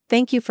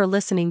Thank you for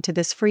listening to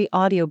this free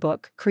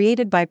audiobook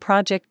created by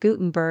Project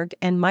Gutenberg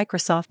and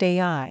Microsoft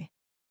AI.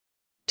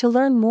 To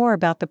learn more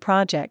about the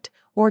project,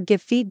 or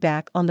give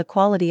feedback on the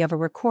quality of a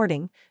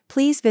recording,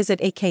 please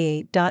visit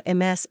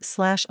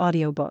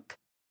aka.ms/audiobook.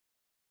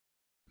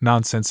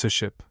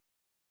 Nonsenseorship.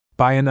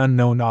 By an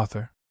unknown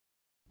author.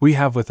 We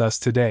have with us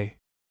today.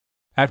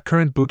 At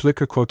current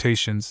bootlicker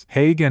quotations,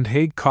 Haig and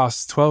Haig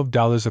costs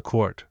 $12 a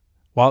quart,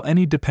 while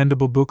any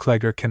dependable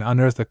bootlegger can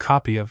unearth a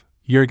copy of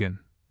Jürgen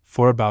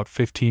for about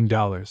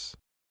 $15.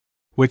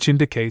 Which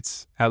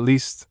indicates, at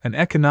least, an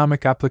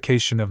economic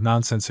application of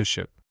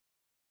nonsenseorship.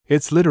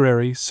 Its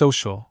literary,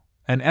 social,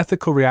 and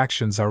ethical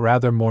reactions are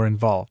rather more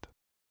involved.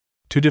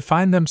 To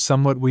define them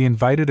somewhat, we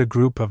invited a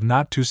group of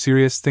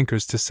not-too-serious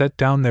thinkers to set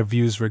down their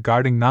views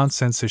regarding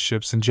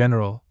nonsenseorships in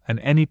general and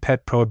any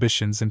pet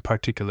prohibitions in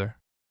particular.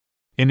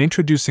 In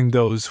introducing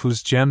those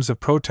whose gems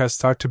of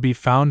protest are to be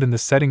found in the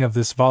setting of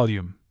this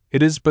volume,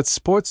 it is but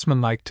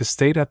sportsmanlike to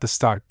state at the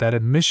start that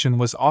admission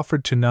was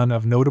offered to none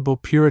of notable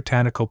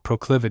puritanical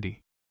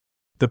proclivity.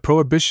 The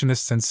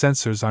prohibitionists and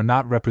censors are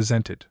not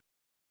represented.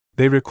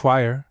 They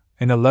require,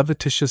 in a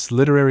levititious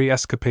literary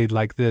escapade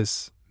like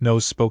this, no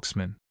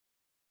spokesman.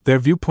 Their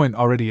viewpoint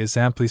already is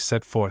amply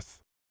set forth.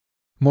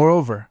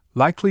 Moreover,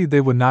 likely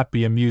they would not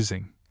be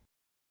amusing.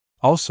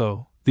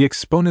 Also, the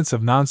exponents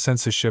of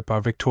nonsenseorship are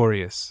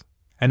victorious,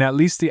 and at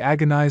least the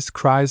agonized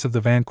cries of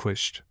the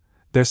vanquished,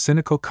 their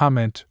cynical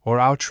comment or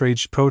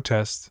outraged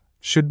protest,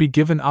 should be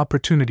given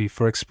opportunity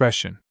for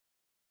expression.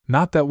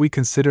 Not that we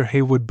consider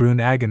Heywood Broun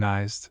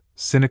agonized,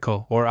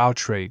 cynical, or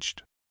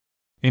outraged.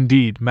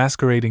 Indeed,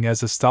 masquerading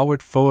as a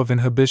stalwart foe of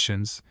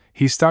inhibitions,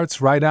 he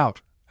starts right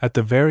out, at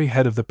the very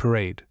head of the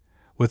parade,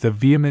 with a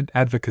vehement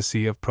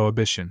advocacy of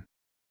prohibition.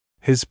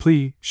 His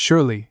plea,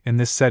 surely, in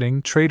this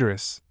setting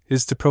traitorous,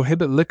 is to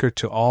prohibit liquor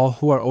to all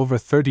who are over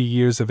 30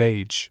 years of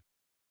age.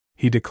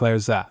 He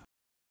declares that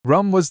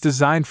rum was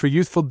designed for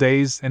youthful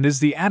days and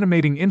is the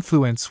animating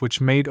influence which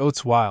made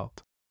oats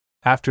wild.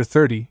 After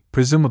 30,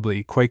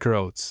 presumably Quaker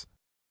oats.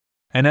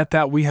 And at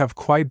that we have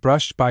quite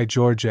brushed by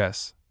George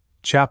S.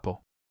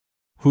 Chappell,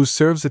 who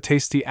serves a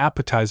tasty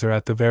appetizer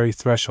at the very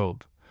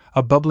threshold,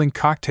 a bubbling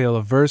cocktail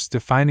of verse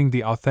defining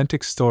the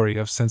authentic story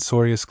of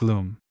censorious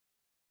gloom.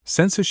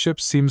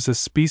 Censorship seems a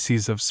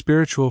species of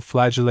spiritual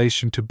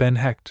flagellation to Ben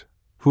Hecht,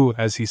 who,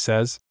 as he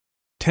says,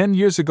 10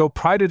 years ago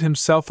prided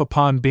himself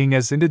upon being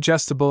as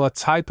indigestible a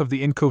type of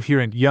the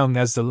incoherent young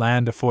as the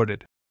land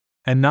afforded.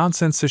 And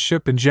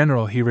nonsenseorship in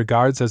general he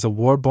regards as a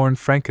war-born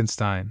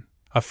Frankenstein,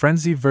 a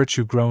frenzy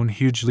virtue grown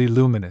hugely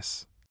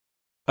luminous.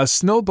 A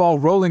snowball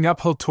rolling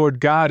uphill toward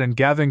God and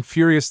gathering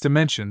furious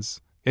dimensions,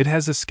 it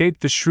has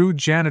escaped the shrewd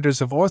janitors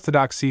of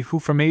orthodoxy who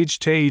from age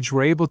to age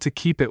were able to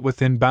keep it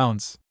within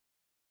bounds.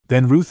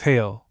 Then Ruth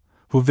Hale,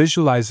 who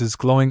visualizes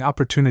glowing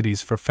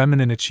opportunities for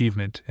feminine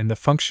achievement in the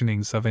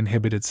functionings of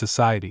inhibited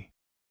society.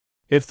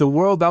 If the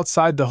world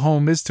outside the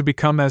home is to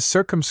become as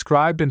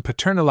circumscribed and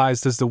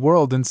paternalized as the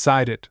world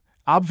inside it,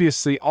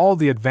 obviously all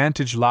the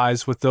advantage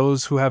lies with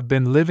those who have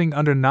been living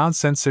under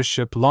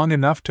nonsenseorship long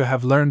enough to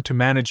have learned to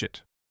manage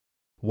it.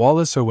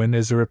 Wallace Irwin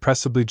is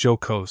irrepressibly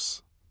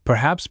jocose,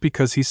 perhaps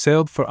because he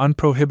sailed for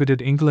unprohibited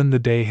England the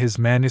day his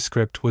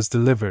manuscript was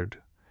delivered,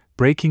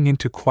 breaking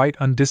into quite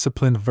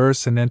undisciplined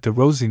verse anent the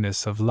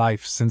rosiness of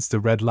life since the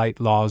red light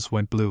laws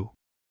went blue.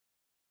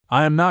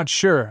 I am not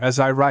sure, as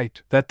I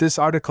write, that this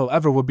article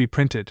ever will be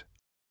printed,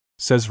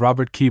 says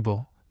Robert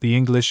Keble, the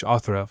English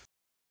author of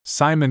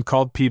Simon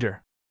Called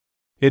Peter.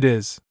 It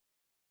is.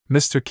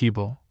 Mr.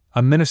 Keble,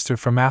 a minister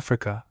from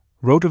Africa,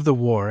 wrote of the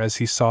war as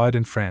he saw it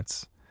in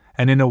France,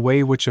 and in a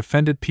way which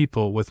offended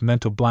people with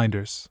mental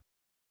blinders.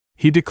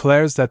 He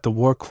declares that the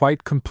war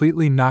quite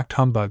completely knocked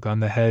humbug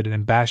on the head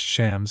and bashed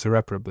shams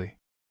irreparably.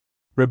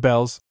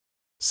 Rebels,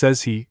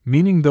 says he,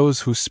 meaning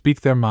those who speak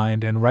their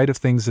mind and write of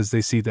things as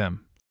they see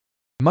them,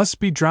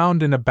 must be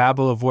drowned in a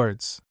babble of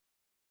words.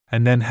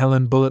 And then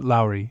Helen Bullitt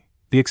Lowry,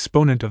 the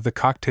exponent of the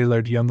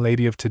cocktailered young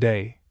lady of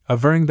today,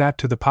 averring that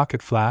to the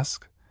pocket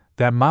flask,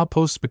 that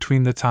milepost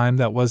between the time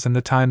that was and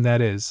the time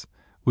that is,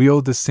 we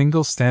owe the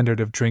single standard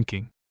of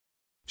drinking.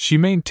 She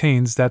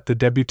maintains that the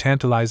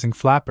debutantalizing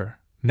flapper,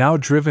 now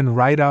driven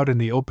right out in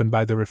the open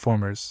by the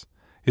reformers,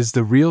 is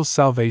the real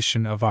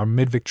salvation of our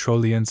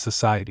mid-Victorian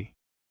society.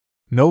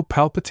 No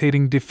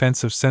palpitating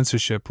defense of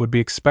censorship would be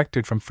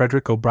expected from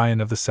Frederick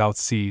O'Brien of the South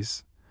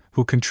Seas,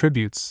 who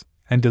contributes,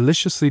 and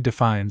deliciously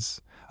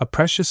defines, a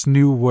precious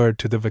new word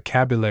to the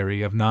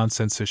vocabulary of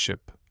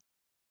nonsenseorship.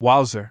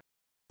 Wowser.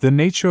 The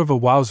nature of a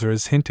wowser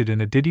is hinted in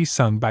a ditty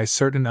sung by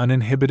certain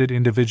uninhibited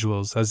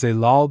individuals as they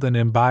lolled and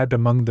imbibed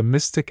among the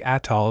mystic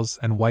atolls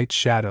and white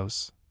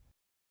shadows.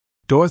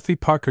 Dorothy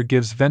Parker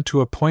gives vent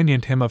to a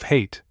poignant hymn of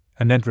hate,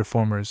 anent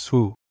reformers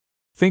who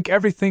think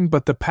everything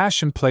but the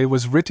passion play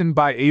was written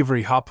by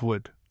Avery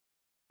Hopwood,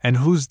 and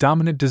whose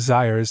dominant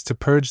desire is to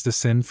purge the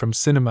sin from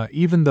cinema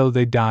even though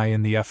they die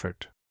in the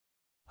effort.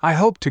 I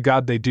hope to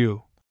God they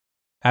do,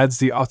 adds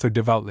the author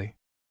devoutly.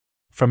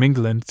 From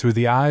England, through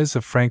the eyes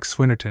of Frank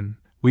Swinnerton,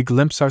 we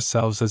glimpse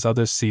ourselves as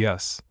others see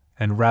us,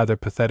 and rather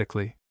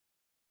pathetically.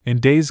 In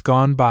days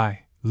gone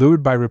by,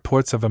 Lured by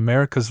reports of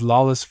America's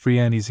lawless free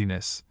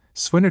uneasiness,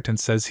 Swinnerton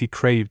says he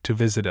craved to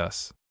visit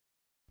us.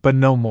 But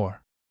no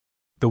more.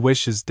 The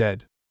wish is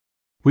dead.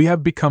 We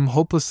have become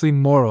hopelessly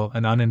moral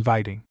and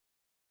uninviting.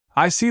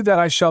 I see that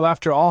I shall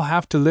after all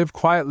have to live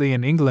quietly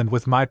in England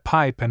with my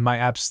pipe and my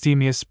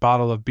abstemious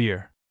bottle of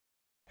beer.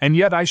 And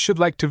yet I should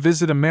like to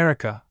visit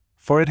America,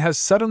 for it has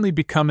suddenly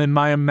become in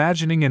my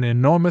imagining an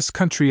enormous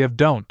country of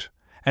don't,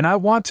 and I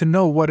want to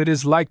know what it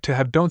is like to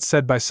have don't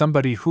said by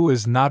somebody who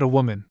is not a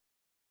woman.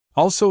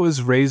 Also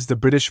is raised the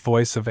British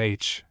voice of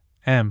H.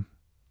 M.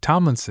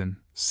 Tomlinson,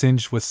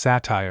 singed with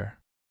satire.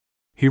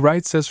 He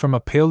writes as from a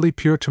palely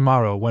pure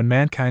tomorrow when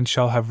mankind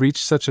shall have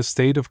reached such a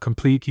state of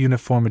complete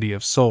uniformity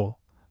of soul,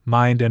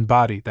 mind and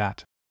body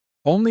that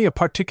only a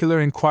particular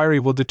inquiry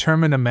will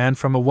determine a man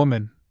from a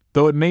woman,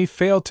 though it may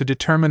fail to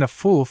determine a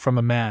fool from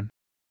a man.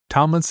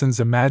 Tomlinson's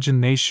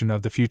imagination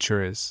of the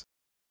future is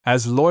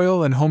as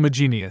loyal and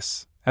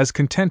homogeneous, as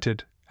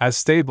contented, as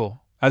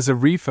stable, as a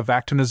reef of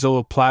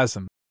actinozoal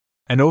plasm,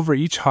 and over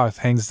each hearth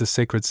hangs the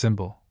sacred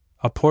symbol,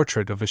 a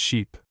portrait of a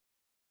sheep.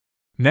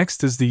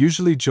 Next is the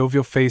usually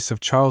jovial face of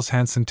Charles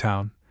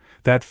Hansontown,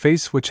 that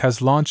face which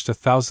has launched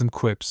 1,000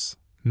 quips,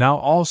 now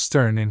all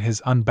stern in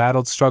his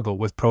unbattled struggle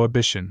with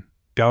prohibition,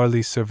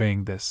 dourly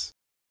surveying this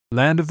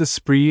land of the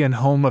spree and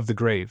home of the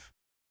grave.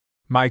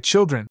 My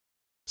children,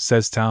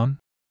 says Town,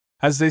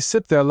 as they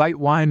sip their light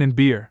wine and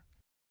beer.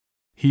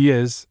 He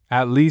is,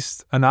 at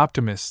least, an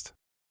optimist.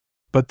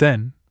 But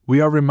then, we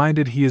are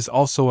reminded he is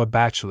also a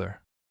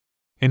bachelor.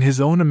 In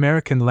his own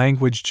American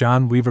language,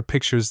 John Weaver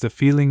pictures the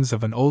feelings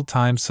of an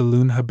old-time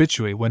saloon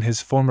habitué when his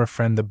former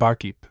friend the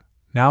barkeep,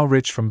 now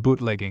rich from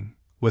bootlegging,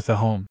 with a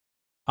home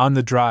on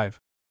the drive,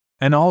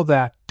 and all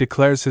that,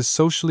 declares his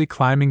socially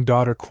climbing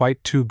daughter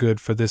quite too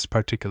good for this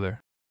particular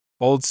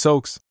old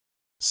soak's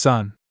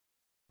son.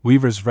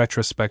 Weaver's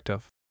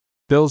retrospective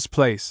Bill's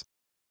Place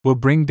will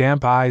bring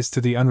damp eyes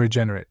to the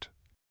unregenerate.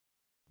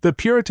 The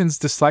Puritans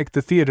disliked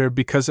the theater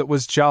because it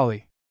was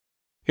jolly.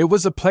 It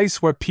was a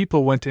place where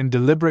people went in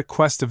deliberate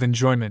quest of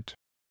enjoyment.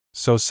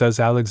 So says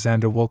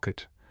Alexander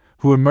Wolcott,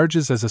 who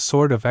emerges as a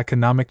sort of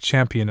economic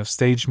champion of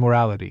stage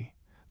morality,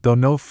 though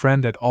no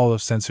friend at all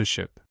of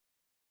censorship.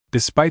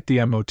 Despite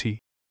the mot,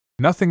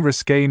 nothing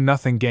risque,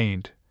 nothing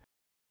gained,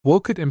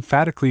 Wolcott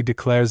emphatically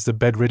declares the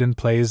bedridden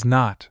play is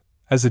not,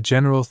 as a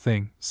general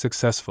thing,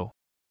 successful.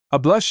 A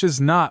blush is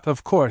not,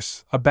 of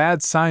course, a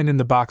bad sign in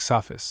the box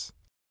office,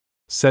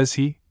 says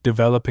he,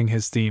 developing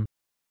his theme,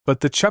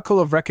 but the chuckle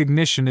of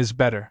recognition is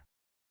better.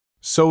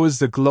 So is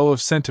the glow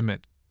of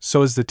sentiment,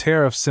 so is the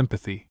tear of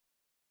sympathy.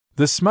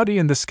 The smutty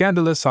and the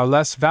scandalous are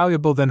less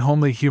valuable than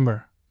homely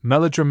humor,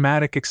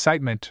 melodramatic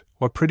excitement,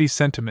 or pretty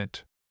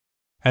sentiment.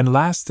 And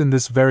last in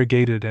this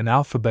variegated and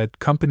alphabet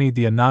company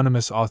the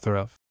anonymous author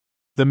of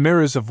The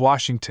Mirrors of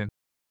Washington,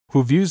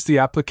 who views the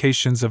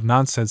applications of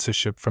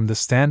nonsenseorship from the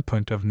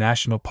standpoint of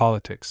national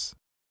politics.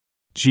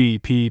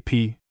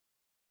 GPP.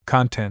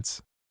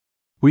 Contents.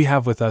 We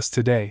have with us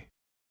today.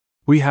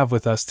 We have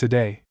with us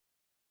today.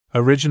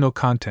 Original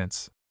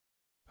contents.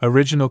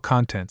 Original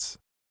contents.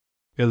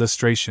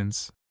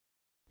 Illustrations.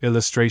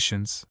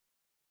 Illustrations.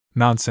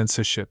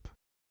 Nonsenseorship.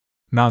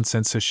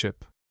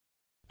 Nonsenseorship.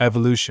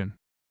 Evolution.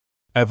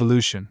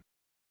 Evolution.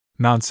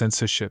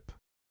 Nonsenseorship.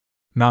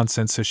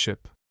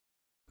 Nonsenseorship.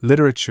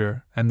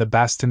 Literature and the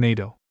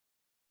bastinado.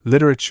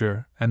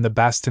 Literature and the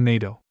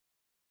bastinado.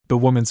 The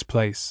Woman's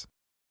Place.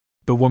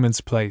 The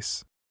Woman's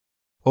Place.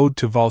 Ode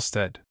to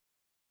Volstead.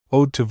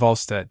 Ode to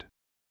Volstead.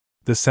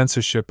 The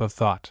Censorship of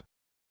Thought.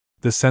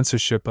 The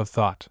Censorship of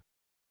Thought.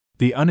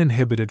 The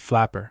Uninhibited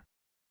Flapper.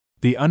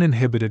 The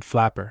Uninhibited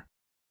Flapper.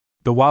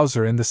 The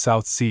Wowser in the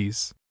South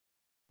Seas.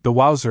 The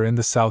Wowser in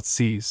the South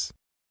Seas.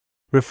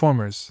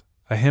 Reformers,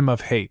 a Hymn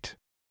of Hate.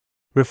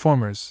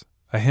 Reformers,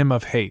 a Hymn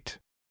of Hate.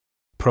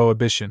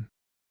 Prohibition.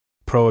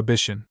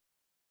 Prohibition.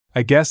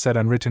 A Guess at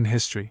Unwritten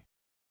History.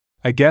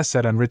 A Guess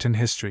at Unwritten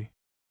History.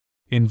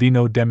 In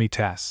Vino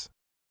Demitas.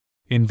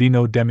 In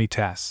Vino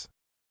Demitas.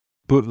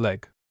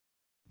 Bootleg.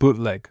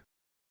 Bootleg.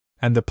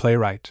 And the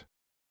Playwright.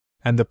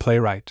 And the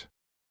Playwright.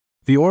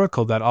 The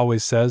Oracle that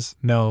always says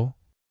no.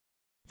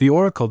 The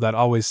Oracle that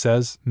always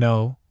says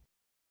no.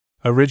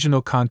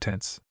 Original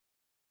contents.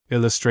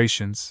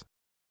 Illustrations.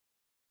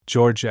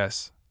 George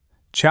S.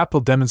 Chappell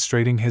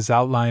demonstrating his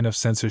outline of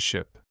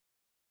censorship.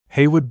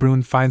 Haywood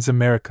Broun finds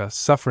America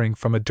suffering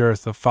from a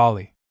dearth of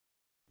folly.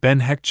 Ben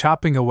Heck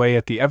chopping away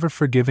at the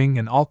ever-forgiving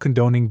and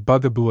all-condoning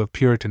bugaboo of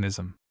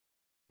Puritanism.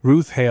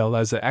 Ruth Hale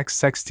as a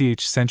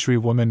ex-60th century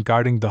woman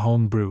guarding the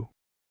home brew.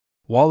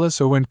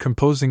 Wallace Irwin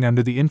composing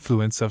under the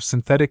influence of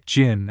synthetic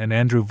gin and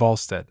Andrew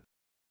Volstead.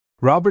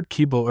 Robert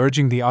Keble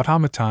urging the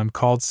automaton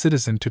called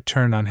Citizen to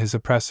turn on his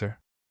oppressor.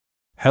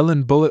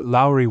 Helen Bullitt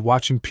Lowry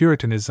watching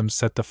Puritanism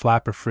set the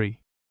flapper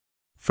free.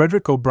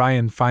 Frederick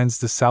O'Brien finds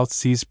the South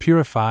Seas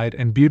purified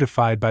and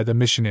beautified by the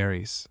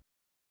missionaries.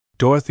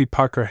 Dorothy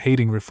Parker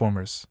hating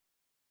reformers.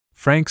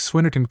 Frank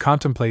Swinnerton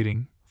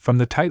contemplating, from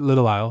the tight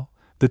little isle,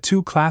 the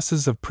two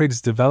classes of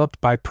prigs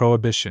developed by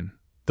prohibition,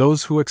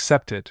 those who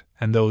accept it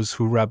and those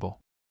who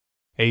rebel.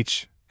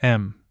 H.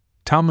 M.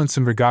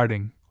 Tomlinson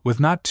regarding, with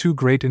not too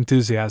great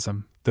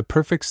enthusiasm, the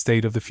perfect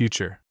state of the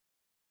future.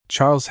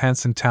 Charles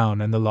Hanson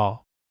Town and the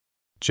Law.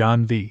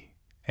 John V.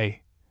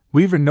 A.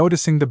 Weaver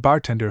noticing the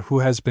bartender who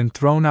has been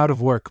thrown out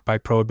of work by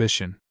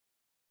prohibition.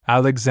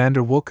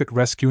 Alexander Wolcott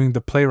rescuing the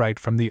playwright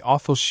from the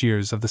awful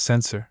shears of the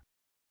censor.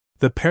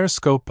 The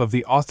periscope of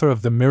the author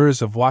of The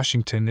Mirrors of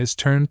Washington is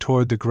turned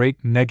toward the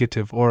great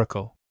negative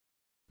oracle.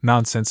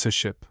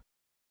 Nonsenseorship.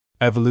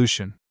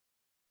 Evolution.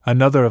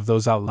 Another of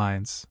those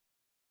outlines.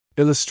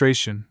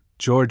 Illustration,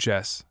 George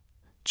S.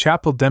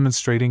 Chappell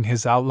demonstrating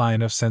his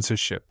outline of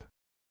censorship.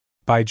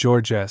 By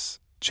George S.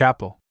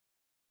 Chappell.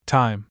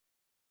 Time.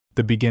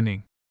 The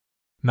beginning.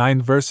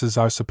 9 verses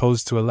are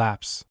supposed to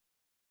elapse.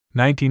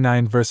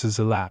 99 verses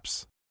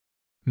elapse.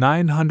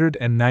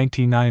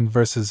 999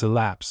 verses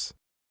elapse.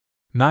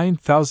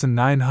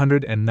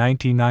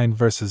 9,999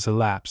 verses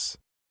elapse.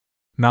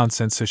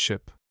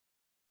 Nonsenseorship.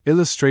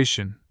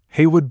 Illustration,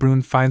 Heywood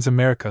Broun finds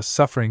America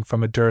suffering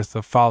from a dearth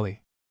of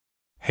folly.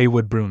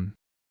 Heywood Broun.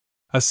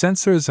 A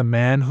censor is a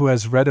man who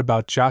has read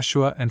about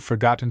Joshua and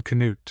forgotten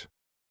Canute.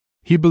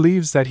 He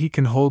believes that he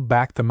can hold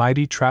back the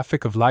mighty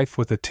traffic of life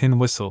with a tin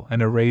whistle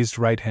and a raised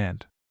right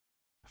hand.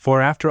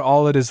 For after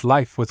all it is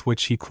life with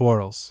which he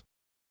quarrels.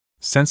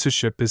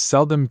 Censorship is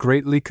seldom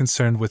greatly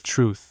concerned with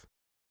truth.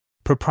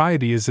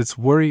 Propriety is its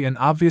worry, and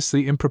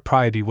obviously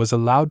impropriety was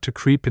allowed to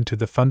creep into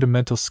the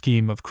fundamental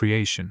scheme of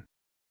creation.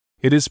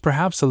 It is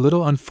perhaps a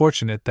little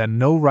unfortunate that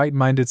no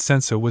right-minded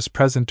censor was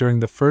present during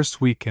the first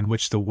week in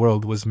which the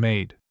world was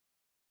made.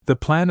 The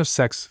plan of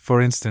sex,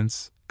 for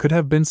instance, could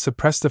have been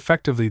suppressed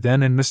effectively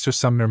then, and Mr.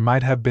 Sumner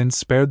might have been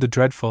spared the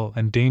dreadful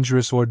and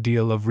dangerous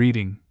ordeal of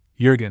reading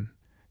Jürgen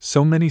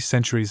so many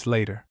centuries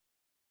later.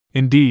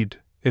 Indeed,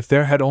 if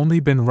there had only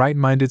been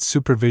right-minded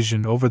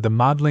supervision over the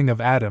modeling of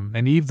Adam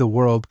and Eve, the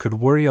world could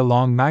worry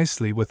along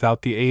nicely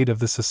without the aid of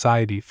the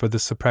Society for the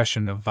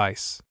Suppression of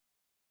Vice.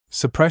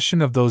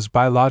 Suppression of those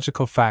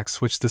biological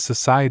facts which the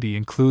Society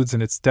includes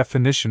in its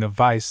definition of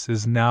vice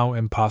is now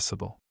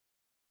impossible.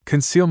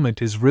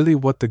 Concealment is really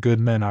what the good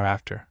men are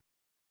after.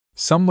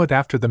 Somewhat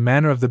after the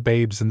manner of the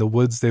babes in the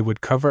woods, they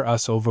would cover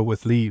us over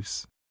with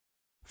leaves.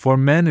 For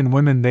men and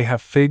women they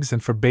have figs,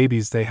 and for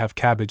babies they have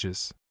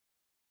cabbages.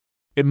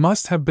 It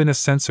must have been a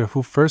censor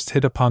who first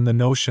hit upon the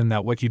notion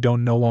that what you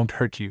don't know won't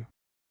hurt you.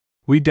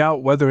 We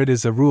doubt whether it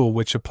is a rule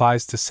which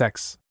applies to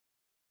sex.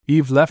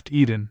 Eve left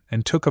Eden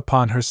and took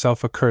upon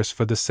herself a curse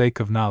for the sake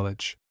of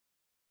knowledge.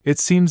 It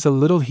seems a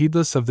little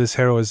heedless of this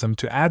heroism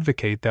to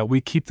advocate that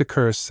we keep the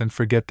curse and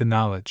forget the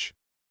knowledge.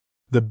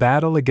 The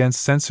battle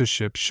against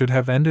censorship should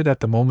have ended at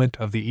the moment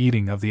of the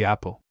eating of the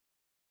apple.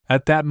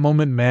 At that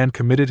moment man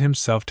committed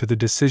himself to the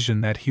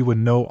decision that he would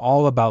know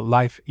all about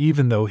life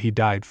even though he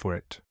died for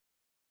it.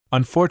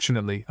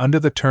 Unfortunately, under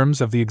the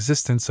terms of the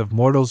existence of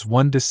mortals,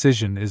 one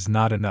decision is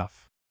not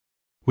enough.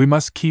 We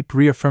must keep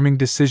reaffirming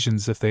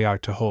decisions if they are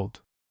to hold.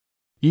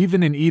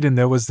 Even in Eden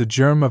there was the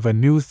germ of a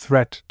new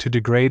threat to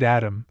degrade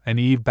Adam and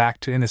Eve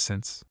back to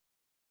innocence.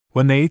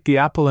 When they ate the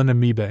apple, an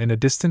amoeba in a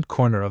distant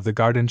corner of the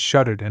garden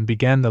shuddered and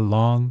began the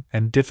long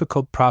and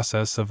difficult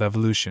process of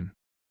evolution.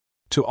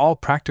 To all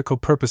practical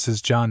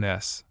purposes John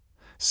S.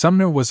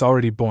 Sumner was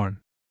already born.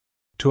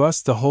 To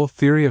us the whole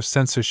theory of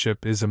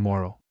censorship is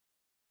immoral.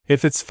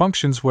 If its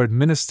functions were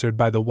administered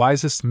by the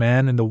wisest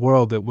man in the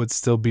world it would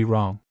still be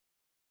wrong.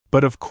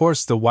 But of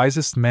course the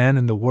wisest man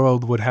in the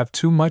world would have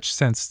too much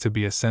sense to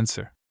be a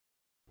censor.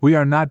 We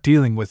are not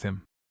dealing with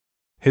him.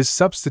 His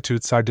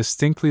substitutes are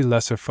distinctly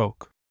lesser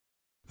folk.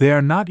 They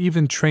are not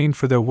even trained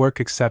for their work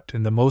except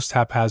in the most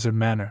haphazard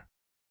manner.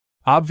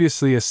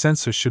 Obviously a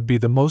censor should be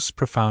the most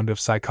profound of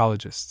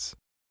psychologists.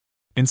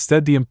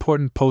 Instead, the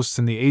important posts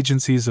in the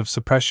agencies of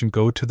suppression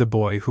go to the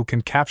boy who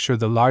can capture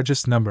the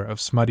largest number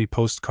of smutty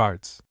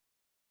postcards.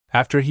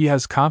 After he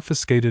has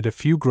confiscated a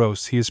few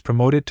gross, he is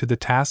promoted to the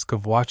task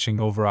of watching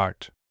over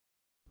art.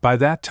 By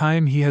that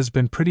time he has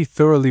been pretty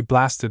thoroughly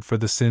blasted for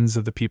the sins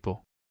of the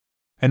people.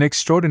 An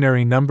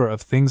extraordinary number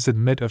of things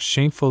admit of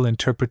shameful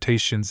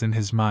interpretations in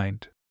his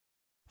mind.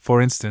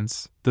 For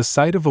instance, the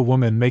sight of a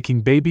woman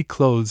making baby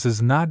clothes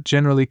is not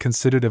generally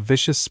considered a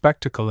vicious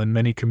spectacle in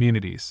many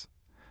communities,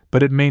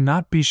 but it may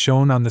not be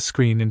shown on the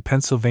screen in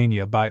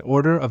Pennsylvania by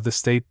order of the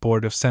State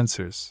Board of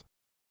Censors.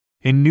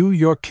 In New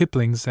York,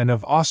 Kipling's and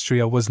of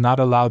Austria was not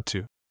allowed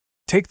to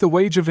take the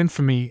wage of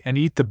infamy and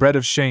eat the bread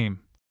of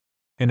shame.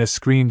 In a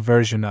screened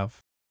version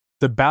of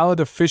The Ballad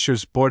of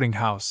Fisher's Boarding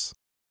House,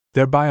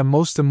 thereby a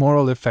most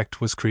immoral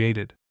effect was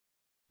created,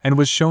 and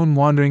was shown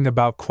wandering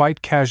about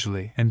quite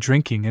casually and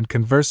drinking and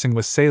conversing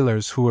with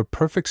sailors who were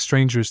perfect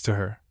strangers to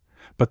her,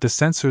 but the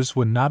censors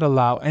would not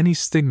allow any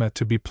stigma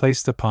to be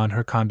placed upon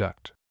her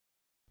conduct.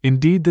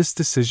 Indeed, this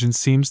decision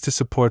seems to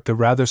support the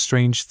rather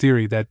strange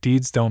theory that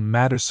deeds don't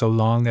matter so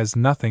long as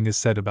nothing is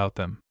said about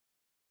them.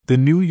 The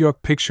New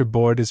York Picture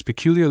Board is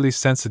peculiarly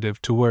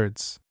sensitive to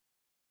words.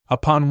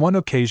 Upon one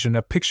occasion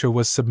a picture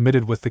was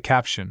submitted with the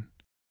caption,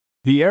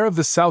 "The air of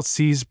the South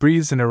Seas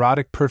breathes an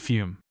erotic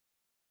perfume.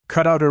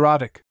 Cut out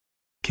erotic,"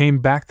 came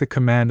back the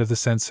command of the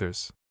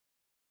censors.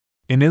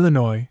 In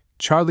Illinois,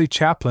 Charlie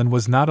Chaplin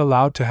was not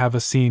allowed to have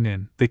a scene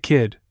in The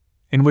Kid,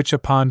 in which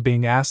upon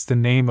being asked the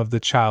name of the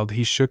child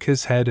he shook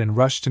his head and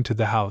rushed into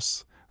the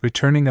house,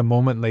 returning a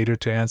moment later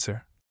to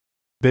answer,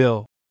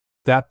 "Bill."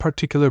 That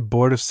particular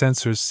board of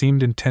censors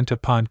seemed intent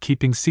upon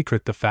keeping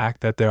secret the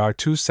fact that there are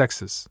two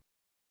sexes.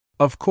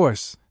 Of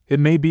course, it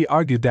may be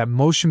argued that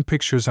motion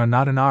pictures are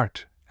not an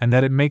art, and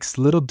that it makes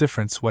little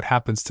difference what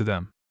happens to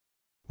them.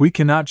 We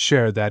cannot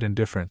share that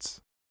indifference.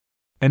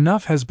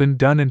 Enough has been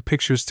done in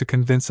pictures to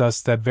convince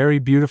us that very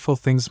beautiful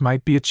things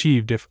might be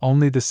achieved if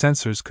only the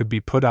censors could be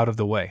put out of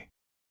the way.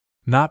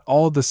 Not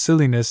all the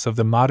silliness of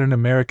the modern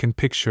American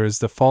picture is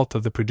the fault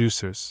of the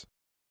producers.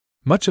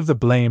 Much of the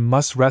blame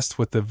must rest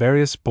with the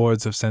various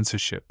boards of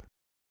censorship.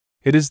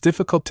 It is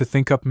difficult to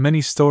think up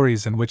many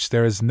stories in which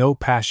there is no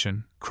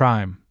passion,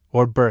 crime,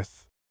 or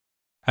birth.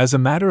 As a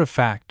matter of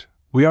fact,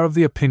 we are of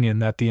the opinion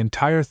that the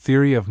entire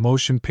theory of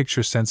motion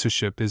picture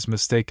censorship is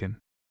mistaken.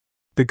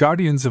 The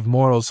guardians of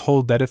morals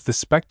hold that if the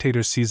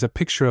spectator sees a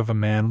picture of a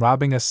man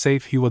robbing a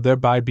safe, he will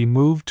thereby be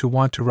moved to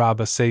want to rob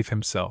a safe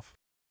himself.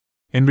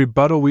 In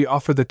rebuttal, we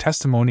offer the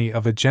testimony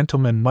of a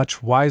gentleman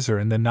much wiser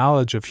in the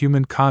knowledge of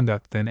human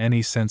conduct than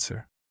any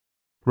censor.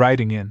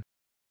 Writing in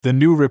The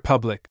New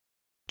Republic,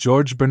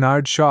 George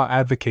Bernard Shaw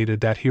advocated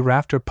that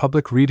hereafter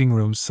public reading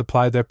rooms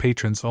supply their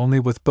patrons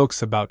only with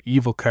books about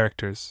evil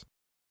characters.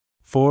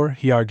 For,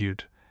 he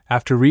argued,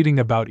 after reading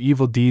about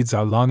evil deeds,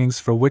 our longings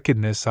for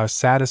wickedness are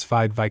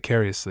satisfied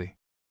vicariously.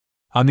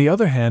 On the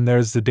other hand, there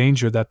is the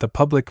danger that the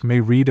public may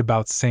read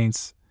about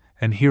saints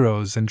and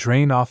heroes and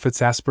drain off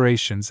its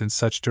aspirations in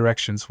such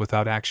directions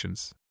without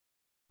actions.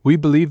 We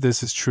believe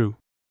this is true.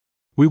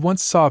 We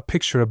once saw a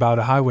picture about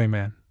a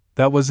highwayman.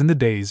 That was in the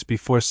days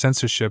before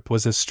censorship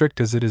was as strict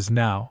as it is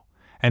now,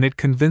 and it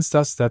convinced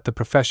us that the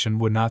profession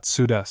would not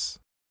suit us.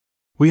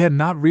 We had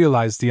not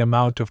realized the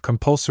amount of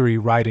compulsory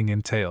writing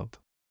entailed.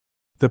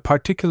 The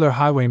particular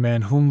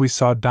highwayman whom we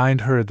saw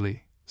dined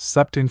hurriedly,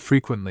 slept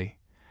infrequently,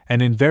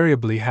 and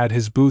invariably had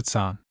his boots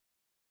on.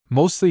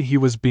 Mostly he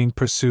was being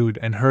pursued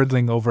and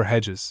hurtling over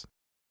hedges.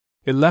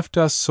 It left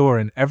us sore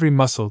in every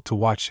muscle to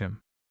watch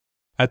him.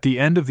 At the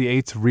end of the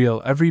 8th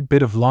reel, every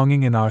bit of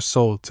longing in our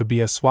soul to be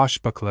a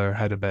swashbuckler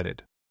had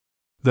abated.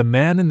 The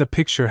man in the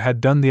picture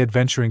had done the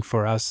adventuring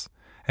for us,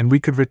 and we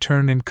could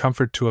return in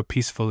comfort to a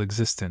peaceful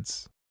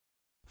existence.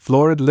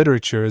 Florid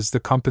literature is the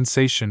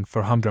compensation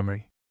for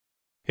humdrum.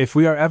 If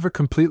we are ever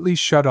completely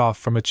shut off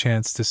from a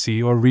chance to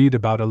see or read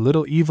about a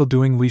little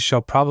evil-doing, we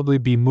shall probably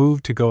be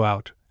moved to go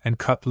out and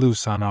cut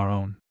loose on our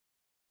own.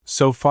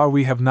 So far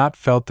we have not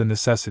felt the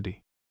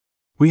necessity.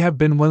 We have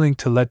been willing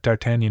to let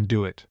D'Artagnan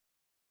do it.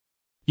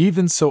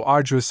 Even so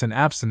arduous an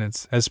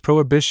abstinence as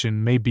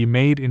prohibition may be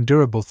made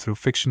endurable through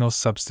fictional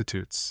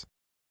substitutes.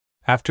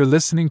 After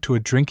listening to a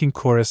drinking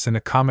chorus in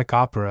a comic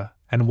opera,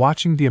 and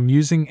watching the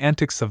amusing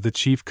antics of the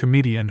chief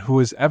comedian who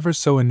is ever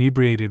so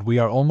inebriated, we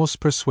are almost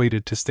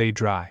persuaded to stay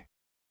dry.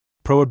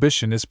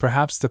 Prohibition is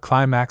perhaps the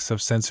climax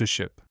of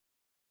censorship.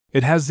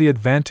 It has the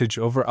advantage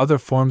over other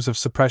forms of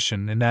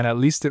suppression in that at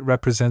least it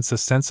represents a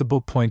sensible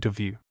point of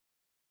view.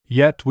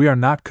 Yet we are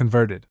not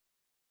converted.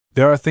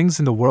 There are things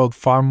in the world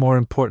far more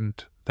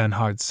important than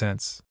hard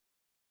sense.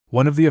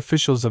 One of the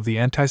officials of the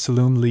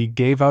Anti-Saloon League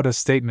gave out a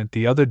statement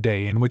the other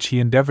day in which he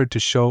endeavored to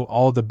show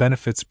all the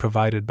benefits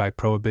provided by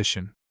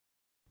prohibition.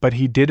 But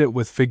he did it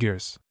with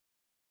figures.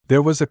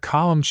 There was a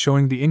column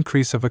showing the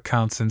increase of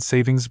accounts in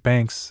savings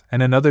banks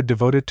and another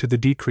devoted to the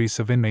decrease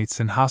of inmates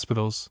in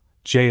hospitals,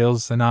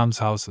 jails, and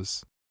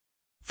almshouses.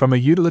 From a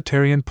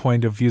utilitarian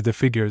point of view, the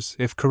figures,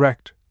 if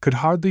correct, could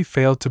hardly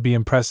fail to be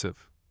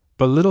impressive,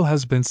 but little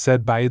has been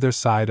said by either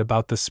side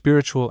about the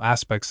spiritual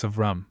aspects of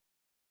rum.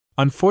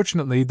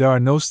 Unfortunately, there are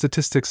no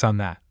statistics on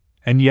that,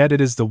 and yet it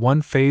is the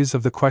one phase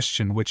of the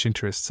question which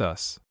interests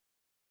us.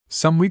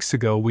 Some weeks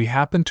ago we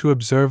happened to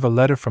observe a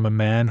letter from a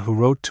man who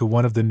wrote to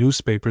one of the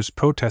newspapers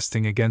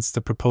protesting against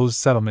the proposed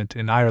settlement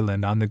in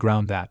Ireland on the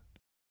ground that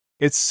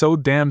 "it's so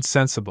damned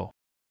sensible."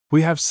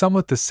 We have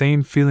somewhat the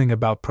same feeling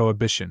about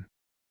prohibition.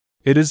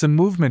 It is a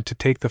movement to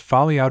take the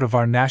folly out of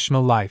our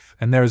national life,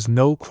 and there is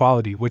no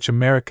quality which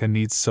America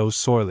needs so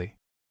sorely.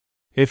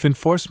 If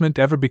enforcement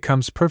ever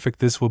becomes perfect,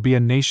 this will be a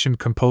nation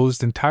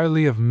composed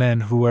entirely of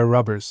men who wear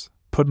rubbers,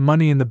 put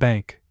money in the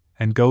bank,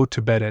 and go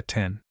to bed at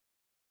 10.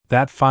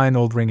 That fine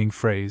old ringing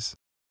phrase,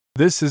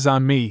 "This is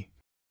on me,"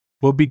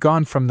 will be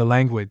gone from the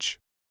language.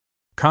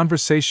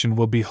 Conversation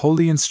will be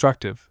wholly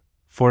instructive,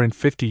 for in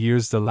 50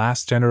 years the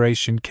last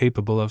generation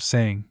capable of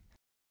saying,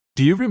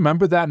 "Do you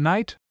remember that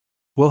night?"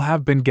 will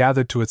have been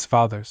gathered to its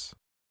fathers.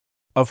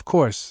 Of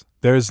course,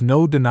 there is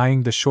no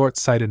denying the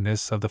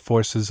short-sightedness of the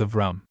forces of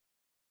rum.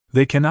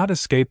 They cannot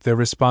escape their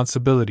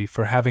responsibility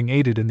for having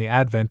aided in the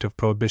advent of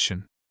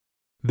prohibition.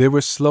 They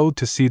were slow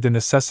to see the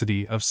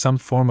necessity of some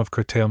form of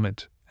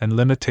curtailment and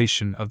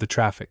limitation of the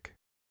traffic.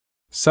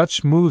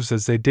 Such moves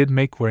as they did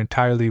make were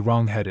entirely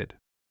wrong-headed.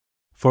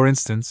 For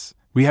instance,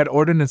 we had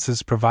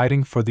ordinances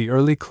providing for the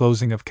early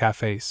closing of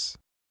cafes.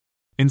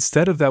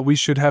 Instead of that, we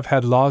should have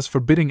had laws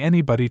forbidding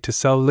anybody to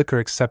sell liquor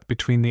except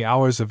between the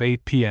hours of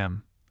 8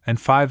 p.m.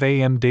 and 5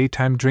 a.m.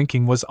 Daytime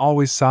drinking was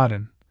always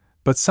sodden,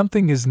 but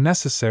something is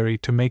necessary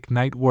to make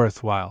night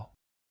worthwhile.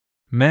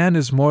 Man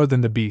is more than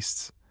the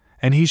beasts,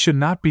 and he should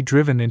not be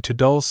driven into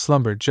dull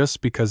slumber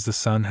just because the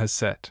sun has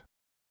set.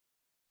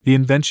 The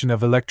invention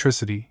of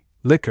electricity,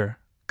 liquor,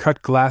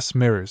 cut glass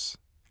mirrors,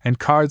 and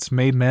cards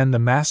made man the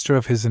master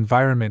of his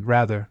environment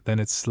rather than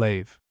its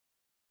slave.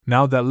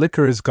 Now that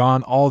liquor is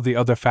gone, all the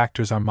other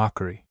factors are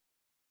mockery.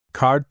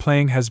 Card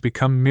playing has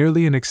become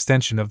merely an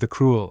extension of the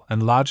cruel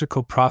and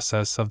logical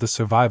process of the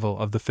survival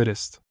of the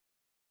fittest.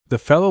 The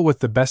fellow with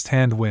the best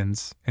hand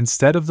wins,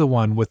 instead of the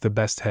one with the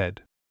best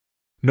head.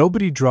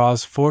 Nobody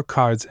draws 4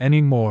 cards any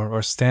more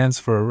or stands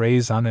for a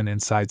raise on an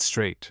inside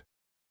straight.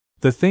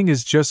 The thing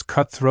is just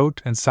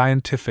cutthroat and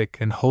scientific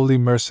and wholly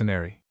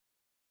mercenary.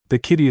 The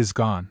kitty is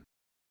gone.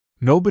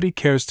 Nobody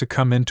cares to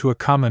come into a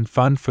common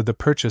fund for the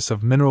purchase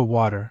of mineral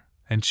water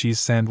and cheese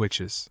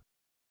sandwiches.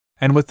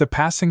 And with the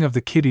passing of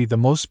the kitty, the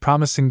most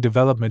promising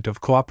development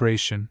of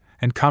cooperation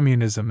and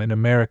communism in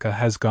America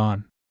has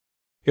gone.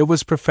 It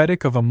was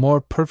prophetic of a more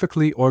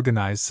perfectly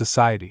organized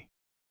society.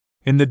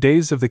 In the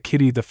days of the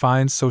kitty, the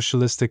fine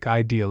socialistic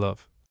ideal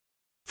of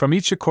from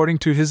each according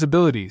to his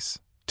abilities,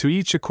 to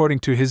each according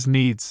to his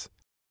needs,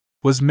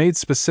 was made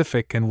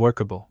specific and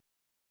workable.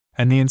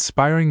 And the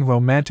inspiring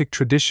romantic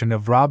tradition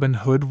of Robin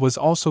Hood was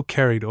also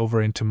carried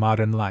over into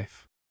modern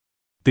life.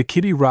 The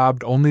kitty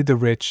robbed only the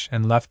rich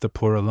and left the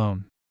poor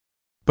alone.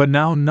 But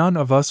now none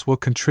of us will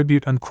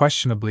contribute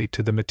unquestionably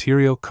to the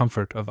material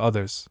comfort of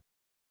others.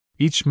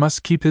 Each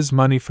must keep his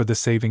money for the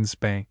savings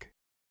bank.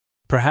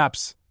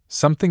 Perhaps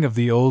something of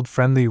the old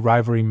friendly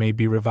rivalry may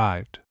be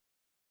revived.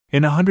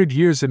 In 100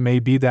 years it may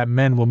be that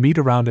men will meet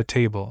around a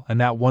table and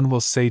that one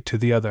will say to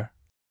the other,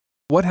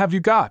 "What have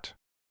you got?"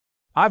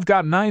 "I've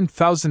got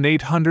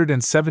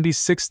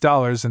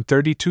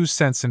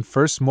 $9,876.32 in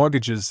first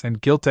mortgages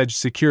and gilt-edged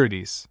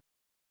securities."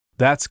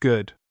 "That's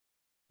good.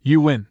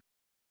 You win."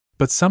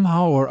 But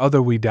somehow or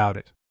other we doubt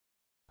it.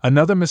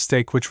 Another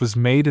mistake which was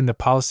made in the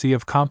policy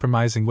of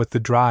compromising with the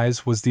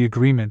drys was the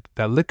agreement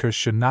that liquor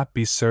should not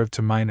be served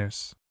to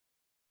minors.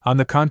 On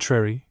the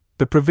contrary,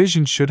 the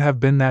provision should have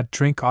been that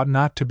drink ought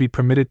not to be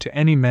permitted to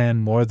any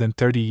man more than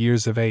 30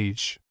 years of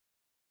age.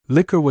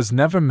 Liquor was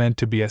never meant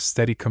to be a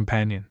steady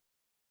companion.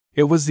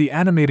 It was the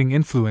animating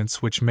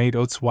influence which made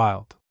oats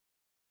wild.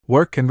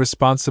 Work and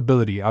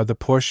responsibility are the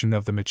portion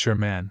of the mature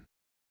man.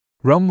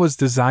 Rum was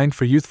designed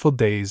for youthful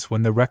days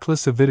when the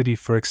reckless avidity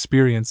for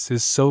experience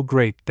is so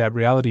great that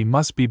reality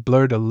must be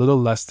blurred a little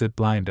lest it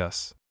blind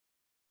us.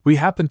 We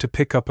happened to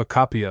pick up a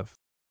copy of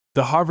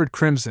The Harvard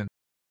Crimson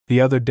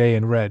the other day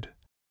and read,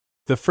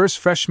 "The first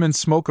freshman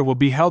smoker will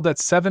be held at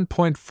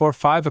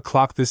 7:45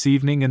 o'clock this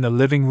evening in the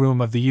living room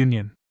of the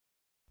Union.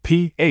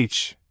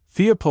 P.H.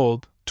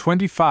 Theopold,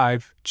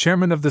 25,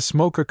 chairman of the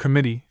Smoker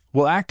Committee,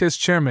 will act as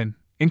chairman,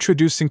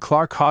 introducing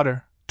Clark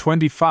Hodder,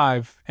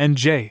 25, and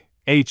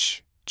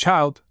J.H.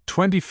 Child,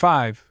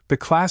 25, the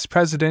class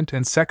president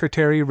and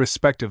secretary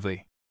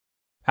respectively.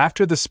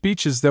 After the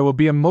speeches there will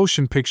be a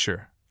motion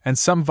picture, and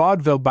some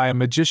vaudeville by a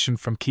magician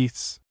from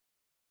Keith's.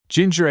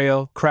 Ginger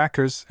ale,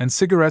 crackers, and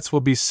cigarettes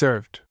will be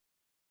served.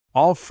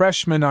 All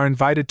freshmen are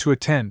invited to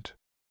attend."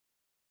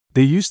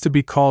 They used to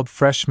be called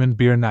freshman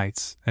beer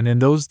nights, and in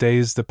those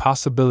days the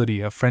possibility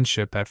of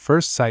friendship at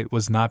first sight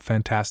was not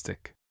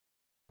fantastic.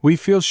 We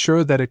feel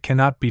sure that it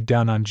cannot be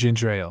done on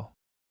ginger ale.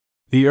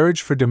 The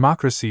urge for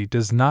democracy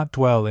does not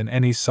dwell in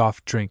any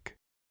soft drink.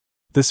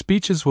 The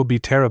speeches will be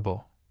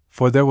terrible,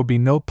 for there will be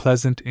no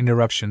pleasant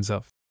interruptions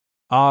of,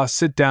 "Ah,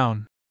 sit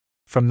down,"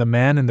 from the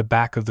man in the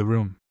back of the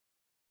room.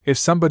 If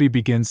somebody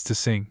begins to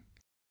sing,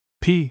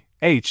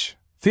 "P.H.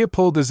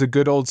 Theopold is a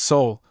good old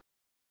soul,"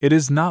 it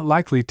is not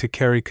likely to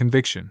carry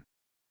conviction.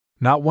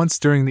 Not once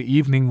during the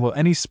evening will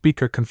any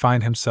speaker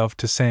confine himself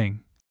to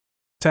saying,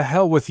 "To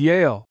hell with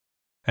Yale,"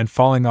 and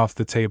falling off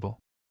the table.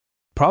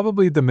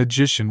 Probably the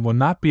magician will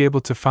not be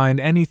able to find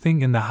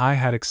anything in the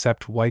hi-hat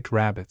except white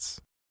rabbits.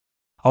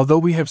 Although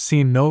we have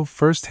seen no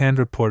first-hand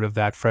report of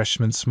that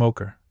freshman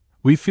smoker,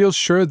 we feel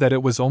sure that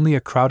it was only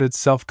a crowded,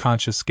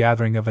 self-conscious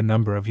gathering of a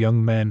number of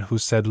young men who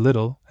said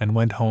little and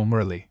went home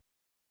early.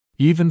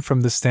 Even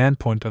from the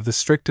standpoint of the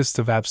strictest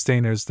of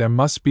abstainers, there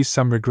must be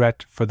some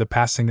regret for the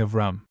passing of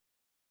rum.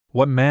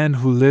 What man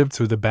who lived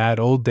through the bad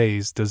old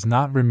days does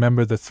not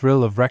remember the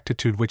thrill of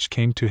rectitude which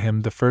came to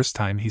him the first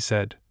time he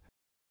said,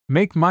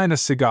 "Make mine a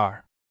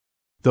cigar"?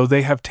 Though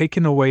they have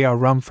taken away our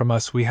rum from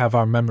us, we have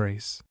our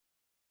memories.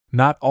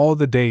 Not all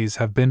the days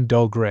have been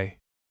dull gray.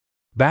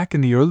 Back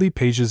in the early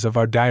pages of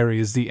our diary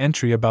is the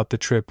entry about the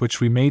trip which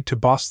we made to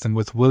Boston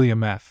with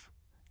William F.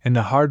 in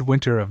the hard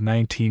winter of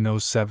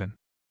 1907.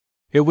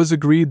 It was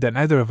agreed that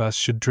neither of us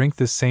should drink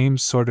the same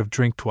sort of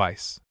drink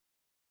twice.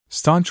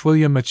 Staunch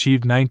William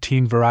achieved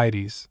 19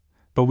 varieties,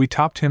 but we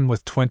topped him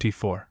with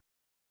 24.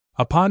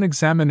 Upon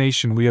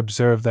examination we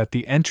observed that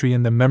the entry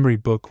in the memory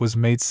book was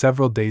made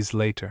several days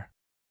later.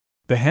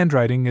 The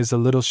handwriting is a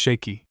little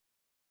shaky.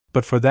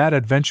 But for that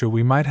adventure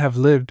we might have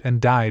lived and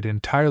died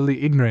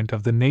entirely ignorant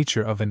of the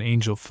nature of an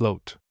angel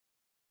float.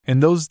 In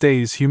those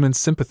days human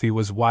sympathy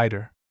was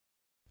wider.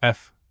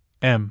 F.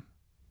 M.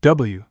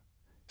 W.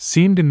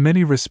 seemed in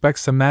many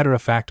respects a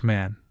matter-of-fact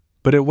man,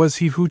 But it was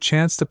he who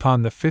chanced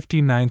upon the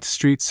 59th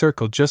Street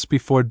Circle just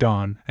before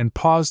dawn and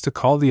paused to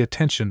call the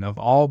attention of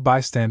all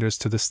bystanders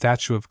to the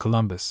statue of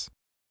Columbus.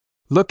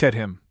 "Look at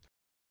him,"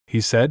 he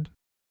said.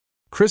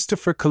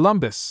 "Christopher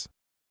Columbus!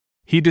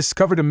 He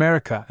discovered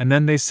America, and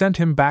then they sent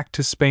him back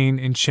to Spain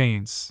in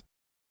chains."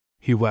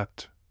 He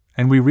wept,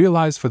 and we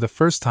realized for the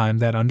first time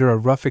that under a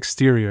rough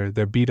exterior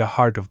there beat a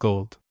heart of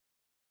gold.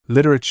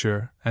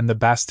 Literature and the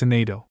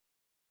bastinado.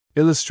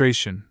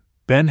 Illustration: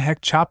 Ben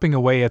Hecht chopping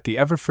away at the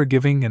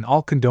ever-forgiving and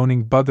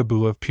all-condoning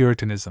bugaboo of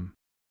Puritanism.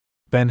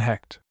 Ben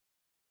Hecht.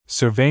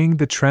 Surveying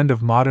the trend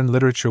of modern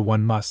literature,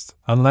 one must,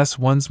 unless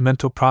one's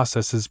mental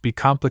processes be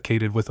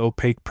complicated with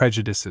opaque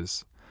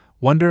prejudices,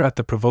 wonder at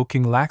the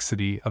provoking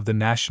laxity of the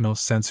national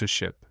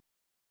censorship.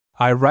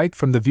 I write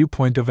from the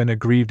viewpoint of an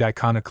aggrieved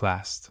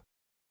iconoclast.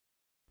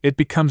 It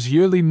becomes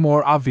yearly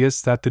more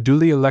obvious that the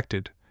duly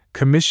elected,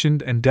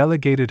 commissioned, and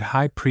delegated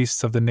high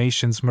priests of the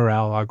nation's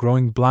morale are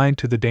growing blind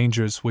to the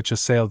dangers which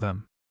assail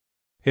them.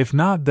 If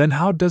not, then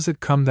how does it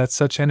come that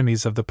such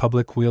enemies of the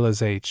public weal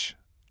as H.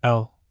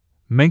 L.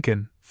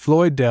 Mencken,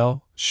 Floyd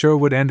Dell,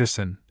 Sherwood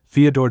Anderson,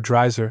 Theodore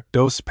Dreiser,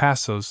 Dos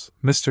Passos,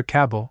 Mr.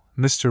 Cabell,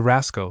 Mr.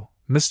 Rasco,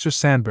 Mr.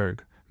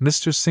 Sandberg,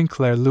 Mr.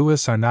 Sinclair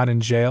Lewis are not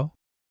in jail?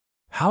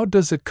 How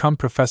does it come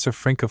Professor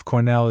Frink of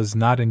Cornell is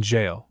not in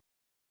jail?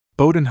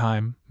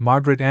 Bodenheim,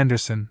 Margaret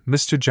Anderson,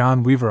 Mr.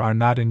 John Weaver are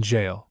not in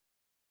jail.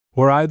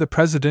 Were I the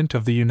President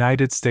of the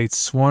United States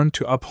sworn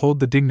to uphold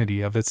the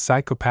dignity of its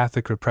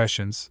psychopathic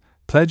repressions,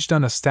 pledged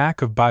on a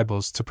stack of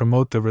Bibles to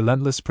promote the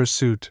relentless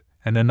pursuit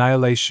and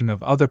annihilation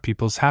of other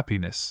people's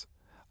happiness,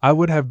 I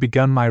would have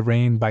begun my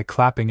reign by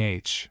clapping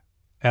H.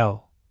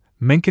 L.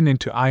 Mencken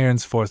into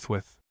irons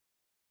forthwith.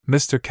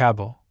 Mr.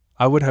 Cabell,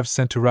 I would have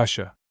sent to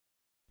Russia.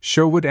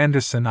 Sherwood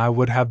Anderson I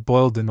would have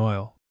boiled in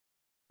oil.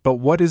 But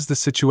what is the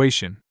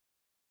situation?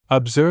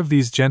 Observe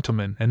these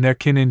gentlemen and their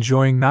kin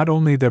enjoying not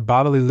only their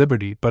bodily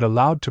liberty but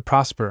allowed to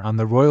prosper on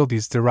the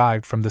royalties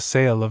derived from the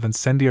sale of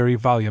incendiary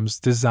volumes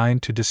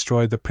designed to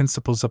destroy the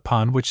principles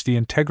upon which the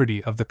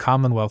integrity of the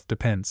Commonwealth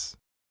depends.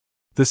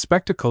 The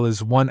spectacle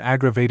is one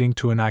aggravating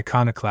to an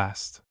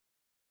iconoclast.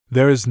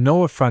 There is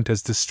no affront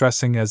as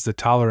distressing as the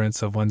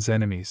tolerance of one's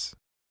enemies.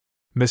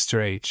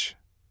 Mr. H.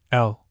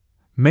 L.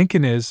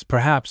 Mencken is,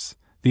 perhaps,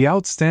 the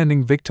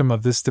outstanding victim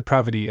of this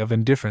depravity of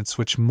indifference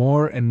which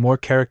more and more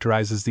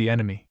characterizes the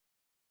enemy.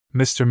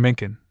 Mr.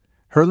 Mencken,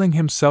 hurling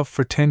himself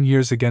for 10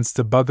 years against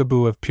the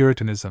bugaboo of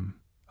Puritanism,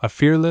 a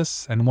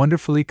fearless and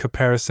wonderfully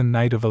caparisoned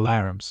knight of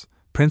alarms,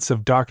 prince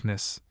of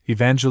darkness,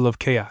 evangel of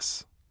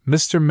chaos,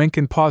 Mr.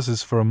 Mencken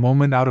pauses for a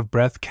moment out of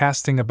breath,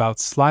 casting about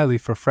slyly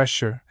for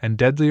fresher and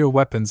deadlier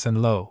weapons,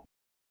 and lo!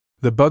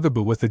 The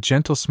bugaboo with a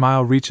gentle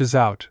smile reaches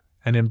out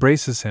and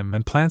embraces him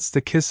and plants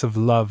the kiss of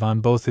love on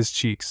both his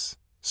cheeks,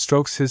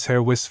 strokes his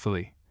hair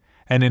wistfully,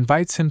 and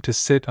invites him to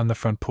sit on the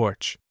front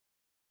porch.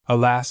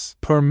 Alas,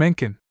 poor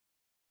Mencken!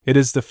 It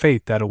is the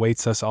fate that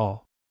awaits us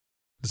all.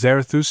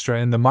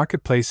 Zarathustra in the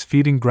marketplace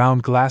feeding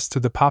ground glass to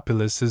the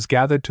populace is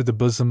gathered to the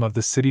bosom of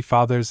the city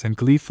fathers and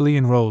gleefully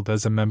enrolled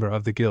as a member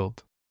of the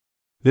guild.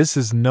 This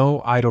is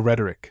no idle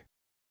rhetoric.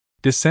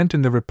 Dissent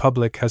in the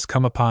Republic has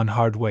come upon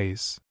hard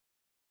ways.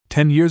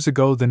 10 years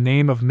ago the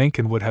name of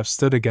Mencken would have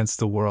stood against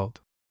the world.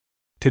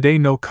 Today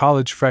no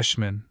college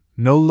freshman,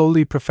 no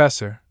lowly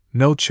professor,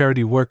 no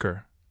charity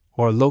worker,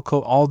 or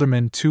local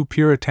alderman too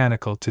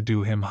puritanical to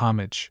do him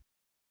homage.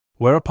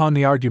 Whereupon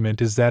the argument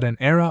is that an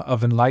era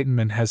of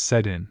enlightenment has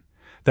set in,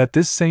 that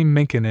this same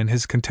Mencken and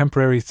his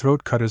contemporary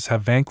throat-cutters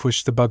have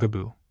vanquished the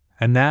bugaboo,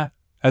 and that,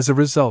 as a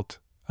result,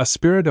 a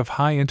spirit of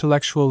high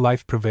intellectual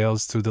life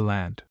prevails through the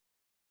land.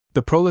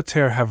 The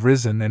proletaire have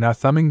risen and are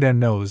thumbing their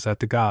nose at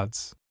the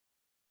gods.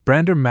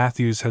 Brander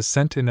Matthews has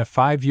sent in a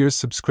 5-year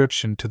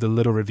subscription to the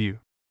Little Review.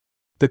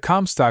 The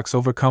Comstocks,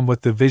 overcome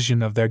with the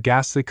vision of their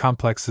ghastly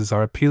complexes,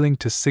 are appealing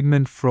to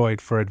Sigmund Freud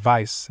for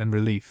advice and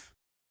relief.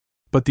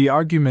 But the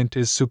argument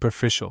is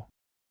superficial.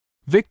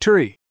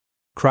 "Victory!"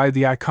 cry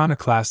the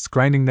iconoclasts,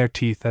 grinding their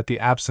teeth at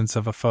the absence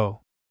of a foe.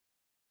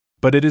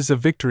 But it is a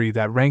victory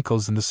that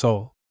rankles in the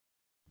soul.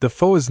 The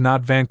foe is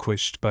not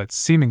vanquished, but,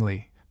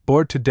 seemingly,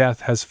 bored to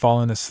death, has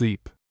fallen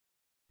asleep.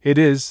 It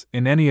is,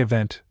 in any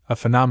event, a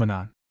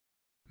phenomenon.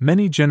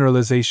 Many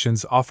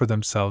generalizations offer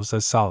themselves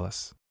as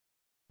solace.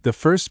 The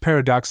first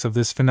paradox of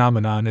this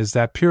phenomenon is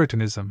that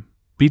Puritanism,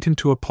 beaten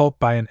to a pulp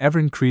by an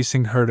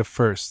ever-increasing herd of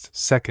first,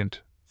 second,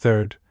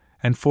 third,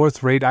 and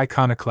fourth-rate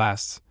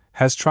iconoclasts,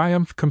 has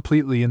triumphed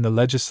completely in the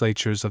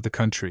legislatures of the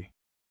country.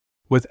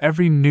 With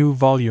every new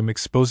volume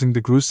exposing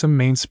the gruesome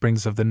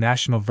mainsprings of the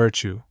national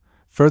virtue,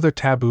 further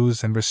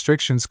taboos and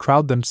restrictions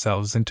crowd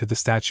themselves into the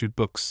statute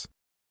books.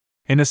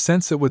 In a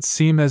sense it would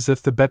seem as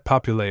if the bête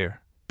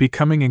populaire,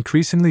 becoming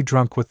increasingly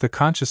drunk with the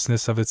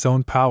consciousness of its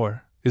own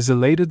power, is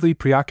elatedly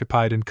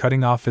preoccupied in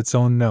cutting off its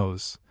own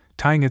nose,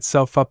 tying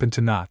itself up into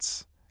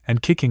knots,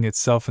 and kicking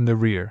itself in the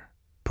rear,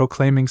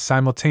 proclaiming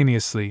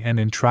simultaneously and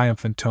in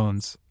triumphant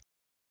tones,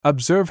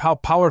 "Observe how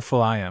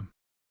powerful I am!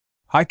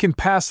 I can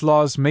pass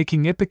laws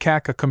making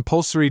ipecac a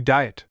compulsory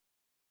diet!"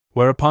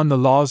 Whereupon the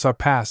laws are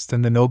passed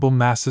and the noble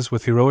masses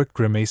with heroic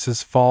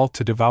grimaces fall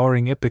to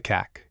devouring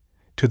ipecac,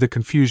 to the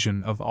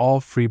confusion of all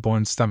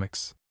freeborn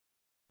stomachs.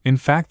 In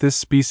fact, this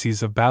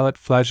species of ballot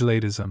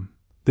flagellatism,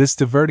 this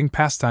diverting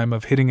pastime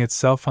of hitting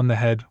itself on the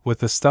head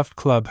with a stuffed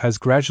club, has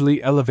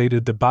gradually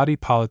elevated the body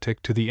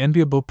politic to the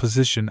enviable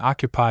position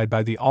occupied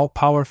by the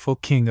all-powerful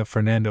king of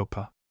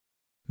Fernandopa.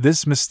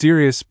 This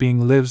mysterious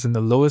being lives in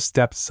the lowest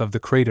depths of the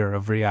crater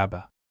of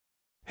Riaba.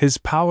 His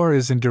power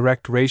is in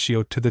direct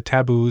ratio to the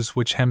taboos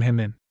which hem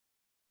him in.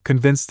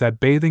 Convinced that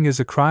bathing is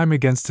a crime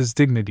against his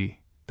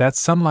dignity, that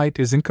sunlight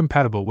is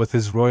incompatible with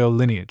his royal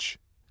lineage,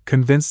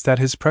 convinced that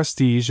his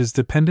prestige is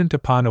dependent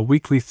upon a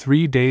weekly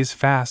 3 days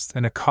fast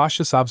and a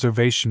cautious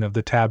observation of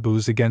the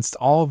taboos against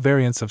all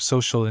variants of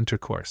social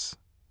intercourse,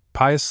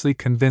 piously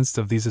convinced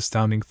of these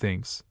astounding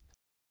things,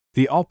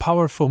 the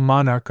all-powerful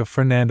monarch of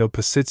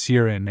Fernandopa sits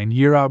year in and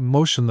year out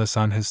motionless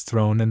on his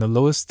throne in the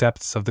lowest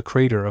depths of the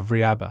crater of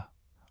Riaba,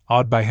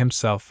 awed by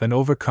himself and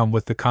overcome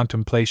with the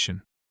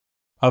contemplation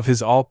of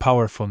his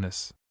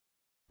all-powerfulness.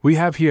 We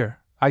have here,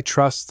 I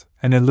trust,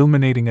 an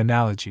illuminating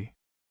analogy.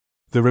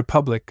 The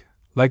Republic,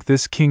 like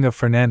this king of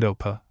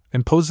Fernandopa,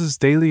 imposes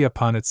daily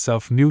upon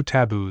itself new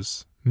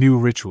taboos, new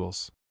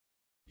rituals.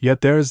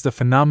 Yet there is the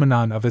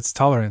phenomenon of its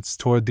tolerance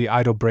toward the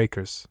idol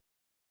breakers.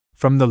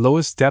 From the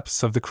lowest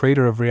depths of the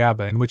crater of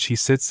Riaba in which he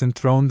sits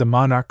enthroned, the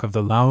monarch of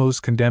the Laos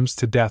condemns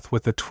to death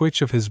with a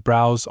twitch of his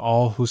brows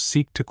all who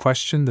seek to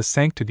question the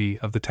sanctity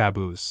of the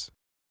taboos.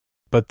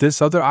 But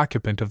this other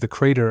occupant of the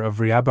crater of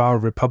Riaba, our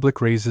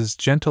Republic, raises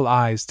gentle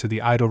eyes to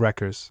the idol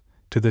wreckers,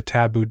 to the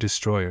taboo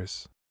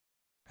destroyers.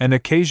 An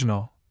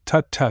occasional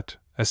tut-tut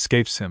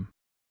escapes him,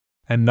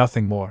 and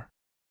nothing more.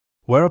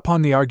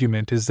 Whereupon the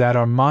argument is that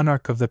our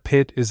monarch of the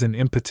pit is an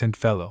impotent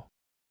fellow.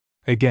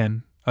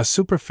 Again, a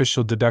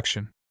superficial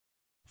deduction.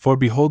 For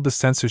behold the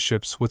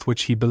censorships with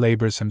which he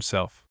belabors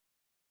himself.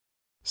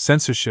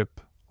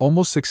 Censorship,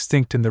 almost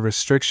extinct in the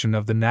restriction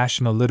of the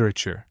national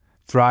literature,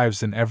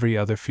 thrives in every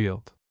other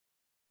field.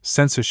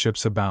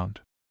 Censorships abound.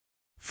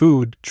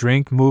 Food,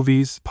 drink,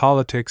 movies,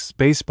 politics,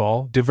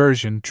 baseball,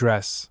 diversion,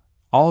 dress,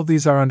 all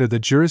these are under the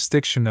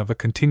jurisdiction of a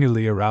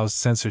continually aroused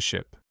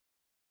censorship.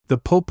 The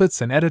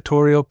pulpits and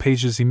editorial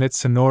pages emit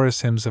sonorous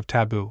hymns of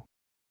taboo.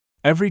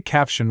 Every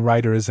caption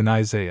writer is an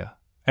Isaiah.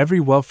 Every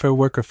welfare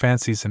worker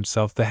fancies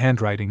himself the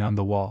handwriting on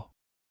the wall.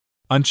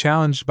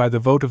 Unchallenged by the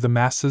vote of the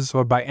masses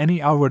or by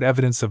any outward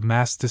evidence of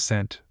mass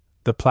dissent,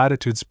 the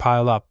platitudes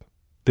pile up.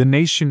 The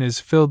nation is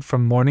filled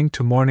from morning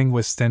to morning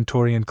with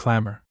stentorian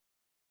clamor.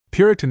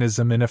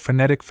 Puritanism in a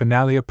frenetic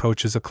finale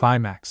approaches a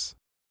climax.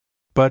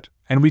 But,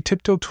 and we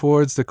tiptoe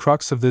towards the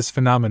crux of this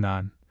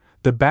phenomenon,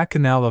 the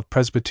bacchanal of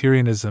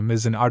Presbyterianism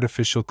is an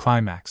artificial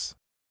climax.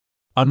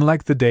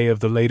 Unlike the day of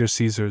the later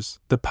Caesars,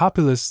 the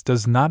populace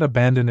does not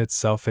abandon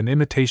itself in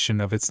imitation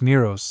of its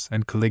Neros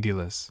and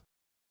Caligulas.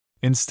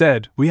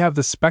 Instead, we have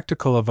the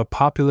spectacle of a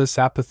populace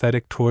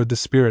apathetic toward the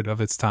spirit of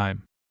its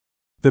time.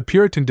 The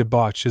Puritan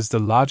debauch is the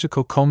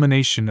logical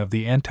culmination of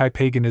the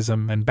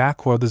anti-paganism and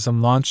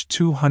backwardism launched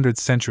 200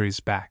 centuries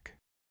back.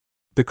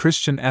 The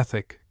Christian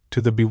ethic,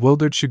 to the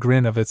bewildered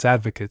chagrin of its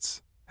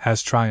advocates,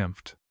 has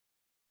triumphed.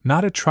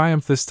 Not a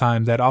triumph this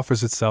time that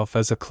offers itself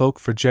as a cloak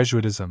for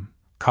Jesuitism,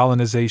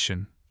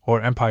 colonization,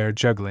 or empire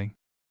juggling,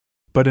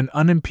 but an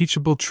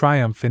unimpeachable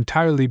triumph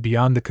entirely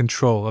beyond the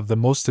control of the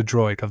most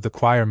adroit of the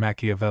choir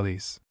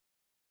Machiavellis.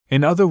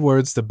 In other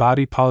words, the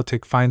body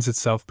politic finds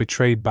itself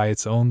betrayed by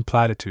its own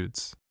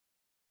platitudes.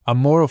 A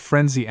moral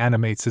frenzy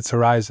animates its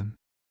horizon.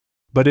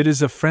 But it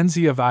is a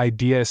frenzy of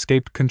idea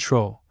escaped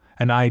control,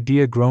 an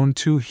idea grown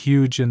too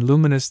huge and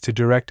luminous to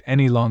direct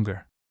any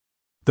longer.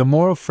 The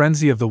moral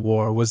frenzy of the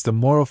war was the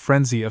moral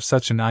frenzy of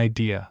such an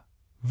idea,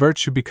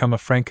 virtue become a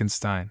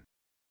Frankenstein.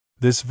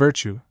 This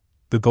virtue,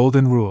 the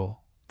golden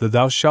rule, the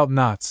thou shalt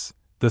nots,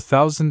 the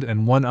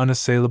 1,001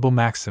 unassailable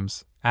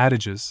maxims,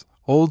 adages,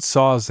 old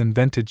saws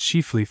invented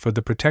chiefly for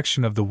the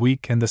protection of the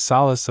weak and the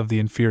solace of the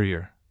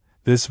inferior,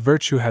 this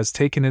virtue has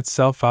taken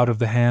itself out of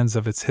the hands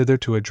of its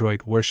hitherto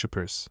adroit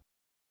worshippers.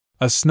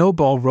 A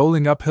snowball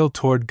rolling uphill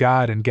toward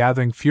God and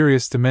gathering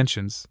furious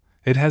dimensions,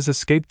 it has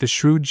escaped the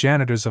shrewd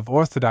janitors of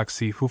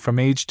orthodoxy who from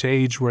age to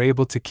age were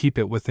able to keep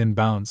it within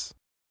bounds.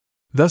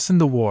 Thus in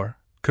the war,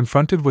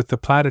 confronted with the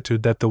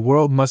platitude that the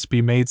world must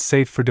be made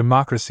safe for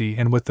democracy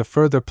and with the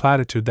further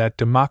platitude that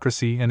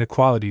democracy and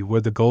equality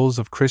were the goals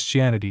of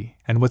Christianity,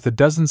 and with a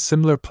dozen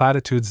similar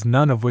platitudes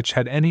none of which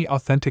had any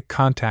authentic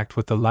contact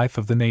with the life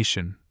of the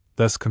nation,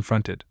 thus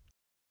confronted,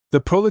 the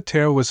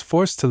proletariat was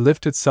forced to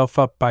lift itself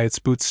up by its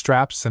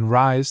bootstraps and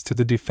rise to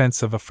the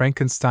defense of a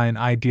Frankenstein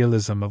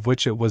idealism of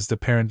which it was the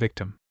parent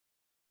victim.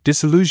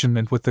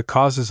 Disillusionment with the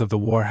causes of the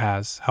war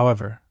has,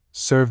 however,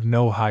 served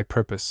no high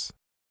purpose.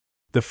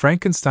 The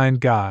Frankenstein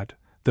God,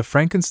 the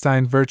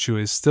Frankenstein virtue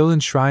is still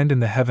enshrined in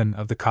the heaven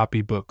of the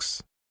copy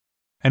books.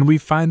 And we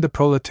find the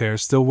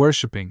proletariat still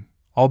worshipping,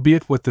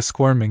 albeit with the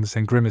squirmings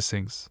and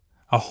grimacings,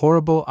 a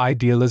horrible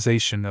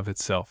idealization of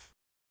itself.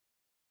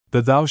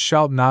 The thou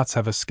shalt nots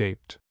have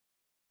escaped.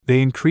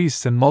 They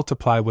increase and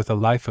multiply with a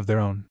life of their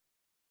own.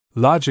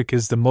 Logic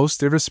is the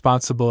most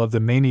irresponsible of the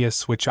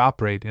manias which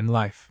operate in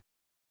life.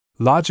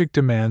 Logic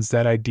demands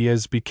that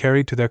ideas be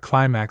carried to their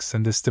climax,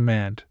 and this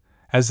demand,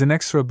 as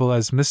inexorable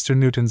as Mr.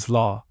 Newton's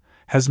law,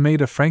 has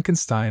made a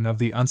Frankenstein of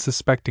the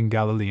unsuspecting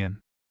Galilean.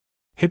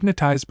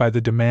 Hypnotized by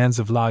the demands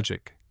of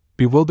logic,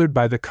 bewildered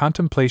by the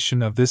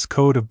contemplation of this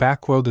code of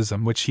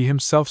backworldism which he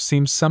himself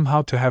seems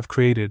somehow to have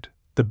created,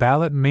 the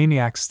ballot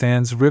maniac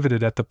stands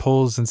riveted at the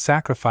polls and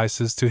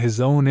sacrifices to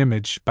his own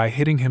image by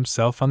hitting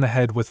himself on the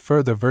head with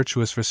further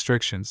virtuous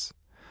restrictions,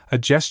 a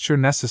gesture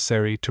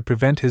necessary to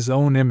prevent his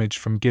own image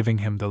from giving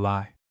him the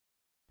lie.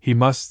 He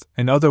must,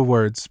 in other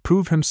words,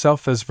 prove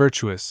himself as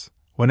virtuous,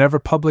 whenever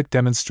public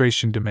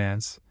demonstration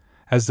demands,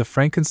 as the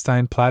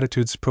Frankenstein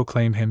platitudes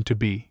proclaim him to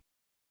be.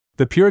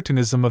 The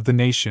Puritanism of the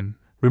nation,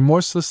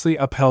 remorselessly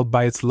upheld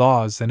by its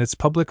laws and its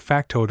public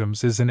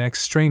factotums, is an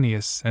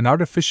extraneous and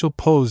artificial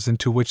pose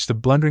into which the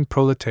blundering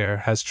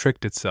proletaire has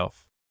tricked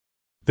itself.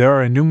 There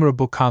are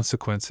innumerable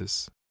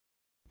consequences.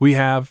 We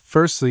have,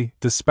 firstly,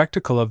 the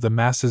spectacle of the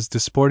masses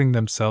disporting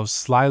themselves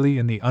slyly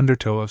in the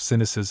undertow of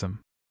cynicism.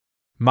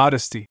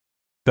 Modesty,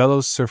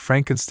 bellows Sir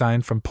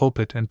Frankenstein from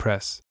pulpit and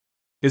press,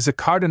 is a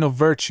cardinal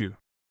virtue.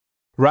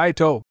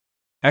 Right-o!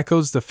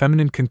 Echoes the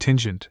feminine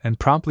contingent and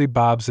promptly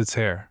bobs its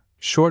hair,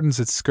 shortens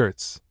its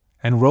skirts,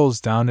 and rolls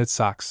down its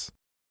socks.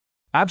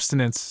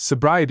 Abstinence,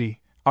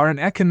 sobriety, are an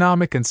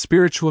economic and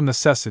spiritual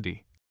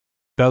necessity,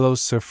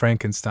 bellows Sir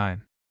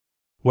Frankenstein.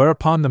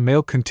 Whereupon the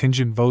male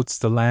contingent votes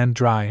the land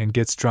dry and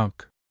gets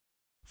drunk.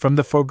 From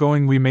the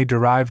foregoing we may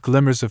derive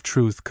glimmers of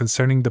truth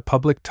concerning the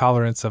public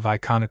tolerance of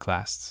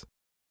iconoclasts.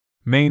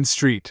 Main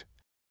Street,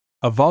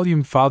 a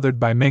volume fathered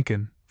by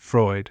Mencken,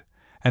 Freud,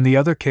 and the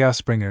other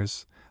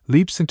chaos-bringers,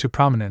 leaps into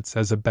prominence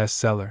as a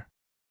bestseller.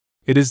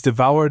 It is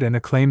devoured and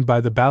acclaimed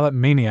by the ballot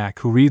maniac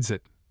who reads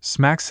it,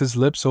 smacks his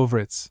lips over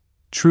its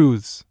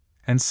truths,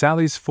 and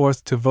sallies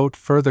forth to vote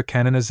further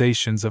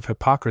canonizations of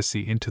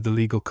hypocrisy into the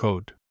legal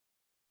code.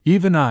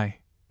 Even I,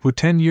 who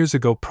 10 years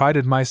ago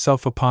prided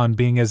myself upon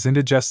being as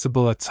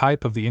indigestible a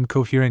type of the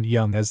incoherent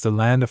young as the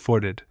land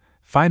afforded,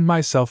 find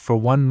myself for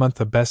 1 month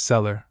a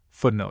bestseller.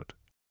 Footnote.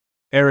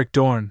 Eric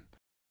Dorn,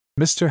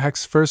 Mr.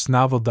 Heck's first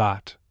novel.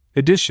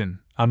 Edition,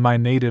 on my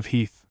native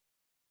heath.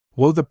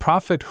 Woe the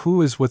prophet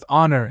who is with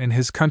honor in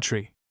his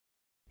country!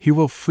 He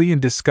will flee in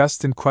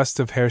disgust in quest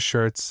of hair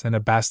shirts and a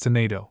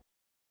bastinado.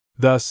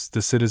 Thus,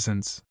 the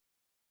citizens.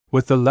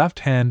 With the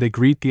left hand they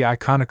greet the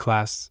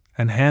iconoclasts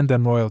and hand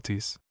them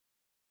royalties.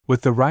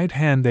 With the right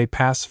hand they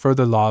pass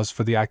further laws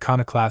for the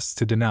iconoclasts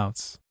to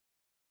denounce.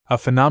 A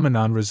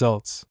phenomenon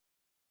results.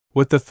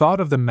 With the thought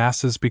of the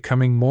masses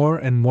becoming more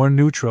and more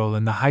neutral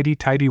in the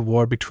highty-tighty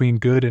war between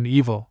good and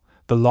evil,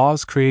 the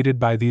laws created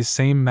by these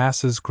same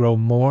masses grow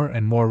more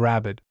and more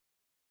rabid.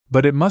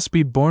 But it must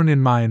be borne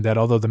in mind that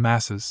although the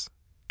masses,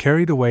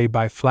 carried away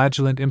by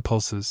flagellant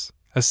impulses,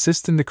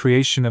 assist in the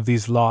creation of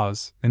these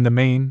laws, in the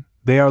main,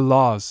 they are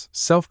laws,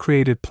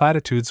 self-created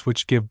platitudes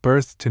which give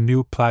birth to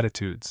new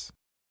platitudes.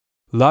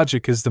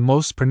 Logic is the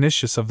most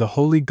pernicious of the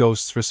holy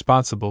ghosts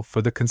responsible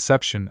for the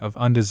conception of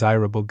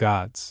undesirable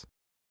gods.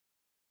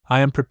 I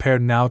am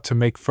prepared now to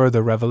make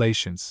further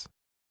revelations.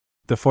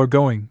 The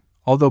foregoing,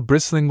 although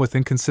bristling with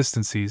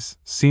inconsistencies,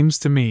 seems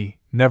to me,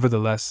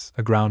 nevertheless,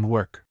 a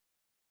groundwork.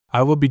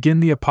 I will begin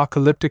the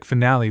apocalyptic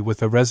finale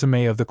with a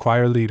resume of the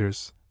choir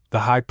leaders, the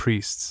high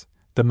priests,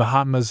 the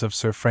Mahatmas of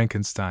Sir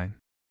Frankenstein.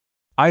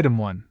 Item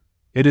 1.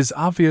 It is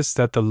obvious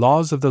that the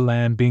laws of the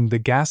land being the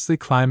ghastly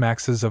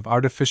climaxes of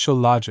artificial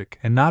logic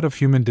and not of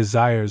human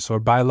desires or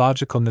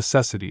biological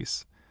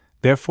necessities,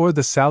 therefore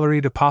the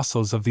salaried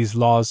apostles of these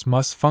laws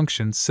must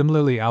function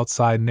similarly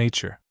outside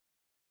nature.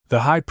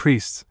 The high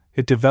priests,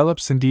 it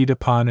develops indeed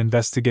upon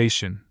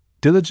investigation,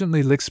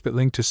 diligently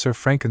lickspittling to Sir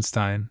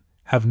Frankenstein,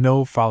 have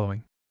no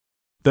following.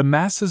 The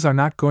masses are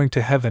not going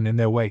to heaven in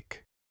their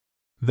wake.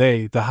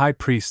 They, the high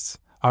priests,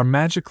 are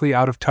magically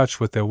out of touch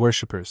with their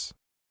worshippers.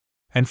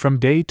 And from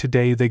day to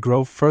day they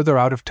grow further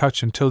out of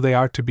touch until they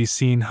are to be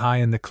seen high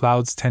in the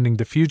clouds tending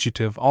the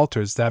fugitive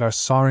altars that are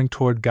soaring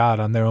toward God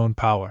on their own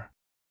power.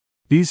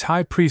 These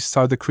high priests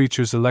are the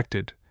creatures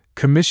elected,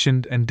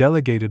 commissioned and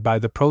delegated by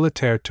the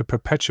proletaire to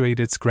perpetuate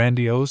its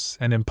grandiose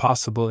and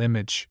impossible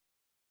image.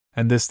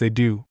 And this they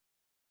do.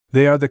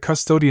 They are the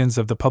custodians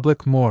of the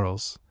public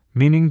morals,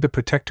 meaning the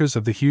protectors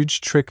of the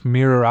huge trick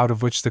mirror out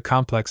of which the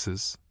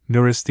complexes,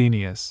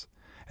 neurasthenias,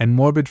 and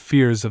morbid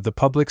fears of the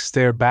public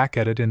stare back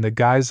at it in the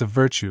guise of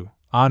virtue,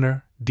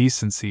 honor,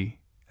 decency,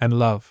 and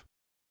love.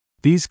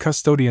 These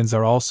custodians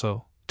are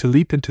also, to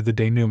leap into the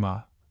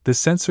denouement, the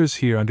censors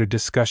here under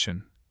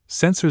discussion,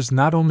 censors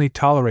not only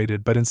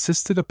tolerated but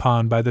insisted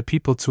upon by the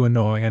people to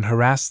annoy and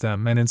harass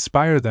them and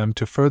inspire them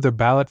to further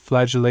ballot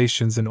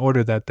flagellations in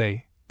order that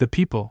they, the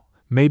people,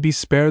 may be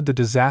spared the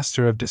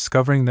disaster of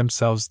discovering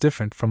themselves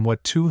different from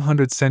what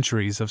 200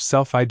 centuries of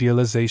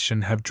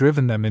self-idealization have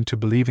driven them into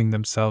believing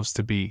themselves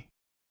to be.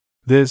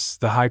 This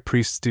the high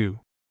priests do.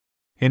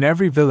 In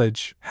every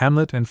village,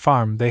 hamlet, and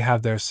farm they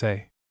have their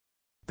say.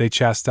 They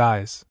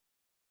chastise.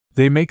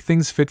 They make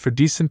things fit for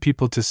decent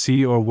people to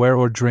see or wear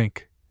or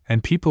drink,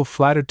 and people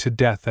flattered to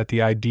death at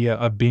the idea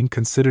of being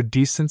considered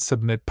decent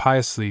submit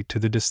piously to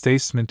the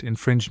distasteful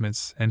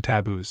infringements and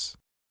taboos.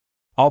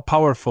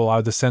 All-powerful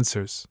are the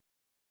censors.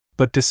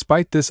 But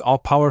despite this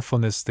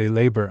all-powerfulness they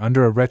labor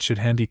under a wretched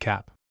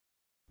handicap.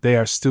 They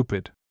are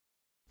stupid.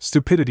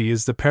 Stupidity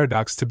is the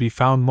paradox to be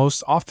found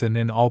most often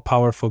in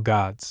all-powerful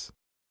gods.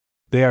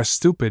 They are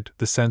stupid,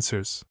 the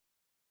censors.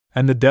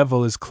 And the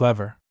devil is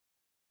clever.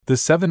 The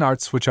 7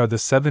 arts, which are the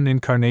 7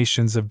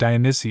 incarnations of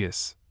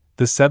Dionysius,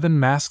 the 7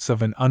 masks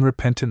of an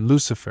unrepentant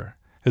Lucifer,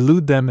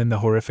 elude them in the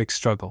horrific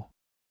struggle.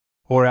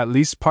 Or at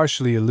least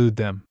partially elude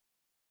them.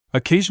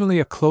 Occasionally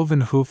a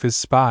cloven hoof is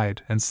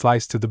spied and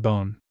sliced to the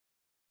bone.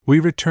 We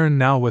return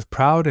now with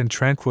proud and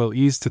tranquil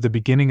ease to the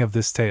beginning of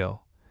this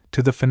tale,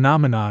 to the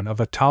phenomenon of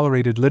a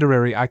tolerated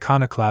literary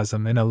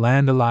iconoclasm in a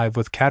land alive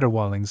with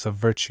caterwaulings of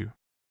virtue.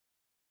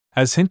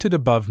 As hinted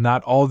above,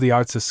 not all the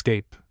arts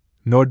escape,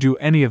 nor do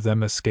any of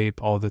them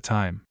escape all the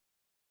time.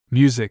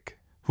 Music,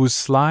 whose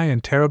sly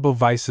and terrible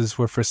vices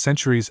were for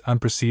centuries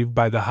unperceived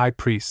by the high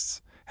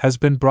priests, has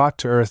been brought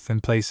to earth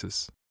in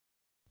places.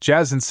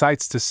 Jazz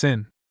incites to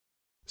sin.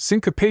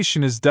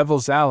 Syncopation is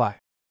devil's ally.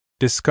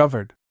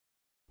 Discovered.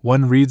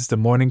 One reads the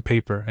morning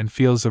paper and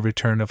feels a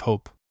return of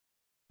hope.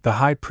 The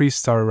high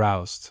priests are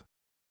aroused.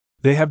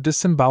 They have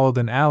disemboweled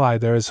an ally.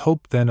 There is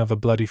hope then of a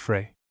bloody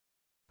fray.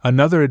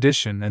 Another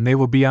edition and they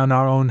will be on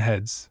our own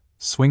heads,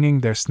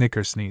 swinging their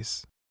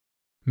snickersnees.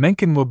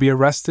 Mencken will be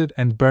arrested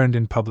and burned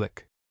in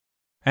public.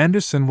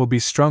 Anderson will be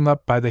strung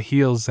up by the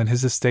heels and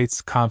his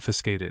estates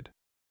confiscated.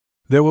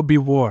 There will be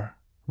war,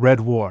 red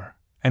war,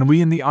 and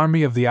we in the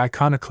army of the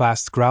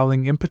iconoclasts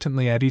growling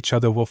impotently at each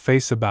other will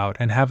face about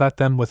and have at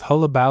them with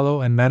hullabaloo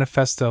and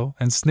manifesto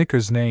and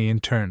snickers neigh in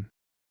turn.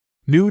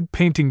 Nude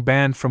painting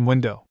banned from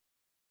window.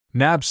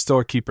 Nab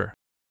storekeeper.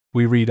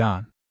 We read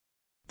on.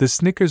 The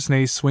snickers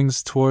neigh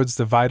swings towards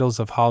the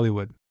vitals of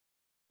Hollywood.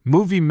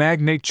 Movie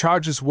magnate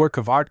charges work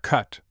of art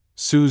cut,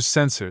 sues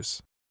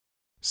censors.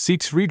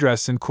 Seeks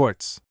redress in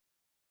courts.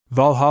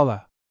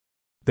 Valhalla.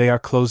 They are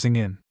closing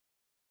in.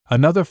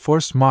 Another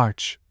forced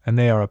march, and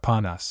they are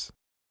upon us.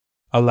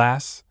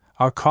 Alas,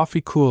 our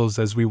coffee cools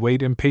as we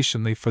wait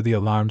impatiently for the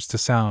alarms to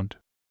sound.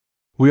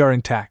 We are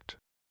intact.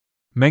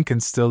 Mencken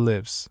still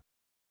lives.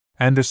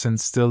 Anderson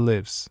still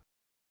lives.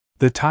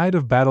 The tide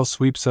of battle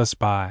sweeps us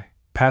by,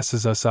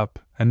 passes us up,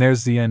 and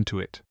there's the end to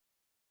it.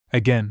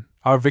 Again,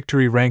 our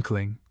victory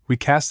rankling, we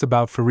cast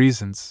about for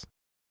reasons.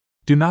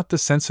 Do not the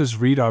censors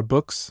read our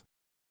books?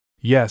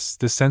 Yes,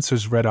 the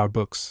censors read our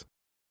books.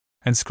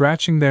 And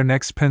scratching their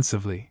necks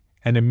pensively,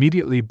 and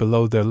immediately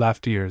below their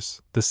left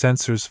ears, the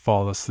censors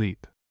fall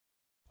asleep.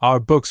 Our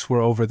books were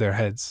over their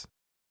heads.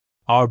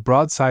 Our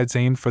broadsides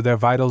aimed for their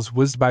vitals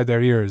whizzed by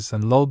their ears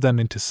and lulled them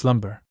into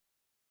slumber.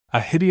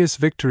 A hideous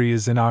victory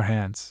is in our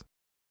hands.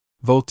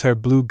 Voltaire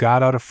blew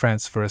God out of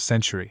France for a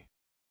century.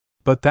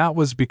 But that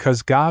was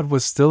because God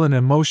was still an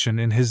emotion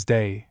in his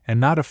day and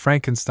not a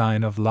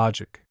Frankenstein of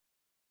logic.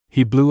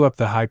 He blew up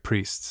the high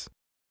priests.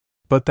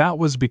 But that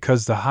was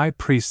because the high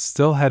priests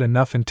still had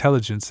enough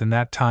intelligence in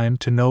that time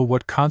to know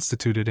what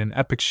constituted an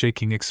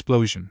epoch-shaking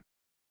explosion.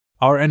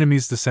 Our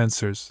enemies, the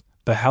censors,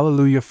 the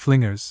hallelujah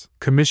flingers,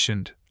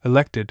 commissioned,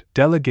 elected,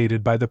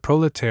 delegated by the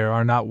proletaire,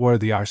 are not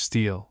worthy our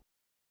steel.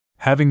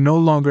 Having no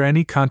longer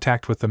any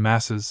contact with the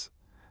masses,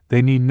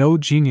 they need no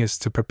genius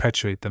to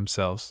perpetuate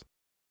themselves.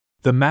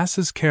 The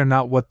masses care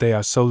not what they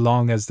are so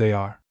long as they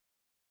are.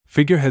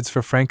 Figureheads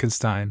for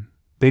Frankenstein,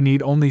 they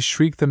need only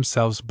shriek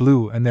themselves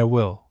blue and their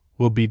will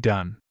be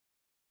done.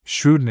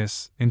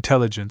 Shrewdness,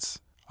 intelligence,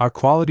 are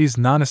qualities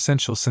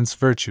non-essential since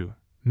virtue,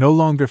 no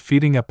longer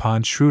feeding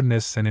upon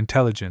shrewdness and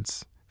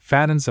intelligence,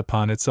 fattens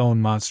upon its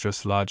own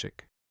monstrous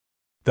logic.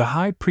 The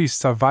high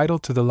priests are vital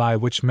to the lie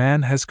which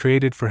man has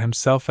created for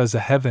himself as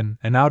a heaven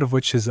and out of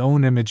which his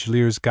own image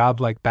leers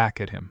godlike back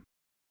at him.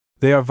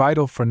 They are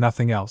vital for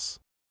nothing else.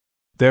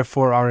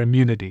 Therefore our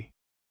immunity.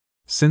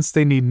 Since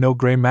they need no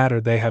gray matter,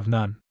 they have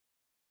none.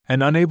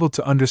 And unable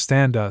to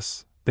understand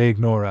us, they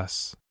ignore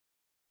us.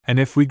 And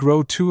if we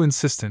grow too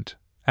insistent,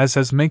 as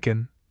has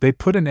Mencken, they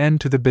put an end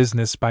to the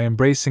business by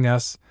embracing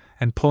us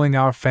and pulling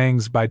our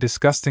fangs by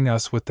disgusting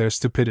us with their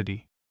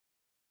stupidity.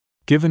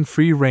 Given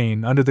free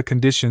rein under the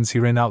conditions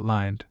herein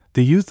outlined,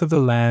 the youth of the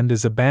land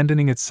is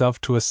abandoning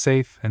itself to a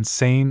safe and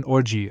sane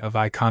orgy of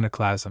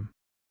iconoclasm.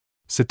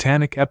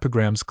 Satanic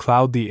epigrams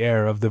cloud the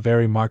air of the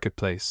very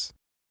marketplace.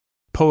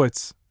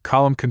 Poets,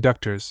 column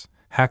conductors,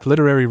 hack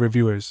literary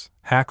reviewers,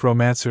 hack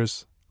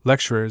romancers,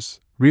 lecturers,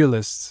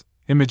 realists,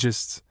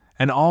 imagists,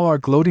 and all are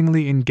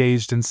gloatingly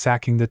engaged in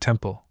sacking the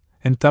temple,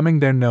 and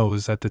thumbing their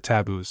nose at the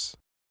taboos.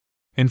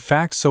 In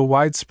fact, so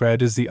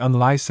widespread is the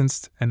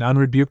unlicensed and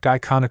unrebuked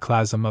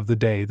iconoclasm of the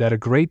day that a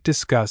great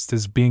disgust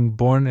is being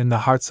born in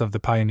the hearts of the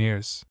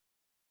pioneers.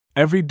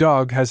 Every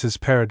dog has his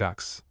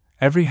paradox,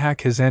 every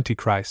hack his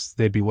antichrist,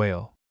 they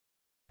bewail.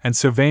 And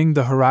surveying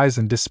the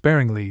horizon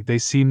despairingly, they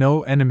see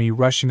no enemy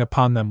rushing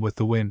upon them with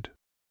the wind.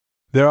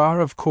 There are,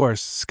 of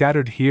course,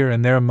 scattered here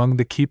and there among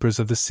the keepers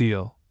of the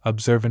seal,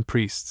 observant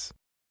priests.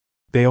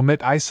 They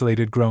omit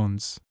isolated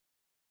groans.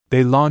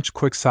 They launch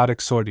quixotic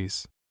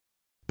sorties.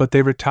 But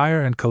they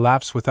retire and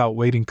collapse without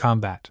waiting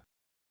combat.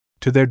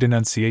 To their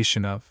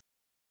denunciation of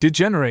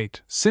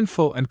degenerate,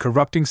 sinful, and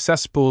corrupting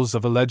cesspools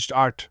of alleged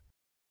art,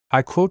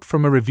 I quote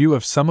from a review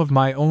of some of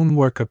my own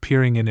work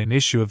appearing in an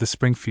issue of the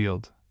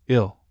Springfield,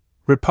 Ill.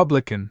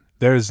 Republican.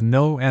 There is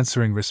no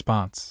answering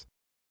response.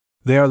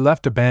 They are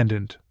left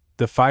abandoned,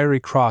 the fiery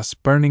cross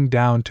burning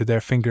down to their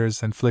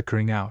fingers and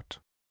flickering out.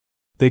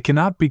 They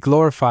cannot be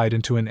glorified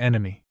into an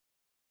enemy.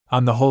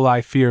 On the whole,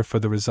 I fear for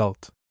the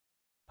result.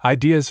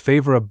 Ideas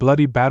favor a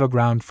bloody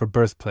battleground for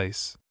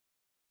birthplace.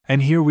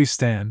 And here we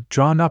stand,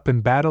 drawn up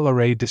in battle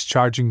array,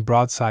 discharging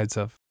broadsides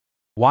of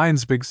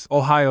Winesburg's,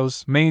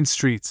 Ohio's, main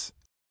streets,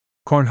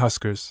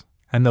 Cornhuskers,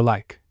 and the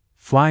like,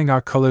 flying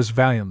our colors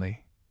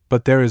valiantly,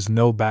 but there is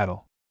no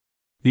battle.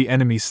 The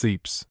enemy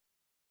sleeps.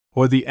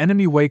 Or the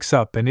enemy wakes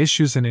up and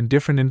issues an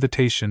indifferent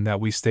invitation that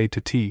we stay to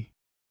tea.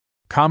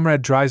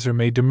 Comrade Dreiser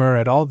may demur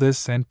at all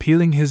this and,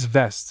 peeling his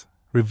vest,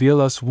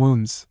 reveal us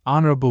wounds,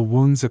 honorable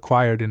wounds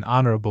acquired in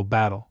honorable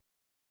battle.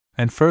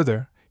 And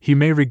further, he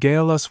may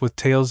regale us with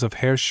tales of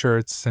hair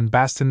shirts and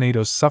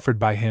bastinadoes suffered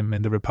by him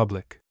in the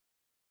Republic.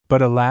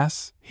 But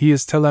alas, he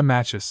is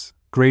Telemachus,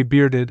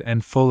 gray-bearded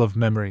and full of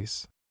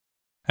memories.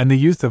 And the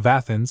youth of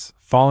Athens,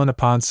 fallen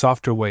upon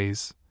softer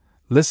ways,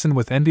 listen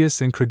with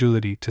envious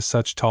incredulity to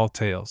such tall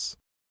tales.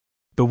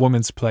 The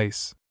Woman's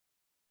Place.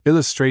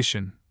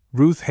 Illustration: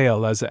 Ruth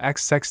Hale as a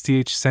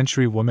XXth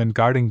century woman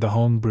guarding the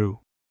home brew.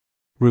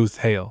 Ruth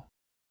Hale.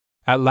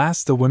 At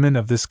last the women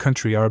of this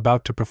country are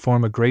about to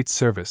perform a great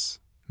service,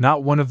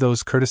 not one of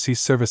those courtesy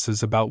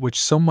services about which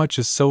so much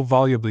is so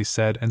volubly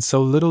said and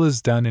so little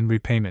is done in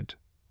repayment,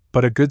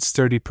 but a good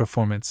sturdy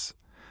performance,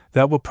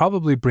 that will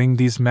probably bring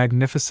these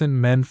magnificent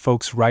men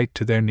folks right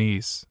to their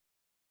knees.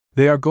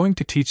 They are going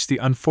to teach the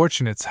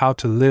unfortunates how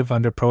to live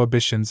under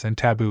prohibitions and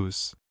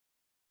taboos.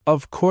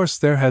 Of course,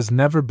 there has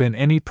never been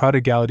any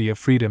prodigality of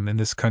freedom in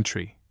this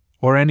country,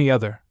 or any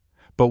other,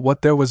 but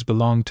what there was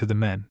belonged to the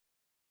men.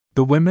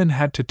 The women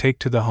had to take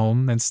to the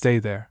home and stay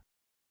there.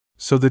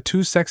 So the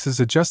two sexes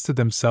adjusted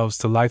themselves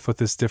to life with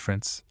this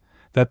difference,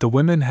 that the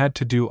women had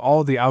to do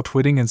all the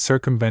outwitting and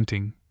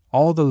circumventing,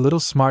 all the little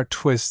smart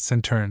twists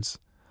and turns,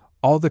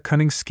 all the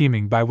cunning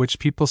scheming by which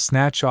people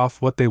snatch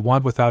off what they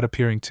want without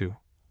appearing to,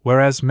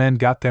 whereas men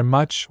got there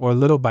much or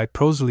little by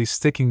prosily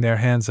sticking their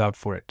hands out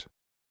for it.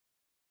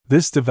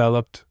 This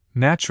developed,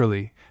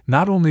 naturally,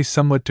 not only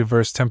somewhat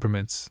diverse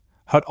temperaments,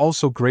 but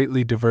also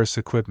greatly diverse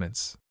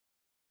equipments.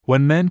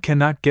 When men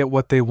cannot get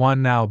what they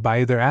want now by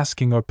either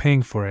asking or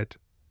paying for it,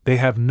 they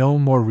have no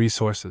more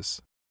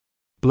resources.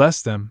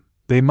 Bless them,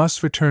 they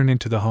must return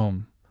into the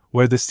home,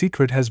 where the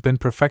secret has been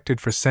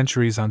perfected for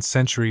centuries on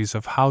centuries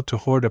of how to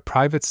hoard a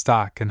private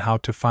stock and how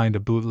to find a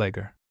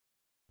bootlegger.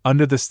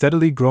 Under the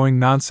steadily growing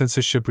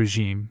nonsenseorship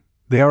regime,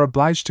 they are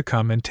obliged to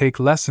come and take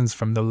lessons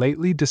from the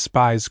lately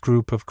despised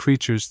group of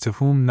creatures to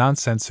whom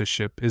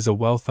nonsenseorship is a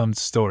well-thumbed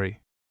story.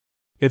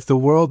 If the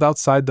world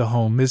outside the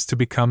home is to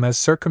become as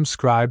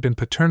circumscribed and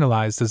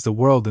paternalized as the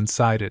world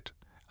inside it,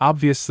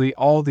 obviously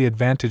all the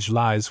advantage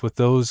lies with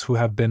those who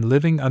have been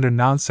living under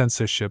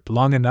nonsenseorship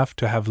long enough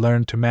to have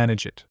learned to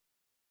manage it.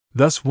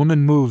 Thus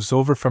woman moves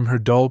over from her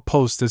dull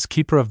post as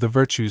keeper of the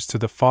virtues to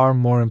the far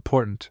more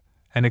important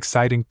and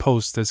exciting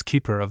post as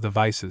keeper of the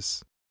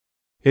vices.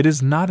 It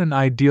is not an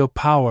ideal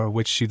power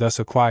which she thus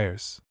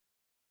acquires.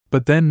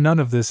 But then none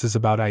of this is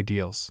about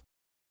ideals.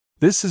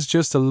 This is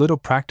just a little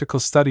practical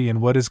study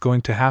in what is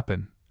going to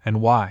happen, and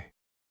why.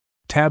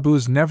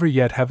 Taboos never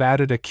yet have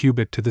added a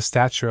cubit to the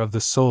stature of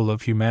the soul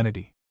of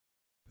humanity.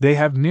 They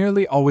have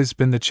nearly always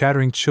been the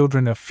chattering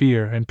children of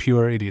fear and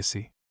pure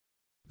idiocy.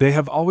 They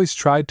have always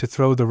tried to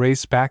throw the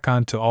race back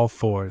onto all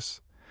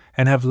fours,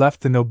 and have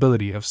left the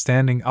nobility of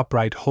standing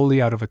upright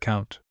wholly out of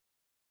account.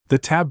 The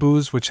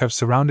taboos which have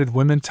surrounded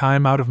women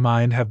time out of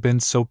mind have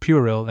been so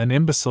puerile and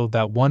imbecile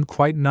that one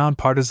quite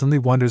nonpartisanly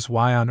wonders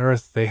why on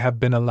earth they have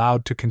been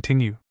allowed to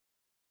continue.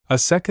 A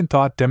second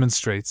thought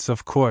demonstrates,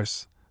 of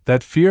course,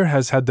 that fear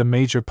has had the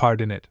major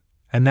part in it,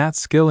 and that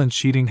skill in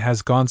cheating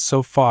has gone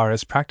so far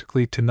as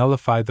practically to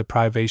nullify the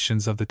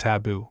privations of the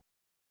taboo.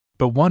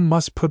 But one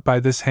must put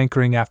by this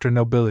hankering after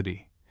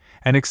nobility,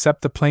 and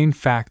accept the plain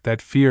fact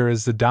that fear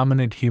is the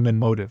dominant human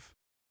motive.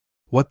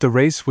 What the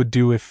race would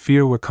do if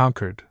fear were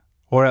conquered,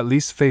 or at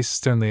least faced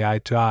sternly eye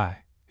to eye,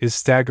 is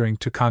staggering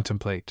to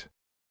contemplate.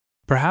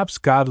 Perhaps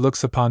God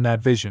looks upon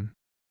that vision.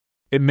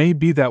 It may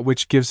be that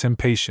which gives him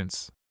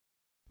patience.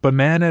 But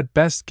man at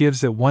best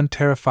gives it one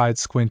terrified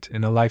squint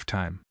in a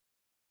lifetime.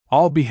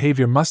 All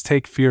behavior must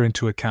take fear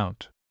into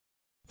account.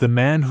 The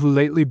man who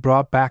lately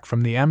brought back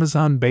from the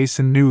Amazon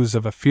basin news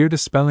of a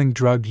fear-dispelling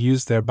drug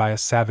used there by a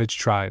savage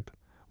tribe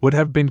would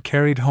have been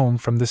carried home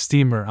from the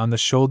steamer on the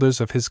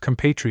shoulders of his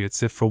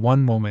compatriots if for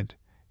one moment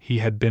he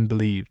had been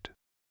believed.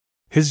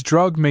 His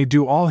drug may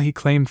do all he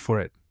claimed for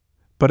it,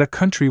 but a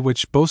country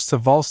which boasts a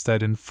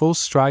Volstead in full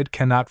stride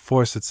cannot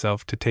force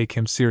itself to take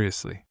him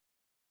seriously.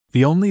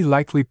 The only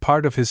likely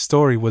part of his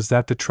story was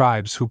that the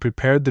tribes who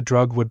prepared the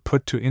drug would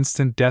put to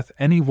instant death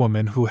any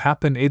woman who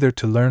happened either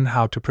to learn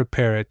how to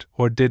prepare it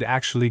or did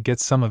actually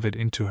get some of it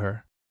into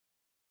her.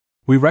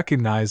 We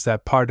recognize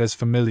that part as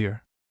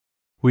familiar.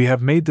 We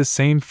have made the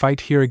same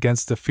fight here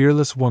against the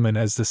fearless woman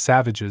as the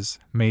savages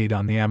made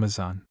on the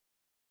Amazon.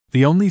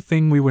 The only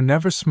thing we were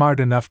never smart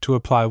enough to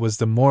apply was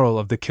the moral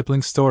of the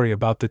Kipling story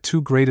about the two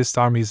greatest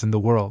armies in the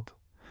world,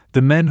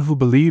 the men who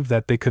believed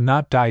that they could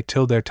not die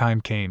till their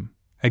time came,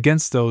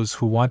 against those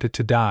who wanted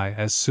to die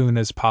as soon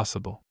as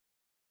possible.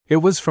 It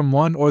was from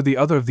one or the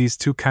other of these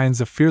two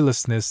kinds of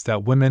fearlessness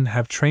that women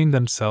have trained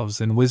themselves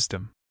in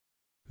wisdom.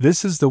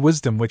 This is the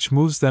wisdom which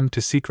moves them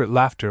to secret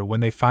laughter when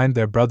they find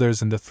their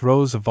brothers in the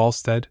throes of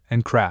Volstead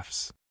and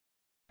Crafts.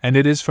 And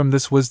it is from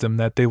this wisdom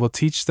that they will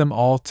teach them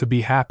all to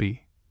be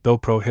happy, though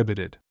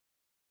prohibited.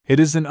 It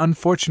is an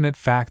unfortunate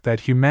fact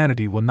that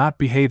humanity will not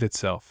behave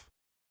itself.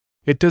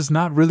 It does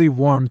not really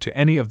warm to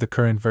any of the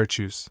current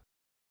virtues.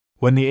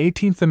 When the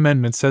 18th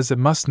Amendment says it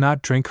must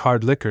not drink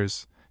hard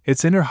liquors,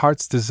 its inner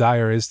heart's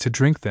desire is to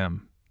drink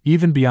them,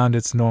 even beyond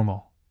its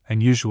normal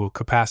and usual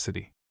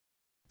capacity.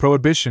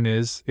 Prohibition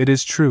is, it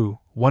is true,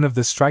 one of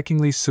the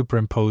strikingly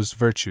superimposed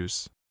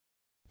virtues.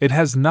 It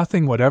has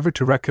nothing whatever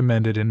to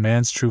recommend it in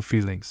man's true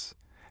feelings,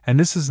 and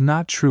this is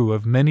not true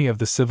of many of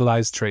the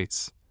civilized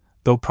traits,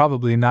 though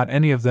probably not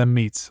any of them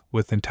meets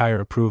with entire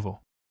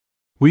approval.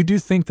 We do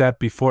think that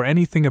before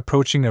anything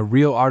approaching a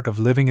real art of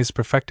living is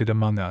perfected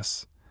among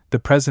us, the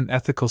present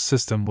ethical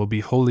system will be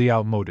wholly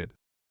outmoded.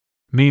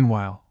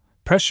 Meanwhile,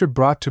 pressure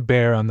brought to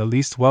bear on the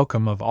least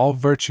welcome of all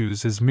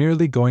virtues is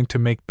merely going to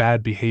make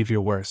bad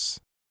behavior worse.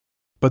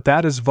 But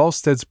that is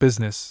Volstead's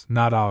business,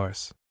 not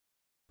ours.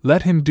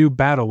 Let him do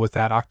battle with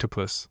that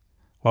octopus,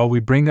 while we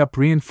bring up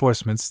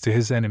reinforcements to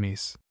his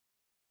enemies.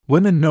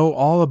 Women know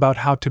all about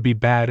how to be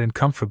bad and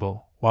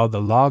comfortable, while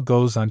the law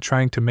goes on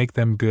trying to make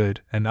them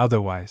good and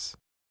otherwise.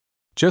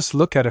 Just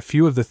look at a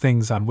few of the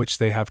things on which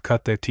they have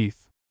cut their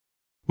teeth.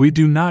 We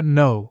do not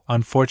know,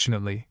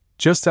 unfortunately,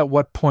 just at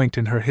what point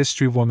in her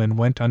history woman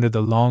went under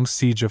the long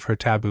siege of her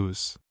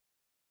taboos.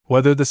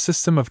 Whether the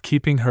system of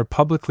keeping her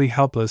publicly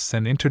helpless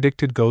and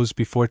interdicted goes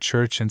before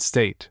church and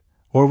state,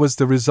 or was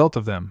the result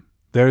of them,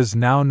 there is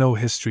now no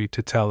history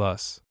to tell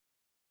us.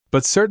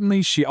 But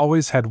certainly she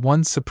always had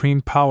one supreme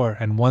power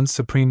and one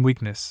supreme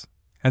weakness,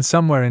 and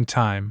somewhere in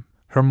time,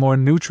 her more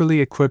neutrally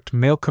equipped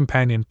male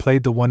companion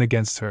played the one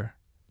against her,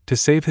 to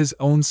save his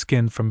own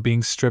skin from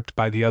being stripped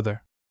by the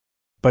other.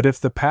 But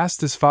if the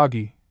past is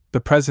foggy, the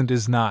present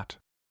is not.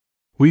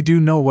 We do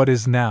know what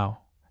is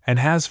now, and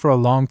has for a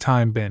long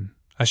time been,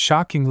 a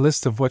shocking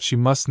list of what she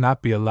must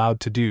not be allowed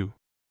to do.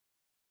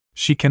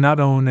 She cannot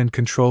own and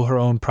control her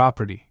own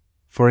property,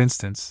 for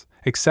instance,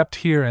 except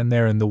here and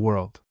there in the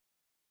world.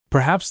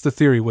 Perhaps the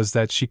theory was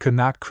that she could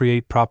not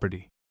create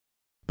property.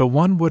 But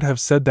one would have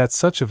said that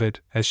such of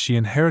it as she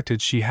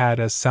inherited she had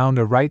as sound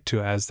a right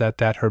to as that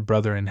her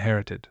brother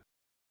inherited.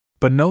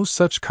 But no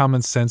such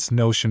common-sense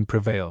notion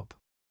prevailed.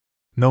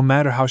 No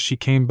matter how she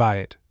came by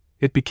it,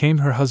 it became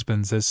her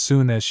husband's as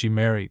soon as she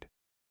married.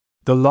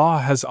 The law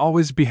has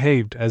always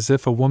behaved as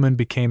if a woman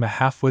became a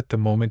half-wit the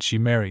moment she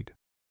married.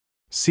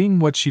 Seeing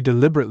what she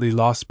deliberately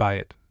lost by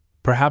it,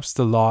 perhaps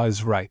the law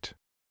is right.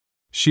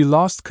 She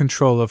lost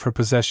control of her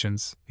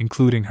possessions,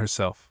 including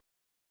herself.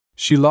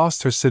 She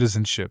lost her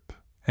citizenship,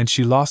 and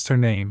she lost her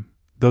name,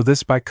 though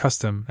this by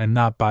custom and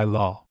not by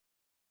law.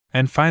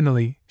 And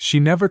finally, she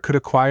never could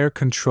acquire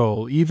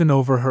control even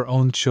over her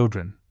own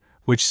children,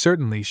 which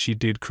certainly she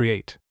did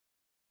create.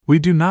 We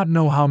do not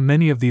know how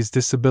many of these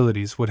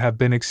disabilities would have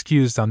been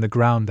excused on the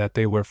ground that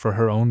they were for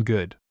her own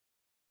good.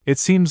 It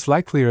seems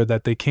likelier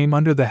that they came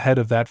under the head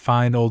of that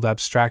fine old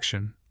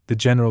abstraction, the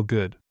general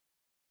good.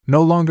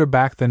 No longer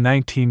back than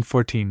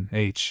 1914,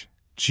 H.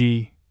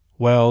 G.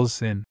 Wells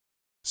in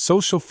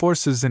Social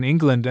Forces in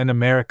England and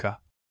America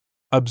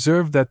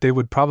observed that they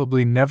would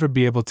probably never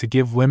be able to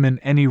give women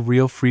any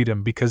real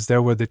freedom because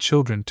there were the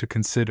children to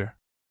consider.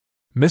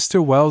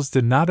 Mr. Wells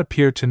did not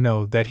appear to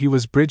know that he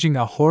was bridging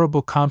a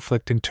horrible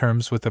conflict in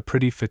terms with a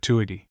pretty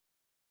fatuity.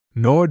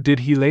 Nor did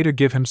he later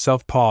give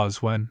himself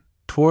pause when,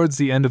 towards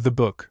the end of the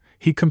book,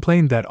 he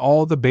complained that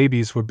all the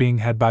babies were being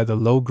had by the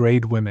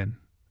low-grade women,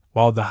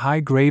 while the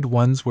high-grade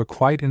ones were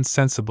quite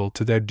insensible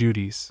to their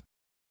duties.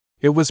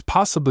 It was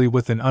possibly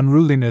with an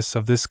unruliness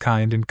of this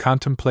kind in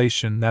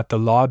contemplation that the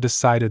law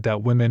decided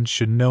that women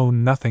should know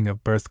nothing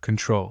of birth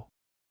control.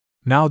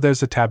 Now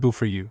there's a taboo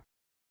for you.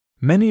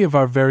 Many of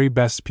our very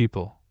best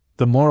people,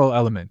 the moral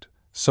element,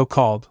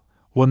 so-called,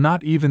 will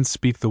not even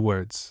speak the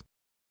words.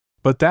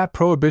 But that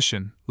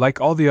prohibition, like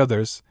all the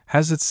others,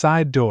 has its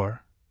side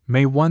door,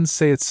 may one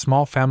say its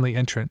small family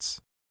entrance?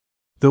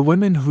 The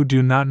women who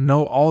do not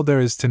know all there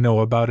is to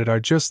know about it are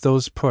just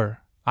those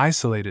poor,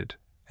 isolated,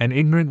 and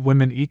ignorant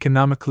women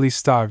economically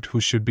starved who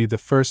should be the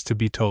first to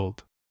be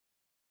told.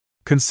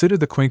 Consider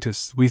the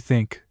quaintest, we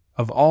think,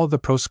 of all the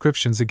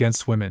proscriptions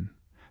against women,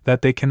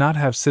 that they cannot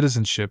have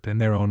citizenship in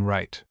their own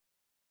right.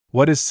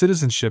 What is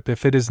citizenship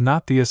if it is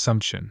not the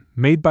assumption,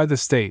 made by the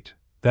state,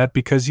 that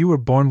because you were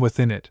born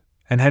within it,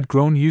 and had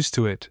grown used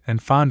to it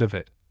and fond of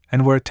it,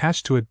 and were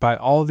attached to it by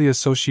all the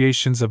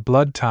associations of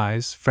blood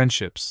ties,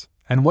 friendships,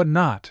 and what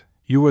not,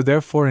 you were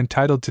therefore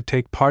entitled to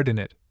take part in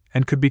it,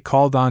 and could be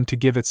called on to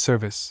give it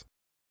service?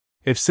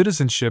 If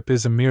citizenship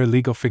is a mere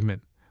legal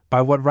figment,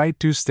 by what right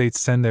do states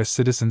send their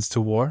citizens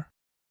to war?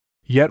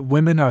 Yet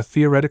women are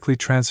theoretically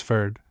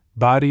transferred,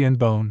 body and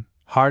bone,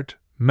 heart,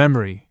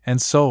 memory,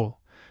 and soul,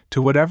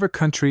 to whatever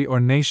country or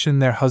nation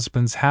their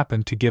husbands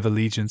happen to give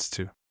allegiance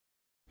to.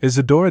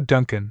 Isadora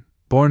Duncan,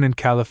 born in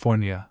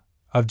California,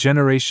 of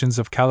generations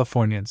of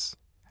Californians,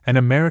 an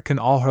American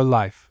all her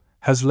life,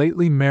 has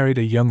lately married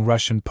a young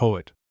Russian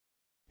poet.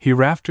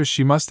 Hereafter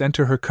she must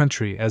enter her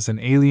country as an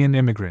alien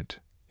immigrant,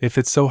 if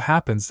it so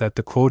happens that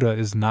the quota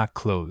is not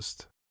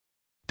closed.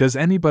 Does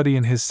anybody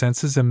in his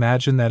senses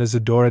imagine that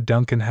Isadora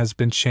Duncan has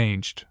been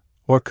changed,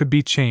 or could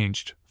be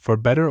changed, for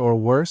better or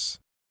worse?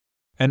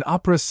 An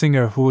opera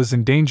singer who was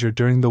in danger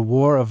during the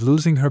war of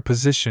losing her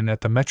position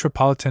at the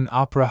Metropolitan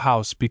Opera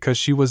House because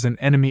she was an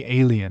enemy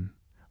alien,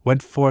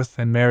 went forth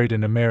and married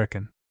an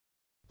American.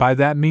 By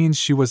that means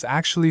she was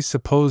actually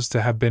supposed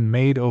to have been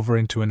made over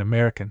into an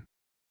American.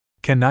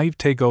 Can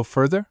naivete go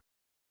further?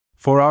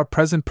 For our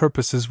present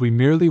purposes we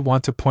merely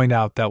want to point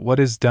out that what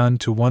is done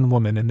to one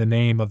woman in the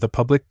name of the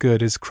public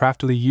good is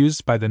craftily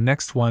used by the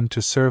next one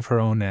to serve her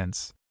own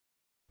ends.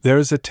 There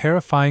is a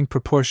terrifying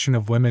proportion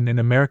of women in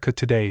America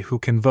today who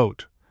can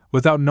vote,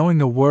 without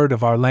knowing a word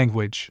of our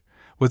language,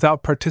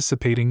 without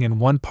participating in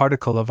one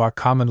particle of our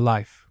common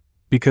life,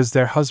 because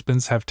their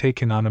husbands have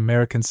taken on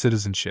American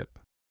citizenship.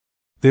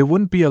 They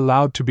wouldn't be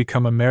allowed to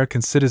become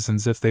American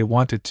citizens if they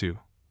wanted to,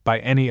 by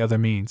any other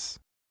means.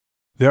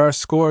 There are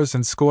scores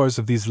and scores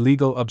of these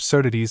legal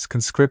absurdities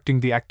conscripting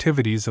the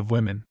activities of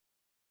women.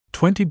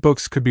 20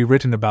 books could be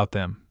written about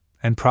them,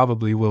 and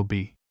probably will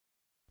be.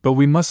 But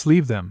we must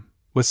leave them,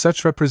 with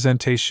such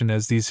representation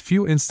as these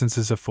few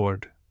instances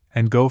afford,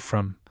 and go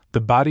from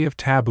the body of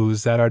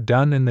taboos that are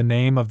done in the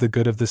name of the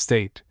good of the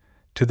state,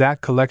 to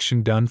that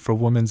collection done for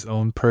woman's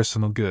own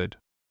personal good.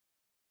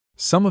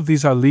 Some of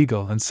these are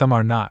legal and some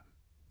are not,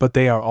 but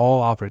they are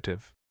all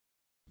operative.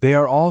 They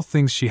are all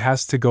things she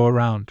has to go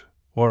around,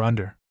 or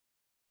under.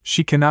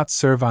 She cannot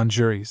serve on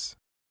juries.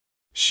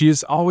 She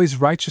is always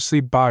righteously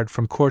barred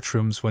from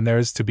courtrooms when there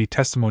is to be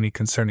testimony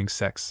concerning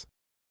sex.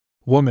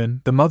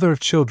 Woman, the mother of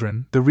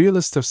children, the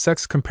realist of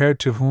sex compared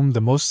to whom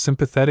the most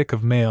sympathetic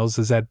of males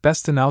is at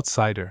best an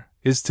outsider,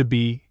 is to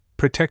be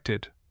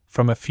protected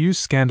from a few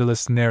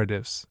scandalous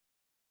narratives.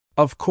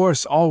 Of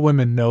course, all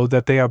women know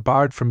that they are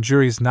barred from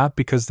juries not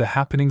because the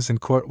happenings in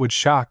court would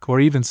shock or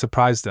even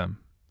surprise them,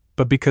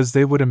 but because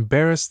they would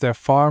embarrass their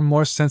far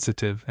more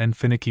sensitive and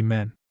finicky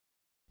men.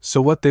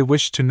 So what they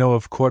wish to know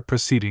of court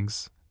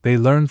proceedings, they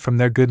learn from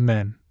their good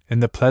men, in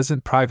the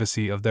pleasant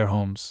privacy of their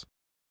homes.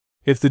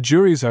 If the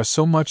juries are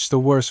so much the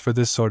worse for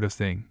this sort of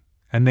thing,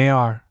 and they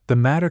are, the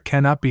matter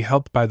cannot be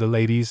helped by the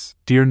ladies,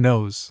 dear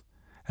knows,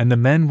 and the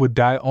men would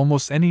die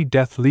almost any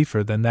death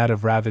liefer than that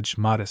of ravaged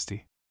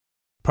modesty.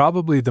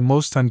 Probably the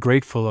most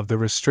ungrateful of the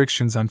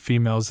restrictions on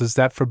females is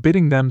that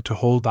forbidding them to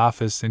hold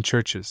office in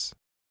churches.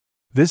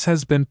 This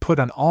has been put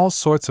on all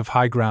sorts of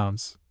high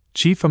grounds,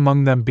 chief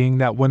among them being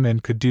that women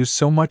could do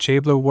so much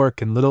abler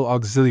work in little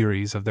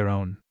auxiliaries of their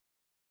own.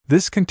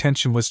 This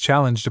contention was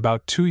challenged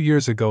about 2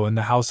 years ago in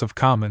the House of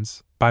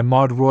Commons, by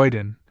Maud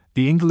Royden,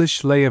 the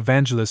English lay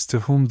evangelist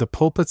to whom the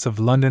pulpits of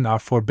London are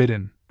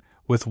forbidden,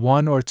 with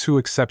 1 or 2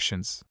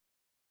 exceptions.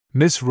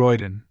 Miss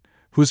Royden,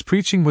 whose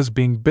preaching was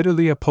being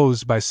bitterly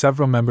opposed by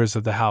several members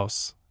of the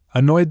House,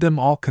 annoyed them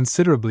all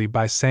considerably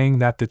by saying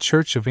that the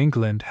Church of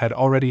England had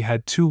already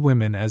had 2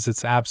 women as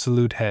its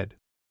absolute head.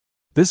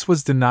 This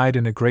was denied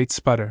in a great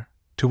sputter,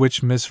 to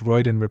which Miss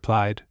Royden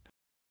replied,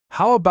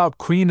 "How about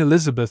Queen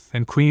Elizabeth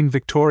and Queen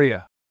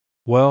Victoria?"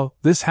 Well,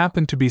 this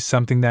happened to be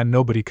something that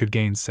nobody could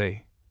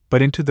gainsay,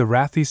 but into the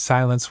wrathy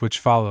silence which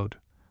followed,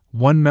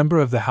 one member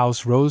of the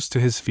House rose to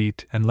his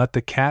feet and let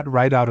the cat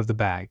right out of the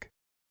bag.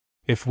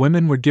 If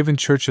women were given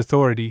church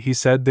authority, he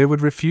said, they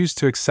would refuse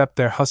to accept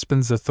their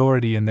husbands'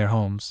 authority in their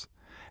homes,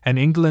 and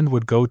England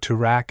would go to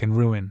rack and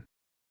ruin.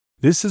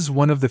 This is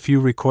one of the few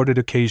recorded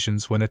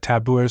occasions when a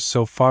tabooer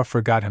so far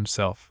forgot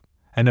himself,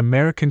 and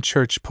American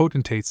church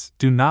potentates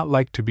do not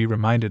like to be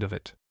reminded of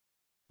it.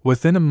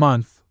 Within a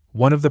month,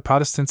 one of the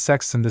Protestant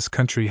sects in this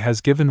country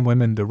has given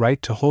women the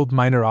right to hold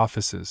minor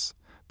offices,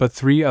 but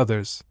 3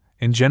 others,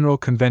 in General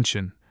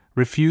Convention,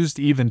 refused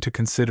even to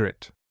consider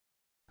it.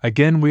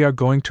 Again, we are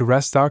going to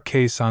rest our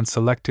case on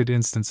selected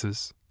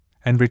instances,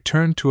 and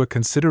return to a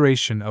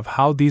consideration of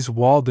how these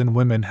walled-in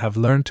women have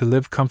learned to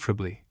live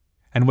comfortably,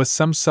 and with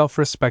some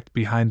self-respect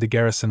behind the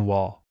garrison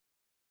wall.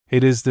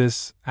 It is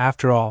this,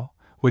 after all,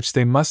 which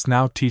they must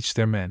now teach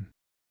their men.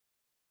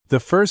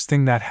 The first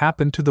thing that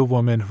happened to the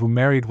woman who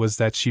married was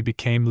that she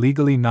became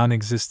legally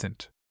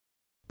non-existent.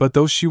 But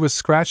though she was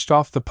scratched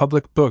off the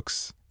public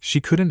books,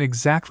 she couldn't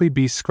exactly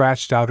be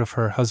scratched out of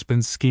her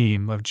husband's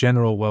scheme of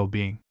general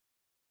well-being.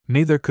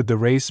 Neither could the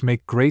race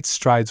make great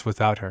strides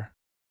without her.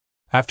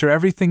 After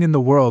everything in the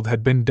world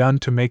had been done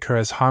to make her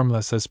as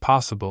harmless as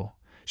possible,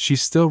 she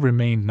still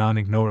remained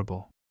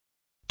non-ignorable.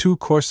 2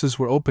 courses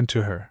were open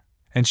to her,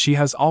 and she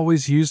has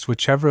always used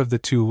whichever of the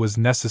 2 was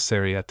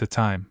necessary at the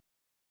time.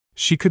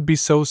 She could be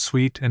so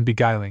sweet and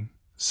beguiling,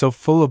 so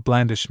full of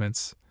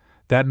blandishments,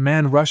 that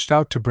man rushed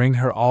out to bring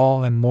her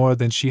all and more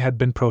than she had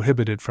been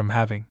prohibited from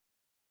having.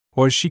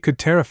 Or she could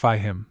terrify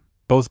him,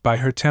 both by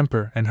her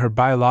temper and her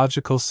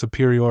biological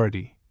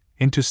superiority,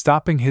 into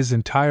stopping his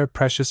entire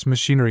precious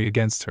machinery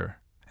against her,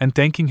 and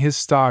thanking his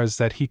stars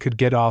that he could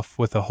get off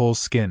with a whole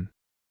skin.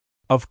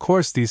 Of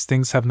course, these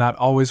things have not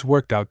always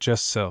worked out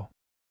just so.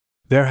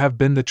 There have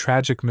been the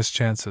tragic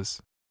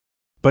mischances.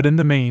 But in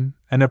the main,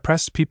 an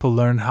oppressed people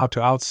learn how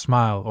to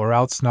outsmile or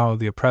outsnarl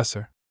the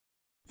oppressor.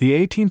 The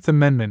 18th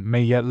Amendment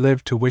may yet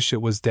live to wish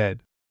it was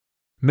dead.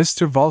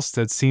 Mr.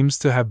 Volstead seems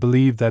to have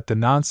believed that the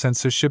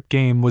nonsensorship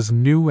game was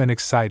new and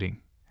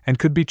exciting, and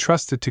could be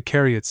trusted to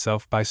carry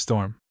itself by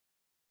storm.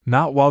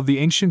 Not while the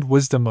ancient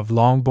wisdom of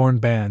long-born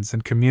bands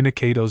and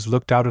communicados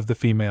looked out of the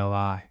female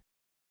eye.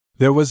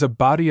 There was a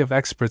body of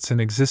experts in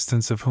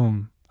existence of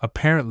whom,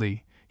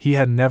 apparently, he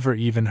had never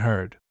even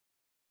heard.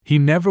 He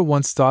never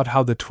once thought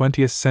how the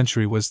 20th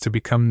century was to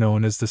become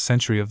known as the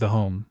century of the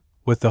home,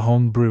 with the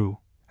home brew,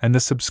 and the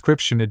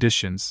subscription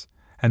editions,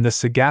 and the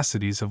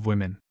sagacities of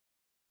women.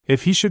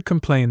 If he should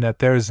complain that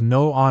there is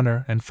no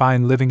honor and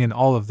fine living in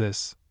all of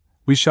this,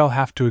 we shall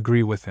have to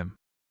agree with him.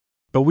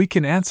 But we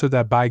can answer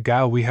that by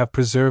guile we have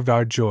preserved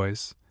our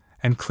joys,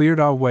 and cleared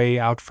our way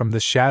out from the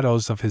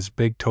shadows of his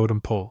big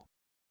totem pole.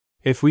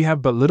 If we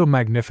have but little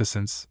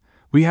magnificence,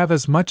 we have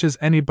as much as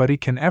anybody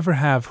can ever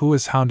have who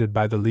is hounded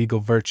by the legal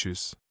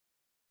virtues.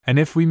 And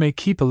if we may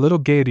keep a little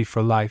gaiety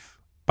for life,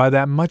 by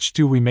that much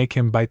do we make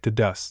him bite the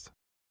dust.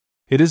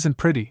 It isn't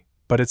pretty,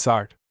 but it's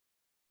art.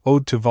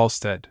 Ode to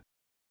Volstead.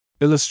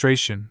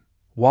 Illustration: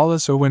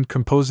 Wallace Irwin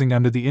composing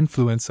under the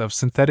influence of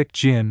synthetic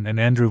gin and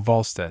Andrew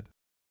Volstead.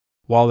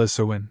 Wallace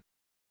Irwin.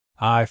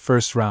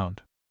 First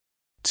round.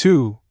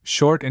 2.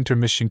 Short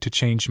intermission to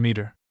change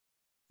meter.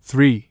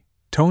 3.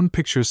 Tone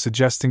pictures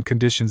suggesting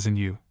conditions in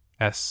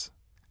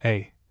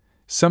U.S.A.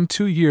 some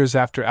 2 years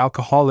after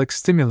alcoholic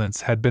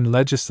stimulants had been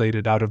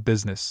legislated out of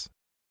business.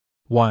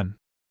 1.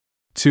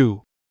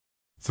 2.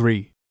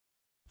 3.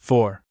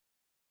 4.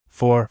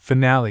 4.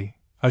 Finale: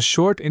 a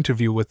short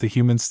interview with the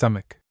human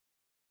stomach.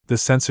 The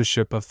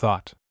censorship of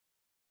thought.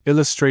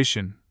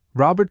 Illustration: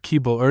 Robert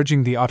Keble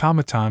urging the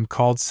automaton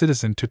called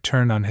Citizen to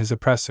turn on his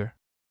oppressor.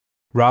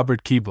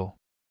 Robert Keble.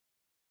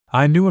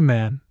 I knew a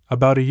man,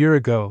 about a year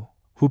ago,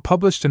 who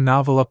published a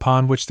novel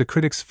upon which the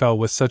critics fell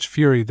with such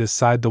fury this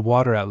side the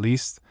water at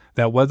least,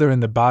 that whether in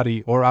the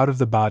body or out of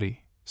the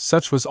body,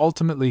 such was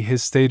ultimately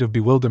his state of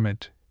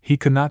bewilderment, he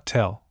could not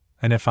tell,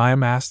 and if I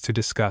am asked to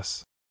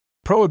discuss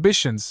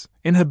prohibitions,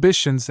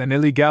 inhibitions, and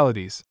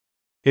illegalities,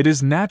 it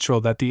is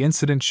natural that the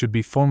incident should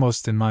be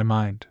foremost in my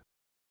mind.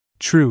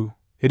 True,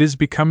 it is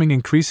becoming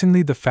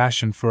increasingly the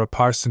fashion for a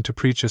parson to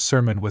preach a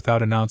sermon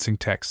without announcing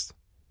text,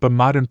 but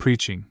modern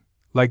preaching,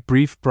 like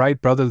brief,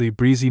 bright, brotherly,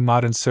 breezy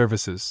modern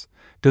services,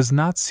 does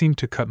not seem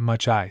to cut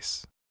much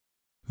ice.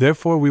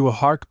 Therefore we will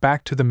hark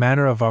back to the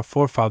manner of our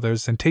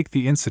forefathers and take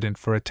the incident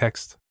for a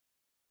text.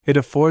 It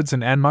affords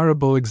an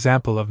admirable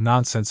example of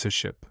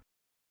nonsensorship.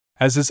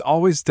 As is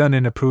always done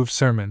in approved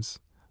sermons,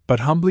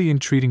 but humbly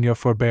entreating your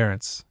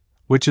forbearance,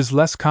 which is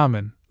less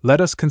common,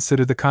 let us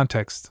consider the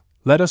context,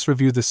 let us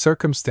review the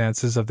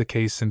circumstances of the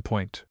case in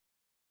point.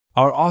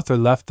 Our author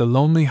left the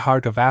lonely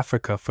heart of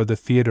Africa for the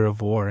theater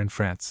of war in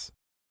France.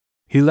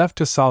 He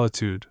left a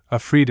solitude, a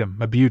freedom,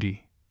 a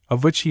beauty,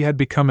 of which he had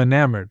become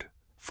enamored,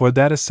 for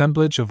that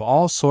assemblage of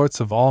all sorts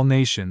of all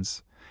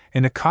nations,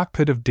 in a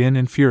cockpit of din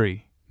and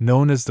fury,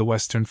 known as the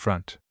Western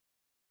Front.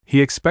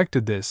 He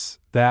expected this,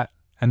 that,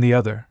 and the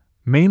other.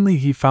 Mainly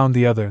he found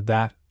the other,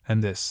 that,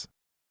 and this.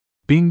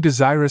 Being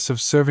desirous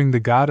of serving the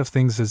God of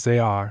things as they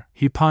are,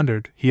 he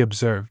pondered, he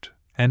observed,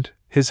 and,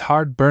 his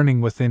heart burning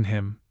within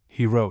him,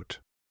 he wrote.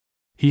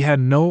 He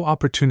had no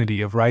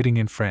opportunity of writing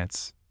in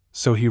France,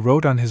 so he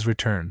wrote on his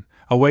return,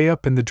 away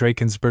up in the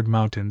Drakensberg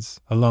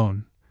Mountains,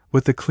 alone,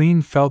 with the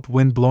clean felt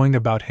wind blowing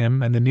about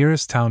him and the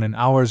nearest town an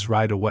hour's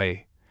ride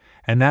away,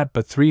 and that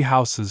but 3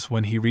 houses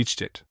when he reached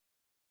it.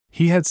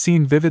 He had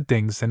seen vivid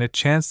things, and it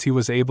chanced he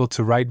was able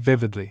to write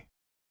vividly.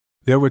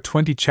 There were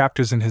 20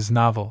 chapters in his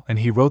novel, and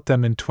he wrote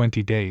them in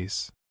 20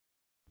 days.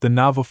 The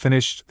novel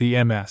finished,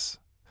 the MS.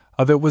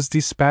 of it was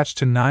dispatched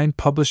to 9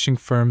 publishing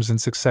firms in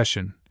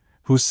succession,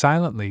 who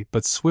silently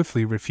but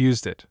swiftly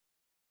refused it.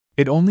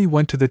 It only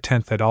went to the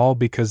 10th at all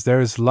because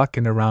there is luck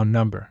in a round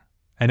number,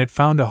 and it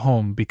found a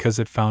home because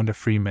it found a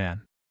free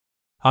man.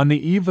 On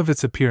the eve of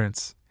its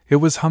appearance, it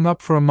was hung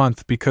up for a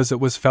month because it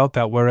was felt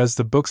that whereas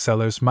the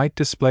booksellers might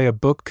display a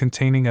book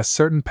containing a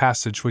certain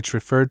passage which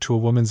referred to a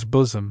woman's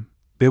bosom,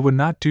 they would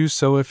not do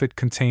so if it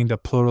contained a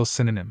plural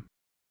synonym.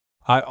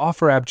 I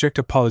offer abject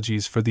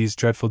apologies for these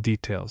dreadful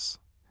details,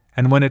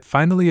 and when it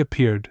finally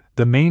appeared,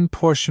 the main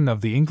portion of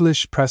the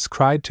English press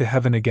cried to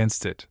heaven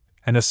against it,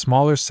 and a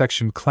smaller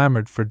section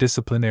clamored for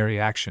disciplinary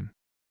action.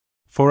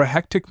 For a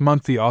hectic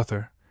month the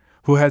author,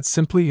 who had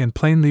simply and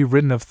plainly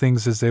written of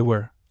things as they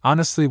were,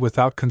 honestly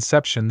without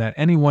conception that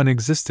anyone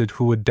existed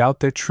who would doubt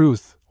their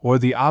truth or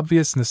the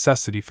obvious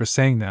necessity for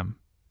saying them,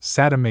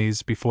 sat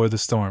amazed before the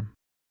storm.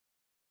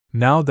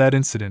 Now that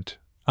incident,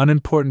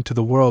 unimportant to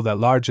the world at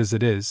large as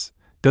it is,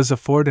 does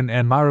afford an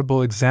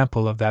admirable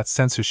example of that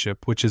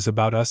censorship which is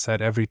about us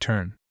at every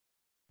turn.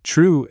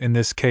 True, in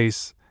this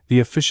case, the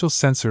official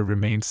censor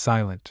remained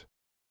silent.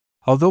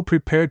 Although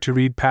prepared to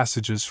read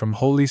passages from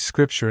Holy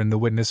Scripture in the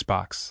witness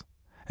box,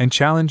 and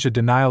challenge a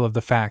denial of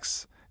the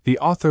facts, the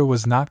author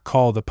was not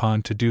called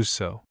upon to do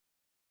so.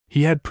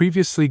 He had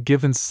previously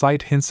given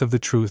slight hints of the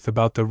truth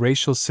about the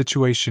racial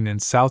situation in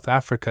South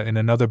Africa in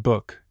another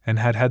book, and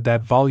had had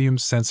that volume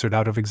censored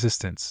out of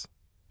existence.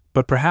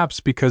 But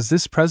perhaps because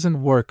this present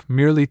work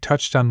merely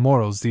touched on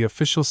morals, the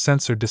official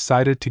censor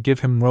decided to give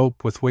him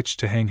rope with which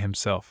to hang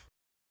himself.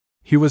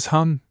 He was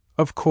hung,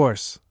 of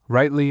course,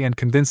 rightly and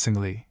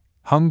convincingly,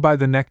 hung by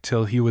the neck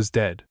till he was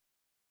dead.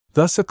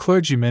 Thus a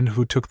clergyman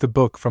who took the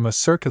book from a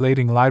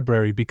circulating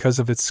library because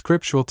of its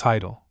scriptural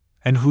title,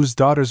 and whose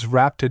daughters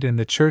wrapped it in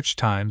the Church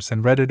Times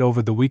and read it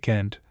over the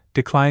weekend,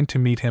 declined to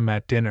meet him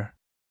at dinner.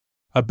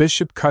 A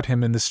bishop cut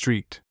him in the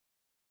street.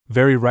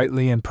 Very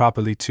rightly and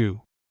properly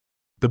too.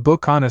 The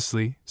book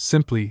honestly,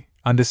 simply,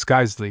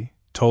 undisguisedly,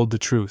 told the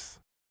truth.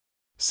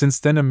 Since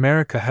then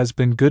America has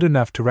been good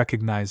enough to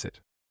recognize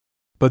it.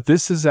 But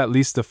this is at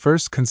least the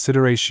first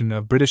consideration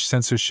of British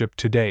censorship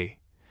today.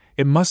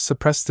 It must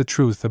suppress the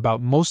truth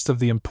about most of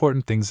the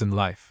important things in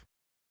life.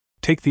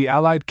 Take the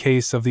Allied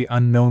case of the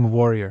unknown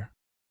warrior.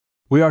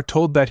 We are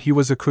told that he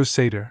was a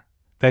crusader,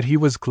 that he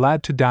was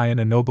glad to die in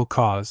a noble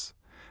cause,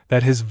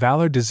 that his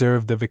valor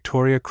deserved the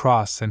Victoria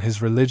Cross and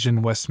his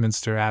religion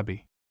Westminster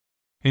Abbey.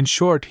 In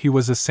short, he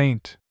was a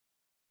saint.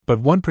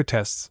 But one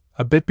protests,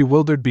 a bit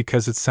bewildered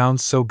because it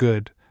sounds so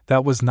good,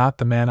 that was not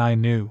the man I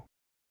knew.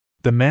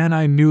 The man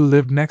I knew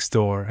lived next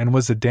door and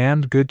was a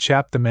damned good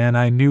chap. The man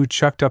I knew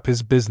chucked up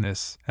his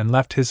business and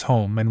left his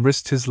home and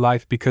risked his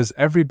life because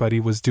everybody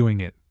was doing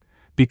it,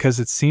 because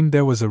it seemed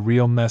there was a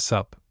real mess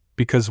up,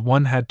 because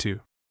one had to.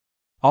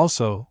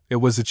 Also, it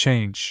was a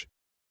change.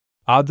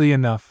 Oddly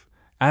enough,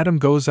 Adam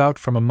goes out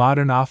from a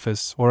modern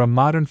office or a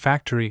modern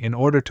factory in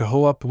order to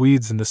hoe up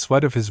weeds in the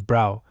sweat of his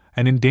brow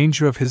and in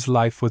danger of his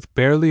life with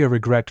barely a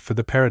regret for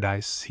the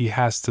paradise he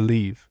has to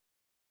leave.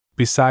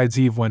 Besides,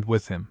 Eve went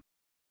with him.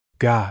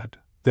 God,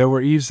 there were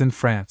Eves in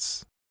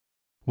France.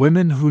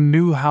 Women who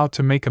knew how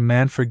to make a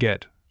man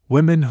forget,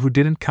 women who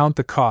didn't count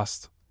the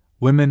cost,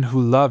 women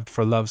who loved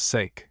for love's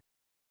sake.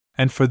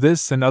 And for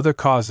this and other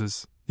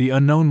causes, the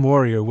unknown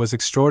warrior was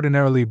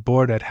extraordinarily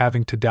bored at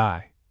having to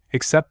die,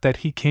 except that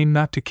he came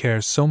not to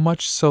care so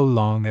much so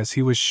long as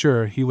he was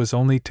sure he was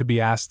only to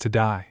be asked to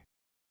die.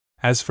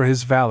 As for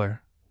his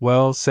valor,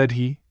 well, said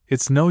he,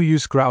 it's no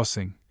use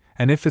grousing,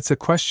 and if it's a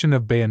question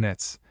of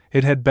bayonets,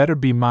 it had better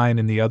be mine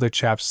in the other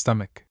chap's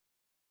stomach.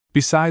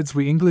 Besides,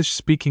 we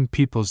English-speaking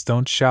peoples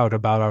don't shout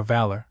about our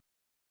valor.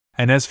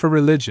 And as for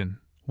religion,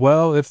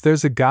 well, if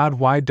there's a God,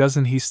 why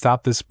doesn't he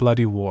stop this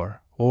bloody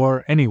war,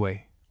 or,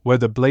 anyway, where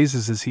the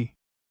blazes is he?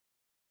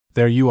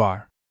 There you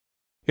are.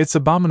 It's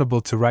abominable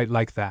to write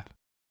like that.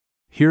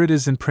 Here it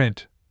is in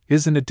print,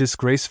 isn't it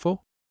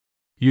disgraceful?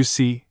 You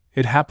see,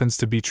 it happens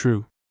to be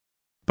true.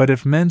 But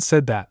if men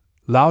said that,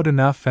 loud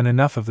enough and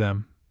enough of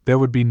them, there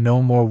would be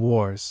no more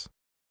wars.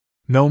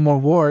 No more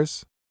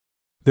wars?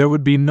 There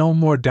would be no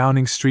more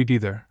Downing Street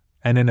either,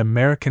 and an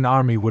American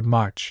army would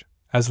march,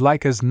 as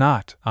like as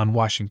not, on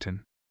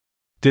Washington.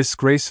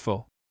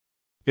 Disgraceful.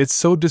 It's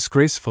so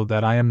disgraceful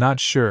that I am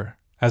not sure,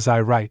 as I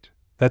write,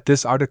 that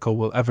this article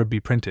will ever be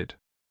printed.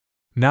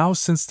 Now,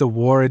 since the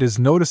war, it is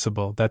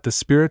noticeable that the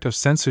spirit of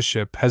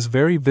censorship has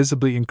very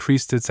visibly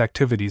increased its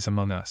activities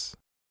among us.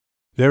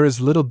 There is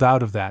little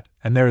doubt of that,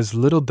 and there is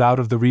little doubt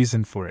of the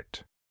reason for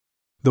it.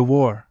 The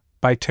war,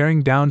 by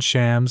tearing down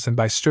shams and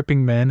by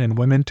stripping men and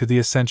women to the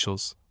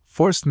essentials,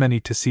 forced many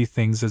to see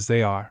things as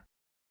they are.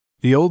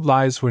 The old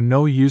lies were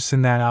no use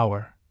in that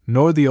hour,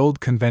 nor the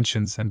old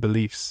conventions and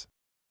beliefs.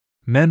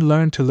 Men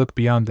learned to look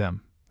beyond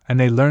them, and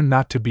they learned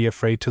not to be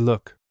afraid to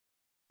look.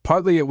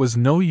 Partly it was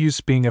no use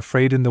being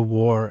afraid in the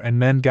war and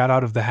men got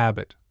out of the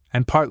habit,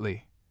 and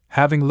partly,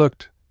 having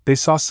looked, they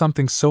saw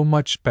something so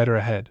much better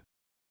ahead.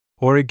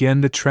 Or again,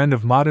 the trend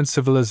of modern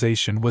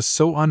civilization was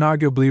so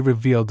unarguably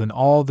revealed in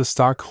all the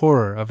stark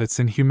horror of its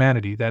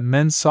inhumanity that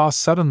men saw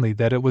suddenly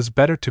that it was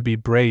better to be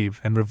brave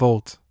and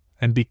revolt,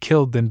 and be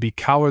killed than be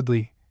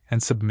cowardly,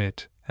 and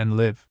submit, and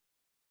live.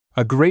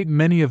 A great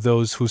many of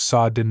those who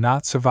saw did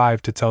not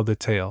survive to tell the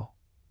tale,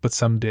 but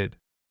some did.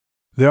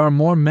 There are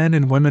more men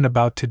and women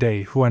about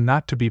today who are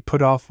not to be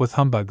put off with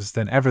humbugs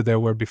than ever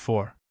there were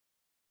before.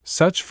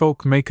 Such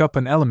folk make up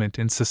an element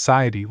in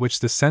society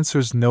which the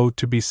censors know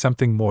to be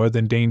something more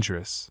than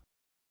dangerous.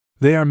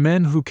 They are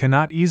men who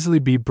cannot easily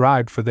be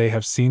bribed, for they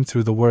have seen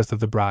through the worth of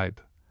the bribe,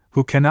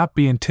 who cannot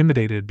be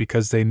intimidated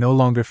because they no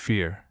longer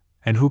fear,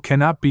 and who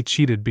cannot be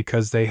cheated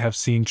because they have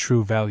seen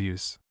true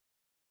values.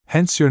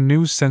 Hence your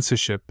new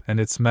censorship and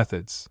its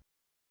methods.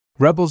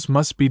 Rebels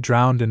must be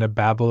drowned in a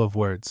babel of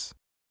words.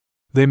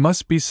 They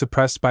must be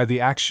suppressed by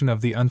the action of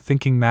the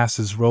unthinking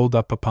masses rolled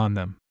up upon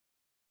them.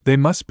 They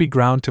must be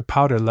ground to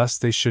powder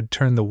lest they should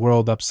turn the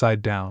world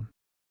upside down.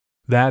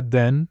 That,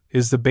 then,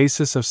 is the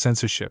basis of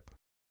censorship.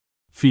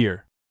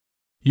 Fear.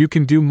 You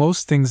can do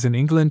most things in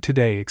England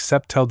today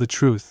except tell the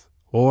truth,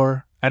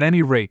 or, at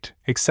any rate,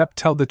 except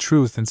tell the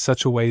truth in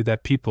such a way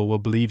that people will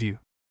believe you.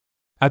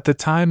 At the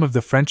time of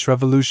the French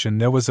Revolution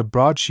there was a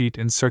broadsheet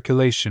in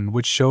circulation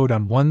which showed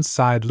on one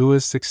side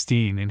Louis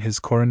XVI in his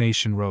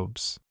coronation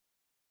robes.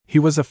 He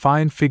was a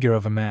fine figure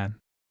of a man.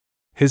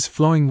 His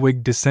flowing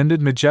wig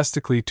descended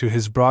majestically to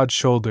his broad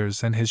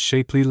shoulders, and his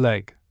shapely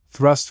leg,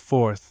 thrust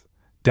forth,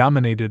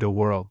 dominated a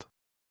world.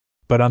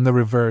 But on the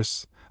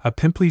reverse, a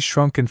pimply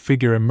shrunken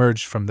figure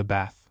emerged from the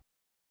bath.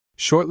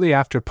 Shortly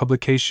after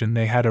publication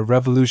they had a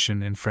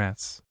revolution in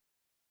France.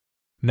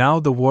 Now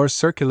the war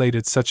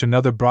circulated such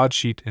another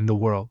broadsheet in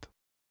the world.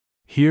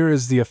 Here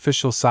is the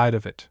official side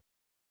of it.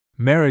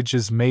 Marriage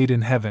is made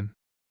in heaven.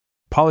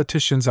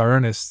 Politicians are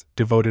earnest,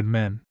 devoted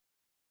men.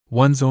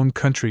 One's own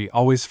country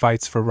always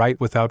fights for right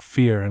without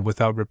fear and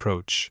without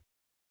reproach.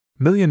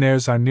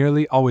 Millionaires are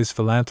nearly always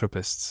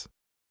philanthropists.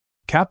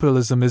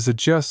 Capitalism is a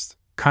just,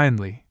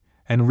 kindly,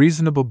 and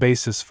reasonable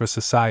basis for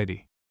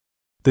society.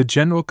 The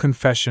general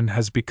confession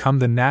has become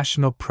the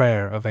national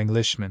prayer of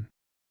Englishmen.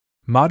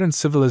 Modern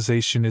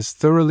civilization is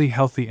thoroughly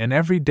healthy, and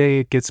every day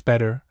it gets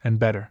better and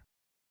better.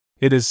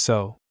 It is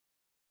so.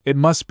 It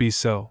must be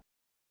so.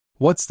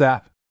 What's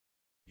that?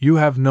 You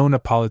have known a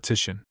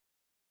politician.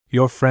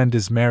 Your friend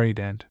is married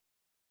and…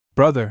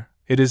 Brother,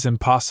 it is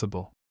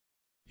impossible.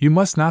 You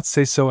must not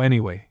say so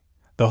anyway.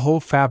 The whole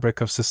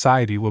fabric of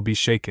society will be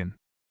shaken.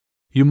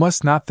 You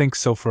must not think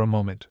so for a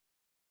moment.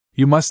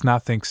 You must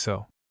not think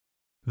so.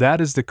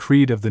 That is the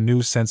creed of the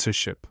new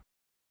censorship.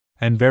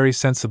 And very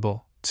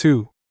sensible,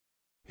 too.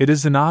 It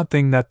is an odd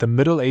thing that the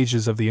Middle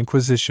Ages of the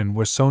Inquisition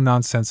were so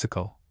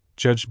nonsensical,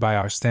 judged by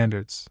our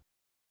standards.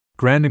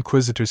 Grand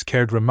inquisitors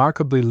cared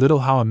remarkably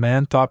little how a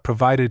man thought,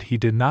 provided he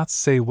did not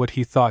say what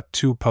he thought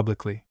too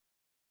publicly.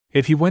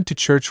 If he went to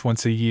church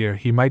once a year,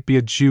 he might be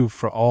a Jew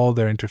for all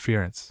their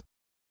interference.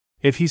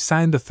 If he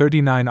signed the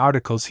 39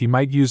 Articles, he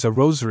might use a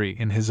rosary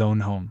in his own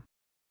home.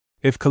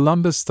 If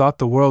Columbus thought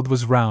the world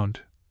was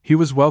round, he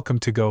was welcome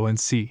to go and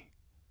see.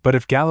 But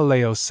if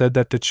Galileo said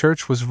that the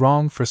church was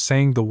wrong for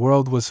saying the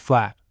world was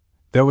flat,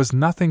 there was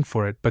nothing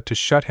for it but to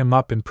shut him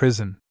up in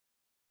prison.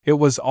 It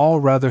was all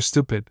rather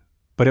stupid,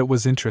 but it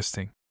was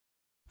interesting.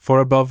 For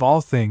above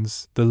all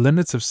things, the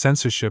limits of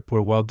censorship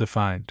were well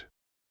defined.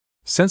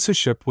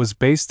 Censorship was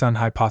based on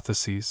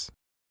hypotheses.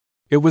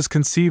 It was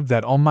conceived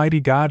that Almighty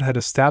God had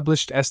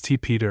established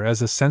St. Peter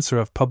as a censor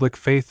of public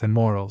faith and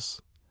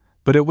morals,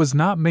 but it was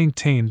not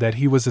maintained that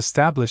he was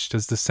established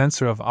as the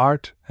censor of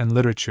art and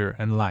literature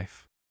and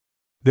life.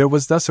 There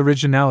was thus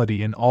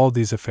originality in all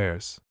these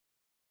affairs.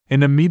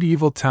 In a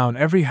medieval town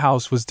every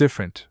house was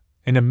different,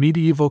 in a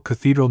medieval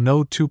cathedral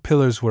no two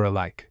pillars were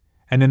alike,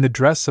 and in the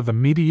dress of a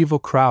medieval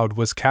crowd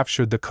was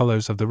captured the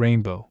colors of the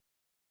rainbow.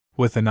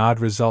 With an odd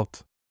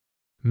result.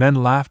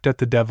 Men laughed at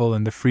the devil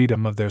and the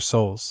freedom of their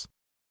souls.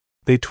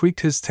 They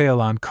tweaked his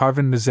tail on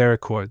carven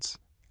misericords,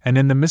 and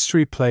in the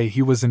mystery play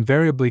he was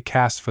invariably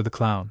cast for the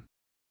clown.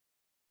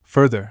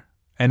 Further,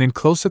 and in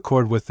close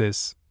accord with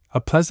this,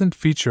 a pleasant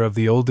feature of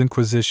the old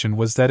Inquisition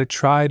was that it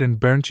tried and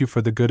burnt you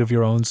for the good of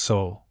your own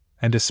soul,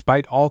 and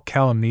despite all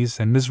calumnies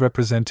and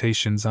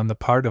misrepresentations on the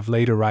part of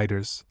later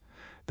writers,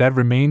 that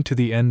remained to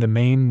the end the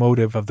main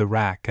motive of the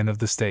rack and of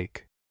the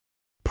stake.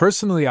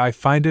 Personally, I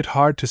find it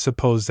hard to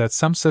suppose that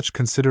some such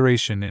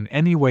consideration in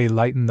any way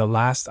lightened the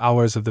last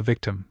hours of the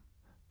victim,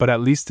 but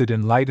at least it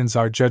enlightens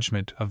our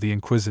judgment of the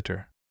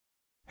Inquisitor.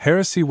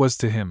 Heresy was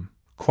to him,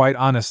 quite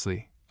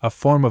honestly, a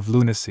form of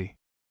lunacy.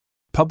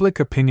 Public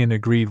opinion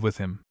agreed with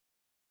him.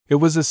 It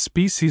was a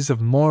species of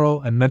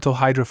moral and mental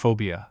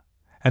hydrophobia,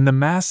 and the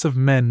mass of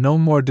men no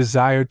more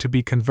desired to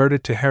be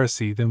converted to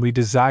heresy than we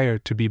desire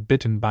to be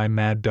bitten by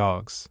mad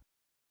dogs.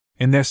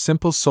 In their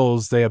simple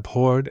souls they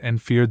abhorred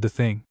and feared the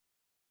thing.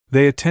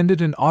 They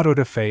attended an auto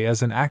da fe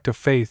as an act of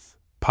faith,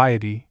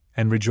 piety,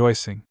 and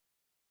rejoicing.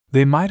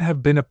 They might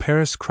have been a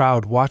Paris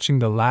crowd watching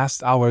the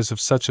last hours of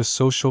such a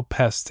social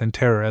pest and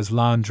terror as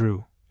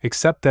Landru,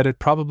 except that it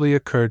probably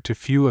occurred to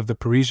few of the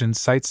Parisian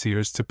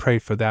sightseers to pray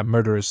for that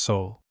murderer's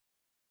soul.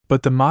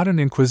 But the modern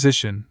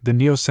Inquisition, the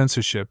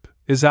neo-censorship,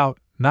 is out,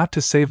 not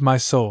to save my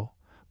soul,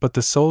 but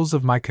the souls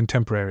of my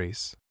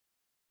contemporaries.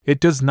 It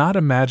does not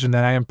imagine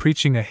that I am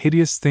preaching a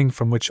hideous thing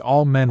from which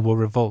all men will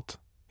revolt.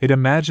 It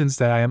imagines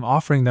that I am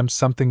offering them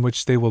something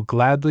which they will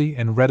gladly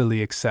and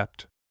readily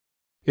accept.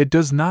 It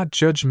does not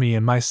judge me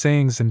and my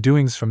sayings and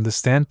doings from the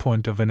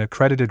standpoint of an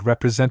accredited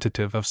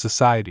representative of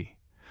society,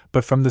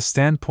 but from the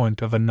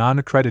standpoint of a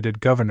non-accredited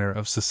governor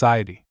of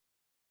society.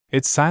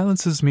 It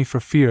silences me for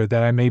fear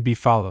that I may be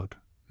followed,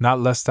 not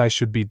lest I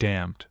should be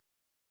damned.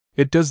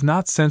 It does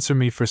not censor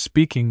me for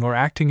speaking or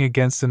acting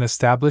against an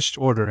established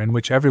order in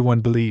which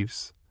everyone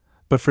believes,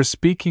 but for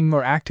speaking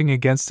or acting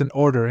against an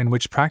order in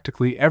which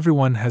practically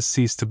everyone has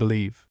ceased to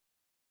believe.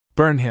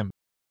 Burn him!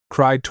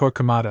 Cried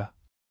Torquemada.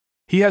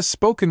 He has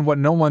spoken what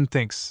no one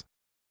thinks.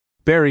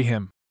 Bury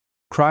him!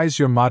 Cries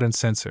your modern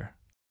censor.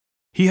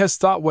 He has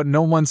thought what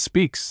no one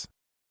speaks.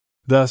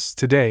 Thus,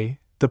 today,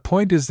 the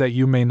point is that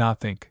you may not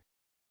think.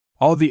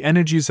 All the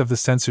energies of the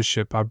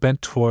censorship are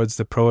bent towards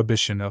the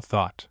prohibition of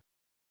thought.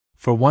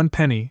 For 1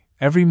 penny,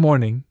 every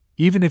morning,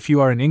 even if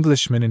you are an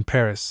Englishman in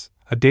Paris,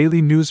 a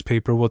daily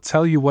newspaper will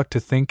tell you what to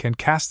think and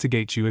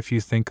castigate you if you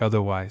think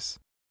otherwise.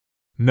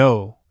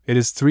 No, it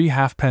is 3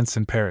 halfpence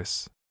in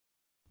Paris.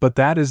 But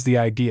that is the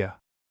idea.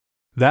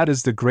 That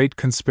is the great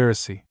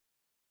conspiracy.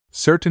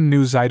 Certain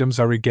news items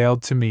are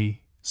regaled to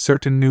me,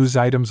 certain news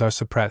items are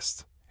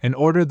suppressed, in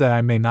order that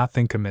I may not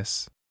think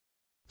amiss.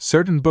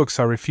 Certain books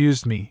are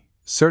refused me,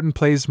 certain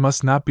plays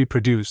must not be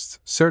produced,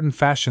 certain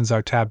fashions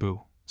are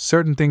taboo,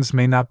 certain things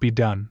may not be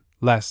done,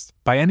 lest,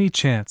 by any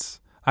chance,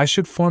 I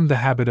should form the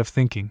habit of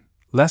thinking,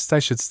 lest I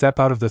should step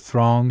out of the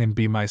throng and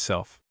be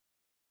myself,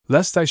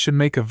 lest I should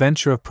make a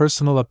venture of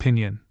personal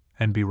opinion,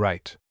 and be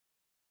right.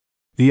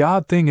 The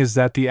odd thing is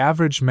that the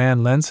average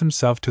man lends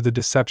himself to the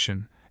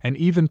deception, and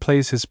even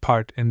plays his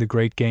part in the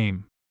great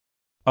game.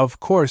 Of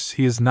course,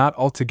 he is not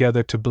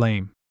altogether to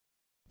blame.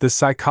 The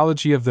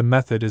psychology of the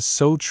method is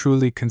so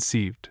truly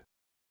conceived.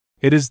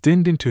 It is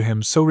dinned into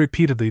him so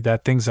repeatedly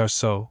that things are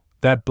so,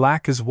 that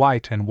black is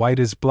white and white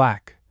is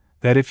black,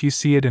 that if you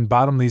see it in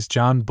Bottomley's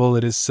John Bull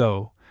it is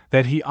so,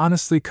 that he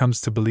honestly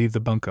comes to believe the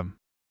bunkum.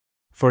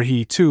 For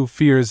he, too,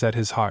 fears at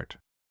his heart.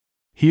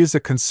 He is a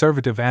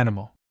conservative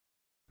animal.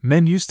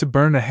 Men used to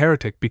burn a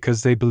heretic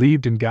because they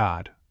believed in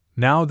God.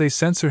 Now they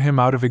censor him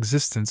out of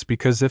existence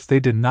because if they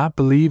did not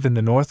believe in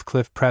the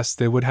Northcliffe Press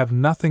they would have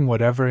nothing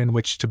whatever in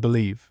which to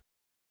believe.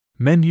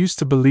 Men used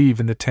to believe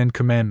in the 10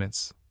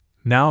 Commandments.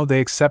 Now they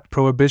accept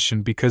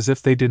prohibition because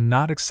if they did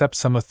not accept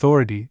some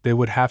authority they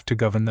would have to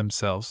govern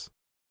themselves.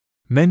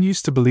 Men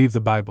used to believe the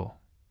Bible.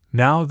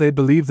 Now they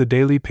believe the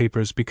daily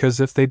papers because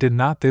if they did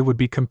not they would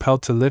be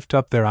compelled to lift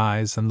up their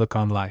eyes and look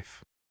on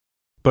life.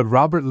 But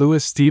Robert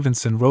Louis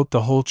Stevenson wrote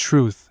the whole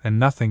truth and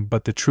nothing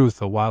but the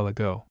truth a while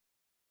ago.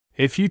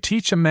 If you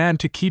teach a man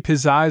to keep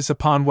his eyes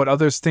upon what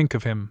others think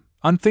of him,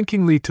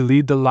 unthinkingly to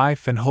lead the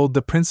life and hold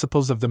the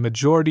principles of the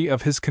majority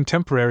of his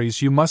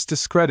contemporaries, you must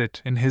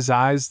discredit in his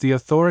eyes the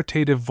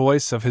authoritative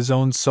voice of his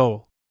own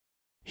soul.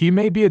 He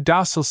may be a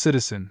docile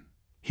citizen,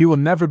 he will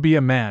never be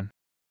a man.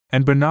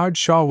 And Bernard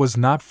Shaw was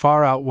not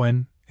far out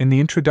when, in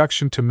the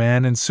introduction to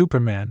Man and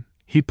Superman,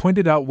 he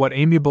pointed out what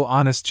amiable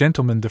honest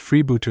gentlemen the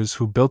freebooters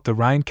who built the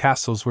Rhine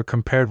castles were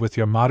compared with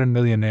your modern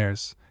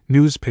millionaires,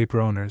 newspaper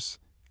owners,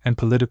 and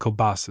political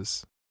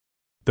bosses.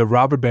 The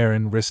robber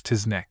baron risked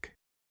his neck.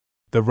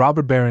 The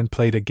robber baron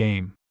played a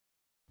game.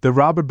 The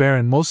robber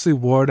baron mostly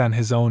warred on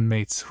his own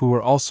mates who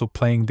were also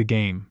playing the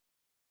game.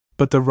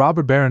 But the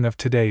robber baron of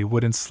today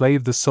would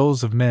enslave the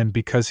souls of men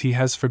because he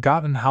has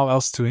forgotten how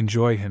else to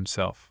enjoy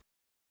himself.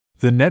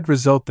 The net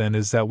result then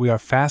is that we are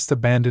fast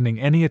abandoning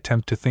any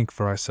attempt to think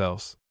for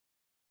ourselves.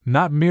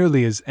 Not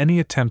merely is any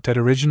attempt at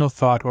original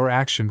thought or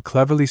action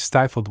cleverly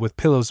stifled with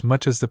pillows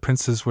much as the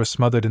princes were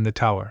smothered in the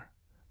tower,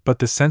 but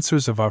the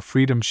censors of our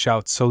freedom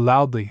shout so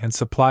loudly and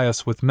supply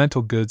us with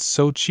mental goods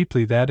so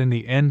cheaply that in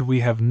the end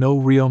we have no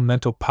real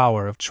mental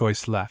power of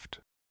choice left.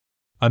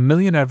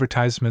 1,000,000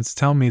 advertisements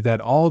tell me that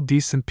all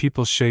decent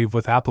people shave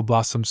with apple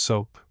blossom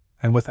soap,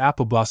 and with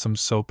apple blossom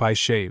soap I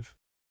shave.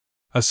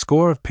 A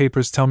score of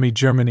papers tell me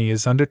Germany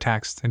is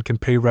undertaxed and can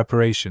pay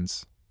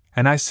reparations,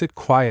 and I sit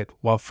quiet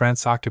while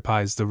France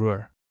occupies the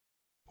Ruhr.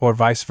 Or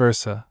vice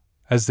versa,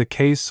 as the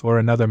case or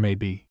another may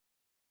be.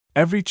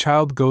 Every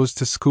child goes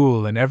to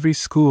school and every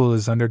school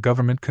is under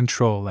government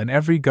control and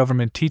every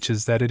government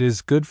teaches that it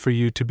is good for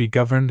you to be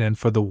governed and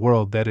for the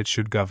world that it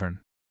should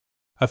govern.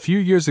 A few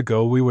years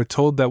ago we were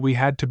told that we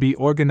had to be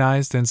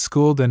organized and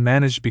schooled and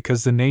managed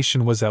because the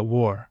nation was at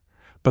war,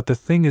 but the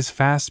thing is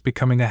fast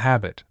becoming a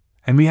habit,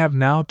 and we have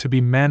now to be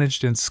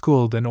managed and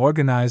schooled and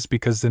organized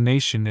because the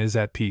nation is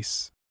at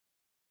peace.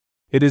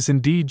 It is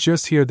indeed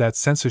just here that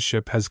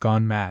censorship has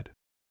gone mad.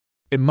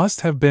 It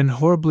must have been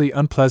horribly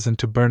unpleasant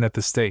to burn at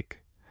the stake,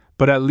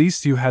 but at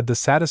least you had the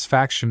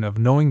satisfaction of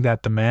knowing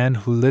that the man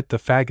who lit the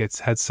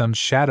faggots had some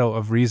shadow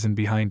of reason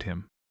behind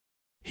him.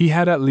 He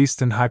had at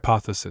least an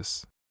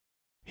hypothesis.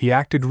 He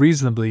acted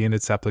reasonably in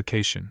its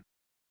application.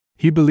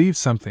 He believed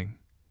something,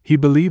 he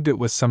believed it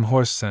with some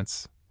horse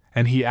sense,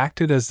 and he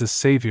acted as the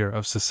savior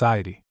of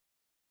society.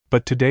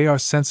 But today our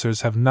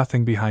censors have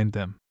nothing behind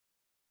them.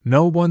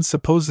 No one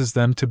supposes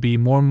them to be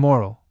more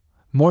moral,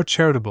 more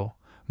charitable,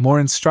 more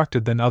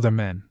instructed than other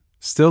men,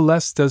 still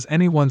less does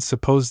anyone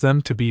suppose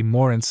them to be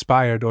more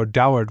inspired or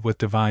dowered with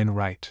divine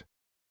right.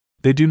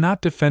 They do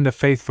not defend a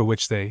faith for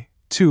which they,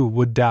 too,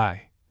 would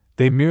die.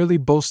 They merely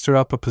bolster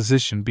up a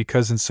position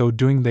because in so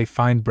doing they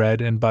find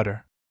bread and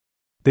butter.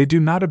 They do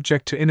not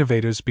object to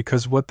innovators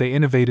because what they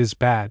innovate is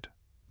bad.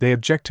 They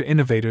object to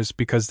innovators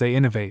because they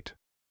innovate.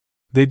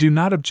 They do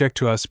not object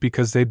to us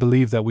because they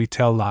believe that we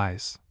tell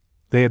lies.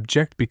 They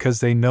object because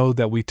they know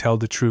that we tell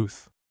the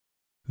truth.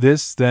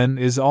 This, then,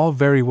 is all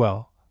very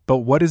well, but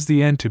what is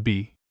the end to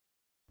be?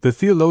 The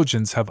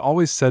theologians have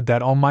always said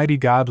that Almighty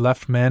God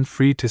left man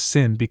free to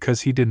sin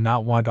because he did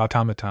not want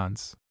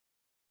automatons.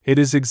 It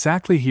is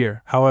exactly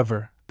here,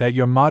 however, that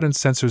your modern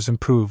censors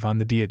improve on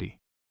the deity.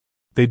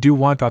 They do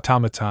want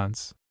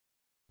automatons.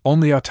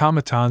 Only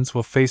automatons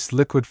will face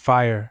liquid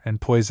fire and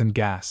poison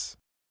gas.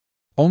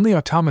 Only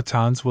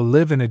automatons will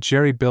live in a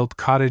jerry-built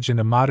cottage in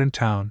a modern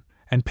town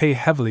and pay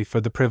heavily for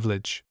the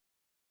privilege.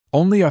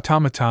 Only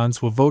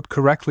automatons will vote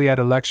correctly at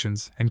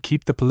elections and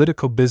keep the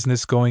political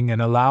business going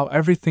and allow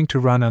everything to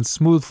run on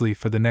smoothly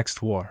for the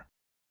next war.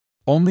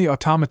 Only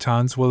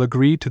automatons will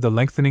agree to the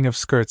lengthening of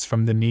skirts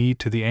from the knee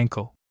to the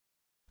ankle.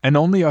 And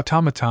only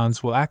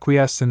automatons will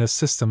acquiesce in a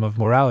system of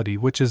morality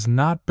which is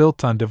not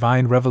built on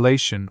divine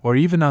revelation or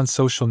even on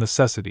social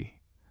necessity,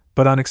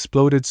 but on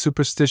exploded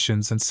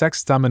superstitions and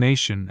sex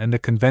domination and the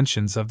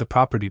conventions of the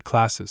propertied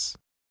classes.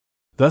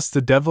 Thus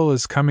the devil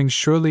is coming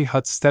surely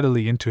but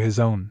steadily into his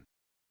own.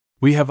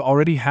 We have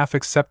already half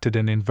accepted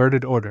an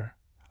inverted order,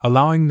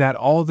 allowing that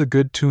all the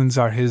good tunes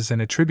are his and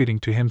attributing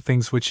to him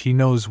things which he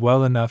knows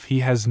well enough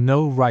he has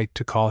no right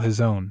to call his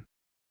own.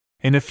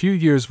 In a few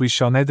years we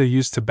shall neither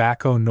use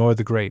tobacco nor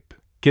the grape,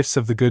 gifts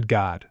of the good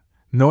God,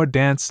 nor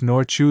dance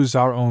nor choose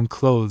our own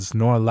clothes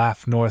nor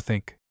laugh nor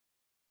think.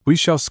 We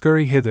shall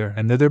scurry hither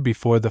and thither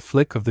before the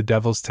flick of the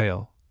devil's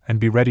tail, and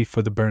be ready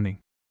for the burning.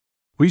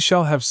 We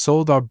shall have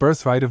sold our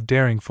birthright of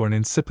daring for an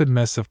insipid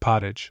mess of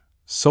pottage,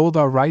 sold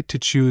our right to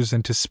choose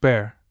and to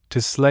spare, to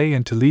slay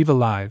and to leave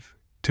alive,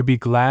 to be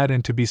glad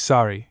and to be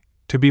sorry,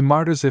 to be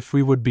martyrs if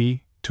we would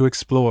be, to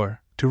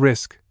explore, to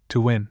risk,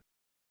 to win.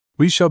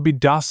 We shall be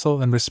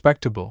docile and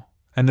respectable,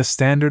 and the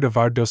standard of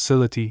our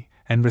docility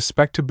and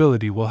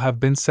respectability will have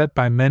been set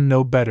by men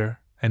no better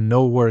and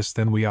no worse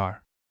than we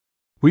are.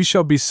 We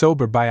shall be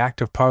sober by Act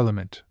of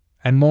Parliament,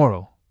 and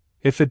moral,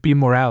 if it be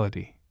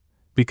morality,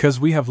 because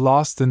we have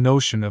lost the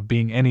notion of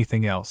being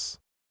anything else.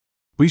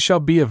 We shall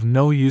be of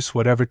no use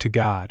whatever to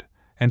God,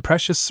 and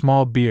precious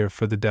small beer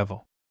for the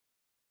devil.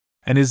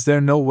 And is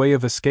there no way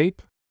of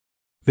escape?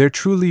 There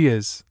truly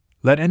is.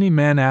 Let any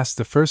man ask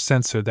the first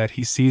censor that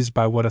he sees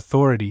by what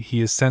authority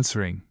he is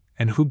censoring,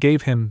 and who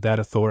gave him that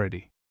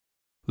authority.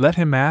 Let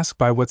him ask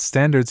by what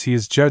standards he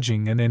is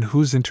judging and in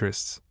whose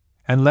interests,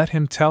 and let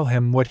him tell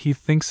him what he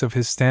thinks of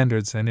his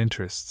standards and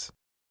interests.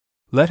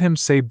 Let him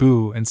say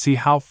boo and see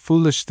how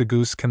foolish the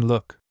goose can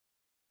look.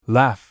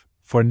 Laugh,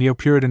 for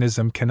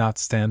Neopuritanism cannot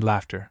stand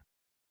laughter.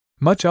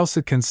 Much else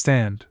it can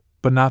stand,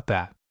 but not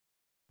that.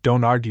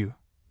 Don't argue.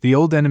 The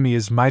old enemy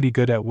is mighty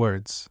good at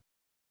words.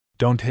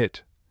 Don't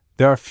hit.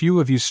 There are few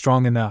of you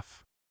strong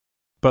enough.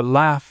 But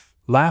laugh,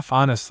 laugh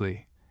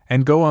honestly,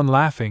 and go on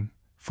laughing,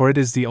 for it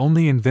is the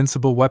only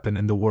invincible weapon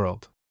in the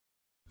world.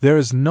 There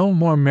is no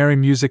more merry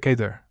music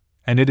either,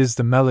 and it is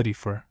the melody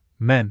for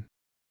men.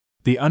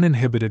 The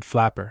uninhibited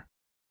flapper.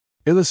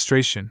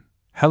 Illustration: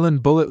 Helen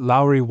Bullitt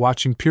Lowry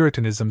watching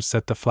Puritanism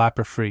set the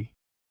flapper free.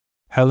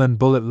 Helen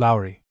Bullitt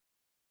Lowry.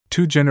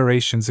 2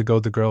 generations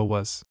ago the girl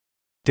was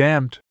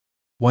damned.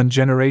 1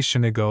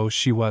 generation ago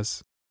she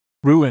was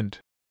ruined.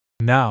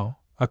 Now,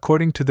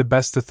 according to the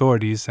best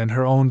authorities and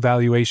her own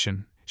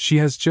valuation, she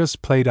has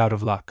just played out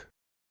of luck.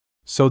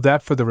 So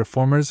that for the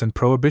reformers and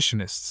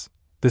prohibitionists,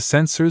 the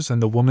censors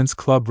and the Woman's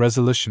Club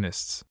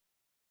resolutionists,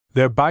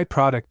 their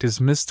byproduct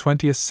is Miss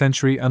 20th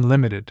Century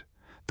Unlimited,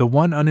 the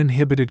one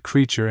uninhibited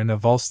creature in a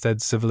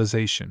Volstead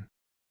civilization.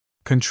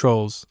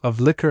 Controls, of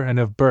liquor and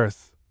of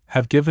birth,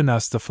 have given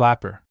us the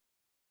flapper.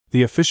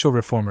 The official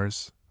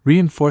reformers,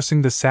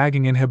 reinforcing the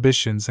sagging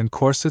inhibitions and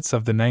corsets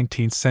of the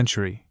 19th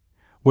century,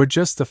 were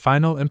just the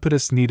final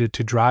impetus needed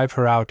to drive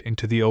her out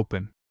into the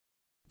open.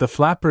 The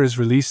flapper is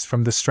released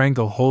from the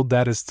stranglehold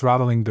that is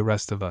throttling the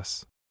rest of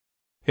us.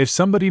 If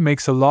somebody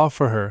makes a law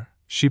for her,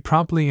 she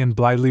promptly and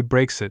blithely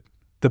breaks it,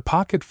 the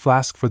pocket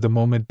flask for the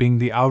moment being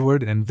the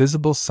outward and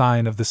visible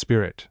sign of the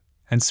spirit,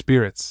 and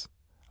spirits,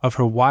 of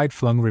her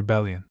wide-flung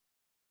rebellion.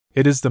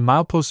 It is the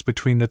milepost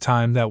between the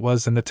time that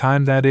was and the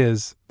time that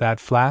is, that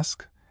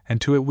flask,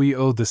 and to it we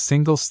owe the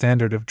single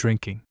standard of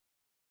drinking.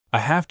 A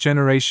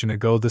half-generation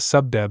ago the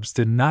subdebs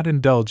did not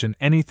indulge in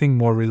anything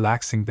more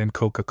relaxing than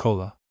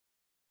Coca-Cola.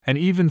 And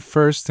even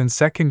first- and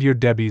second-year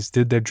debbies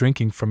did their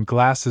drinking from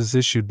glasses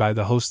issued by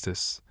the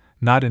hostess,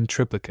 not in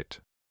triplicate.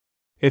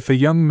 If a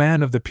young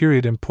man of the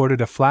period imported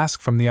a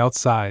flask from the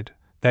outside,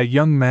 that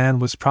young man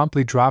was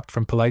promptly dropped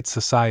from polite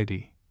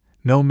society,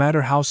 no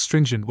matter how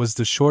stringent was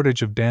the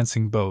shortage of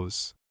dancing beaux.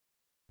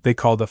 They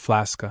called a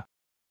flask a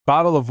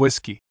bottle of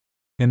whiskey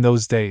in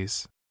those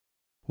days.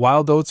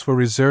 Wild oats were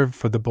reserved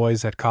for the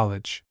boys at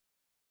college.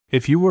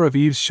 If you were of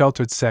Eve's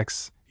sheltered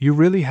sex, you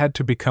really had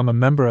to become a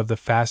member of the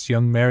fast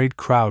young married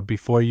crowd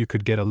before you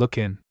could get a look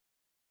in.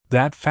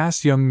 That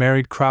fast young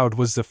married crowd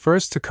was the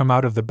first to come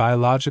out of the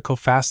biological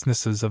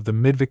fastnesses of the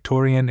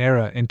mid-Victorian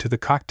era into the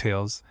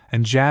cocktails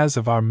and jazz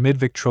of our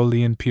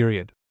mid-Victorian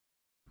period.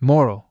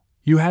 Moral: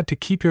 you had to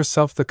keep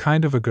yourself the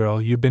kind of a girl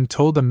you'd been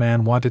told a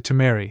man wanted to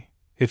marry,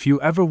 if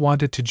you ever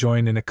wanted to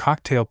join in a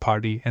cocktail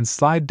party and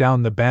slide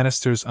down the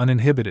banisters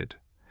uninhibited,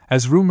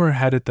 as rumor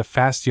had it the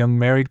fast young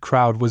married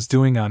crowd was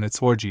doing on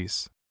its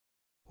orgies.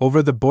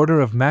 Over the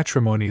border of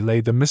matrimony lay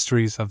the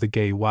mysteries of the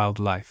gay wild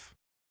life.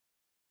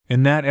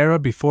 In that era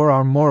before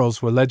our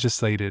morals were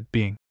legislated,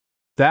 being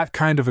that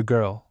kind of a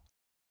girl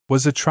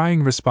was a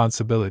trying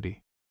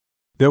responsibility.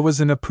 There was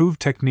an approved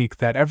technique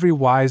that every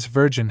wise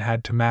virgin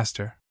had to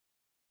master.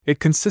 It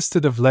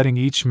consisted of letting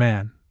each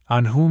man,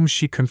 on whom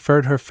she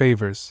conferred her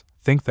favors,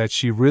 think that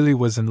she really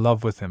was in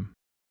love with him.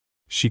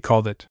 She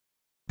called it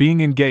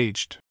being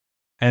engaged.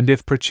 And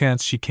if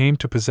perchance she came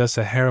to possess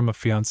a harem of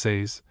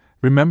fiancés,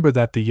 remember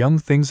that the young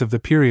things of the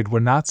period were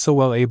not so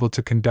well able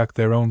to conduct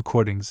their own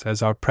courtings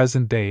as our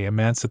present-day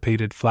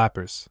emancipated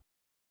flappers.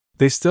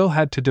 They still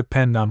had to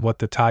depend on what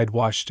the tide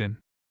washed in.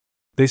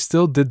 They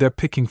still did their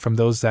picking from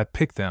those that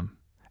picked them,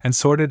 and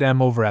sorted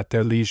them over at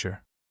their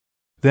leisure.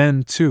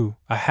 Then, too,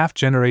 a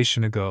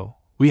half-generation ago,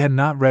 we had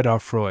not read our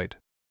Freud.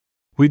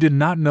 We did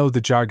not know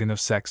the jargon of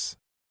sex.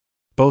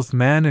 Both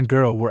man and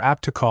girl were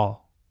apt to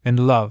call,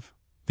 in love,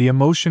 the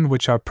emotion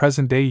which our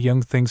present-day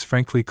young things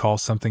frankly call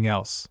something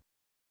else.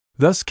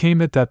 Thus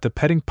came it that the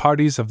petting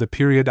parties of the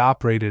period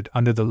operated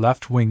under the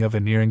left wing of a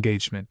near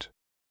engagement.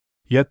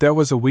 Yet there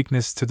was a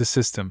weakness to the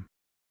system.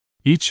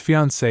 Each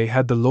fiancé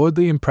had the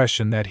lordly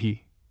impression that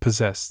he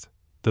possessed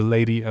the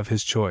lady of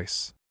his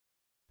choice.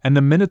 And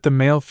the minute the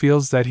male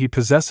feels that he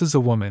possesses a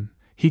woman,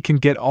 he can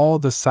get all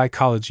the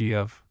psychology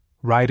of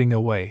riding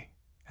away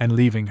and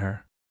leaving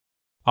her.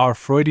 Our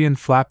Freudian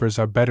flappers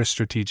are better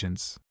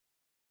strategians.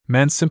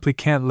 Man simply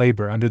can't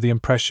labor under the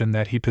impression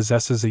that he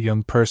possesses a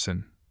young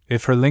person,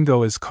 if her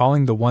lingo is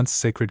calling the once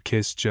sacred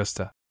kiss just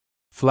a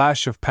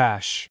flash of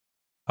pash.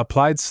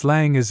 Applied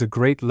slang is a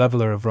great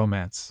leveler of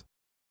romance.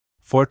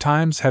 For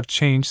times have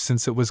changed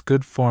since it was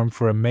good form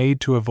for a maid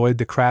to avoid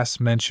the crass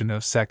mention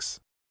of sex.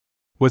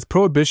 With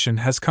prohibition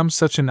has come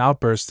such an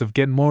outburst of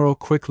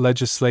get-moral-quick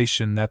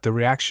legislation that the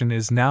reaction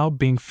is now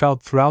being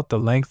felt throughout the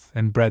length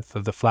and breadth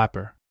of the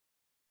flapper.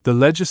 The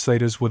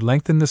legislators would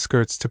lengthen the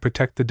skirts to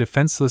protect the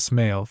defenseless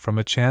male from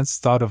a chance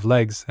thought of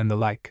legs and the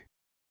like.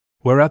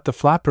 Whereat the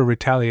flapper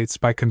retaliates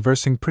by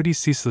conversing pretty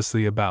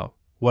ceaselessly about,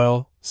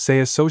 well, say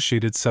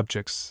associated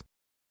subjects.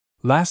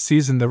 Last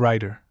season the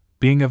writer,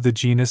 being of the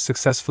genus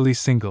successfully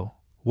single,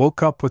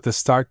 woke up with a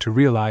start to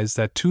realize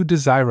that two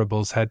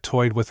desirables had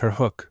toyed with her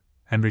hook,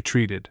 and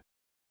retreated.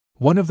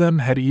 One of them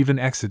had even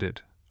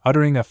exited,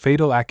 uttering a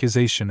fatal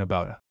accusation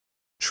about a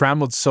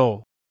trammeled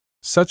soul.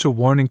 Such a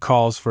warning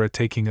calls for a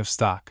taking of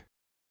stock.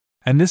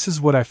 And this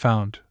is what I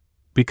found.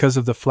 Because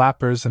of the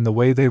flappers and the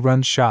way they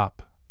run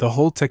shop, the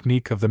whole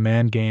technique of the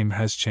man game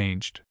has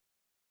changed.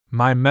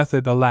 My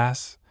method,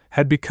 alas,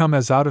 had become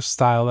as out of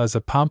style as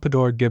a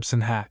Pompadour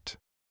Gibson hat.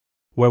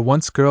 Where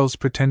once girls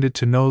pretended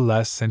to know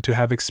less and to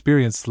have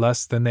experienced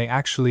less than they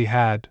actually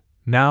had,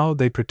 now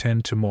they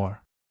pretend to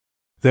more.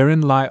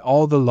 Therein lie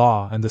all the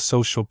law and the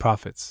social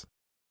profits.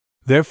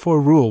 Therefore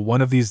Rule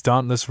 1 of these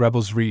dauntless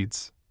rebels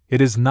reads,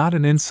 "It is not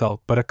an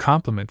insult but a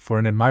compliment for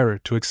an admirer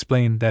to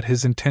explain that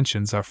his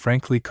intentions are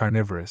frankly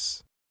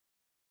carnivorous."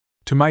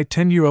 To my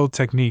 10-year-old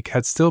technique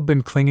had still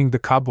been clinging the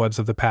cobwebs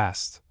of the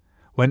past,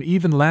 when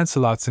even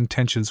Lancelot's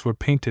intentions were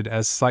painted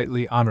as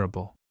slightly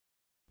honorable.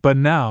 But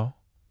now,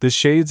 the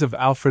shades of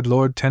Alfred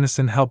Lord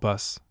Tennyson help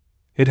us.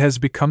 It has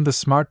become the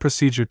smart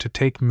procedure to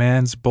take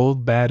man's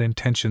bold bad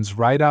intentions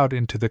right out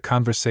into the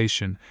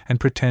conversation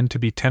and pretend to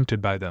be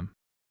tempted by them.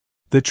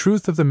 The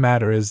truth of the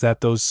matter is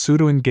that those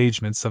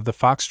pseudo-engagements of the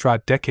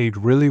foxtrot decade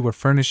really were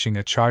furnishing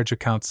a charge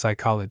account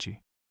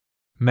psychology.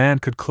 Man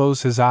could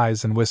close his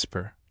eyes and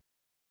whisper,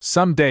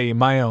 "Some day,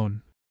 my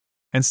own,"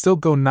 and still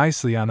go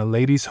nicely on a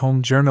lady's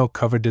home journal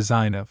cover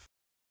design of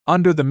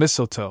 "Under the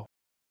Mistletoe."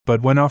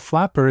 But when our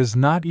flapper is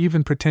not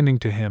even pretending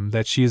to him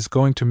that she is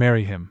going to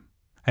marry him,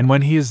 and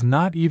when he is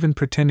not even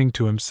pretending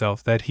to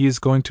himself that he is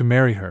going to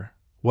marry her,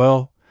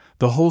 well,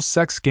 the whole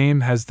sex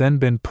game has then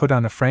been put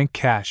on a frank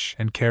cash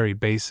and carry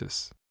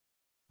basis.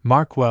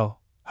 Mark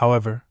well,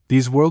 however,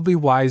 these worldly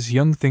wise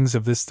young things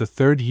of this the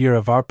third year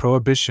of our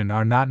prohibition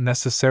are not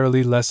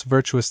necessarily less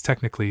virtuous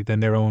technically than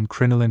their own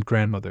crinolined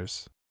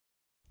grandmothers.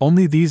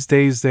 Only these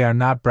days they are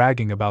not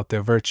bragging about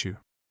their virtue.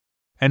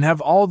 "And have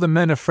all the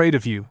men afraid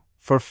of you,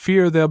 for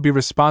fear they'll be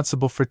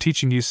responsible for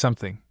teaching you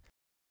something,"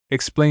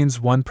 explains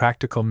one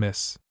practical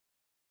miss.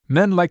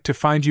 "Men like to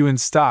find you in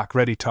stock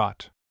ready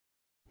taught.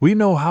 We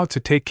know how to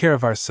take care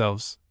of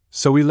ourselves,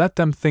 so we let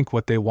them think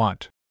what they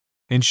want."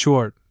 In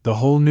short, the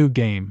whole new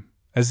game,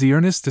 as the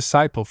earnest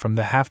disciple from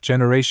the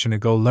half-generation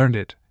ago learned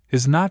it,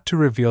 is not to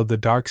reveal the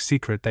dark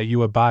secret that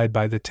you abide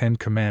by the 10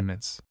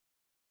 Commandments.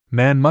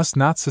 Man must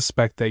not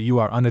suspect that you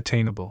are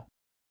unattainable.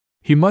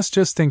 He must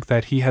just think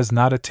that he has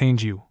not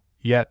attained you,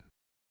 yet.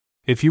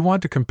 If you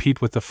want to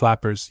compete with the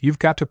flappers, you've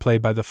got to play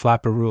by the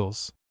flapper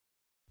rules.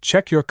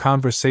 Check your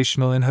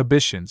conversational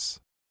inhibitions.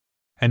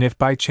 And if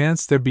by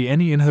chance there be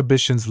any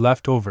inhibitions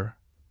left over,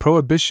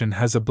 prohibition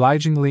has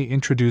obligingly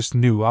introduced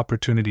new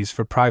opportunities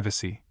for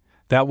privacy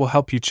that will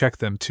help you check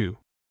them too.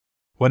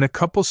 When a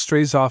couple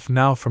strays off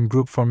now from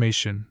group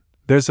formation,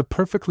 there's a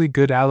perfectly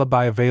good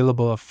alibi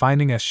available of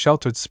finding a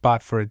sheltered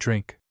spot for a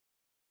drink.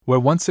 Where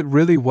once it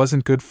really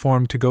wasn't good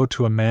form to go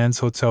to a man's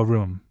hotel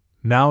room,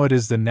 now it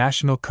is the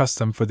national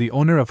custom for the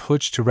owner of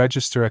hooch to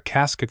register a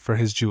casket for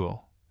his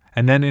jewel,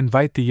 and then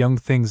invite the young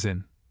things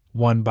in,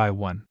 one by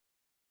one.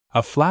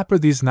 A flapper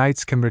these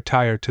nights can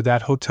retire to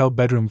that hotel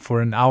bedroom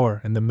for an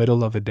hour in the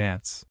middle of a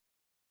dance.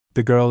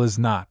 The girl is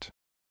not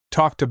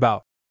talked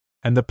about,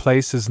 and the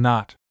place is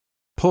not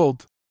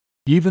pulled.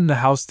 Even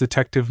the house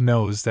detective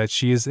knows that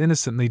she is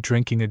innocently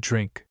drinking a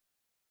drink.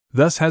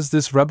 Thus has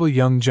this rebel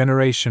young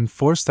generation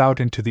forced out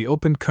into the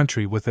open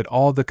country with it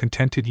all the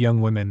contented young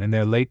women in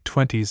their late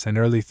 20s and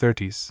early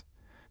 30s,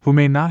 who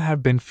may not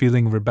have been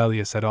feeling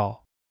rebellious at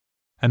all.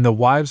 And the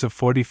wives of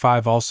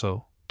 45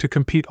 also, to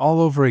compete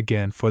all over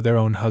again for their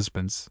own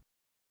husbands.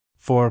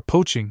 For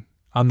poaching,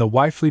 on the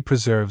wifely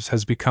preserves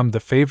has become the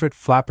favorite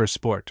flapper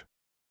sport.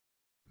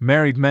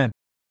 Married men,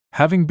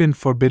 having been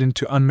forbidden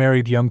to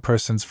unmarried young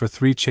persons for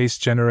 3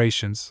 chaste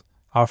generations,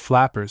 our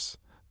flappers,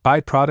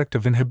 byproduct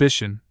of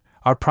inhibition,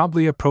 are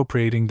promptly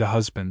appropriating the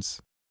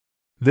husbands.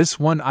 This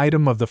one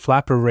item of the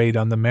flapper raid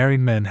on the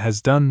married men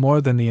has done more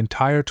than the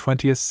entire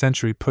 20th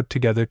century put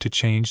together to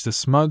change the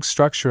smug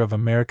structure of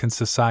American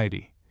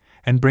society,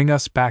 and bring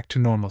us back to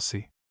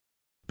normalcy.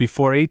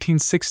 Before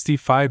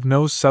 1865,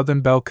 no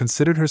Southern belle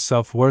considered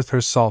herself worth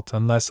her salt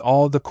unless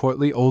all the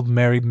courtly old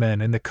married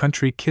men in the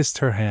country kissed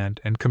her hand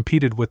and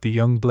competed with the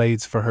young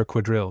blades for her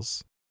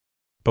quadrilles.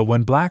 But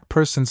when black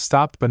persons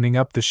stopped buttoning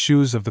up the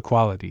shoes of the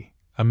quality,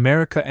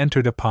 America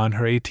entered upon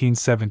her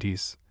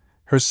 1870s,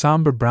 her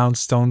somber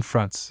brownstone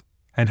fronts,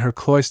 and her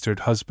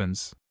cloistered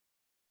husbands.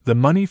 The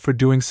money for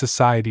doing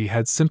society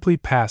had simply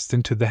passed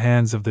into the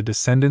hands of the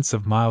descendants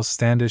of Miles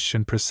Standish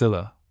and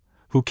Priscilla,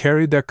 who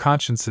carried their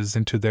consciences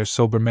into their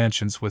sober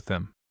mansions with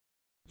them.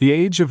 The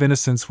age of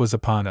innocence was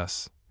upon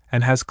us,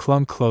 and has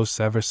clung close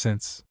ever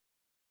since.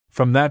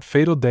 From that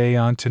fatal day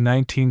on to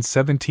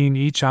 1917,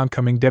 each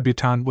oncoming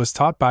debutante was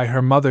taught by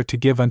her mother to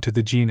give unto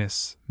the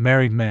genus,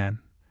 married man,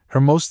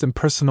 her most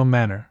impersonal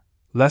manner,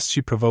 lest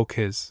she provoke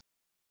his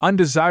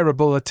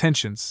undesirable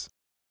attentions.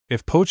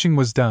 If poaching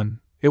was done,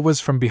 it was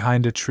from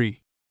behind a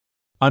tree.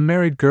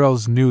 Unmarried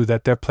girls knew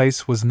that their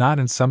place was not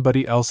in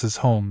somebody else's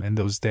home in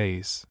those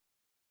days.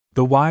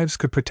 The wives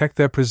could protect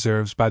their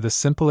preserves by the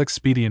simple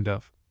expedient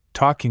of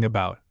talking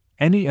about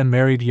any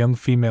unmarried young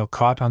female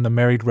caught on the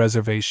married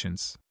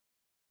reservations.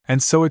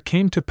 And so it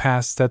came to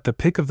pass that the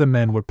pick of the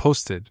men were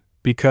posted,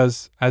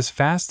 because, as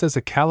fast as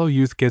a callow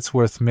youth gets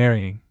worth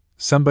marrying,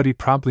 somebody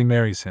promptly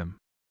marries him.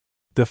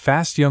 The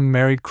fast young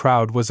married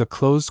crowd was a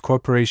closed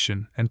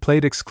corporation and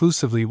played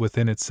exclusively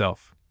within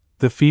itself.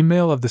 The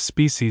female of the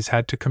species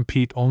had to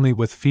compete only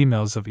with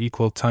females of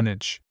equal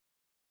tonnage.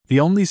 The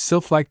only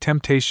sylph-like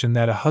temptation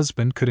that a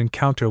husband could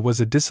encounter was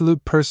a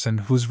dissolute person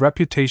whose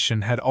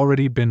reputation had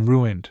already been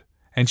ruined,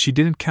 and she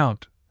didn't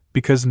count,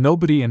 because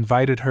nobody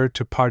invited her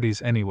to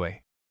parties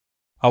anyway.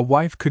 A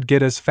wife could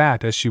get as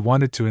fat as she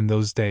wanted to in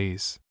those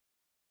days.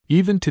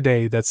 Even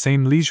today, that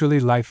same leisurely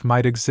life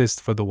might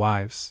exist for the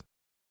wives.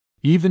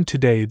 Even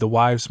today, the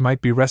wives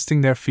might be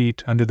resting their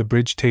feet under the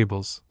bridge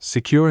tables,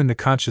 secure in the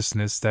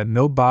consciousness that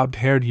no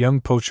bobbed-haired young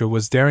poacher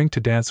was daring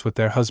to dance with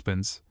their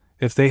husbands,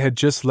 if they had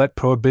just let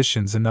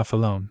prohibitions enough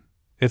alone,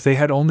 if they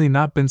had only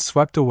not been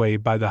swept away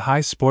by the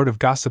high sport of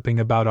gossiping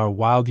about our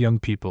wild young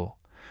people,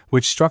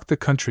 which struck the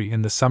country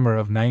in the summer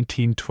of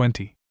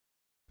 1920.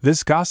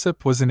 This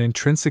gossip was an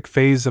intrinsic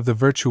phase of the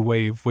virtue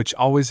wave which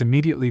always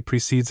immediately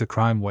precedes a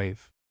crime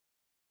wave.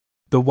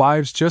 The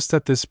wives just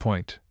at this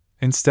point,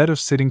 instead of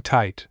sitting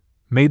tight,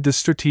 made the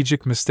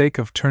strategic mistake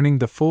of turning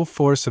the full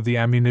force of the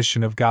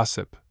ammunition of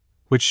gossip,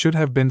 which should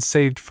have been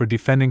saved for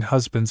defending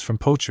husbands from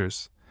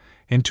poachers,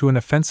 into an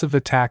offensive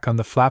attack on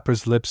the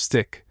flapper's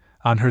lipstick,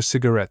 on her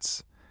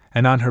cigarettes,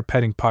 and on her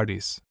petting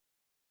parties.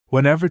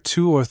 Whenever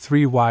 2 or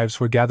 3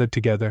 wives were gathered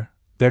together,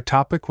 their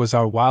topic was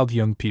our wild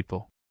young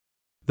people.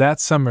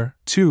 That summer,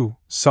 too,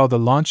 saw the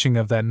launching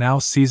of that now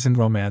seasoned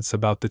romance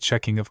about the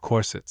checking of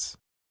corsets.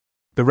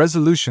 The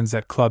resolutions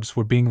at clubs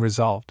were being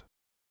resolved.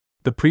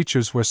 The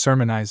preachers were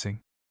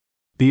sermonizing.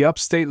 The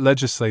upstate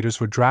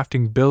legislators were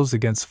drafting bills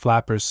against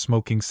flappers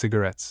smoking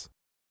cigarettes.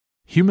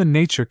 Human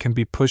nature can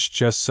be pushed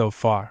just so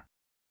far.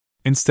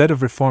 Instead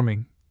of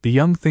reforming, the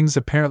young things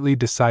apparently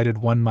decided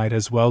one might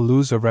as well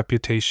lose a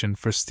reputation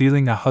for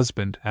stealing a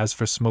husband as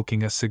for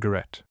smoking a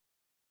cigarette.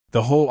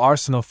 The whole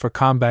arsenal for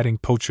combating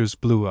poachers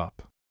blew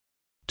up.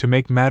 To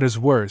make matters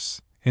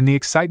worse, in the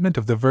excitement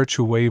of the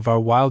virtue wave, our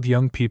wild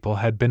young people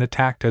had been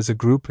attacked as a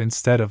group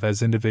instead of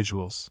as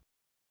individuals.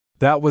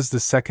 That was the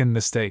second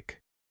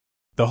mistake.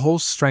 The whole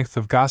strength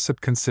of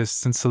gossip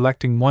consists in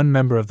selecting one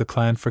member of the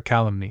clan for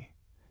calumny,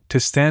 to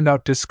stand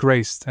out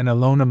disgraced and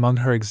alone among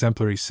her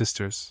exemplary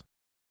sisters.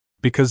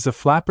 Because the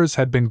flappers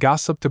had been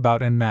gossiped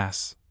about en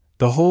masse,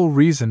 the whole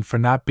reason for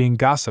not being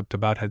gossiped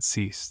about had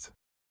ceased.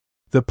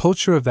 The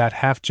poacher of that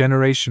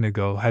half-generation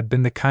ago had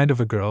been the kind of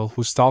a girl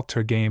who stalked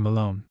her game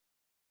alone.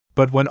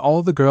 But when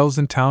all the girls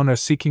in town are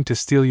seeking to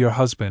steal your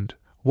husband,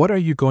 what are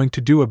you going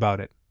to do about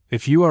it?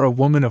 If you are a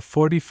woman of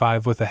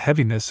 45 with a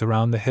heaviness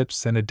around the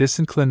hips and a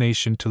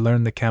disinclination to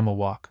learn the camel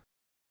walk.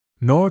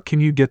 Nor can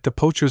you get the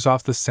poachers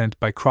off the scent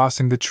by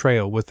crossing the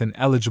trail with an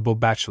eligible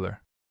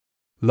bachelor.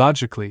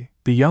 Logically,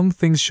 the young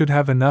things should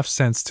have enough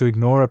sense to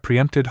ignore a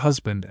preempted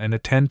husband and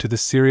attend to the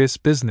serious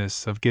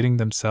business of getting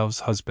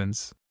themselves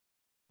husbands.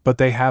 But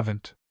they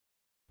haven't.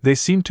 They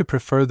seem to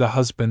prefer the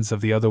husbands of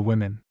the other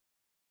women.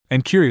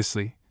 And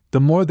curiously, the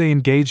more they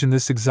engage in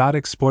this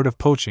exotic sport of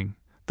poaching,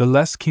 the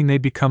less keen they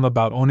become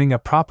about owning a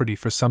property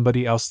for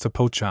somebody else to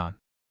poach on.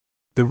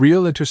 The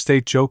real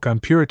interstate joke on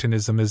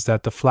Puritanism is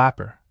that the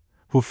flapper,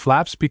 who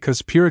flaps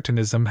because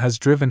Puritanism has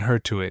driven her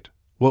to it,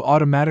 will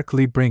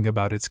automatically bring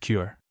about its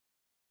cure.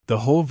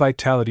 The whole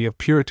vitality of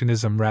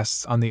Puritanism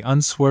rests on the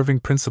unswerving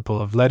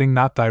principle of letting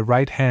not thy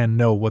right hand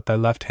know what thy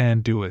left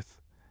hand doeth,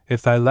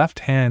 if thy left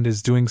hand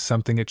is doing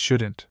something it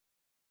shouldn't.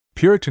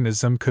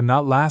 Puritanism could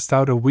not last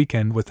out a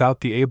weekend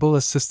without the able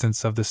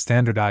assistance of the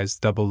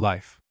standardized double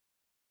life.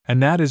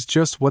 And that is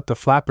just what the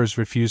flappers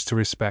refuse to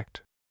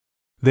respect.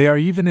 They are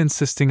even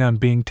insisting on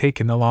being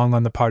taken along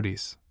on the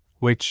parties,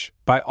 which,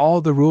 by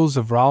all the rules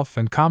of Rolfe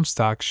and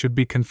Comstock, should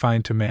be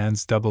confined to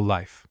man's double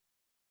life.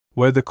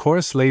 Where the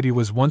chorus lady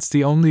was once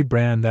the only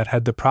brand that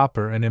had the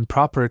proper and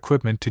improper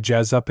equipment to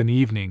jazz up an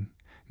evening,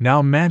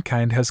 now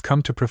mankind has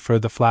come to prefer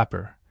the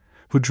flapper,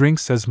 who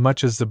drinks as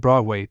much as the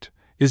Broadweight,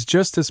 is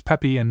just as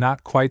peppy and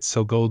not quite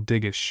so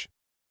gold-diggish.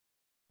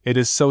 It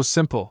is so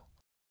simple,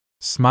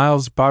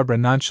 smiles Barbara,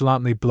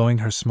 nonchalantly blowing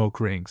her smoke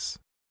rings.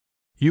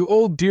 You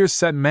old dear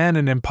set man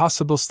an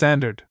impossible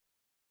standard.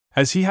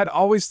 As he had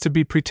always to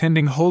be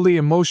pretending holy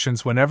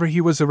emotions whenever he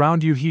was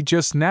around you, he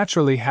just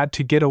naturally had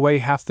to get away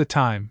half the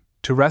time,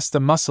 to rest the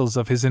muscles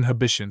of his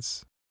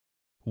inhibitions.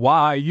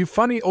 Why, you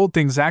funny old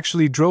things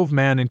actually drove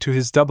man into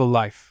his double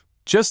life,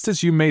 just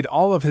as you made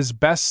all of his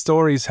best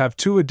stories have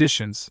two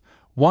editions,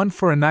 one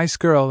for a nice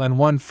girl and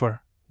one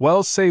for,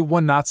 well, say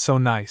one not so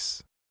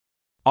nice.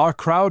 Our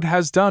crowd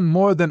has done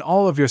more than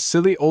all of your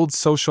silly old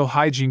social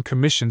hygiene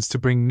commissions to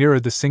bring nearer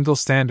the single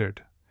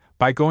standard,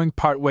 by going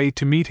part way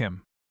to meet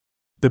him.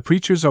 The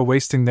preachers are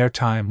wasting their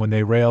time when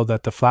they rail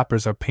that the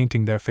flappers are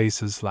painting their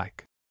faces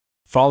like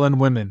fallen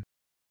women.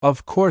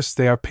 Of course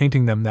they are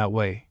painting them that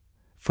way,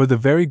 for the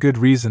very good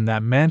reason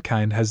that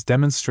mankind has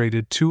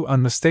demonstrated too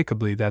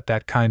unmistakably that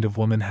that kind of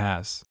woman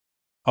has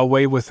a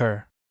way with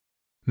her.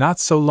 Not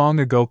so long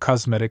ago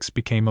cosmetics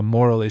became a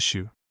moral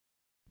issue.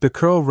 The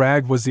curl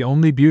rag was the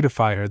only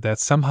beautifier that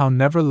somehow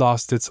never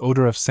lost its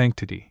odor of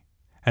sanctity,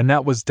 and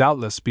that was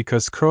doubtless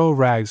because curl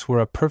rags were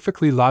a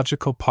perfectly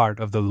logical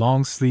part of the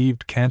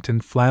long-sleeved Canton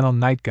flannel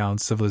nightgown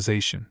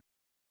civilization.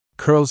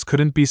 Curls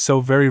couldn't be so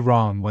very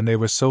wrong when they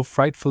were so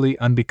frightfully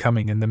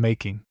unbecoming in the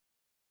making.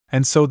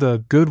 And so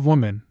the good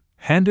woman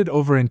handed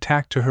over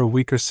intact to her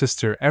weaker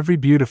sister every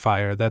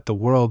beautifier that the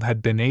world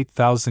had been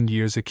 8,000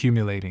 years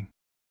accumulating.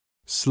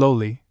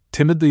 Slowly,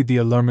 timidly the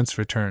allurements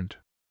returned.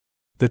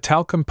 The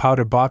talcum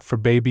powder bought for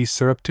baby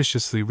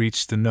surreptitiously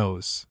reached the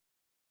nose.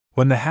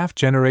 When the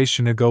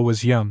half-generation ago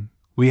was young,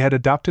 we had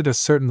adopted a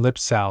certain lip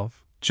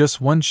salve,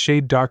 just one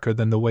shade darker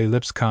than the way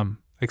lips come,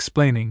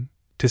 explaining,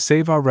 to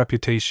save our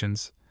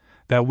reputations,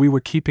 that we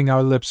were keeping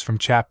our lips from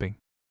chapping.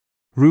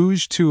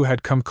 Rouge, too,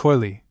 had come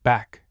coyly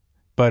back,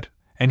 but,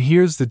 and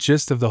here's the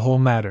gist of the whole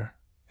matter,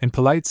 in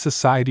polite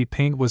society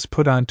paint was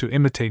put on to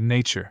imitate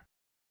nature.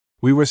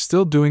 We were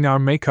still doing our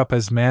make-up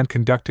as man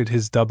conducted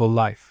his double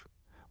life,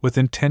 with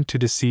intent to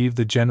deceive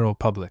the general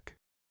public.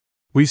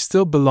 We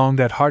still belonged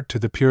at heart to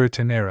the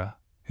Puritan era,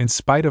 in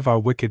spite of our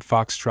wicked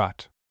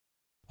foxtrot.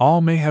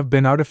 All may have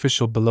been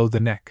artificial below the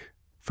neck,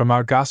 from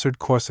our gossared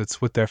corsets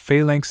with their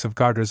phalanx of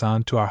garters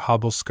on to our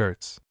hobble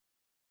skirts.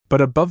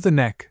 But above the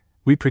neck,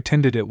 we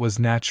pretended it was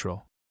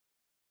natural.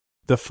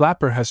 The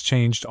flapper has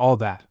changed all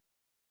that.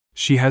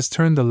 She has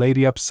turned the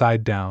lady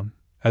upside down,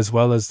 as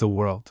well as the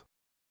world.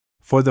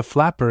 For the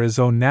flapper is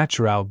au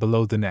naturel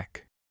below the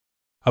neck.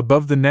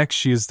 Above the neck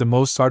she is the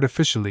most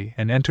artificially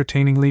and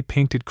entertainingly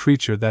painted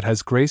creature that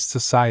has graced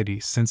society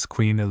since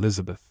Queen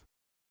Elizabeth.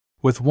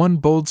 With one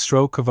bold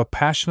stroke of a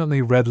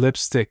passionately red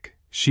lipstick,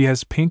 she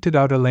has painted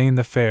out Elaine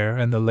the Fair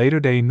and the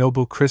later-day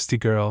noble Christie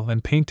girl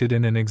and painted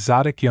in an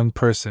exotic young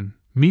person,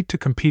 meet to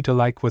compete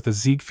alike with a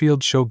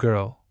Ziegfeld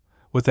showgirl,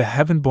 with a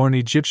heaven-born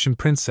Egyptian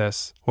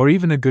princess, or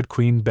even a good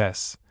Queen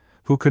Bess,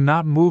 who could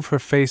not move her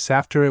face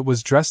after it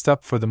was dressed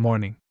up for the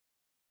morning.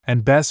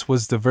 And Bess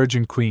was the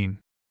Virgin Queen.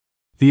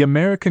 The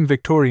American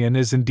Victorian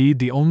is indeed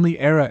the only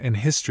era in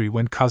history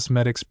when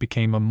cosmetics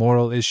became a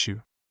moral issue.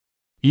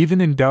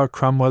 Even in dour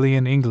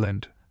Cromwellian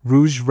England,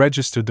 rouge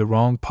registered the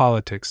wrong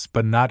politics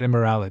but not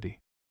immorality.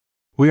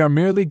 We are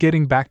merely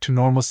getting back to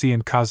normalcy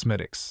in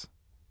cosmetics,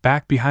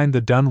 back behind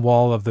the dun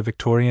wall of the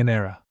Victorian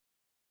era.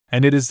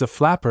 And it is the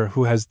flapper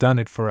who has done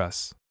it for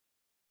us.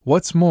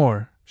 What's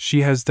more,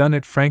 she has done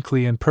it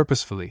frankly and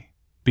purposefully,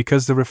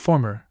 because the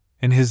reformer,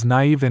 in his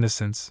naive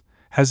innocence,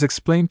 has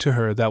explained to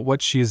her that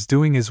what she is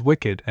doing is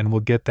wicked and will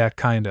get that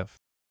kind of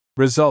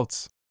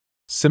results.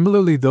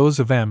 Similarly, those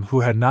of them who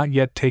had not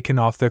yet taken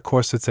off their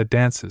corsets at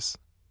dances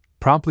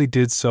promptly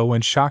did so when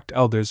shocked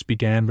elders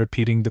began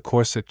repeating the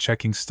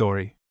corset-checking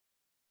story.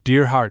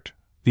 Dear heart,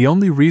 the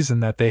only reason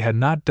that they had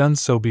not done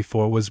so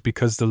before was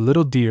because the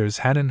little dears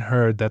hadn't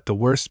heard that the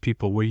worst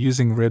people were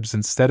using ribs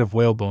instead of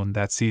whalebone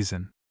that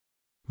season.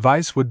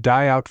 Vice would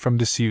die out from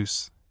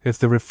disuse if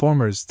the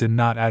reformers did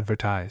not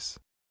advertise.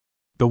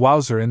 The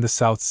Wowzer in the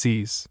South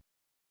Seas.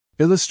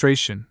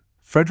 Illustration: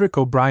 Frederick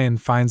O'Brien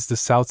finds the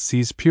South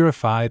Seas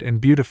purified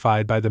and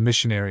beautified by the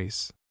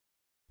missionaries.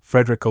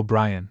 Frederick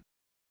O'Brien.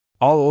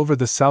 All over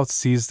the South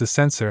Seas the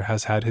censor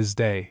has had his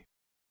day.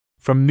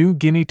 From New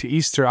Guinea to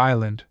Easter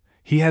Island,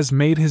 he has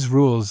made his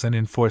rules and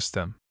enforced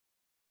them.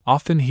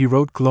 Often he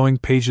wrote glowing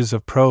pages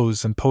of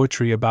prose and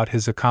poetry about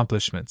his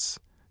accomplishments,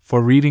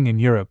 for reading in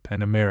Europe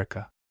and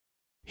America.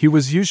 He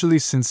was usually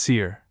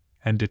sincere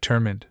and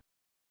determined.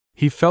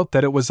 He felt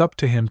that it was up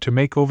to him to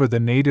make over the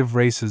native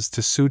races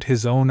to suit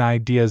his own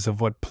ideas of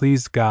what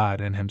pleased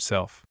God and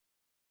himself.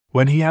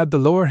 When he had the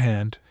lower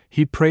hand,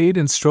 He prayed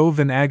and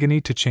strove in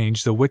agony to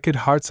change the wicked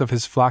hearts of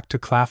his flock to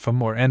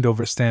Clapham or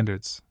Andover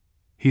standards.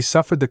 He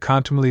suffered the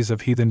contumelies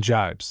of heathen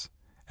jibes,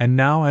 and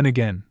now and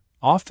again,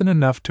 often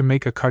enough to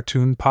make a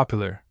cartoon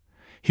popular,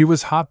 he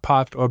was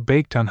hot-potted or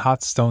baked on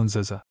hot stones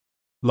as a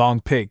long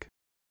pig.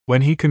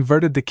 When he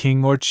converted the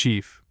king or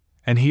chief,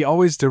 and he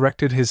always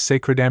directed his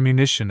sacred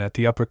ammunition at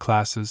the upper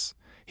classes,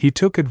 he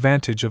took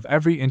advantage of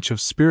every inch of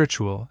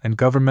spiritual and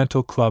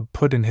governmental club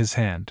put in his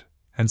hand,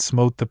 and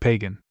smote the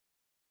pagan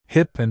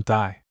hip and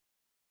thigh.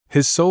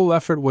 His sole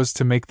effort was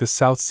to make the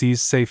South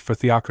Seas safe for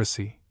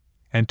theocracy,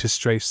 and to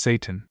strafe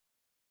Satan.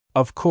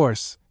 Of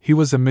course, he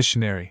was a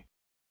missionary.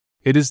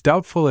 It is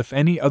doubtful if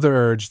any other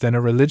urge than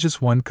a religious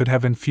one could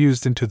have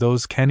infused into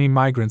those canny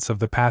migrants of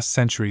the past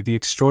century the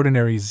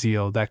extraordinary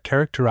zeal that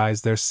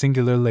characterized their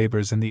singular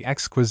labors in the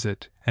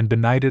exquisite and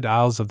benighted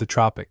isles of the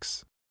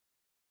tropics.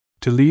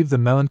 To leave the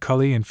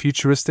melancholy and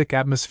futuristic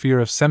atmosphere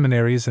of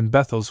seminaries and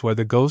Bethels where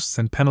the ghosts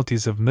and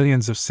penalties of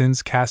millions of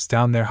sins cast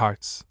down their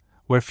hearts,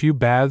 where few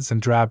baths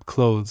and drab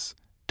clothes,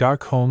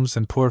 dark homes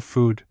and poor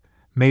food,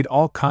 made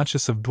all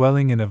conscious of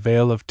dwelling in a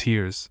vale of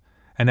tears,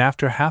 and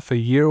after half a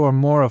year or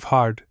more of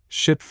hard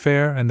ship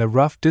fare and the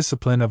rough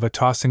discipline of a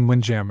tossing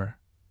windjammer,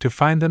 to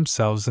find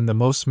themselves in the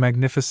most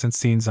magnificent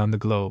scenes on the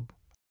globe,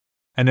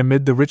 and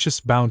amid the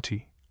richest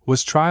bounty,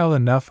 was trial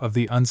enough of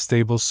the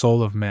unstable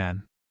soul of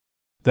man.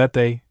 That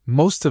they,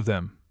 most of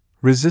them,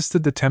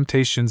 resisted the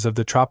temptations of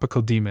the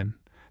tropical demon,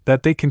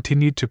 that they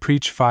continued to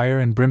preach fire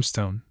and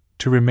brimstone,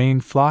 to remain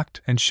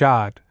flocked and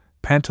shod,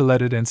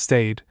 pantaletted and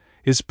stayed,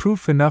 is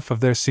proof enough of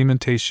their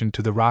cementation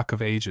to the Rock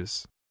of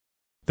Ages.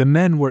 The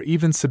men were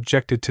even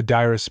subjected to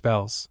dire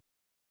spells.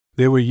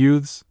 They were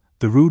youths,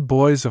 the rude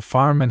boys of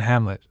farm and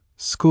hamlet,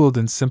 schooled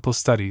in simple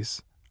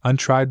studies,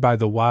 untried by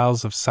the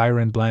wiles of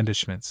siren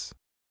blandishments.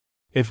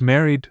 If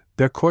married,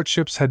 their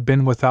courtships had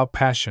been without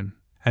passion,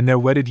 and their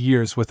wedded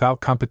years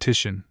without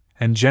competition,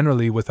 and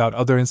generally without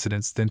other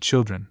incidents than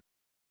children.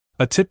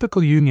 A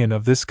typical union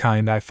of this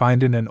kind I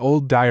find in an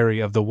old diary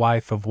of the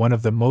wife of one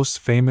of the most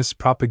famous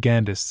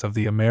propagandists of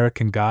the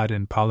American God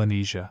in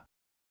Polynesia.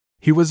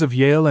 He was of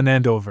Yale and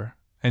Andover,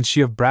 and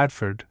she of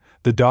Bradford,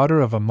 the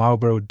daughter of a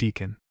Marlborough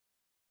deacon.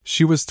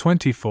 She was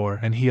 24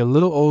 and he a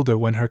little older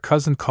when her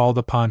cousin called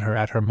upon her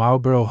at her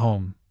Marlborough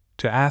home,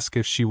 to ask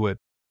if she would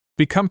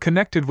become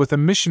connected with a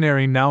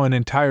missionary now an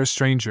entire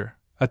stranger,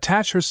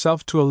 attach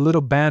herself to a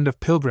little band of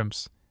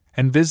pilgrims,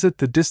 and visit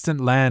the distant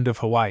land of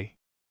Hawaii.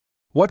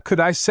 What could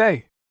I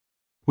say?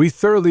 We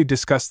thoroughly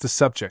discussed the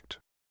subject.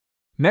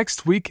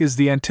 Next week is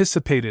the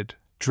anticipated,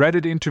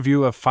 dreaded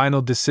interview of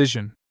final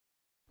decision.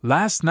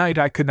 Last night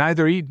I could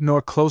neither eat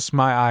nor close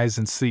my eyes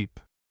and sleep.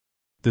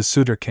 The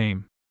suitor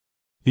came.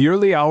 The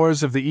early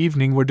hours of the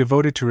evening were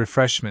devoted to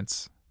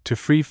refreshments, to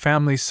free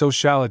family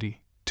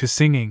sociality, to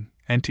singing,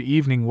 and to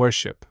evening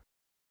worship.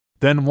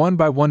 Then one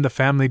by one the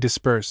family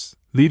dispersed,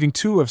 leaving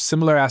two of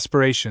similar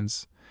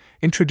aspirations,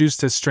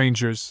 introduced as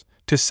strangers,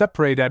 to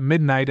separate at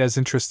midnight as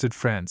interested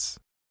friends.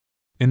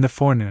 In the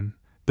forenoon,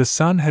 the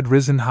sun had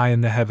risen high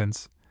in the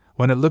heavens,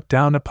 when it looked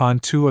down upon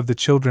two of the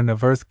children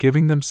of earth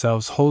giving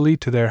themselves wholly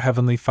to their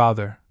heavenly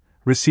Father,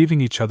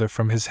 receiving each other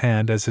from his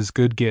hand as his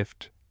good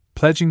gift,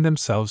 pledging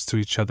themselves to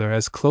each other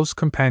as close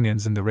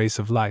companions in the race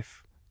of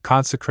life,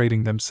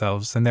 consecrating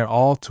themselves and their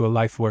all to a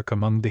life work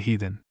among the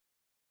heathen.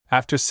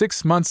 After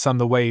 6 months on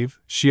the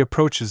wave, she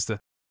approaches the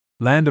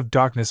land of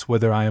darkness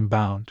whither I am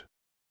bound.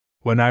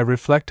 When I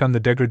reflect on the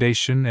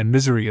degradation and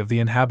misery of the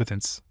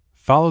inhabitants,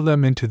 follow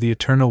them into the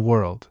eternal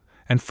world,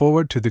 and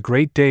forward to the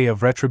great day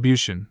of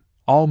retribution,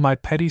 all my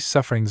petty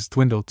sufferings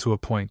dwindle to a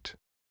point.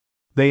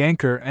 They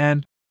anchor,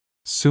 and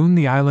soon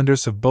the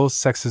islanders of both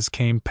sexes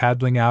came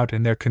paddling out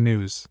in their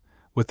canoes,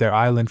 with their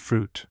island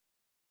fruit.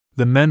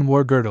 The men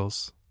wore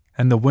girdles,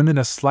 and the women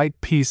a slight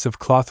piece of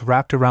cloth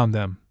wrapped around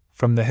them,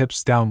 from the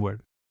hips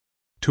downward.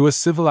 To a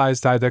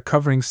civilized eye their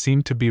coverings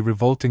seemed to be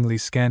revoltingly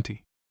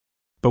scanty.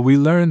 But we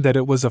learned that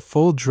it was a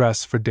full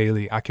dress for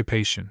daily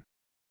occupation.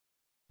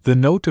 The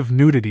note of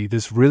nudity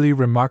this really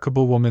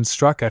remarkable woman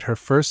struck at her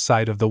first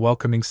sight of the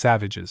welcoming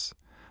savages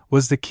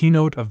was the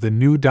keynote of the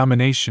new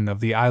domination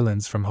of the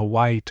islands from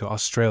Hawaii to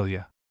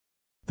Australia.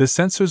 The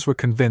censors were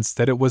convinced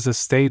that it was a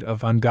state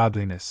of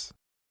ungodliness.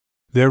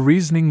 Their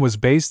reasoning was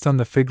based on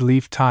the fig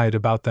leaf tied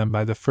about them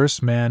by the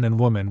first man and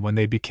woman when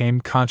they became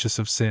conscious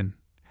of sin,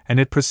 and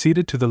it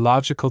proceeded to the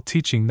logical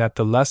teaching that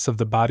the less of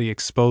the body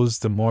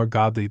exposed the more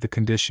godly the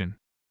condition.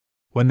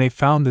 When they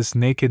found this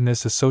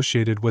nakedness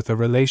associated with a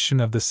relation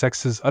of the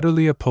sexes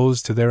utterly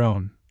opposed to their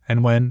own,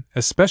 and when,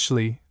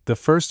 especially, the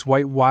first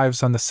white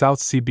wives on the South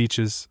Sea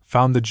beaches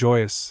found the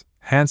joyous,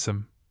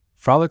 handsome,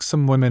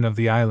 frolicsome women of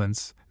the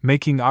islands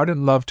making ardent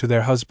love to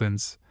their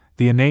husbands,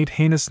 the innate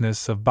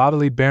heinousness of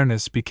bodily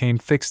bareness became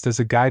fixed as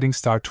a guiding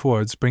star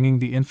towards bringing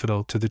the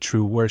infidel to the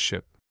true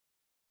worship.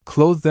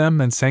 Clothe them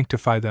and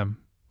sanctify them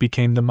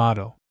became the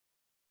motto.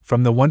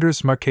 From the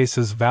wondrous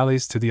Marquesas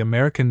valleys to the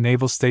American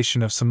naval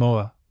station of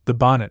Samoa, the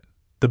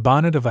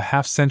bonnet of a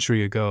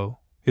half-century ago,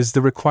 is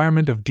the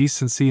requirement of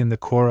decency in the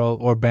coral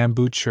or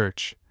bamboo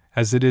church,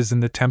 as it is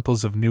in the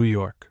temples of New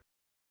York.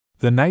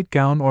 The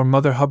nightgown or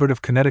Mother Hubbard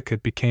of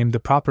Connecticut became the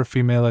proper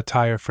female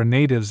attire for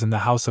natives in the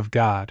house of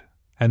God,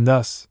 and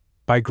thus,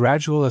 by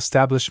gradual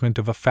establishment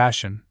of a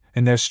fashion,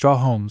 in their straw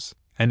homes,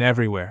 and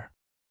everywhere,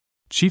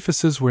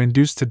 chiefesses were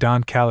induced to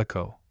don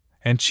calico,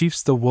 and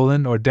chiefs the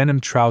woolen or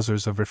denim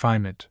trousers of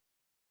refinement.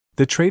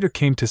 The trader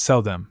came to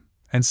sell them,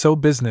 and so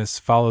business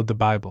followed the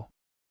Bible.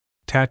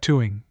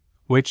 Tattooing,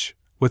 which,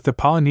 with the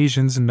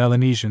Polynesians and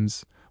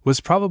Melanesians,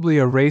 was probably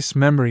a race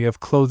memory of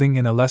clothing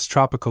in a less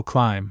tropical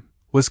clime,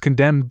 was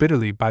condemned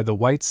bitterly by the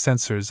white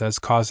censors as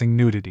causing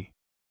nudity.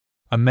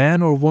 A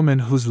man or woman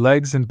whose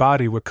legs and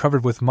body were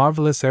covered with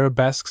marvelous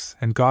arabesques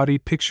and gaudy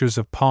pictures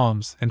of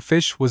palms and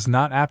fish was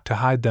not apt to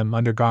hide them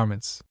under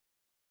garments.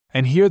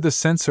 And here the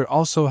censor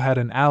also had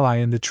an ally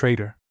in the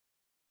trader.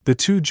 The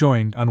two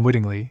joined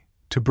unwittingly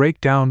to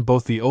break down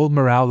both the old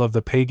morale of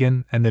the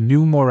pagan and the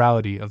new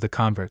morality of the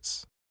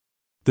converts.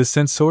 The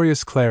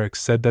censorious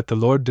clerics said that the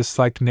Lord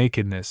disliked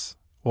nakedness,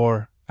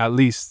 or, at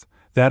least,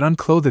 that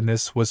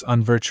unclothedness was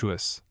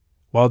unvirtuous,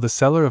 while the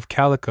seller of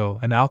calico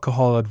and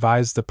alcohol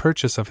advised the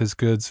purchase of his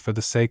goods for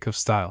the sake of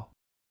style.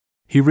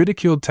 He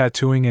ridiculed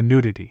tattooing and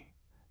nudity,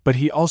 but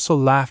he also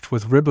laughed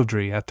with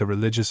ribaldry at the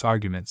religious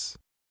arguments.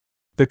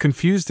 The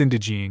confused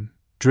indigene,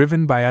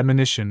 driven by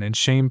admonition and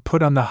shame,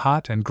 put on the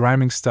hot and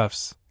griming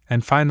stuffs,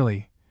 and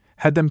finally,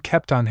 had them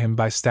kept on him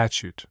by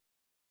statute.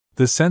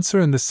 The censor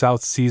in the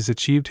South Seas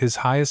achieved his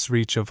highest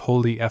reach of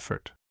holy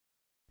effort.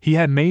 He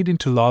had made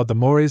into law the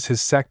mores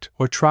his sect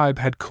or tribe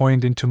had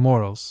coined into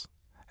morals,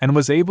 and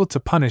was able to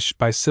punish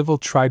by civil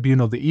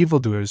tribunal the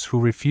evildoers who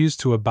refused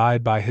to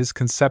abide by his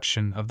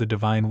conception of the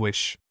divine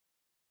wish.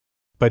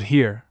 But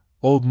here,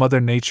 old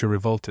Mother Nature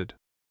revolted.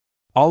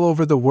 All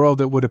over the world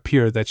it would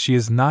appear that she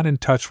is not in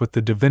touch with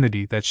the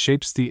divinity that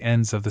shapes the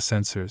ends of the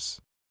censors.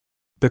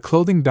 The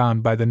clothing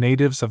donned by the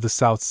natives of the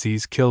South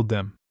Seas killed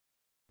them.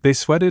 They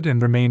sweated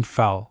and remained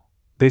foul,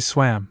 they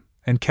swam,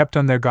 and kept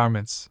on their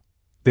garments,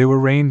 they were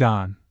rained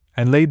on,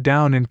 and laid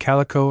down in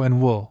calico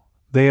and wool,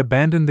 they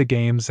abandoned the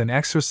games and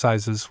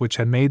exercises which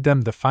had made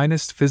them the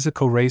finest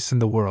physical race in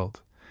the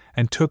world,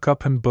 and took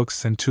up hymn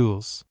books and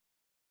tools.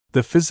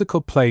 The physical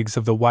plagues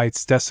of the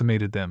whites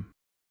decimated them.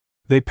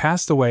 They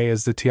passed away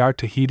as the tiar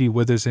Tahiti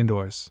withers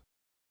indoors.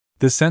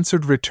 The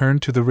censored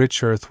returned to the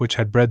rich earth which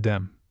had bred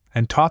them,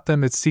 and taught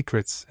them its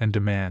secrets and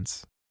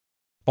demands.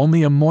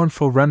 Only a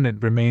mournful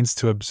remnant remains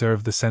to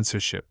observe the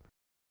censorship.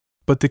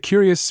 But the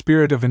curious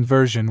spirit of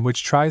inversion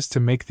which tries to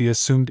make the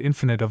assumed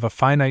infinite of a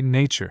finite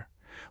nature,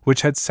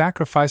 which had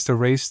sacrificed a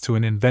race to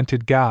an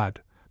invented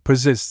God,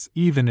 persists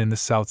even in the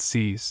South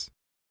Seas.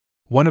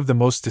 One of the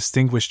most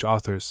distinguished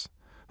authors,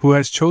 who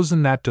has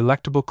chosen that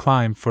delectable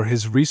clime for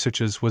his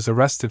researches, was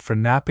arrested for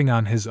napping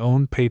on his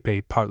own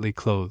pepe partly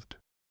clothed.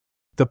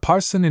 The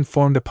parson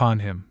informed upon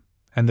him,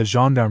 and the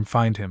gendarme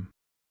fined him.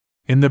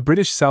 In the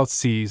British South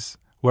Seas,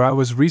 where I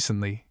was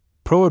recently,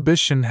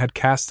 prohibition had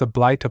cast a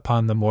blight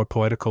upon the more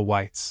poetical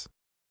whites.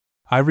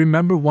 I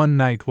remember one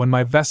night when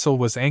my vessel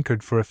was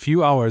anchored for a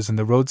few hours in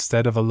the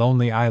roadstead of a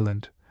lonely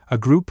island, a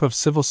group of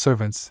civil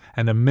servants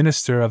and a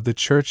minister of the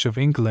Church of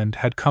England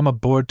had come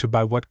aboard to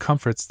buy what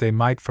comforts they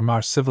might from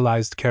our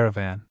civilized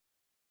caravan.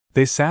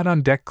 They sat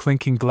on deck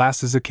clinking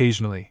glasses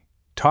occasionally,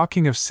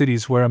 talking of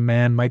cities where a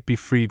man might be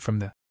freed from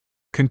the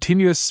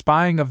continuous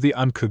spying of the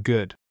unco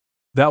good.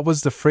 That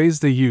was the phrase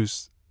they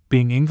used,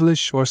 being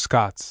English or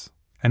Scots,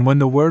 and when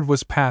the word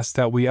was passed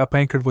that we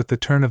up-anchored with the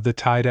turn of the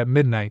tide at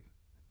midnight,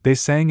 they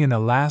sang in a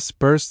last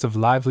burst of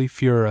lively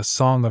furor a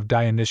song of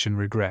Dionysian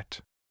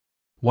regret.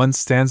 One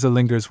stanza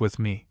lingers with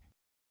me.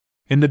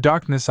 In the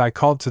darkness I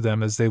called to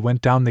them as they went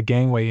down the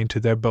gangway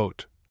into their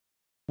boat.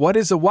 "What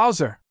is a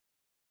wowser?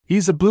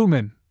 He's a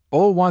bloomin',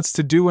 ol' wants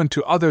to do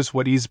unto others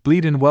what he's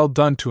bleedin' well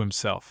done to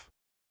himself."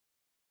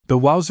 The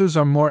wowsers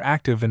are more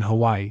active in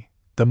Hawaii,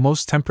 the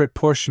most temperate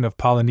portion of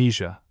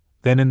Polynesia,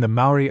 than in the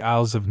Maori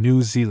Isles of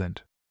New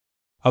Zealand.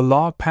 A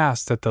law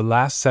passed at the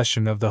last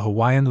session of the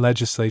Hawaiian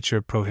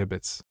legislature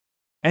prohibits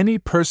any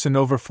person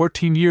over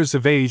 14 years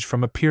of age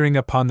from appearing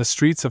upon the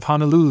streets of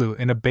Honolulu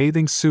in a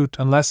bathing suit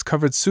unless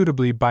covered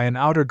suitably by an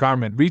outer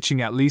garment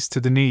reaching at least to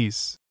the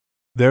knees.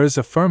 There is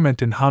a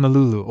ferment in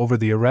Honolulu over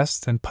the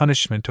arrest and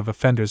punishment of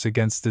offenders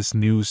against this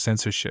new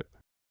censorship.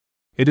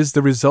 It is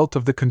the result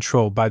of the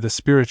control by the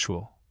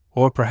spiritual,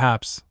 or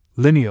perhaps,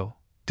 lineal,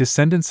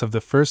 descendants of the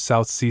first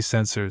South Sea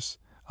censors,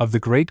 of the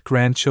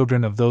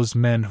great-grandchildren of those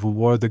men who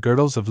wore the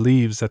girdles of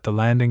leaves at the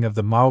landing of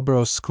the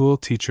Marlborough school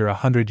teacher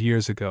 100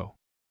 years ago.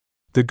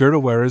 The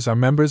girdle-wearers are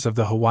members of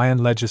the Hawaiian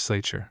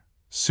legislature,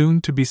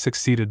 soon to be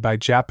succeeded by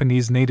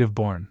Japanese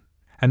native-born,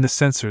 and the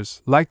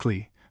censors,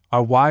 likely,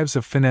 are wives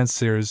of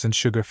financiers and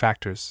sugar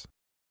factors.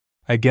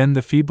 Again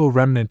the feeble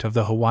remnant of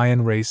the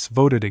Hawaiian race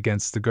voted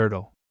against the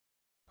girdle.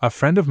 A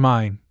friend of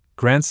mine,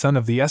 grandson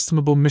of the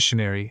estimable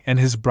missionary and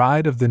his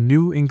bride of the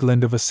New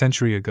England of a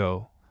century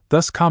ago,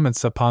 thus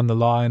comments upon the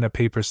law in a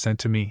paper sent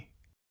to me.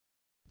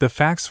 The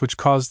facts which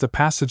caused the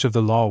passage of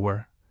the law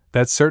were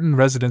that certain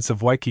residents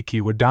of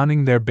Waikiki were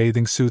donning their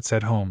bathing suits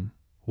at home,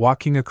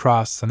 walking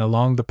across and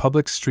along the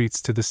public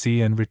streets to the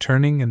sea and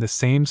returning in the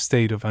same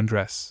state of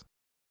undress.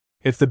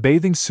 If the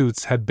bathing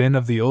suits had been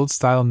of the old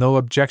style, no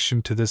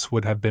objection to this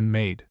would have been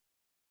made.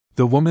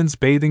 The woman's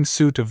bathing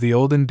suit of the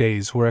olden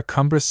days were a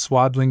cumbrous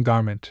swaddling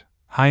garment,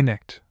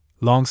 high-necked,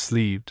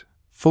 long-sleeved,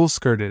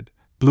 full-skirted,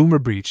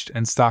 bloomer-breeched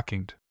and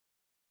stockinged.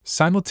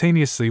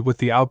 Simultaneously with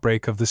the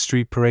outbreak of the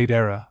street parade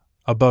era,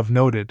 above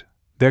noted,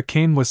 there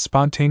came with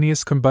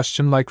spontaneous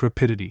combustion-like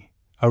rapidity,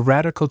 a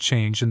radical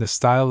change in the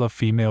style of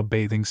female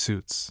bathing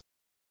suits.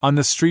 On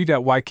the street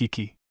at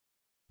Waikiki,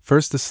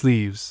 first the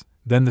sleeves,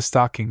 then the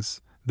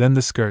stockings, then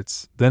the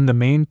skirts, then the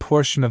main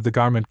portion of the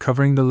garment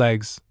covering the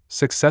legs,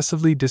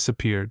 successively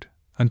disappeared,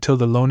 until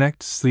the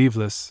low-necked,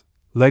 sleeveless,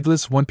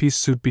 legless one-piece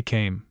suit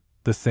became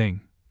the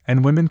thing,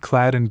 and women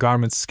clad in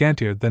garments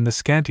scantier than the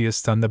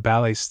scantiest on the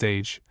ballet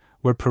stage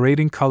were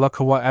parading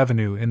Kalakaua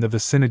Avenue in the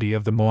vicinity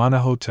of the Moana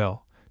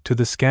Hotel, to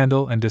the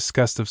scandal and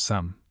disgust of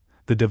some,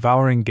 the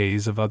devouring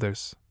gaze of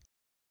others,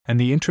 and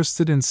the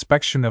interested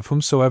inspection of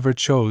whomsoever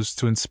chose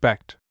to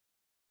inspect.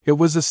 It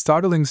was a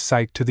startling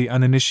sight to the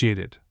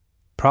uninitiated,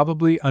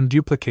 probably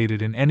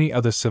unduplicated in any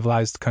other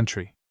civilized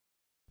country.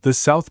 The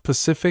South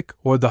Pacific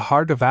or the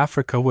heart of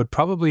Africa would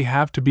probably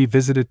have to be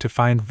visited to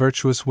find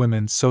virtuous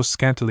women so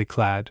scantily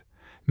clad,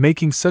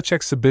 making such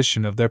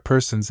exhibition of their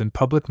persons in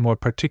public, more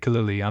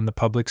particularly on the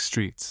public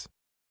streets.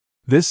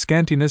 This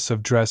scantiness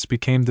of dress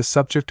became the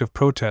subject of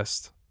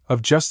protest,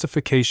 of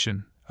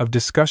justification, of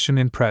discussion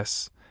in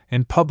press,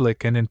 in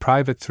public and in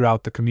private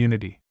throughout the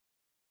community.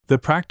 The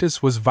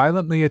practice was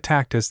violently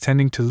attacked as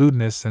tending to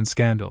lewdness and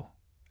scandal,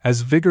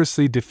 as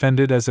vigorously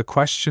defended as a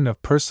question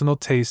of personal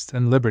taste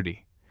and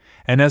liberty,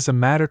 and as a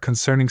matter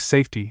concerning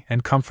safety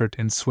and comfort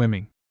in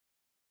swimming.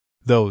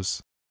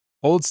 Those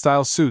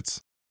old-style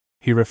suits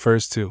he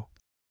refers to,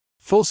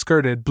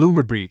 full-skirted,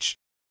 bloomer-breeched,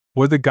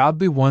 were the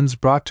godly ones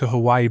brought to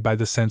Hawaii by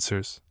the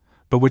censors,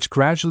 but which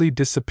gradually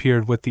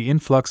disappeared with the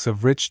influx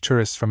of rich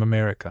tourists from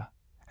America,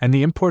 and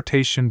the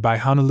importation by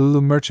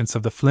Honolulu merchants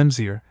of the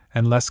flimsier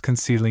and less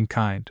concealing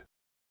kind.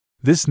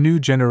 This new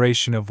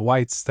generation of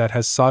whites that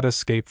has sought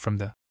escape from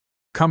the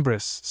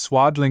cumbrous,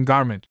 swaddling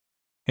garment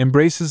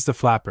embraces the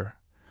flapper,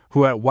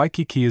 who at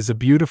Waikiki is a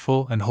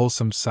beautiful and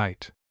wholesome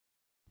sight.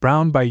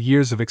 Browned by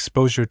years of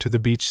exposure to the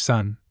beach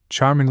sun,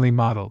 charmingly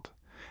modeled,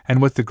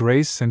 and with the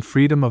grace and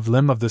freedom of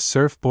limb of the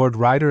surfboard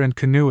rider and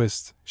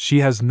canoeist, she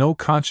has no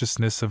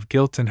consciousness of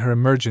guilt in her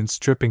emergence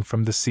dripping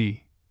from the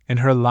sea, in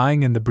her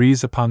lying in the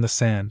breeze upon the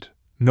sand,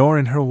 nor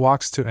in her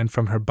walks to and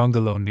from her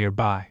bungalow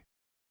nearby.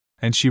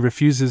 And she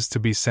refuses to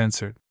be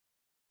censored.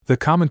 The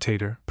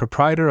commentator,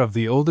 proprietor of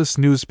the oldest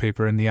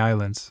newspaper in the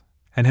islands,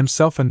 and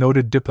himself a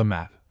noted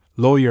diplomat,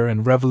 lawyer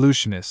and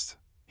revolutionist,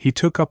 he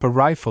took up a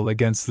rifle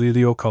against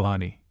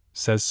Liliuokalani,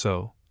 says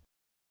so.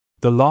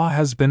 The law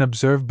has been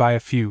observed by a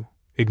few,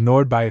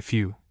 ignored by a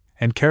few,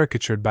 and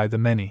caricatured by the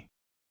many.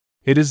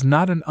 It is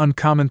not an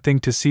uncommon thing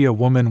to see a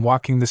woman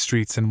walking the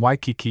streets in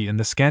Waikiki in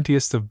the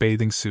scantiest of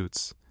bathing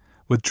suits,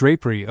 with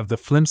drapery of the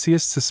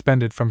flimsiest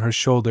suspended from her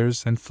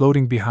shoulders and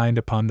floating behind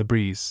upon the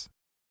breeze.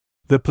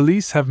 The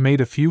police have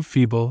made a few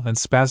feeble and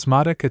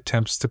spasmodic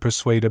attempts to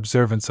persuade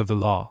observance of the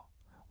law,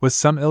 with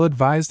some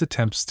ill-advised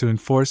attempts to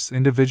enforce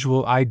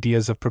individual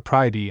ideas of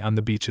propriety on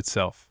the beach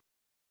itself.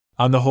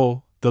 On the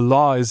whole, the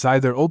law is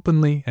either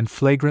openly and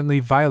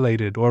flagrantly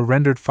violated or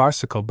rendered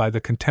farcical by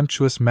the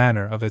contemptuous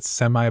manner of its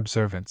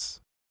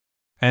semi-observance.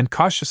 And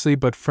cautiously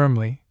but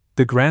firmly,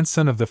 the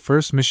grandson of the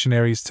first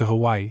missionaries to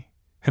Hawaii,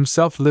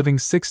 himself living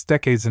 6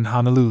 decades in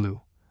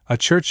Honolulu, a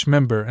church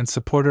member and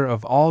supporter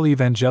of all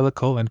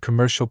evangelical and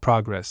commercial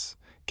progress,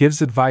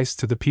 gives advice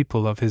to the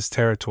people of his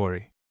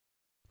territory,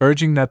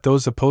 urging that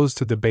those opposed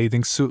to the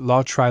bathing suit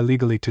law try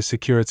legally to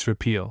secure its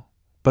repeal,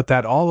 but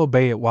that all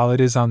obey it while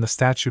it is on the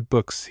statute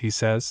books, he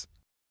says.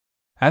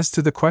 As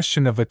to the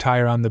question of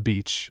attire on the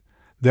beach,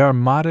 there are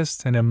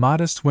modest and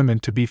immodest women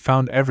to be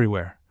found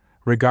everywhere,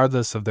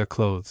 regardless of their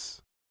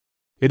clothes.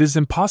 It is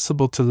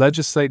impossible to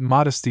legislate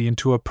modesty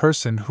into a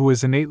person who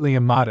is innately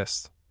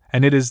immodest,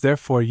 and it is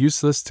therefore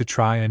useless to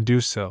try and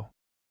do so.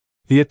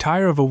 The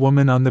attire of a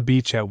woman on the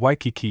beach at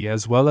Waikiki,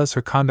 as well as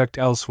her conduct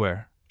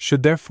elsewhere,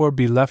 should therefore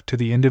be left to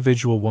the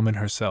individual woman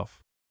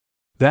herself.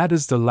 That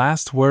is the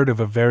last word of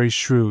a very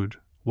shrewd,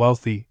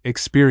 wealthy,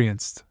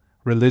 experienced,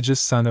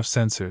 religious son of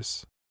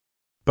censors.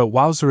 But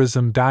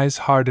wowzerism dies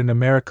hard in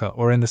America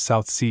or in the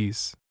South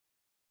Seas.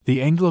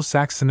 The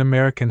Anglo-Saxon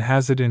American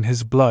has it in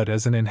his blood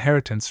as an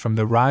inheritance from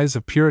the rise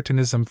of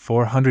Puritanism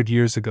 400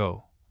 years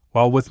ago,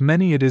 while with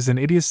many it is an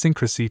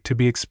idiosyncrasy to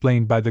be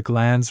explained by the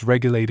glands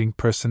regulating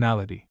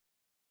personality.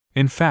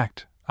 In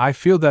fact, I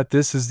feel that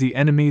this is the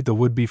enemy the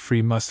would-be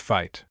free must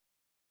fight.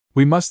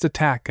 We must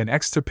attack and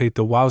extirpate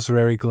the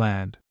wowzerary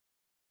gland.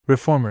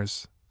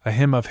 Reformers, a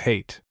hymn of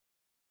hate.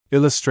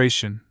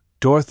 Illustration: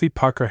 Dorothy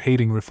Parker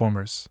hating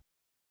reformers.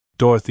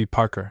 Dorothy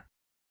Parker.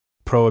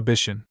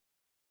 Prohibition.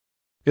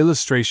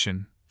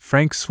 Illustration: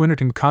 Frank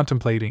Swinnerton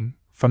contemplating,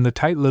 from the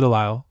tight little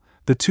isle,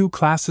 the two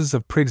classes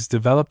of prigs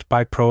developed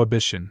by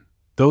prohibition,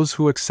 those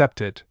who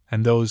accept it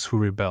and those who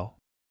rebel.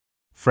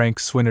 Frank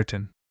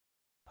Swinnerton.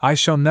 I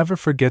shall never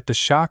forget the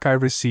shock I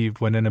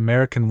received when an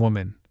American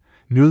woman,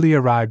 newly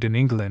arrived in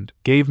England,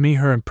 gave me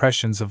her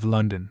impressions of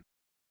London.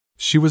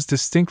 She was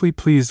distinctly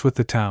pleased with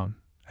the town,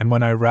 and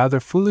when I rather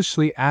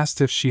foolishly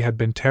asked if she had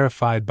been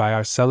terrified by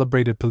our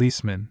celebrated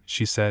policeman,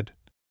 she said,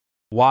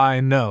 "Why,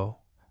 no.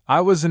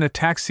 I was in a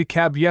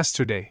taxicab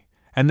yesterday,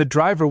 and the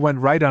driver went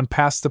right on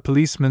past the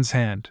policeman's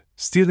hand,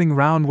 stealing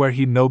round where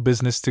he'd no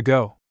business to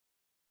go.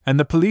 And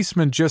the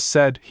policeman just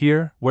said,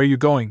 'Here, where you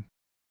going?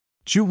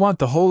 D'you want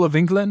the whole of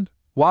England?'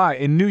 Why,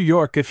 in New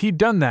York, if he'd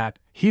done that,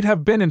 he'd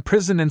have been in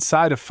prison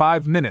inside of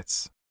 5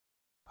 minutes.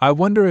 I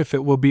wonder if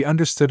it will be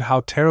understood how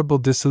terrible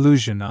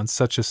disillusion on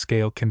such a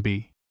scale can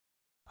be.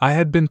 I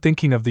had been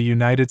thinking of the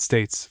United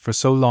States for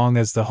so long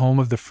as the home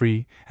of the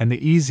free and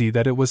the easy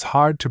that it was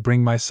hard to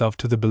bring myself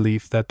to the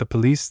belief that the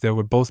police there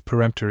were both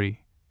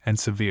peremptory and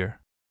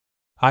severe.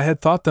 I had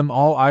thought them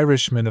all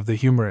Irishmen of the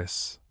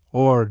humorous,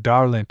 or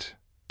darlint,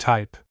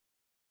 type.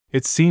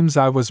 It seems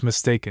I was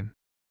mistaken.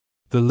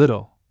 The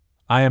little,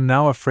 I am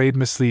now afraid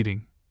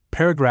misleading,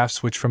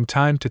 paragraphs which from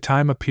time to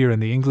time appear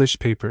in the English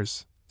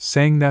papers,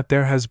 saying that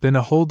there has been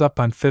a hold-up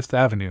on Fifth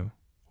Avenue,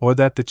 or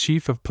that the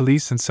chief of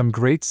police in some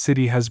great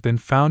city has been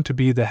found to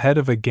be the head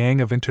of a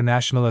gang of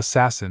international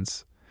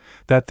assassins,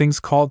 that things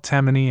called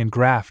Tammany and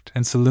graft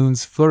and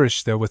saloons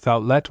flourish there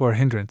without let or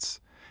hindrance,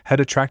 had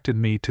attracted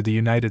me to the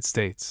United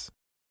States.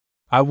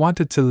 I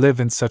wanted to live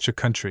in such a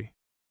country.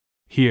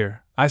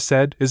 Here, I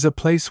said, is a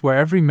place where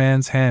every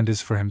man's hand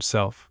is for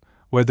himself,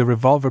 where the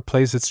revolver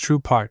plays its true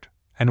part,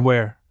 and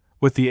where,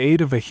 with the aid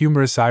of a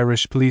humorous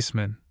Irish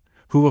policeman,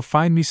 who will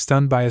find me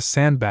stunned by a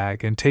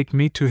sandbag and take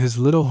me to his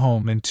little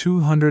home in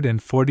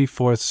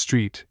 244th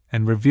Street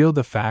and reveal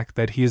the fact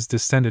that he is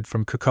descended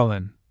from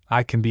Cuchulainn,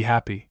 I can be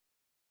happy.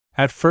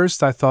 At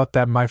first I thought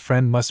that my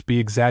friend must be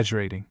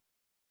exaggerating.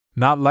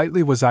 Not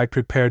lightly was I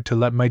prepared to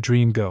let my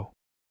dream go.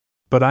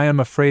 But I am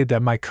afraid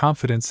that my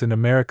confidence in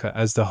America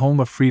as the home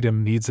of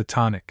freedom needs a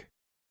tonic.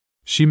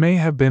 She may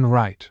have been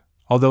right,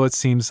 although it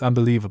seems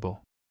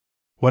unbelievable.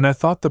 When I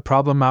thought the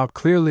problem out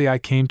clearly, I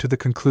came to the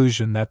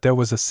conclusion that there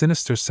was a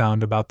sinister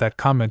sound about that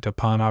comment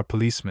upon our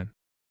policemen.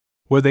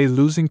 Were they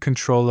losing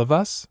control of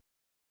us?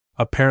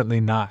 Apparently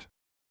not.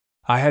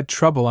 I had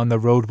trouble on the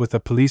road with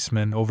a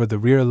policeman over the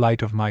rear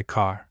light of my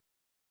car.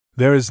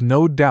 There is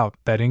no doubt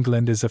that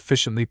England is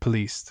efficiently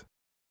policed.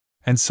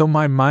 And so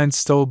my mind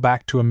stole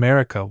back to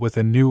America with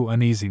a new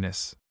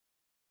uneasiness.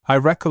 I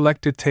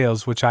recollected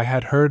tales which I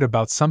had heard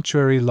about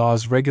sumptuary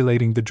laws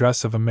regulating the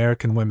dress of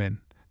American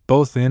women,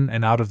 both in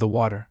and out of the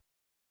water.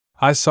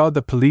 I saw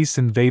the police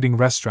invading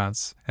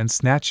restaurants and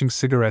snatching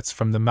cigarettes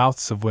from the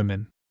mouths of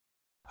women.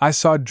 I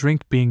saw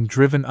drink being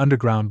driven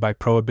underground by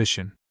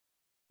prohibition.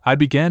 I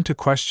began to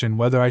question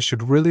whether I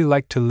should really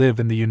like to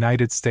live in the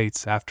United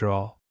States after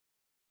all.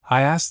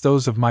 I asked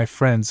those of my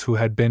friends who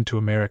had been to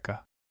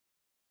America.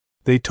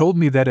 They told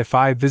me that if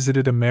I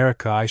visited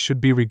America I should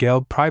be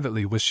regaled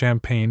privately with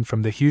champagne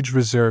from the huge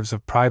reserves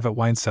of private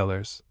wine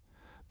cellars,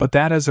 but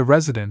that as a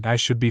resident I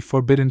should be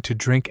forbidden to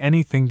drink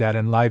anything that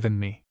enlivened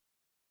me.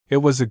 It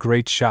was a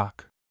great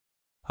shock.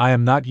 I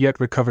am not yet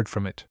recovered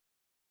from it.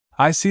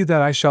 I see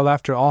that I shall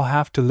after all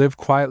have to live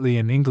quietly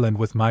in England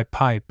with my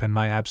pipe and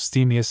my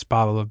abstemious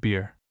bottle of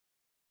beer.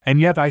 And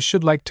yet I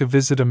should like to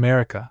visit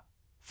America,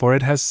 for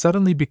it has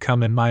suddenly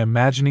become in my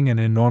imagining an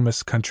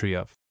enormous country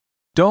of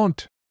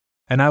don't,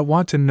 and I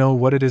want to know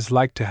what it is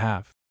like to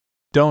have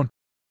don't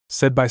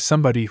said by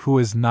somebody who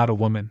is not a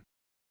woman.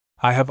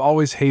 I have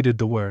always hated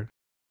the word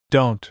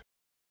don't.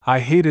 I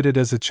hated it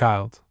as a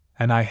child,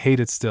 and I hate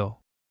it still.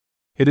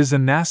 It is a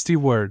nasty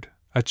word,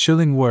 a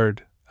chilling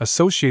word,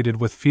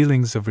 associated with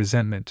feelings of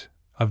resentment,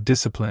 of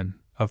discipline,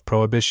 of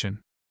prohibition.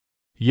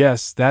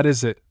 Yes, that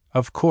is it,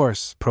 of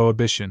course,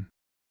 prohibition.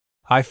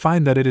 I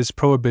find that it is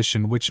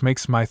prohibition which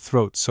makes my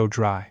throat so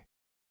dry.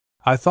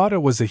 I thought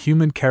it was a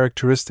human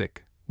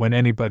characteristic, when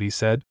anybody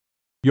said,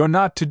 "You're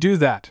not to do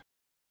that,"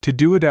 to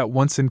do it at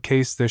once in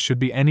case there should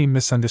be any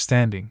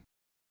misunderstanding.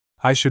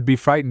 I should be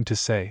frightened to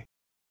say,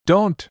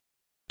 "Don't,"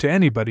 to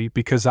anybody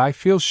because I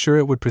feel sure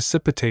it would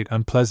precipitate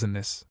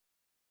unpleasantness.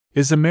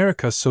 Is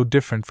America so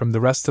different from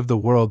the rest of the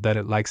world that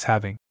it likes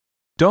having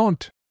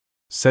don't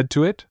said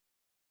to it?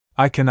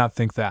 I cannot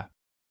think that.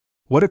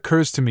 What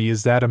occurs to me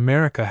is that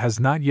America has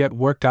not yet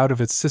worked out of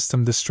its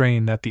system the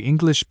strain that the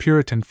English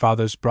Puritan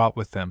fathers brought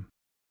with them.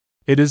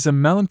 It is a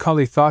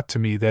melancholy thought to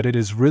me that it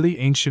is really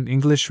ancient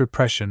English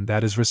repression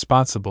that is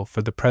responsible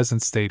for the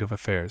present state of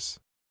affairs.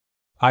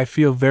 I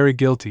feel very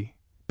guilty,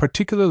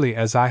 particularly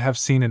as I have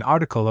seen an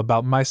article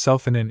about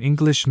myself in an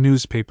English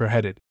newspaper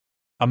headed,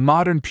 "A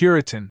Modern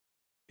Puritan."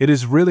 It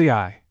is really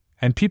I,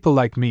 and people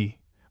like me,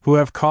 who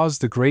have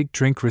caused the great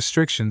drink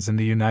restrictions in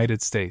the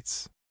United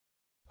States.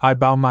 I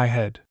bow my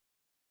head.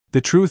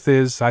 The truth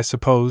is, I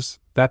suppose,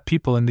 that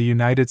people in the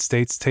United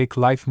States take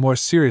life more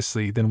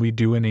seriously than we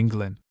do in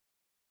England.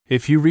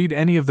 If you read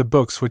any of the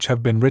books which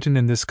have been written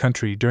in this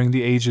country during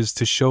the ages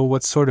to show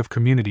what sort of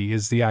community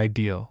is the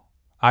ideal,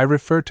 I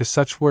refer to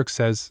such works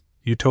as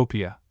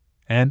Utopia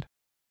and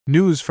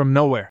News from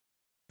Nowhere.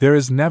 There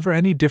is never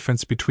any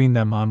difference between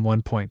them on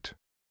one point.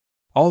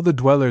 All the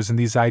dwellers in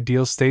these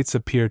ideal states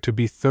appear to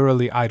be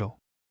thoroughly idle.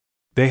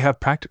 They have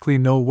practically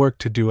no work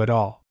to do at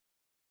all.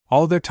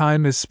 All their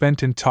time is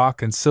spent in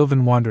talk and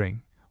sylvan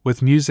wandering,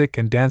 with music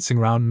and dancing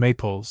round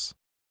maypoles.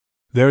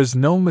 There is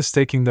no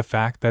mistaking the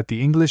fact that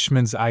the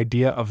Englishman's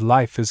idea of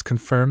life is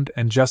confirmed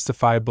and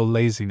justifiable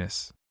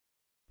laziness.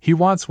 He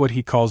wants what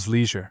he calls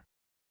leisure.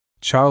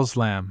 Charles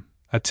Lamb,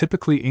 a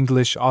typically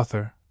English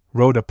author,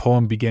 wrote a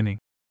poem beginning,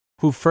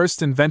 "Who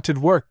first invented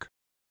work?"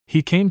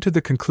 He came to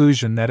the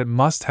conclusion that it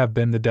must have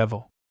been the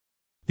devil.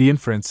 The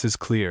inference is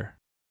clear.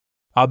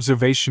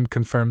 Observation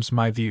confirms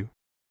my view.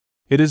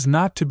 It is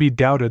not to be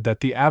doubted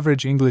that the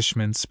average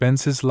Englishman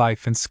spends his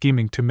life in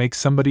scheming to make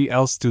somebody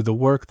else do the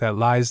work that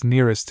lies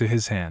nearest to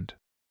his hand.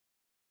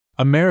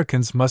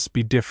 Americans must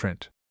be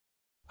different.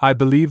 I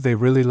believe they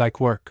really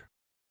like work.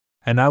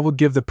 And I will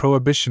give the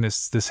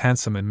prohibitionists this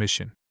handsome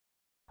admission.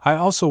 I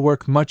also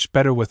work much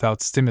better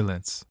without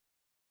stimulants.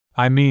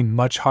 I mean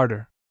much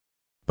harder.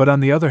 But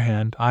on the other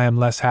hand, I am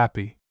less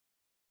happy.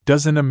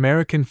 Does an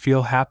American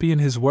feel happy in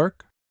his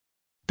work?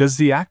 Does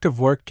the act of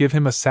work give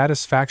him a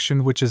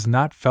satisfaction which is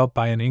not felt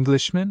by an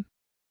Englishman?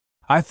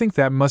 I think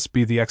that must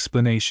be the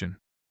explanation.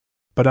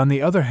 But on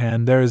the other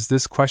hand, there is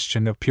this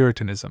question of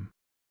Puritanism.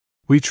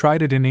 We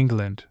tried it in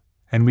England,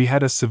 and we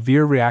had a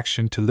severe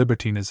reaction to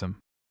libertinism.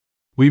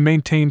 We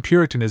maintain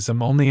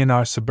Puritanism only in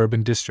our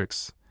suburban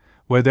districts,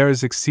 where there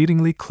is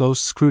exceedingly close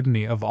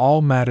scrutiny of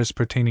all matters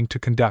pertaining to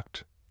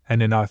conduct,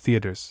 and in our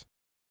theaters.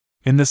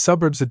 In the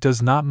suburbs it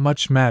does not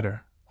much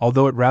matter,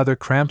 although it rather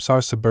cramps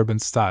our suburban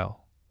style.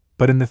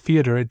 But in the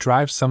theater it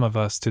drives some of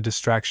us to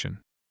distraction.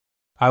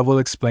 I will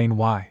explain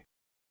why.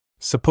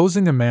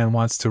 Supposing a man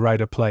wants to write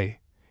a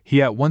play,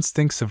 he at once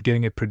thinks of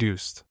getting it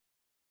produced.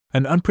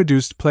 An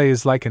unproduced play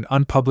is like an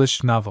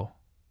unpublished novel.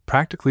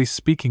 Practically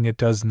speaking, it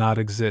does not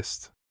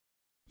exist.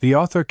 The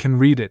author can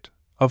read it,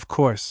 of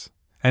course,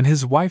 and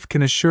his wife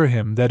can assure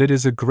him that it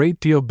is a great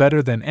deal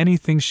better than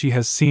anything she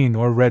has seen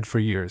or read for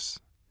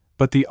years.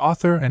 But the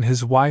author and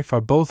his wife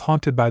are both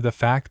haunted by the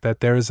fact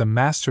that there is a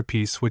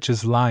masterpiece which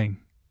is lying,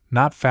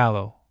 not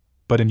fallow,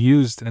 but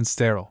unused and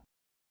sterile.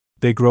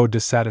 They grow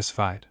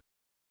dissatisfied.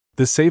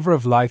 The savor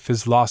of life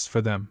is lost for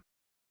them.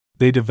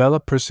 They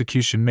develop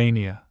persecution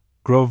mania,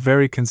 grow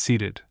very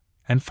conceited,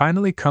 and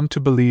finally come to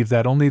believe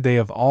that only they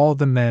of all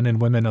the men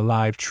and women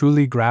alive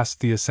truly grasp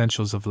the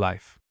essentials of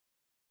life.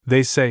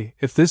 They say,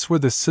 if this were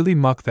the silly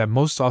muck that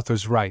most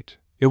authors write,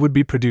 it would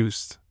be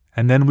produced,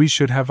 and then we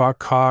should have our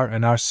car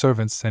and our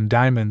servants and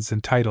diamonds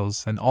and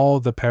titles and all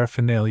the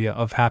paraphernalia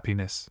of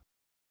happiness.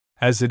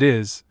 As it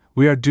is,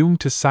 we are doomed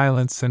to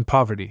silence and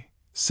poverty,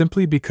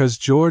 simply because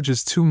George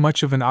is too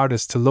much of an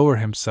artist to lower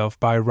himself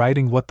by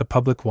writing what the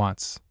public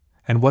wants,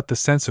 and what the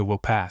censor will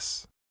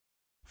pass.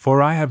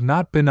 For I have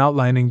not been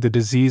outlining the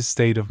diseased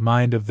state of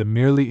mind of the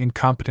merely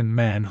incompetent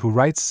man who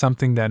writes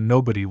something that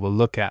nobody will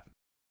look at.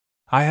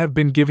 I have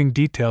been giving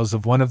details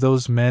of one of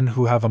those men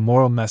who have a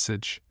moral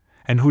message,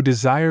 and who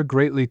desire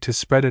greatly to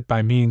spread it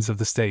by means of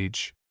the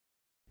stage.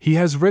 He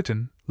has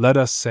written, let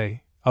us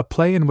say, a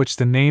play in which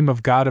the name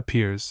of God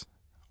appears,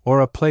 or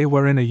a play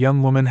wherein a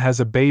young woman has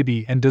a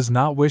baby and does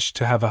not wish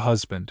to have a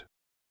husband.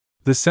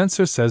 The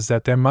censor says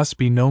that there must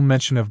be no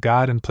mention of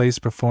God in plays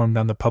performed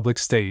on the public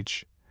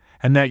stage,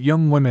 and that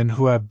young women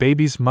who have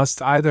babies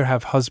must either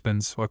have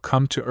husbands or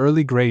come to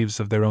early graves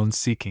of their own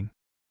seeking.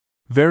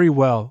 Very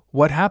well,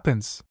 what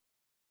happens?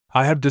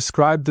 I have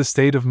described the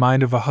state of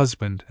mind of a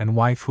husband and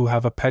wife who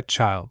have a pet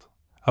child,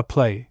 a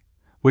play,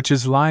 which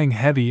is lying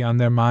heavy on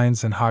their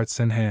minds and hearts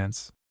and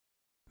hands.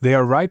 They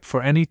are ripe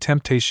for any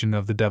temptation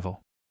of the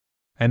devil.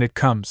 And it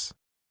comes.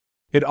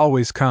 It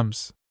always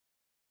comes.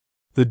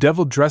 The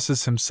devil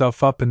dresses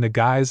himself up in the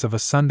guise of a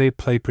Sunday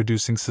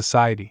play-producing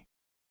society.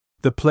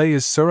 The play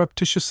is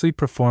surreptitiously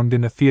performed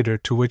in a theater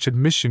to which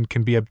admission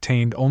can be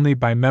obtained only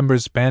by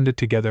members banded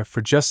together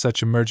for just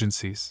such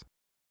emergencies.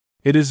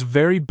 It is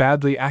very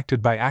badly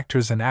acted by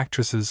actors and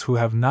actresses who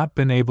have not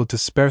been able to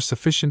spare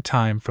sufficient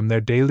time from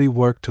their daily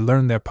work to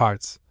learn their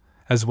parts,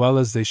 as well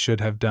as they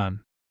should have done.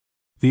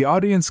 The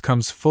audience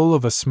comes full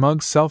of a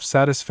smug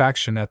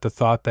self-satisfaction at the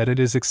thought that it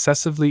is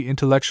excessively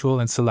intellectual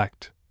and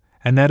select,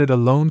 and that it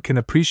alone can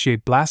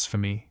appreciate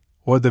blasphemy,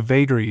 or the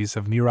vagaries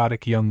of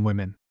neurotic young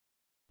women.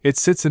 It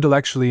sits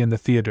intellectually in the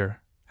theater,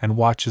 and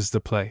watches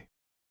the play.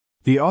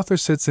 The author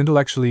sits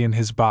intellectually in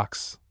his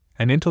box,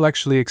 and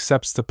intellectually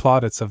accepts the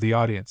plaudits of the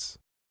audience.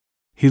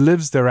 He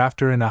lives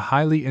thereafter in a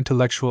highly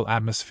intellectual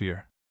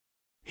atmosphere.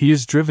 He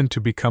is driven to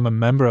become a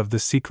member of the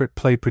secret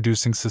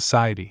play-producing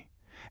society,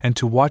 and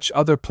to watch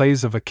other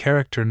plays of a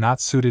character not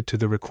suited to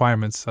the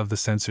requirements of the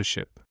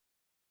censorship.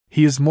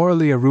 He is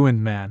morally a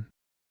ruined man.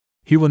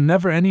 He will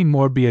never any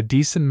more be a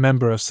decent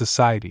member of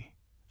society,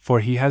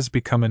 for he has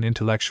become an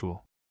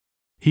intellectual.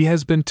 He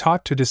has been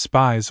taught to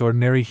despise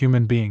ordinary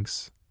human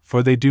beings,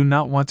 for they do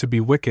not want to be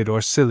wicked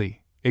or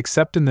silly,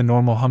 except in the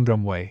normal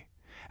humdrum way,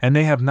 and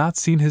they have not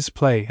seen his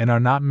play and are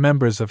not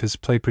members of his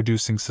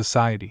play-producing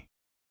society.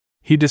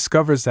 He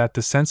discovers that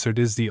the censored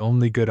is the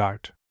only good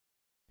art.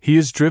 He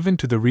is driven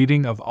to the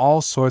reading of all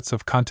sorts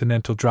of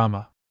continental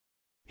drama.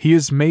 He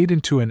is made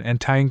into an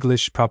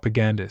anti-English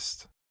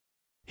propagandist.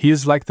 He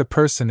is like the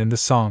person in the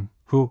song,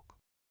 who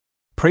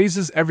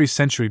praises every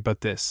century but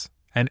this,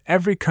 and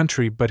every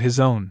country but his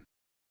own.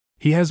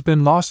 He has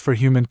been lost for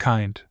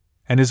humankind,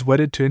 and is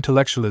wedded to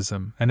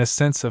intellectualism and a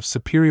sense of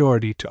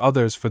superiority to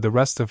others for the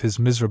rest of his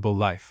miserable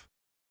life.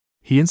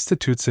 He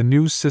institutes a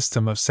new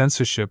system of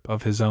censorship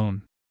of his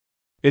own.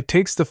 It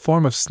takes the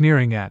form of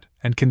sneering at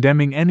and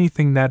condemning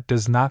anything that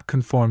does not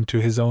conform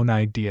to his own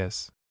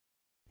ideas.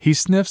 He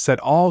sniffs at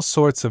all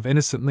sorts of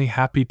innocently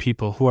happy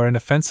people who are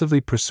inoffensively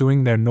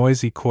pursuing their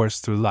noisy course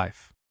through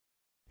life.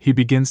 He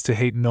begins to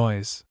hate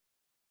noise.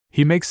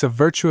 He makes a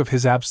virtue of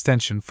his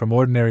abstention from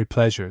ordinary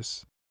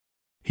pleasures.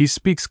 He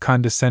speaks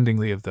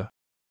condescendingly of the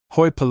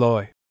hoi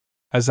polloi.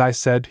 As I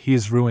said, he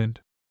is ruined.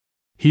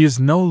 He is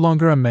no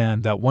longer a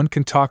man that one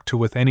can talk to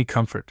with any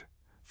comfort,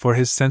 for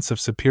his sense of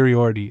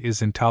superiority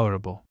is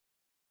intolerable.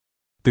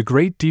 The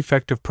great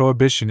defect of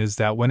prohibition is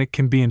that when it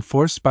can be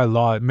enforced by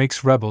law, it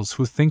makes rebels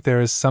who think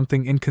there is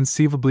something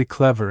inconceivably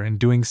clever in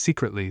doing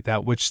secretly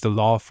that which the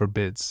law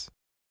forbids.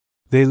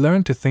 They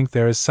learn to think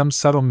there is some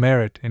subtle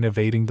merit in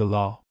evading the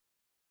law.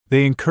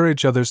 They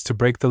encourage others to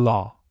break the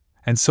law,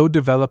 and so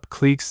develop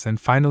cliques and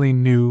finally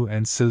new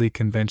and silly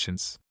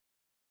conventions.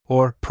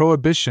 Or,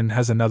 prohibition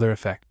has another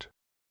effect.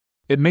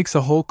 It makes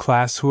a whole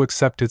class who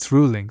accept its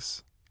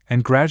rulings,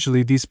 and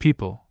gradually these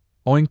people,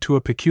 owing to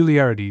a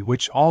peculiarity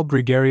which all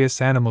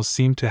gregarious animals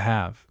seem to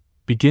have,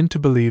 begin to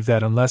believe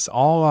that unless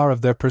all are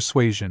of their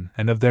persuasion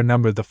and of their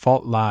number, the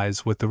fault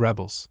lies with the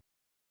rebels.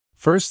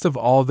 First of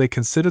all, they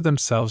consider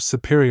themselves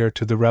superior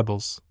to the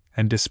rebels,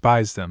 and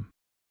despise them.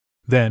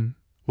 Then,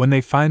 when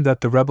they find that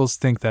the rebels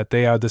think that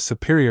they are the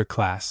superior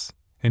class,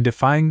 in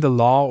defying the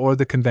law or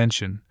the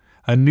convention,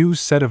 a new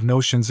set of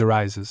notions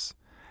arises,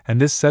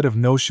 and this set of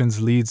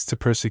notions leads to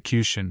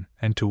persecution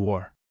and to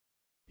war.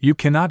 You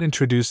cannot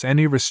introduce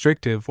any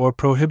restrictive or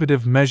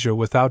prohibitive measure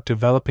without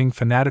developing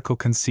fanatical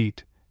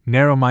conceit,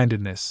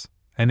 narrow-mindedness,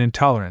 and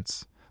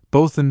intolerance,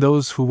 both in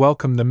those who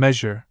welcome the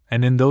measure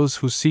and in those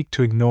who seek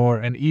to ignore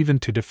and even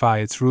to defy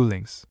its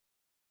rulings.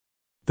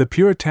 The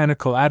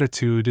puritanical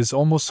attitude is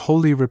almost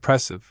wholly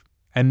repressive,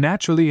 and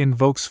naturally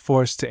invokes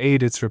force to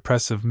aid its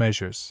repressive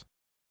measures.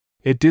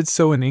 It did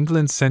so in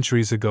England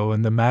centuries ago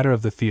in the matter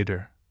of the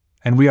theatre,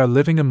 and we are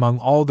living among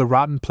all the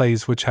rotten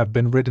plays which have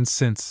been written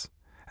since,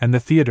 and the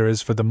theatre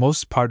is for the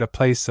most part a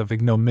place of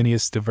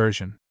ignominious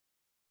diversion.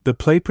 The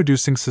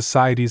play-producing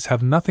societies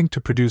have nothing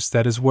to produce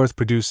that is worth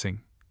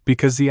producing,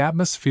 because the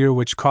atmosphere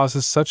which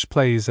causes such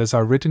plays as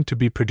are written to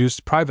be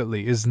produced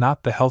privately is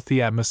not the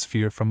healthy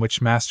atmosphere from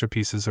which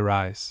masterpieces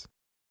arise.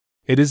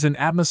 It is an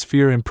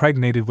atmosphere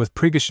impregnated with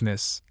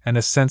priggishness and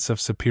a sense of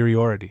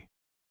superiority.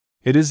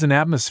 It is an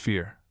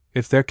atmosphere,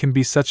 if there can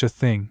be such a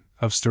thing,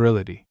 of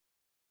sterility.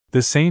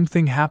 The same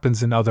thing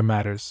happens in other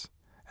matters,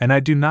 and I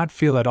do not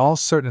feel at all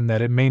certain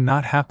that it may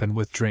not happen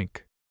with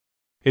drink.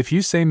 If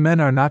you say men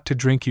are not to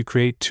drink, you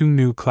create two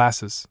new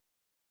classes.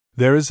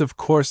 There is of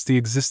course the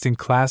existing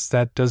class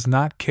that does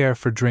not care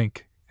for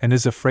drink, and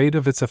is afraid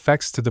of its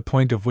effects to the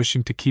point of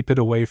wishing to keep it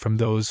away from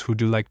those who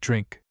do like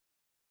drink.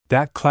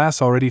 That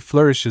class already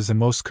flourishes in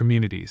most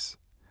communities,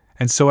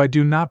 and so I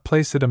do not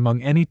place it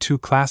among any two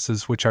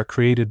classes which are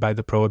created by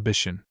the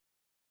prohibition.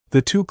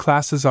 The two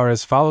classes are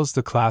as follows: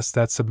 the class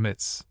that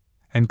submits,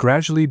 and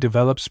gradually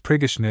develops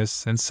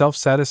priggishness and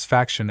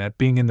self-satisfaction at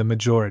being in the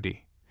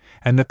majority,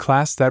 and the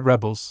class that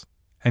rebels,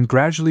 and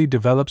gradually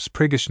develops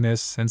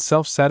priggishness and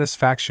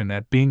self-satisfaction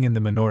at being in the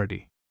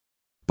minority.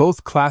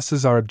 Both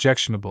classes are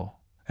objectionable,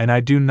 and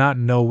I do not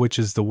know which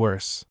is the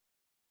worse.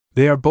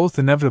 They are both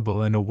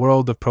inevitable in a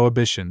world of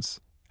prohibitions,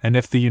 and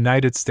if the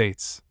United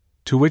States,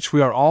 to which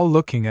we are all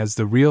looking as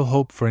the real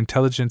hope for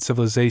intelligent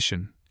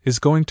civilization, is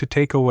going to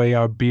take away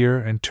our beer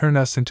and turn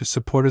us into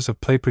supporters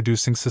of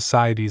play-producing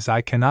societies,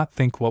 I cannot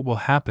think what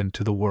will happen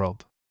to the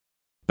world.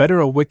 Better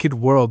a wicked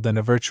world than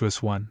a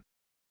virtuous one.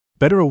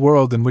 Better a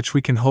world in which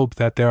we can hope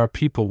that there are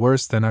people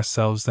worse than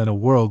ourselves than a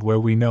world where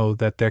we know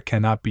that there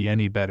cannot be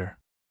any better.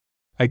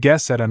 A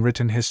guess at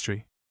unwritten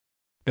history.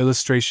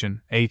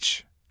 Illustration: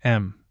 H.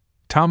 M.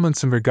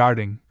 Tomlinson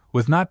regarding,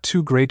 with not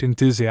too great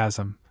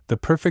enthusiasm, the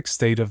perfect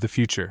state of the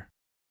future.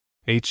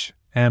 H.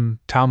 M.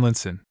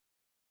 Tomlinson.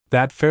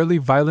 That fairly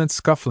violent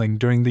scuffling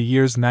during the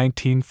years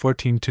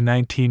 1914 to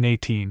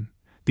 1918,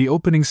 the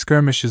opening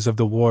skirmishes of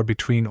the war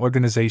between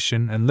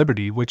organization and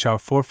liberty which our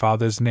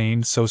forefathers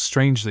named so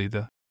strangely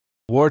the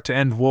war to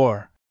end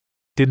war,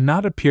 did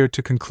not appear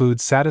to conclude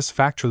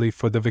satisfactorily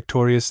for the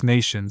victorious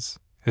nations,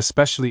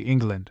 especially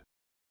England.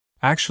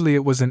 Actually,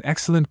 it was an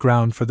excellent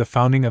ground for the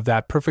founding of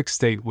that perfect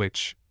state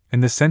which,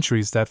 in the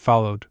centuries that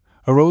followed,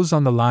 arose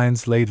on the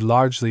lines laid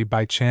largely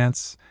by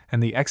chance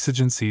and the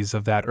exigencies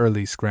of that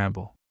early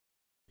scramble.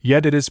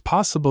 Yet it is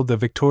possible the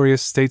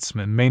victorious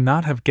statesmen may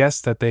not have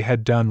guessed that they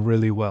had done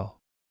really well.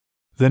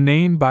 The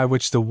name by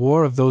which the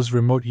war of those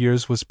remote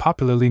years was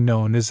popularly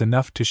known is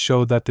enough to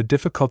show that the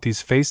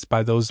difficulties faced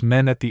by those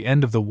men at the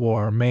end of the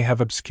war may have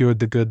obscured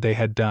the good they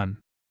had done.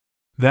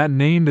 That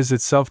name is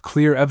itself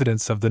clear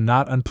evidence of the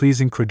not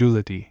unpleasing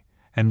credulity,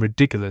 and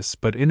ridiculous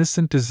but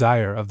innocent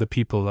desire of the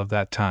people of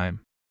that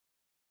time.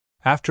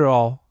 After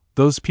all,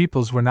 those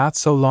peoples were not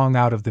so long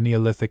out of the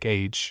Neolithic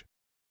age.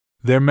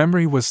 Their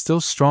memory was still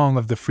strong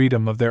of the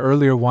freedom of their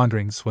earlier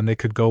wanderings when they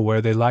could go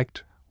where they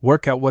liked,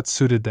 work at what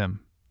suited them,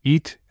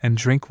 eat and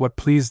drink what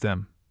pleased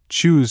them,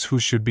 choose who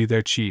should be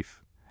their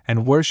chief,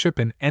 and worship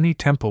in any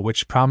temple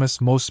which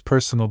promised most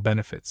personal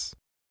benefits.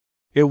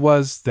 It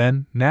was,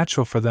 then,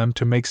 natural for them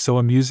to make so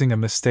amusing a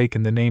mistake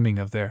in the naming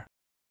of their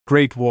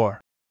Great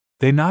War.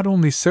 They not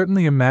only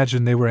certainly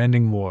imagined they were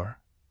ending war,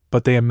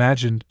 but they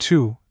imagined,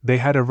 too, they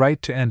had a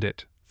right to end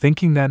it,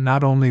 thinking that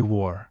not only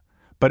war,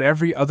 but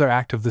every other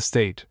act of the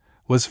state,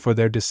 was for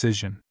their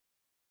decision.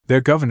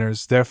 Their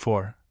governors,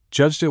 therefore,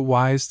 judged it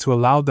wise to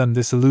allow them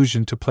this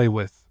illusion to play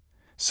with,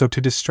 so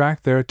to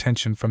distract their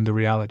attention from the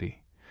reality,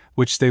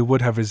 which they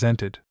would have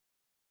resented.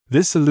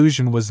 This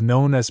illusion was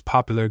known as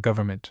popular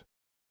government.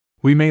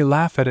 We may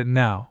laugh at it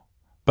now,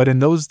 but in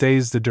those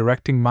days the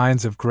directing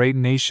minds of great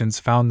nations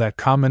found that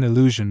common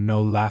illusion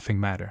no laughing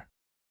matter.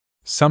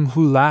 Some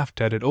who laughed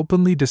at it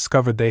openly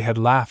discovered they had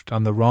laughed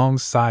on the wrong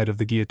side of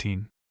the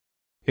guillotine.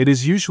 It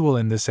is usual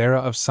in this era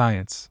of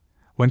science,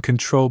 when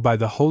control by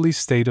the holy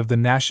state of the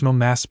national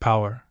mass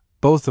power,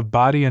 both of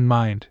body and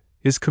mind,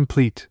 is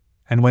complete,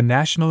 and when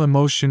national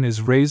emotion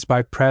is raised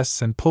by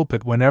press and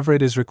pulpit whenever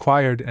it is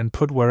required and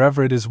put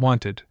wherever it is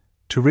wanted,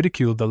 to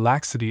ridicule the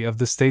laxity of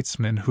the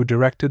statesmen who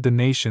directed the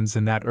nations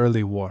in that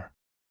early war.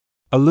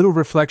 A little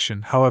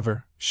reflection,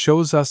 however,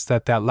 shows us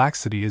that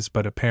laxity is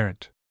but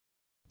apparent.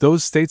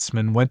 Those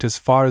statesmen went as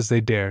far as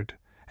they dared,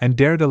 and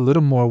dared a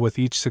little more with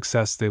each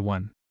success they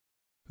won.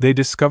 They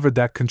discovered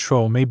that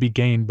control may be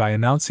gained by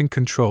announcing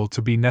control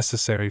to be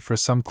necessary for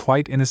some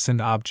quite innocent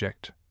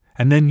object,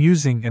 and then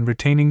using and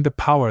retaining the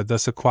power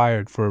thus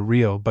acquired for a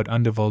real but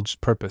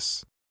undivulged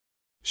purpose.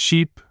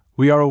 Sheep,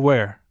 we are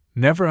aware,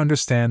 never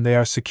understand they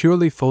are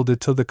securely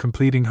folded till the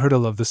completing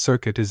hurdle of the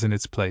circuit is in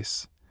its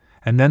place,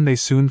 and then they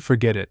soon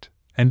forget it,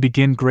 and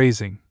begin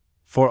grazing,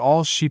 for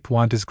all sheep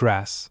want is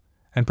grass,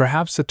 and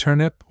perhaps a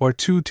turnip or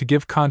two to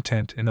give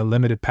content in a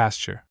limited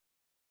pasture.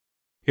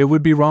 It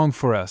would be wrong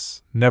for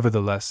us,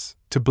 nevertheless,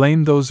 to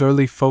blame those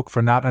early folk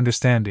for not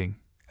understanding,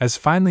 as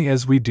finely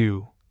as we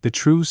do, the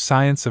true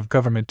science of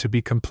government to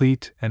be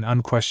complete and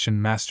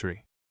unquestioned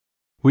mastery.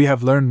 We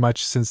have learned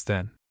much since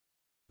then.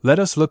 Let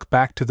us look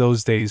back to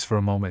those days for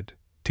a moment,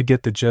 to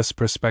get the just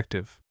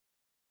perspective.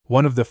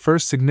 One of the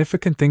first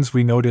significant things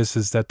we notice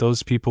is that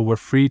those people were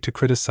free to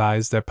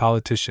criticize their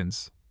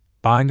politicians,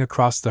 buying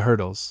across the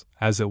hurdles,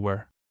 as it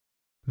were.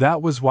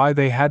 That was why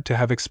they had to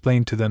have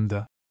explained to them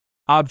the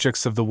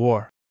objects of the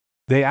war.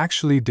 They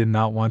actually did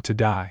not want to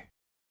die.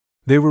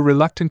 They were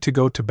reluctant to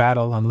go to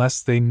battle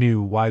unless they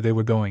knew why they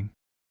were going.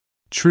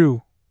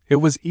 True, it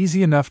was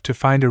easy enough to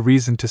find a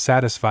reason to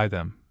satisfy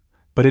them,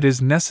 but it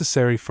is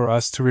necessary for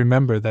us to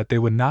remember that they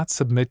would not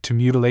submit to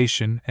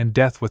mutilation and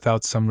death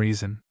without some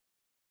reason.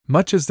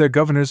 Much as their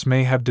governors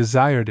may have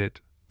desired it,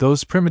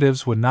 those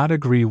primitives would not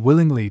agree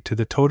willingly to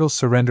the total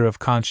surrender of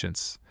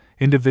conscience,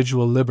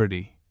 individual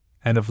liberty,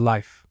 and of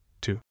life,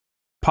 to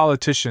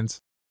politicians,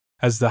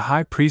 as the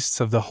high priests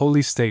of the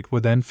holy state were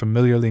then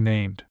familiarly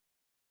named.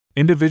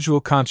 Individual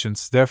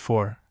conscience,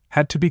 therefore,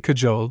 had to be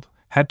cajoled,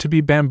 had to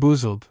be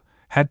bamboozled,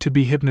 had to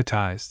be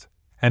hypnotized,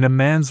 and a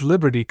man's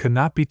liberty could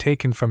not be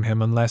taken from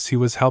him unless he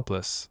was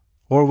helpless,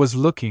 or was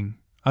looking,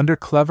 under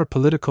clever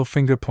political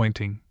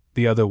finger-pointing,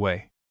 the other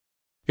way.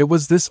 It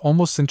was this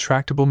almost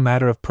intractable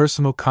matter of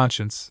personal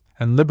conscience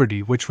and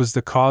liberty which was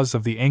the cause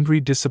of the angry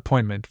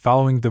disappointment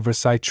following the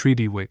Versailles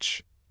Treaty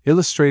which,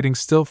 illustrating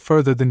still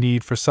further the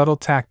need for subtle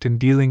tact in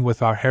dealing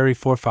with our hairy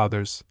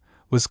forefathers,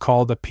 was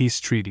called a peace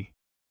treaty.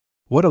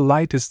 What a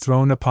light is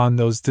thrown upon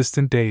those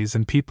distant days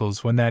and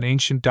peoples when that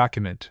ancient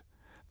document,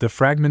 the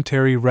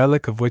fragmentary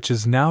relic of which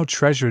is now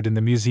treasured in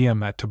the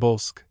museum at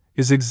Tobolsk,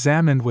 is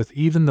examined with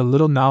even the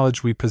little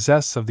knowledge we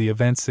possess of the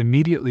events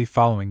immediately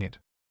following it.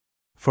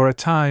 For a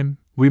time,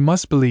 we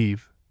must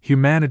believe,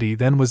 humanity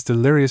then was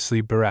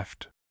deliriously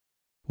bereft.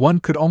 One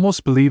could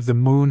almost believe the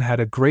moon had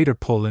a greater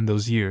pull in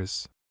those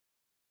years.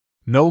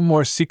 No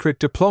more secret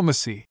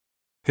diplomacy,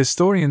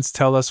 historians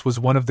tell us, was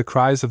one of the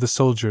cries of the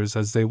soldiers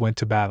as they went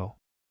to battle.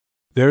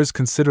 There is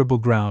considerable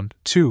ground,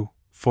 too,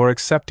 for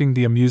accepting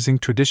the amusing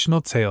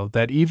traditional tale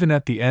that even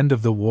at the end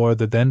of the war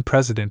the then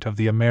President of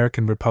the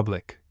American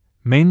Republic,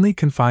 mainly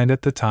confined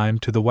at the time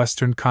to the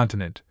Western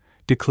continent,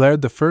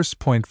 declared the first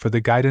point for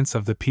the guidance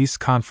of the peace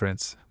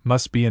conference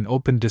must be an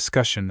open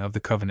discussion of the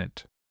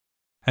covenant.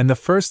 And the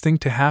first thing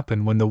to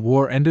happen when the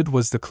war ended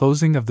was the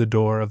closing of the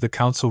door of the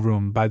council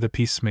room by the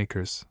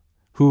peacemakers,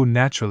 who,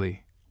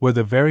 naturally, were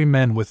the very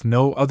men with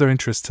no other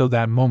interest till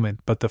that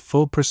moment but the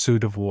full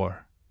pursuit of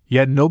war.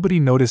 Yet nobody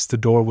noticed the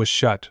door was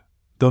shut,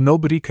 though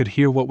nobody could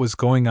hear what was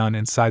going on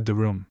inside the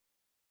room.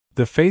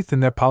 The faith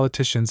in their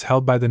politicians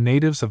held by the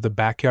natives of the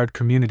backyard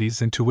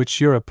communities into which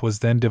Europe was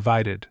then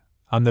divided,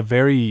 on the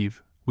very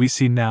eve, we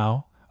see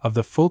now, of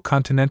the full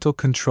continental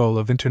control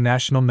of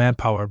international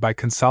manpower by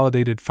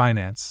consolidated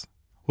finance,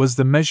 was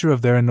the measure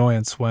of their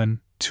annoyance when,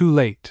 too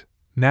late,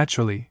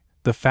 naturally,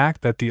 the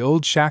fact that the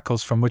old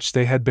shackles from which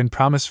they had been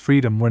promised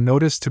freedom were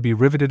noticed to be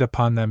riveted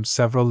upon them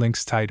several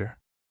links tighter.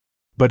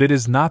 But it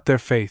is not their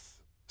faith,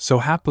 so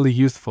happily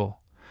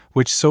youthful,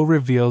 which so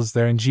reveals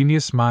their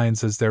ingenious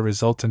minds as their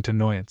resultant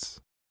annoyance.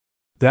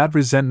 That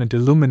resentment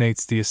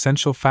illuminates the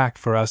essential fact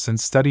for us in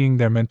studying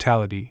their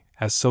mentality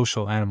as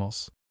social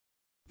animals.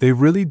 They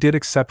really did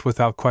accept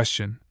without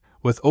question,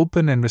 with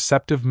open and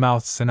receptive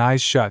mouths and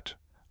eyes shut,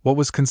 what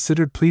was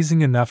considered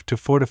pleasing enough to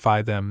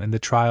fortify them in the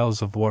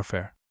trials of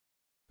warfare.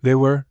 They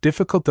were,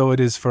 difficult though it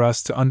is for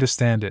us to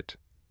understand it,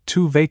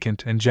 too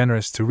vacant and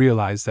generous to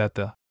realize that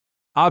the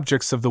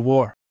objects of the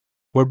war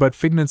were but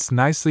figments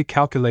nicely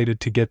calculated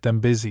to get them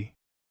busy.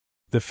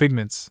 The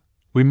figments,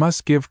 we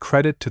must give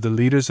credit to the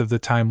leaders of the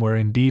time, were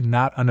indeed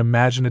not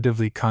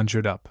unimaginatively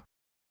conjured up.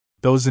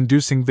 Those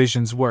inducing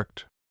visions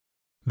worked.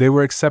 They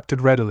were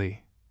accepted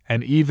readily,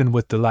 and even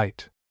with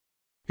delight.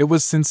 It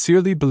was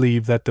sincerely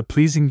believed that the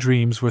pleasing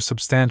dreams were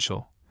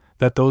substantial,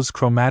 that those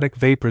chromatic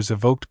vapors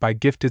evoked by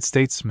gifted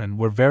statesmen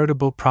were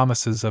veritable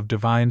promises of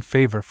divine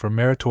favor for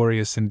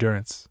meritorious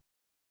endurance.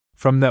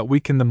 From that we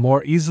can the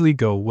more easily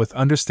go with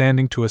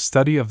understanding to a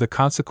study of the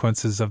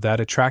consequences of that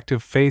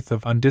attractive faith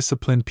of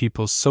undisciplined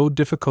peoples so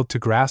difficult to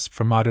grasp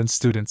for modern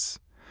students,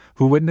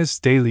 who witness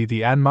daily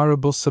the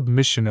admirable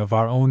submission of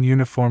our own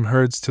uniform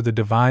herds to the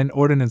divine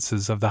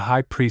ordinances of the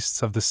high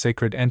priests of the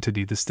sacred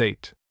entity, the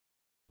state.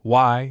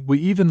 Why, we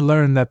even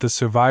learn that the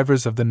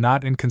survivors of the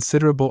not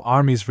inconsiderable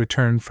armies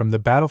returned from the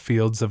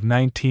battlefields of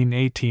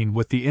 1918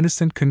 with the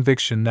innocent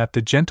conviction that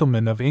the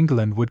gentlemen of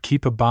England would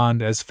keep a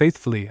bond as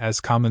faithfully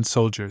as common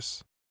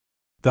soldiers.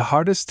 The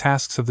hardest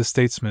tasks of the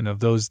statesmen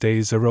of those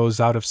days arose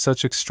out of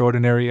such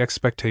extraordinary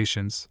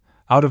expectations,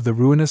 out of the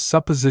ruinous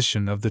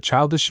supposition of the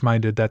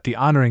childish-minded that the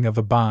honoring of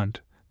a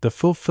bond, the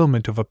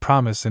fulfillment of a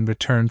promise in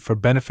return for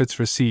benefits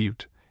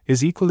received,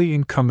 is equally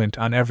incumbent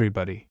on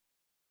everybody.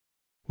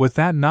 With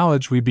that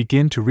knowledge we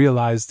begin to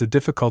realize the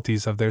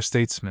difficulties of their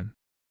statesmen.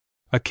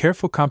 A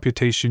careful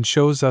computation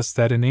shows us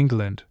that in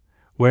England,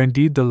 where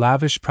indeed the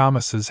lavish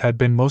promises had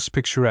been most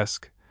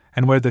picturesque,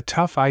 and where the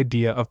tough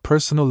idea of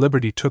personal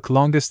liberty took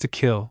longest to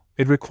kill,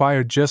 it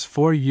required just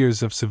 4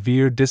 years of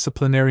severe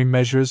disciplinary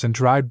measures and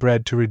dry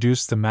bread to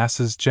reduce the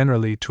masses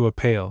generally to a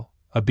pale,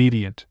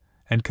 obedient,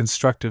 and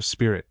constructive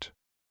spirit.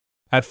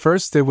 At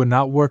first they would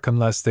not work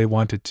unless they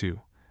wanted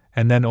to,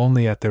 and then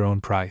only at their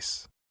own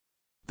price.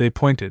 They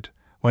pointed,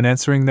 when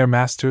answering their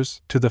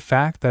masters, to the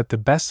fact that the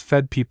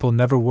best-fed people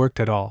never worked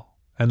at all,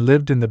 and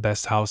lived in the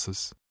best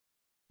houses.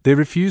 They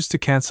refused to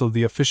cancel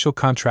the official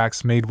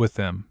contracts made with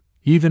them,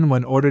 even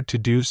when ordered to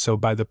do so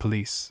by the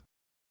police.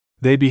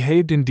 They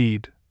behaved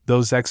indeed,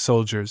 those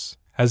ex-soldiers,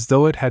 as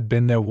though it had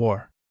been their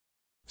war.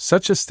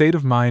 Such a state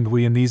of mind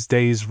we in these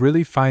days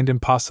really find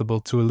impossible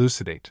to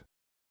elucidate.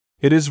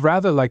 It is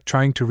rather like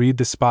trying to read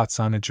the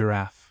spots on a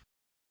giraffe.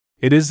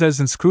 It is as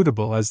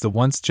inscrutable as the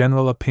once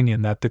general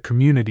opinion that the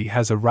community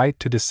has a right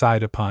to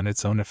decide upon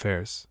its own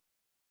affairs.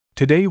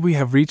 Today we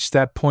have reached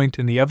that point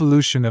in the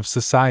evolution of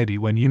society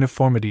when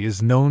uniformity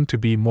is known to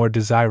be more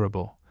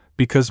desirable,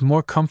 because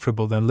more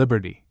comfortable than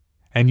liberty,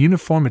 and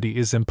uniformity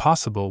is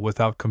impossible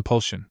without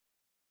compulsion.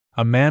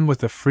 A man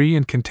with a free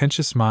and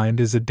contentious mind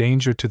is a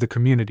danger to the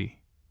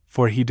community,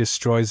 for he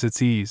destroys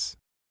its ease.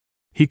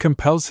 He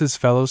compels his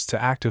fellows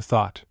to active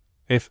thought,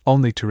 if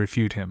only to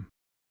refute him.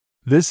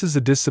 This is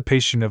a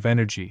dissipation of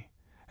energy,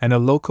 and a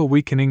local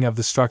weakening of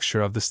the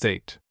structure of the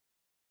state.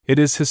 It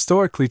is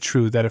historically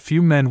true that a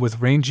few men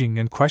with ranging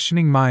and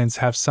questioning minds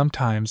have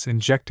sometimes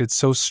injected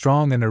so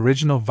strong an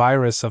original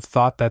virus of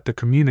thought that the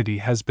community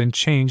has been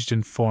changed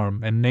in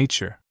form and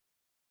nature.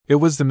 It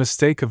was the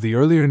mistake of the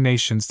earlier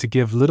nations to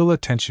give little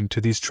attention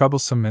to these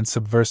troublesome and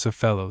subversive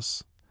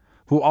fellows,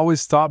 who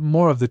always thought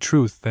more of the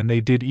truth than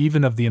they did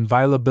even of the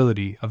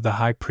inviolability of the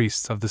high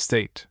priests of the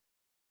state.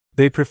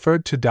 They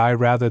preferred to die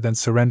rather than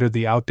surrender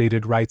the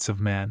outdated rights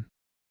of man.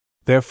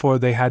 Therefore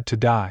they had to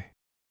die.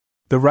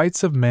 The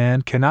rights of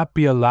man cannot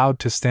be allowed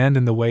to stand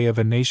in the way of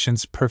a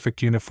nation's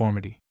perfect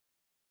uniformity.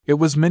 It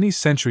was many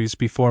centuries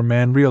before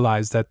man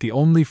realized that the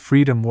only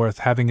freedom worth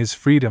having is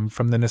freedom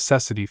from the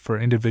necessity for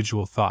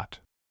individual thought.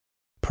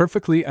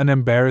 Perfectly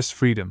unembarrassed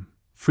freedom,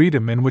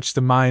 freedom in which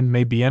the mind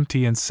may be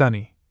empty and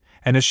sunny,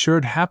 and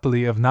assured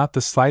happily of not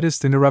the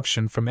slightest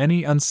interruption from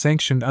any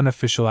unsanctioned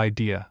unofficial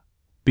idea,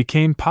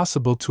 became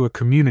possible to a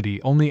community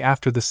only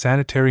after the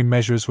sanitary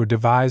measures were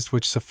devised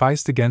which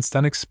sufficed against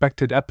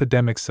unexpected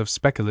epidemics of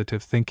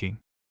speculative thinking.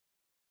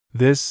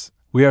 This,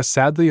 we are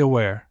sadly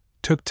aware,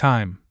 took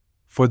time,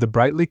 for the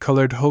brightly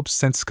colored hopes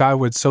sent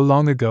skyward so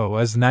long ago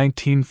as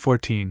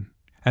 1914,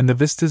 and the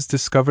vistas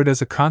discovered as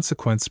a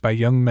consequence by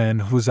young men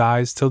whose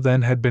eyes till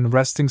then had been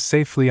resting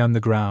safely on the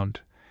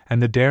ground,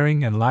 and the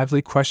daring and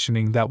lively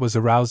questioning that was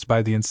aroused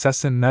by the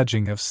incessant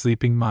nudging of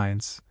sleeping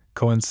minds,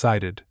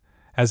 coincided,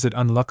 as it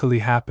unluckily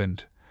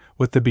happened,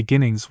 with the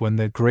beginnings when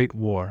the Great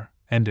War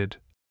ended,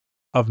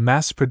 of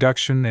mass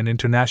production and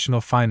international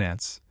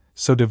finance,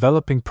 so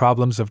developing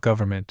problems of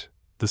government,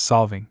 the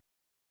solving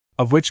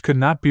of which could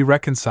not be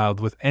reconciled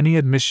with any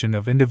admission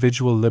of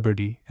individual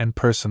liberty and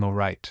personal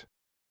right.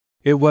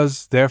 It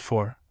was,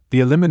 therefore,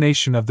 the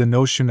elimination of the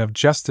notion of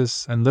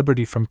justice and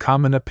liberty from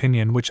common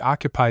opinion which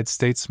occupied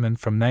statesmen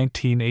from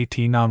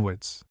 1918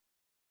 onwards.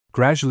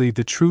 Gradually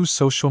the true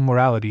social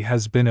morality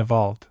has been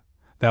evolved,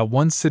 that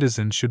one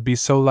citizen should be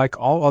so like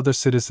all other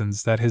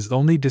citizens that his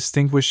only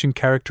distinguishing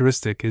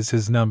characteristic is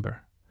his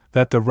number,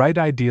 that the right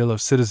ideal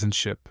of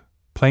citizenship,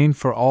 plain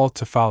for all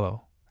to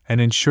follow,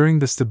 and ensuring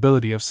the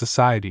stability of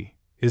society,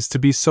 is to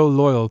be so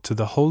loyal to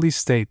the holy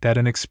state that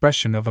an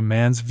expression of a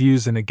man's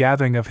views in a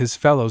gathering of his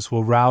fellows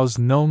will rouse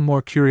no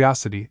more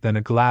curiosity than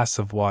a glass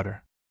of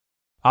water.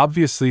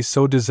 Obviously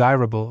so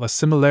desirable a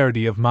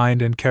similarity of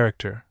mind and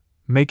character,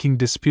 making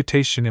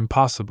disputation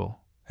impossible,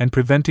 and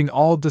preventing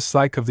all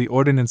dislike of the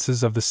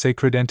ordinances of the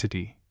sacred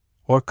entity,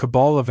 or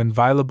cabal of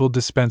inviolable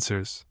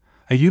dispensers,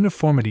 a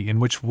uniformity in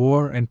which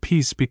war and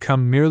peace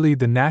become merely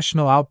the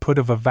national output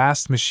of a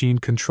vast machine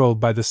controlled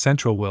by the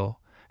central will,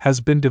 has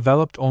been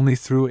developed only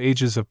through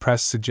ages of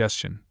press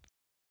suggestion.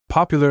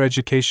 Popular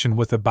education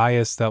with a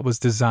bias that was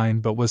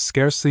designed but was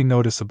scarcely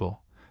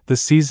noticeable, the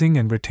seizing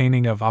and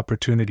retaining of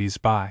opportunities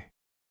by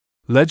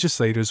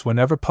legislators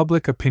whenever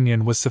public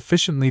opinion was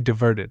sufficiently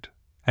diverted,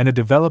 and a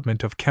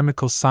development of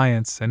chemical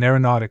science and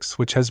aeronautics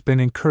which has been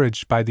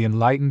encouraged by the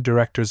enlightened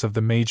directors of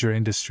the major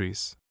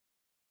industries.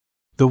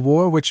 The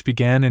war which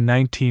began in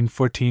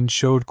 1914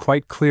 showed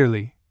quite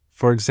clearly,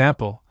 for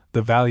example,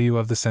 the value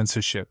of the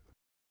censorship.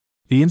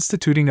 The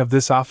instituting of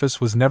this office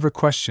was never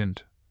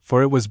questioned,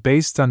 for it was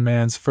based on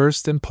man's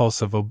first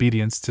impulse of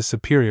obedience to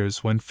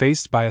superiors when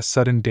faced by a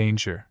sudden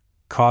danger,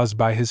 caused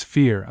by his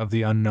fear of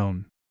the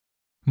unknown.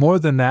 More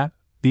than that,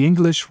 the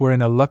English were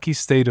in a lucky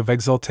state of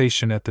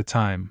exaltation at the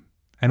time,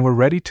 and were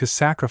ready to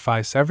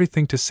sacrifice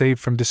everything to save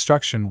from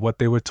destruction what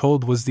they were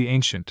told was the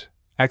ancient,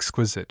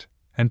 exquisite,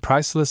 and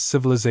priceless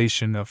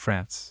civilization of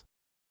France.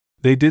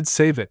 They did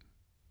save it,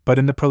 but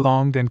in the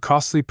prolonged and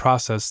costly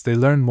process they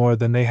learned more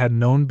than they had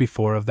known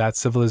before of that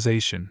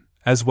civilization,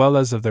 as well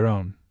as of their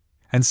own,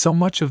 and so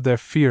much of their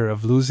fear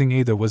of losing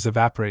either was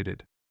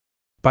evaporated.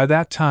 By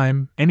that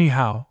time,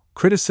 anyhow,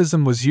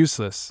 criticism was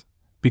useless,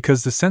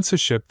 because the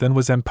censorship then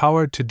was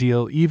empowered to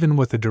deal even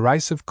with a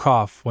derisive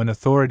cough when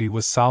authority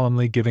was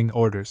solemnly giving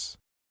orders.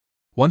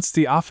 Once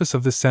the office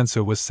of the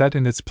censor was set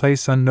in its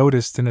place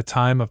unnoticed in a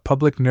time of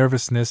public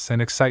nervousness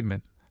and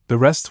excitement, the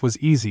rest was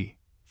easy,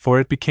 for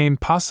it became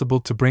possible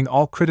to bring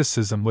all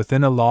criticism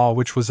within a law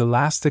which was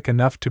elastic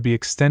enough to be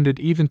extended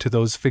even to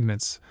those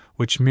figments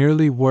which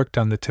merely worked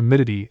on the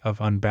timidity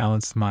of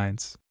unbalanced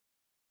minds.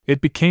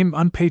 It became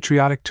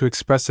unpatriotic to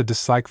express a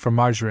dislike for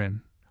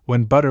margarine,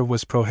 when butter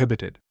was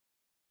prohibited.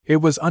 It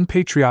was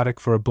unpatriotic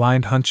for a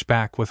blind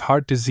hunchback with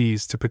heart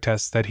disease to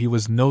protest that he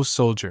was no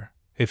soldier,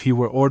 if he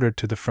were ordered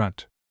to the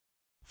front.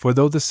 For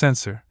though the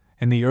censor,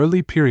 in the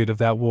early period of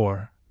that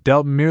war,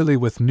 dealt merely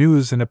with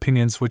news and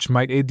opinions which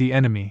might aid the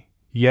enemy,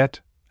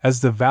 yet,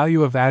 as the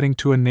value of adding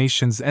to a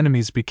nation's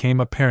enemies became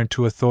apparent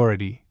to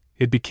authority,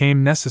 it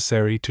became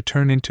necessary to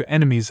turn into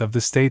enemies of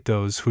the state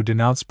those who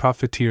denounced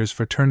profiteers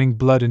for turning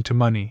blood into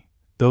money,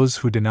 those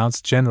who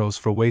denounced generals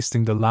for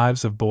wasting the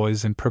lives of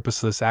boys in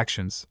purposeless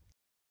actions,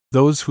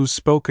 those who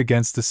spoke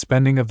against the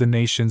spending of the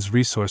nation's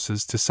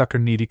resources to succor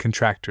needy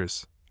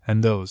contractors,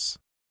 and those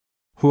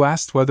who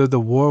asked whether the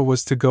war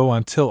was to go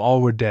on till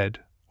all were dead,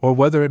 or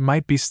whether it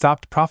might be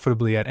stopped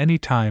profitably at any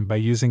time by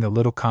using a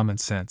little common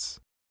sense.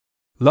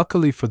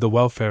 Luckily for the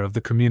welfare of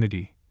the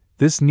community,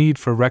 this need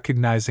for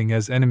recognizing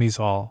as enemies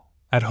all,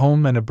 at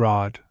home and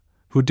abroad,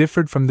 who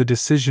differed from the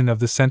decision of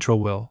the central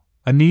will,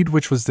 a need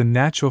which was the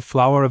natural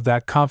flower of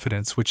that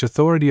confidence which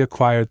authority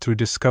acquired through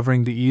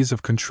discovering the ease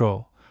of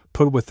control,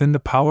 put within the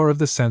power of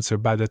the censor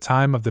by the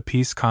time of the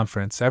peace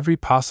conference every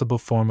possible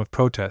form of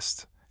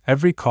protest,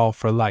 every call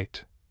for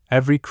light,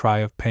 every cry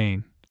of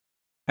pain,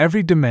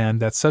 every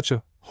demand that such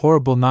a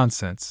horrible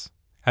nonsense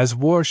as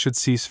war should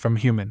cease from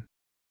human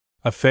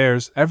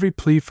affairs, every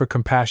plea for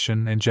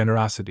compassion and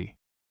generosity.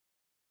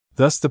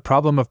 Thus the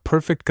problem of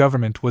perfect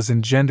government was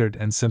engendered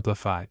and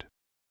simplified.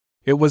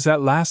 It was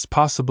at last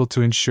possible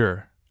to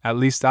ensure, at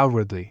least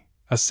outwardly,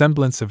 a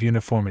semblance of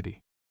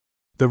uniformity.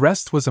 The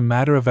rest was a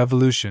matter of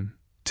evolution.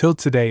 Till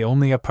today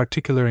only a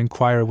particular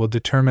inquirer will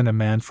determine a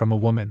man from a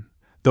woman,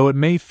 though it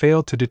may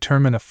fail to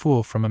determine a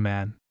fool from a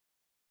man.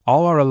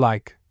 All are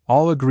alike,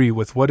 all agree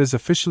with what is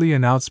officially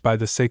announced by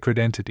the sacred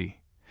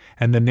entity,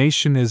 and the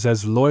nation is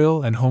as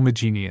loyal and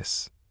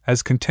homogeneous,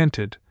 as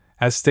contented,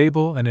 as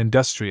stable and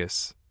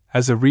industrious,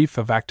 as a reef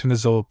of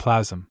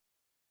actinozooplasm.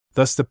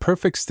 Thus the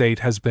perfect state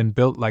has been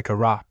built like a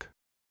rock.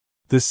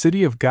 The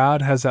city of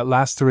God has at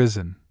last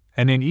arisen,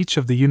 and in each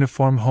of the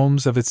uniform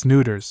homes of its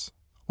neuters,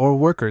 or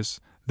workers,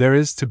 there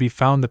is to be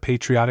found the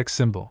patriotic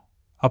symbol,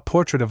 a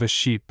portrait of a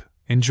sheep,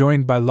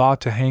 enjoined by law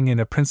to hang in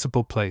a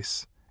principal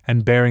place,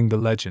 and bearing the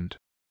legend,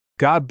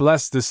 "God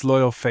bless this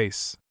loyal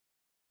face."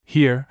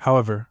 Here,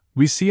 however,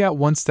 we see at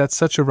once that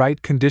such a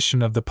right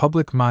condition of the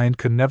public mind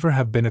could never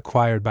have been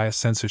acquired by a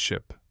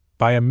censorship,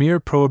 by a mere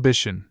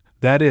prohibition,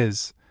 that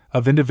is,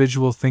 of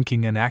individual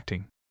thinking and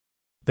acting.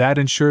 That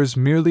ensures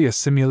merely a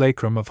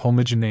simulacrum of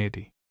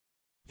homogeneity.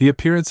 The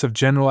appearance of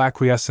general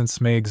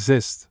acquiescence may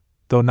exist,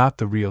 though not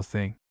the real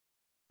thing.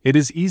 It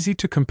is easy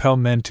to compel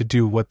men to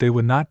do what they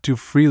would not do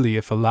freely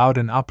if allowed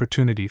an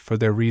opportunity for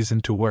their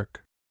reason to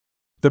work.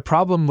 The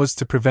problem was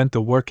to prevent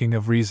the working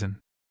of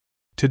reason.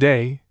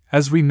 Today,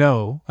 As we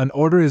know, an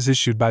order is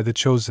issued by the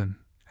chosen,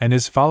 and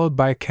is followed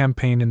by a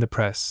campaign in the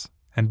press,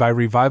 and by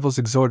revivals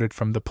exhorted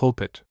from the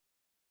pulpit.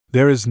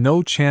 There is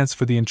no chance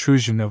for the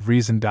intrusion of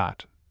reason.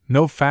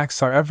 No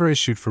facts are ever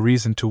issued for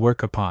reason to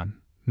work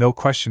upon, no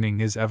questioning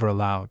is ever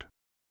allowed.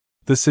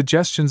 The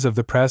suggestions of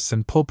the press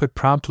and pulpit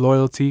prompt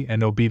loyalty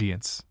and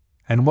obedience,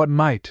 and what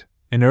might,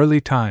 in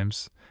early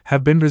times,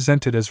 have been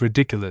presented as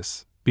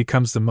ridiculous,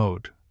 becomes the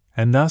mode,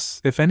 and thus,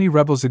 if any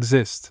rebels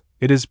exist,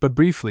 it is but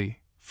briefly,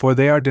 for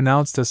they are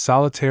denounced as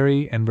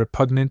solitary and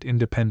repugnant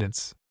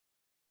independents.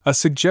 A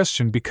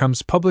suggestion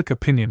becomes public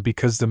opinion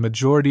because the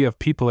majority of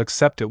people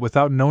accept it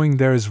without knowing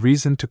there is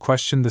reason to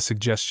question the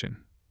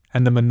suggestion,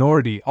 and the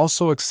minority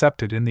also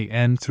accept it in the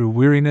end through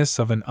weariness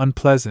of an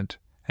unpleasant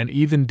and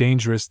even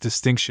dangerous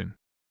distinction.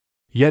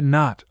 Yet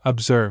not,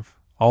 observe,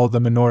 all the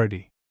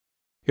minority.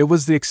 It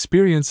was the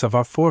experience of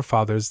our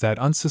forefathers that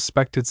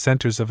unsuspected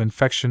centers of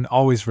infection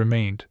always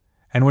remained,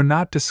 and were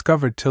not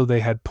discovered till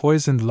they had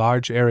poisoned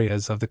large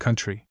areas of the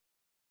country.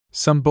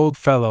 Some bold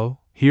fellow,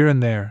 here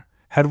and there,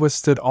 had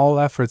withstood all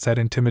efforts at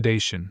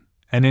intimidation,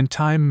 and in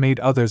time made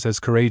others as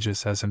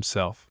courageous as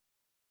himself.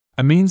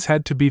 A means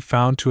had to be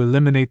found to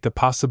eliminate the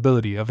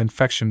possibility of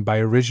infection by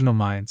original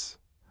minds,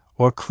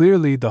 or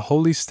clearly the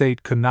Holy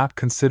State could not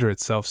consider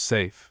itself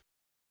safe.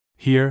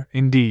 Here,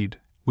 indeed,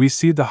 we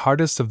see the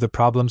hardest of the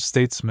problems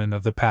statesmen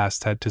of the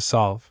past had to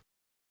solve.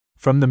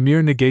 From the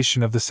mere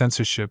negation of the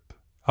censorship,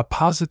 a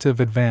positive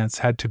advance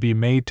had to be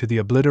made to the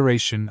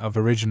obliteration of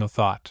original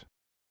thought.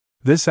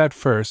 This at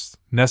first,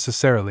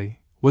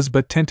 necessarily, was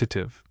but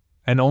tentative,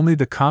 and only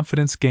the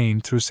confidence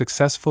gained through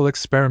successful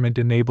experiment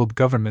enabled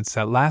governments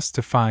at last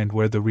to find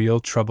where the real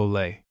trouble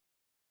lay.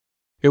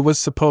 It was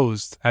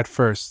supposed, at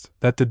first,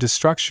 that the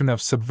destruction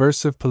of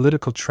subversive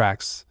political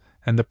tracts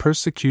and the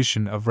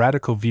persecution of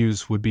radical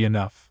views would be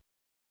enough.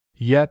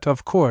 Yet,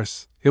 of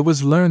course, it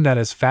was learned that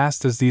as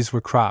fast as these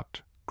were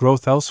cropped,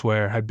 growth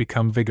elsewhere had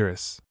become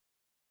vigorous.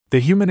 The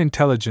human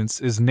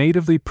intelligence is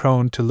natively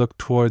prone to look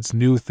towards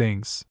new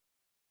things.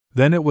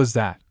 Then it was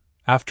that,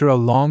 after a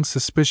long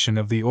suspicion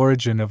of the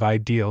origin of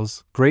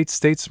ideals, great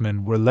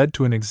statesmen were led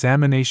to an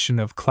examination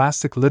of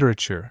classic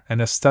literature and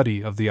a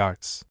study of the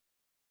arts.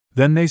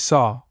 Then they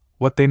saw,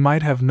 what they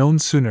might have known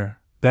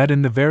sooner, that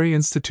in the very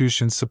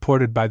institutions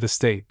supported by the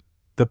state,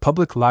 the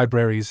public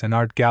libraries and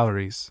art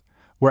galleries,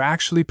 were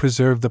actually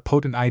preserved the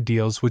potent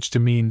ideals which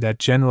demeaned that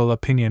general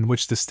opinion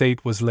which the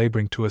state was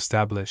laboring to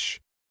establish.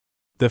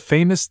 The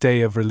famous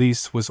day of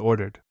release was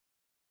ordered.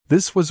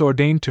 This was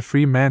ordained to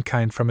free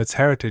mankind from its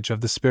heritage of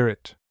the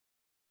spirit.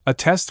 A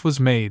test was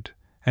made,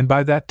 and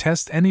by that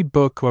test any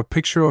book or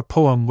picture or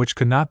poem which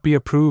could not be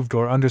approved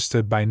or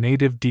understood by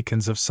native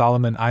deacons of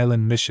Solomon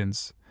Island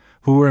missions,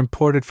 who were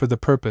imported for the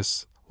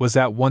purpose, was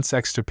at once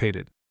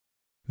extirpated.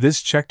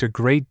 This checked a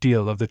great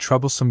deal of the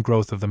troublesome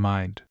growth of the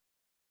mind.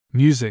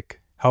 Music,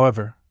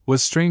 however,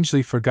 was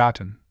strangely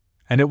forgotten,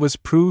 and it was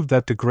proved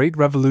that the great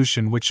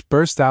revolution which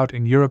burst out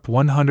in Europe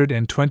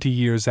 120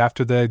 years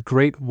after the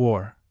Great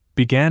War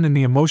began in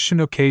the emotion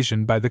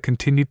occasioned by the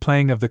continued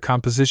playing of the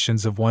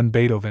compositions of one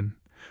Beethoven,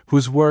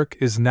 whose work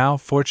is now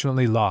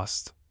fortunately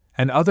lost,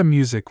 and other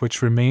music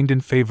which remained in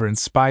favor in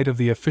spite of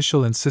the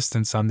official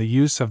insistence on the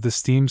use of the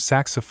steam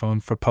saxophone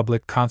for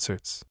public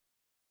concerts.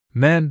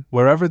 Men,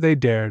 wherever they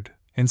dared,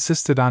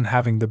 insisted on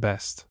having the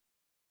best.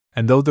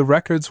 And though the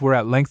records were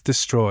at length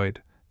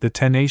destroyed, the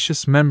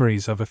tenacious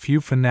memories of a few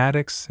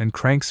fanatics and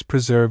cranks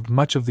preserved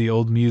much of the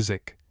old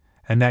music,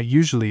 and that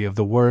usually of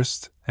the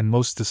worst and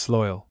most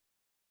disloyal.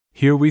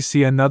 Here we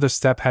see another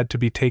step had to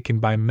be taken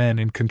by men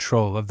in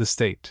control of the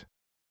state.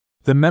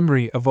 The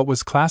memory of what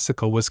was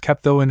classical was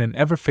kept though in an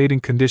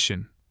ever-fading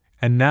condition,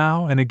 and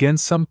now and again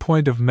some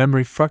point of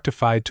memory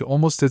fructified to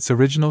almost its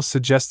original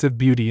suggestive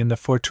beauty in the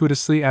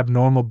fortuitously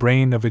abnormal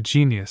brain of a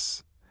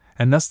genius,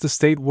 and thus the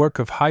state work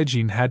of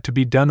hygiene had to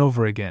be done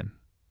over again,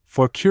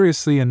 for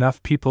curiously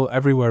enough people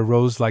everywhere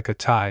rose like a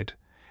tide,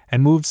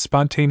 and moved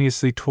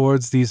spontaneously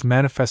towards these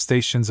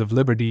manifestations of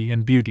liberty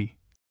and beauty,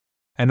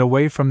 and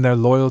away from their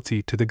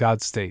loyalty to the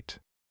God-state.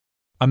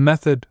 A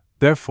method,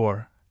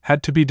 therefore,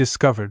 had to be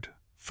discovered,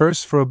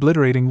 first for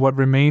obliterating what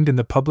remained in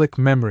the public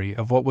memory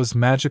of what was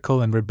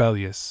magical and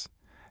rebellious,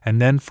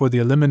 and then for the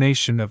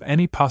elimination of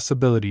any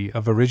possibility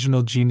of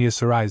original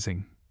genius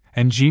arising.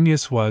 And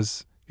genius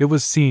was, it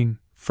was seen,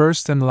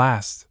 first and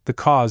last, the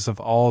cause of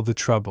all the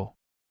trouble.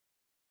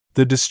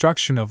 The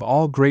destruction of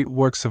all great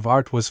works of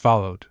art was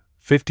followed,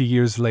 50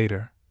 years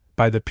later,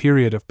 by the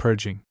period of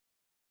purging.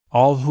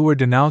 All who were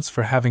denounced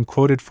for having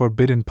quoted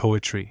forbidden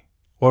poetry,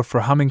 or for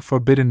humming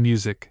forbidden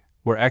music,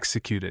 were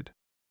executed.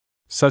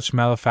 Such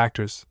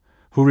malefactors,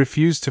 who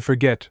refused to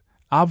forget,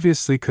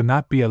 obviously could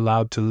not be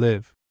allowed to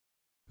live.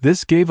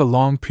 This gave a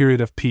long period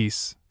of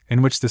peace,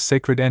 in which the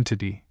sacred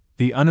entity,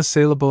 the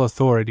unassailable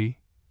authority,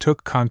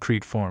 took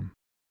concrete form.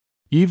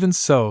 Even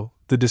so,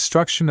 the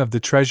destruction of the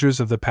treasures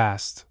of the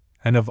past,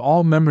 and of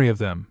all memory of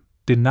them,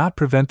 did not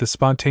prevent the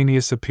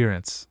spontaneous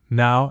appearance,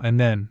 now and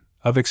then,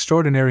 of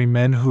extraordinary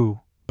men who,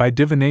 by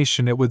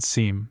divination it would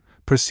seem,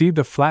 perceived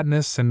a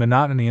flatness and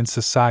monotony in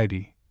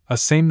society, a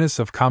sameness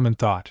of common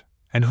thought,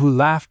 and who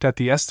laughed at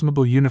the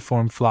estimable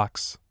uniformed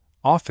flocks,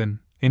 often,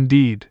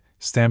 indeed,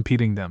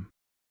 stampeding them.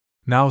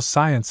 Now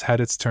science had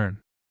its turn.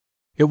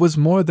 It was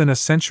more than a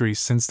century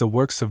since the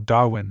works of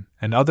Darwin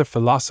and other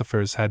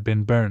philosophers had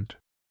been burned.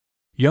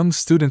 Young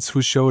students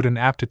who showed an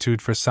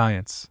aptitude for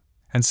science,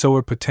 and so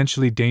were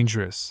potentially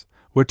dangerous,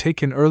 were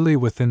taken early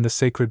within the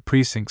sacred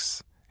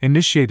precincts,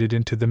 initiated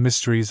into the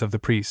mysteries of the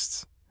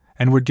priests,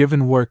 and were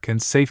given work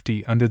and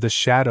safety under the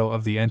shadow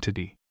of the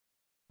entity.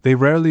 They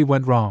rarely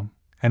went wrong,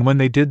 and when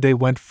they did they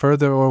went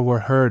further or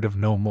were heard of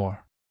no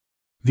more.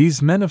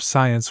 These men of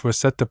science were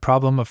set the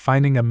problem of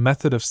finding a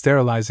method of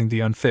sterilizing the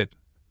unfit,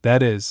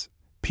 that is,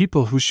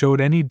 people who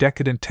showed any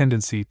decadent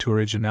tendency to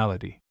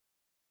originality.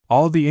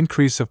 All the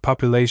increase of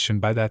population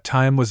by that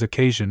time was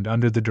occasioned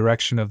under the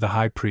direction of the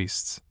high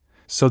priests,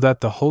 so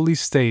that the holy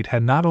state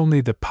had not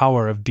only the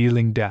power of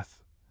dealing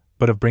death,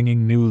 but of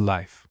bringing new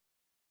life.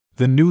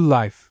 The new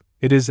life,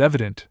 it is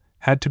evident,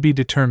 had to be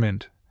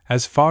determined,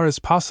 as far as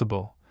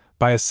possible,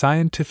 by a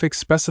scientific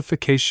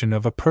specification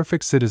of a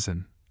perfect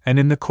citizen, and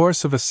in the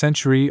course of a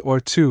century or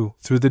two,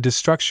 through the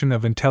destruction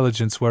of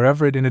intelligence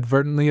wherever it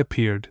inadvertently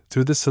appeared,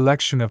 through the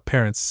selection of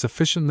parents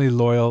sufficiently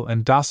loyal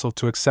and docile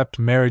to accept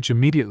marriage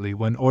immediately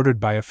when ordered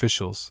by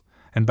officials,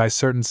 and by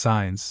certain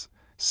signs,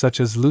 such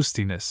as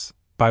lustiness,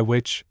 by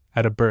which,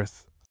 at a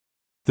birth,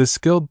 the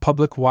skilled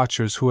public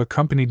watchers who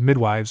accompanied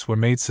midwives were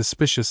made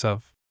suspicious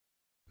of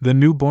the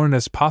newborn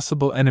as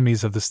possible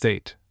enemies of the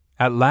state.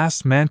 At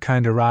last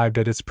mankind arrived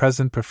at its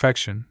present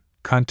perfection,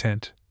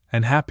 content,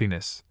 and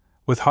happiness,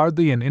 with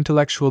hardly an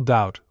intellectual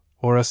doubt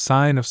or a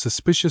sign of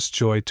suspicious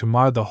joy to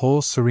mar the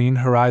whole serene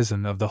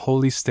horizon of the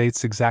holy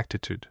state's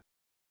exactitude.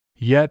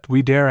 Yet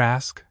we dare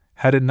ask,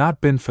 had it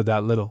not been for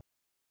that little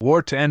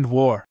war to end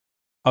war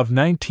of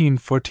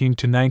 1914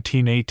 to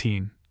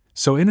 1918,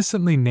 so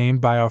innocently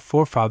named by our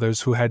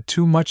forefathers who had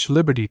too much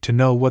liberty to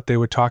know what they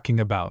were talking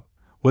about,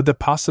 would the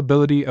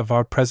possibility of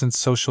our present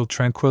social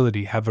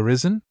tranquility have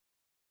arisen?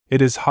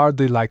 It is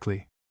hardly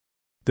likely.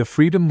 The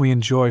freedom we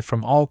enjoy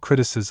from all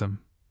criticism,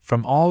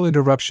 from all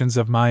interruptions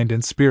of mind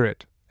and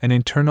spirit, an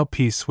internal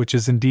peace which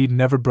is indeed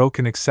never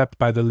broken except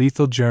by the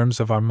lethal germs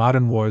of our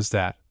modern wars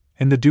that,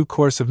 in the due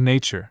course of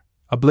nature,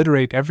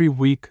 obliterate every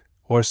week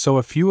or so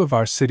a few of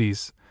our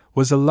cities,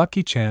 was a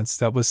lucky chance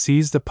that was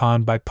seized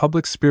upon by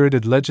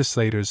public-spirited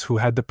legislators who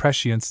had the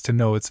prescience to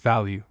know its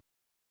value.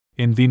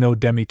 In vino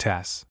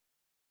demitasse.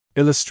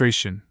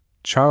 Illustration: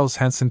 Charles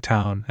Hanson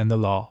Towne and the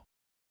Law.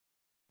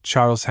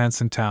 Charles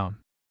Hanson Towne.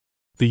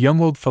 The young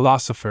old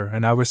philosopher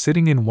and I were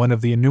sitting in one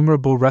of the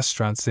innumerable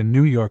restaurants in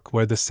New York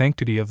where the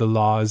sanctity of the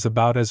law is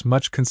about as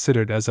much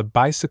considered as a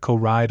bicycle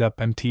ride up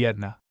Mt.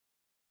 Etna.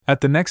 At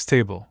the next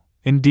table,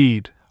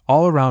 indeed,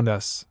 all around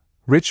us,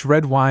 rich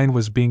red wine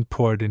was being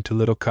poured into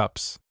little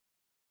cups.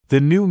 The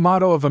new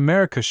motto of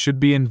America should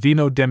be in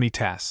vino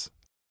demitasse,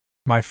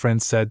 my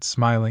friend said,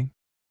 smiling.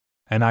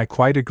 And I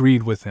quite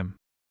agreed with him.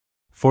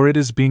 For it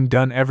is being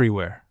done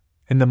everywhere,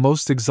 in the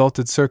most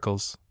exalted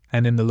circles,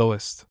 and in the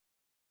lowest.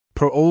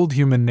 Poor old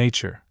human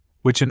nature,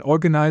 which an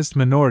organized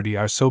minority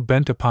are so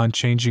bent upon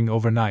changing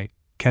overnight,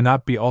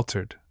 cannot be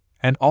altered,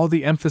 and all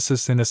the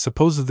emphasis in a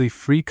supposedly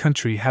free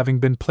country having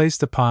been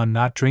placed upon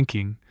not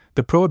drinking,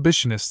 the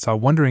prohibitionists are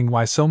wondering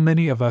why so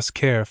many of us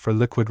care for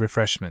liquid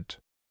refreshment.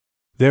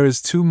 There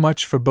is too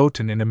much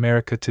verboten in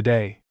America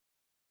today.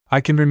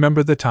 I can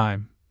remember the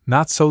time,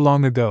 not so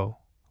long ago,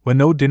 when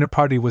no dinner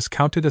party was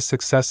counted a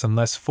success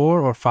unless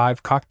 4 or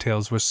 5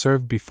 cocktails were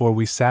served before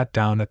we sat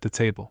down at the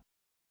table.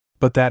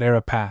 But that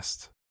era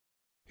passed.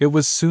 It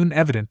was soon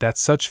evident that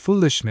such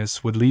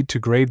foolishness would lead to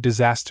grave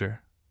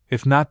disaster,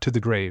 if not to the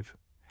grave,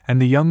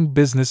 and the young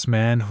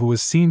businessman who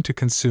was seen to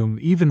consume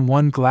even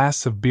 1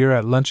 glass of beer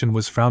at luncheon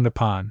was frowned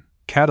upon,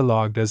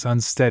 catalogued as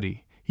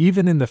unsteady,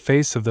 even in the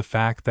face of the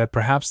fact that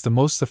perhaps the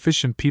most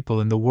efficient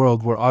people in the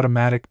world were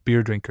automatic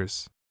beer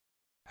drinkers.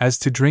 As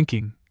to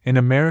drinking, in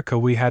America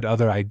we had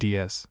other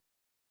ideas.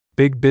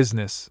 Big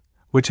business,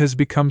 which has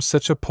become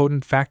such a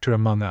potent factor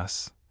among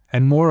us,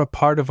 and more a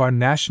part of our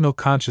national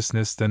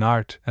consciousness than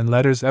art and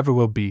letters ever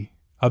will be,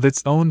 of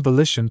its own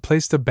volition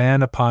placed a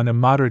ban upon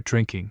immoderate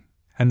drinking,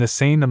 and the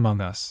sane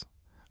among us,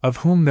 of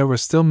whom there were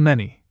still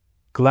many,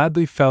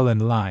 gladly fell in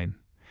line,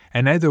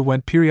 and either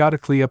went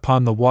periodically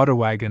upon the water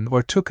wagon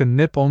or took a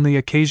nip only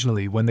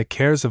occasionally when the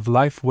cares of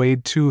life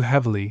weighed too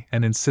heavily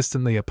and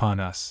insistently upon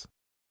us.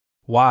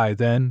 Why,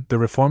 then, the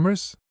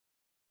reformers?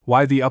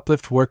 Why the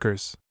uplift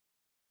workers?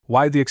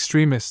 Why the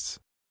extremists?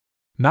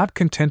 Not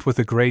content with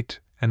a great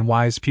and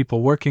wise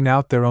people working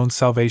out their own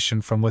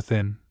salvation from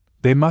within,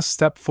 they must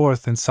step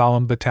forth in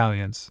solemn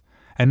battalions,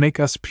 and make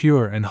us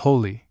pure and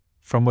holy,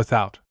 from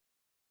without.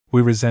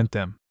 We resent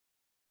them.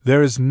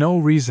 There is no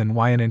reason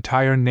why an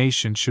entire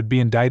nation should be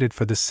indicted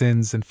for the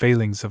sins and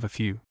failings of a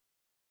few.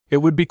 It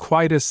would be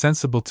quite as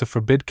sensible to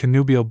forbid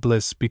connubial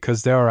bliss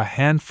because there are a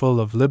handful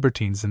of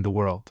libertines in the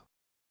world.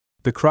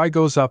 The cry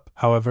goes up,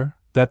 however,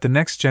 that the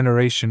next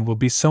generation will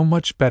be so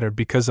much better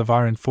because of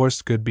our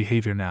enforced good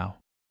behavior now.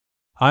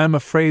 I am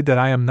afraid that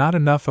I am not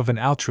enough of an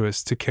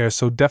altruist to care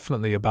so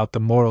definitely about the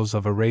morals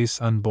of a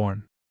race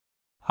unborn.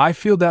 I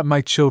feel that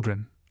my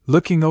children,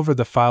 looking over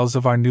the files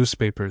of our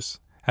newspapers,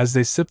 as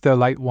they sip their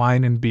light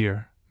wine and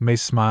beer, may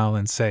smile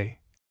and say,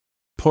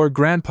 "Poor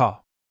Grandpa!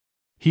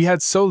 He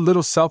had so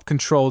little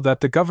self-control that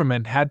the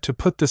government had to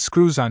put the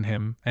screws on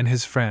him and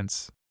his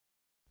friends.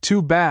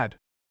 Too bad!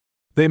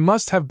 They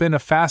must have been a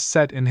fast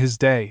set in his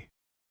day.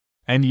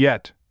 And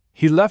yet,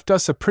 he left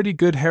us a pretty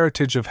good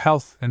heritage of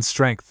health and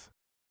strength.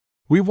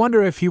 We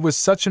wonder if he was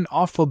such an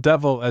awful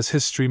devil as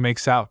history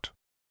makes out."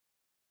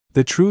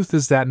 The truth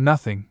is that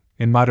nothing,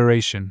 in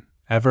moderation,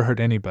 ever hurt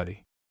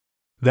anybody.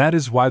 That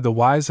is why the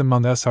wise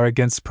among us are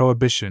against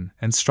prohibition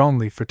and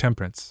strongly for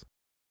temperance.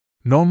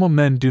 Normal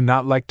men do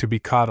not like to be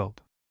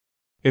coddled.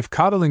 If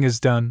coddling is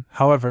done,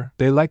 however,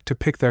 they like to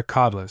pick their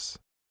coddlers.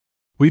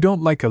 We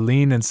don't like a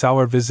lean and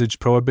sour-visaged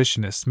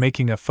prohibitionist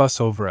making a fuss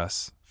over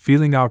us,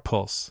 feeling our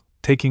pulse,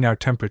 taking our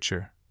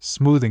temperature,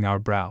 smoothing our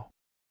brow.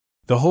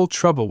 The whole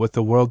trouble with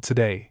the world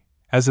today,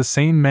 as a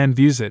sane man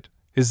views it,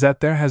 is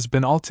that there has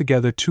been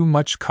altogether too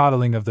much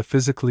coddling of the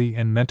physically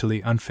and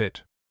mentally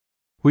unfit.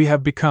 We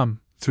have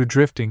become, through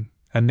drifting,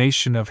 a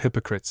nation of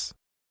hypocrites.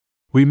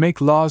 We make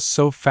laws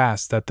so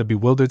fast that the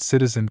bewildered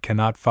citizen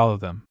cannot follow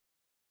them.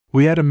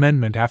 We add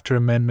amendment after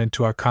amendment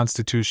to our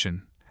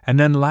Constitution, and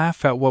then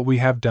laugh at what we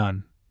have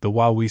done, the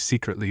while we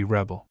secretly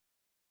rebel.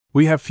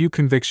 We have few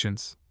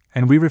convictions,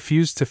 and we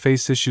refuse to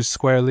face issues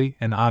squarely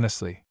and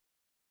honestly.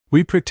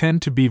 We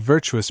pretend to be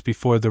virtuous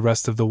before the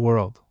rest of the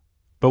world,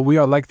 but we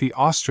are like the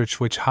ostrich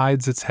which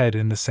hides its head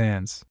in the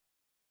sands.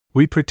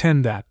 We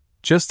pretend that,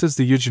 just as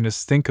the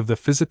eugenists think of the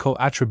physical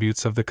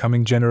attributes of the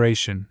coming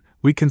generation,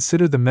 we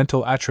consider the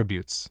mental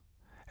attributes,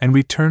 and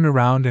we turn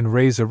around and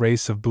raise a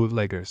race of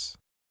bootleggers.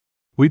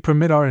 We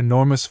permit our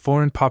enormous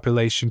foreign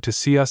population to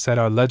see us at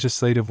our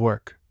legislative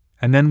work,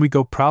 and then we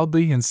go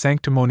proudly and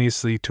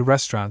sanctimoniously to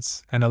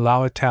restaurants and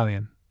allow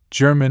Italian,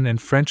 German, and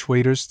French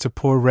waiters to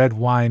pour red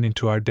wine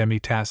into our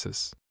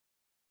demi-tasses.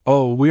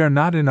 Oh, we are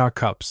not in our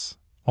cups,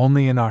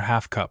 only in our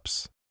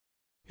half-cups.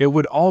 It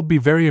would all be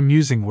very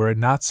amusing were it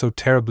not so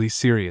terribly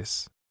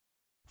serious.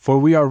 For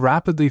we are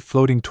rapidly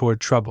floating toward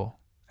trouble,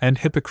 and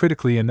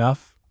hypocritically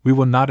enough, we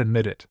will not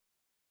admit it.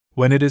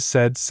 When it is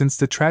said, since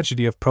the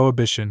tragedy of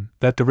Prohibition,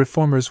 that the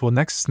reformers will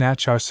next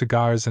snatch our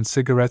cigars and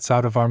cigarettes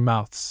out of our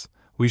mouths,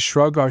 we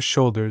shrug our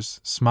shoulders,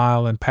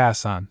 smile, and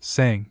pass on,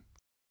 saying,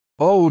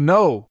 "Oh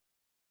no!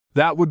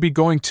 That would be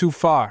going too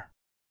far,"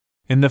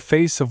 in the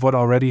face of what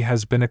already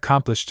has been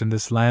accomplished in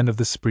this land of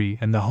the spree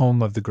and the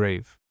home of the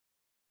grave.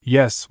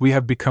 Yes, we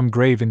have become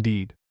grave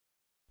indeed.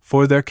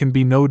 For there can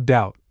be no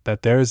doubt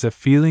that there is a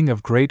feeling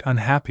of great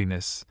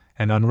unhappiness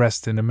and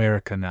unrest in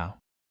America now.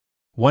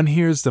 One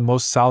hears the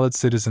most solid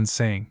citizens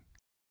saying,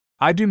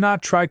 "I do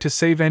not try to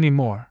save any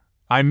more,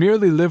 I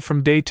merely live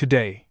from day to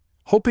day,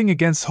 hoping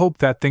against hope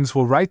that things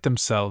will right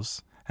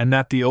themselves, and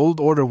that the old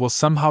order will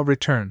somehow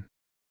return."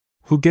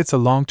 Who gets a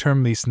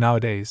long-term lease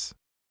nowadays?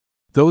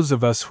 Those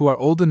of us who are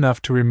old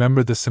enough to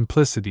remember the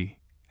simplicity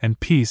and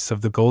peace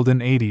of the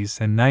golden 80s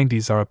and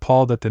 90s are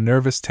appalled at the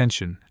nervous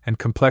tension and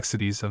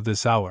complexities of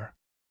this hour.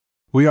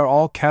 We are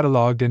all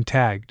catalogued and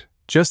tagged,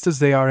 just as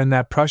they are in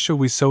that Prussia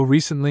we so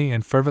recently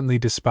and fervently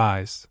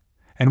despised,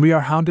 and we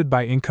are hounded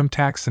by income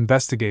tax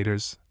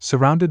investigators,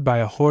 surrounded by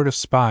a horde of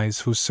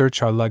spies who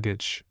search our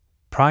luggage,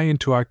 pry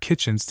into our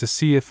kitchens to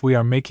see if we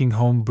are making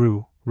home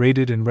brew,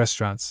 raided in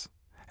restaurants,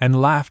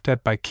 and laughed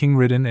at by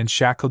king-ridden and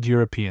shackled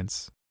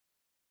Europeans.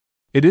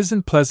 It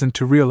isn't pleasant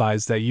to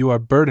realize that you are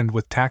burdened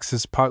with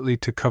taxes partly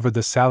to cover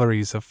the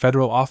salaries of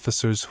federal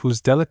officers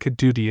whose delicate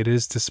duty it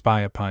is to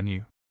spy upon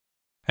you.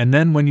 And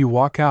then when you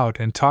walk out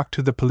and talk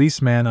to the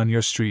policeman on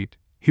your street,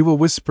 he will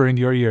whisper in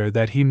your ear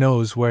that he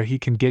knows where he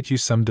can get you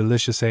some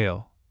delicious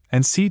ale,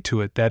 and see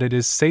to it that it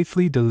is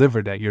safely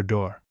delivered at your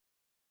door.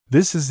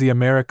 This is the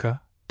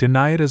America,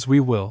 deny it as we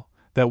will,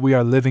 that we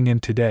are living in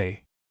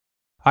today.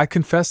 I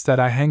confess that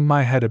I hang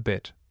my head a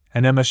bit,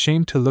 and am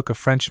ashamed to look a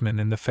Frenchman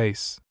in the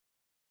face.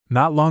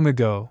 Not long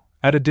ago,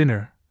 at a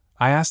dinner,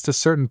 I asked a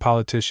certain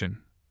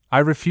politician. I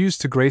refused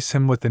to grace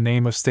him with the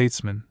name of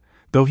statesman,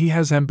 though he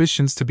has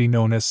ambitions to be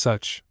known as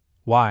such,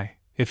 why,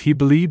 if he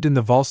believed in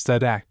the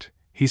Volstead Act,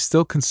 he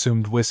still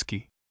consumed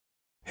whiskey.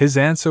 His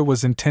answer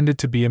was intended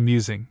to be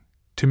amusing.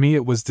 To me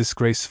it was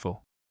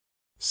disgraceful.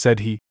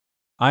 Said he,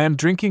 "I am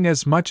drinking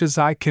as much as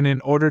I can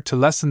in order to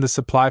lessen the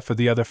supply for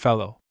the other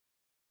fellow."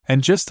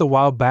 And just a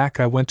while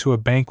back I went to a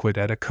banquet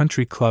at a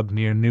country club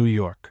near New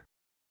York.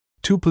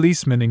 2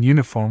 policemen in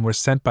uniform were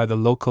sent by the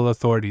local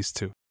authorities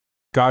to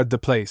guard the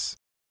place,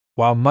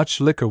 while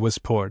much liquor was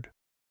poured.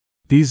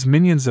 These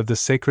minions of the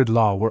sacred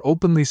law were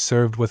openly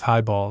served with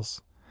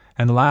highballs,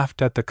 and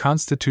laughed at the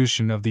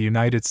Constitution of the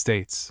United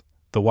States,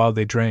 the while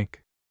they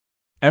drank.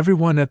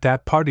 Everyone at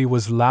that party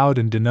was loud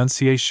in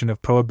denunciation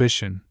of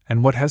prohibition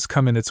and what has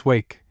come in its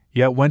wake,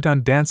 yet went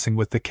on dancing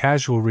with the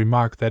casual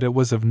remark that it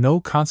was of no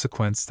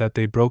consequence that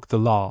they broke the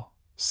law,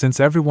 since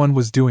everyone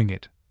was doing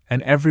it,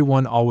 and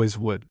everyone always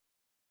would.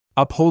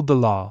 Uphold the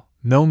law,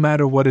 no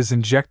matter what is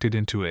injected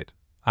into it,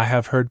 I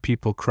have heard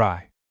people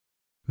cry.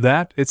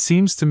 That, it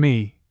seems to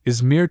me,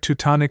 is mere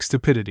Teutonic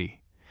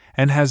stupidity,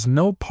 and has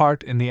no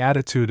part in the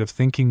attitude of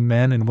thinking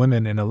men and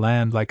women in a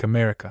land like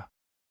America.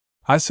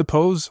 I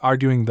suppose,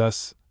 arguing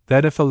thus,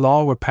 that if a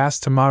law were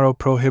passed tomorrow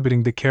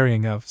prohibiting the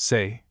carrying of,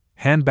 say,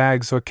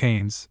 handbags or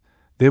canes,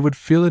 they would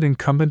feel it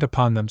incumbent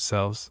upon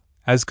themselves,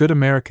 as good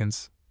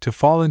Americans, to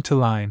fall into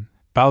line,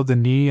 bow the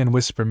knee, and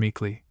whisper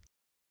meekly,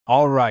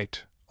 "All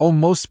right, O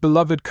most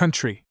beloved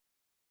country!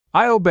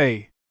 I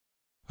obey!"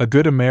 A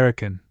good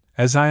American,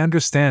 as I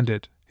understand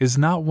it, is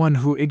not one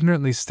who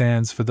ignorantly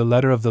stands for the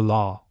letter of the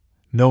law,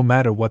 no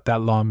matter what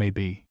that law may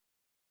be.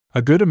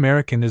 A good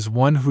American is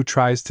one who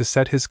tries to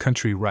set his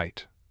country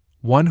right,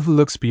 one who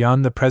looks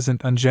beyond the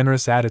present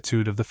ungenerous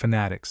attitude of the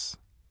fanatics,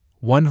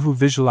 one who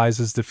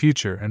visualizes the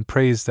future and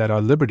prays that our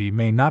liberty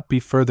may not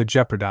be further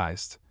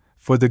jeopardized,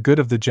 for the good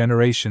of the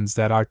generations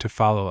that are to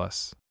follow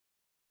us.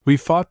 We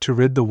fought to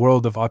rid the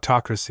world of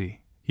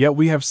autocracy, yet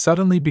we have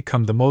suddenly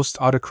become the most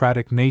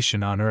autocratic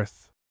nation on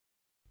earth.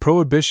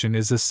 Prohibition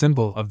is a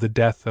symbol of the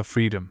death of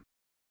freedom.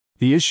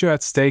 The issue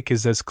at stake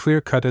is as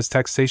clear-cut as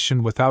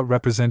taxation without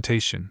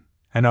representation,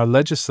 and our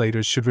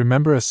legislators should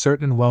remember a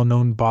certain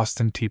well-known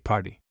Boston Tea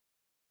Party.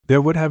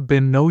 There would have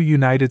been no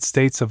United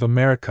States of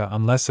America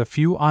unless a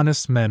few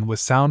honest men with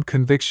sound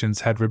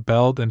convictions had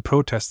rebelled and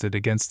protested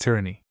against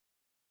tyranny.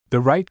 The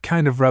right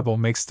kind of rebel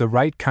makes the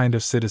right kind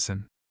of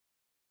citizen.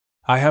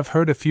 I have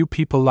heard a few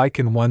people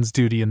liken one's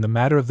duty in the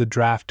matter of the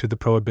draft to the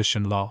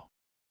prohibition law.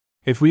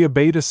 If we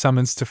obeyed a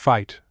summons to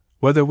fight,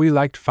 whether we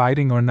liked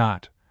fighting or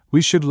not,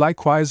 we should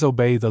likewise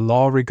obey the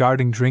law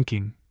regarding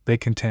drinking, they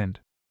contend.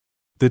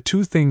 The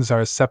two things are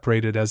as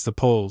separated as the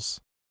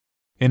poles.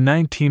 In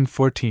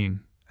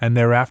 1914, and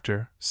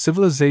thereafter,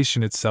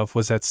 civilization itself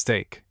was at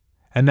stake,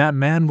 and that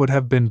man would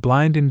have been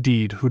blind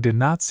indeed who did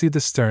not see the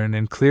stern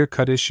and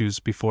clear-cut issues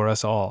before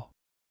us all.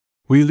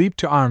 We leaped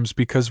to arms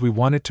because we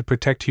wanted to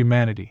protect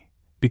humanity,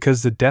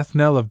 because the death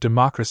knell of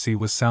democracy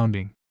was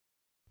sounding.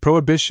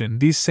 Prohibition,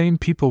 these same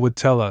people would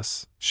tell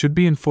us, should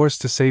be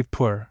enforced to save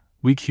poor,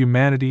 weak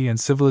humanity and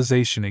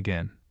civilization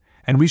again,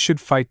 and we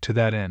should fight to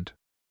that end.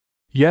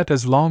 Yet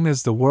as long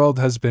as the world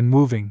has been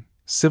moving,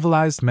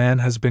 civilized man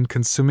has been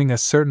consuming a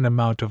certain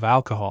amount of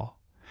alcohol,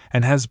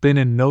 and has been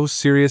in no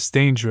serious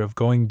danger of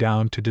going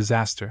down to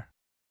disaster.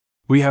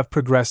 We have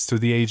progressed through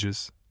the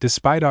ages,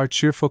 despite our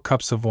cheerful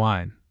cups of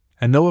wine,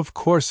 and though of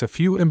course a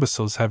few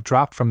imbeciles have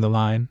dropped from the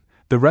line,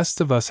 the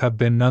rest of us have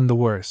been none the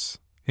worse,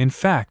 in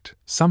fact,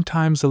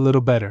 sometimes a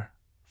little better,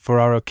 for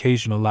our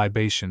occasional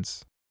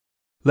libations.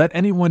 Let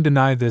anyone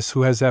deny this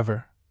who has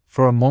ever,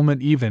 for a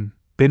moment even,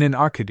 been in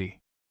Arcady.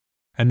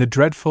 And the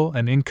dreadful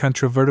and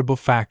incontrovertible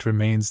fact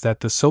remains that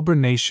the sober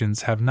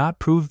nations have not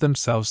proved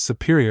themselves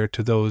superior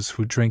to those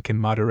who drink in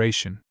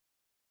moderation,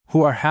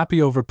 who are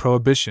happy over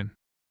prohibition.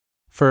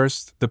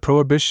 First, the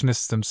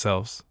prohibitionists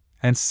themselves,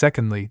 and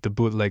secondly, the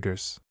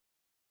bootleggers.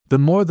 The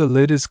more the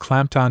lid is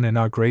clamped on in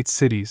our great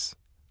cities,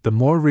 the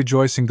more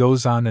rejoicing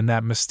goes on in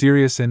that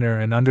mysterious inner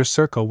and under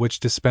circle which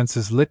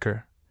dispenses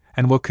liquor,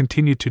 and will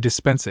continue to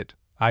dispense it,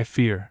 I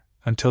fear,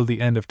 until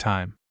the end of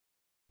time.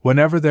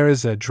 Whenever there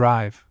is a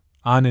drive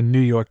on in New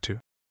York to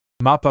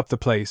mop up the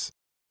place,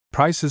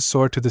 prices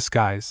soar to the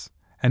skies,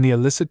 and the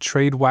illicit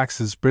trade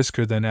waxes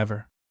brisker than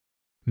ever.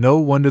 No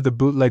wonder the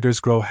bootleggers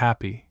grow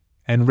happy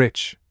and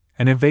rich,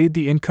 and evade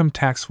the income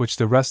tax which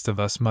the rest of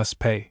us must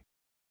pay.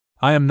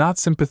 I am not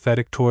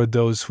sympathetic toward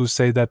those who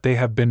say that they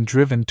have been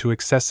driven to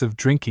excessive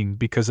drinking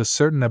because a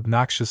certain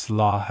obnoxious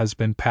law has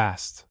been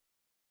passed.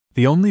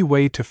 The only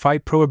way to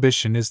fight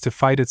prohibition is to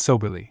fight it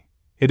soberly.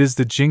 It is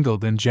the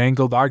jingled and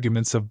jangled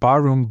arguments of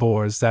barroom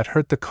bores that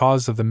hurt the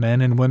cause of the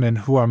men and women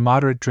who are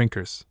moderate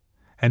drinkers,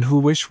 and who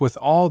wish with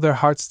all their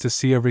hearts to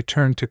see a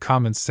return to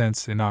common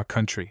sense in our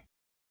country.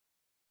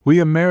 We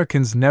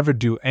Americans never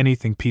do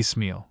anything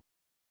piecemeal.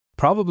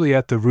 Probably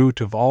at the root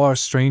of all our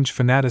strange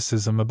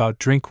fanaticism about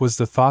drink was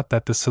the thought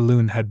that the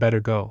saloon had better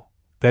go,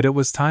 that it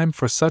was time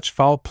for such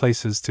foul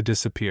places to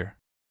disappear.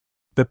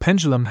 The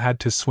pendulum had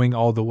to swing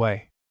all the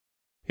way.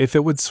 If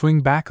it would swing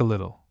back a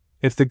little,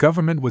 if the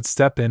government would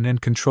step in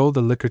and control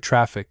the liquor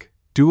traffic,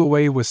 do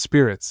away with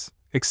spirits,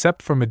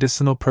 except for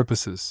medicinal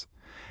purposes,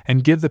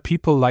 and give the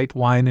people light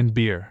wine and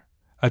beer,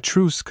 a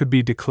truce could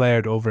be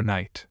declared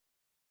overnight.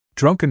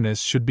 Drunkenness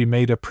should be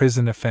made a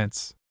prison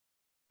offense.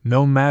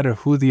 No matter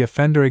who the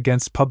offender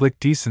against public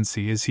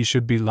decency is, he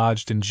should be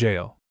lodged in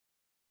jail.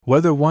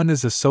 Whether one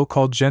is a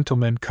so-called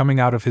gentleman coming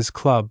out of his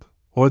club,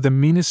 or the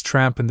meanest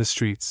tramp in the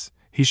streets,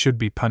 he should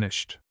be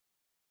punished.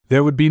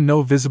 There would be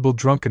no visible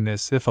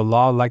drunkenness if a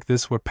law like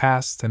this were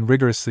passed and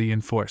rigorously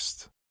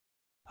enforced.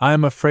 I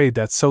am afraid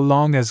that so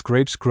long as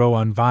grapes grow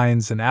on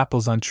vines and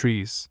apples on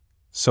trees,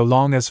 so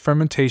long as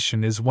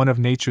fermentation is one of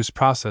nature's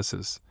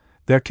processes,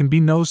 there can be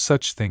no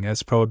such thing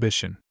as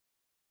prohibition.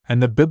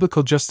 And the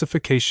biblical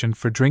justification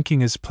for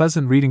drinking is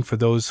pleasant reading for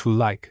those who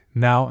like,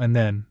 now and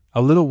then,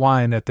 a little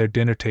wine at their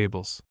dinner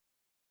tables.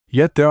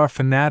 Yet there are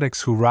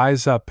fanatics who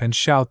rise up and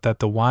shout that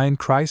the wine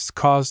Christ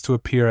caused to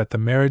appear at the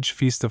marriage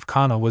feast of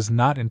Cana was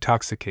not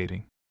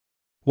intoxicating.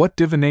 What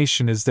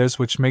divination is theirs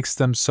which makes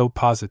them so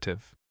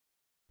positive?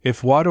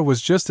 If water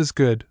was just as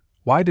good,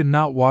 why did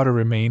not water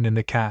remain in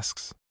the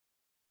casks?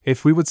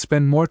 If we would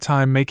spend more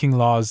time making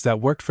laws that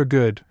worked for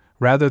good,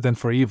 rather than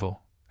for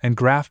evil, and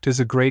graft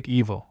is a great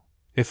evil,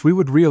 if we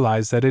would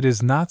realize that it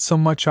is not so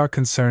much our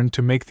concern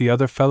to make the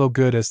other fellow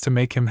good as to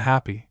make him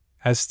happy,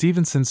 as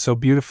Stevenson so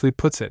beautifully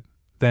puts it,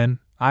 then,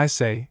 I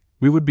say,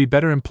 we would be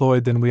better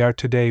employed than we are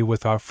today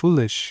with our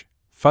foolish,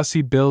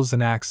 fussy bills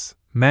and acts,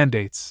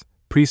 mandates,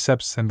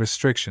 precepts and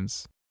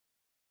restrictions.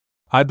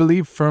 I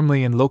believe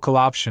firmly in local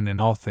option in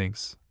all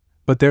things,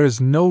 but there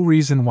is no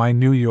reason why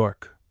New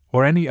York,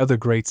 or any other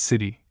great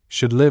city,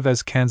 should live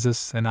as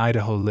Kansas and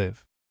Idaho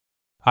live.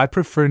 I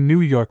prefer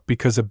New York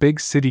because a big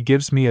city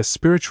gives me a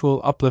spiritual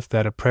uplift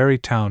that a prairie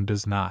town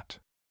does not.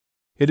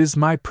 It is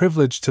my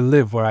privilege to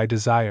live where I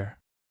desire.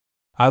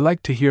 I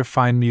like to hear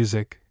fine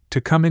music,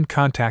 to come in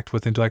contact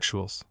with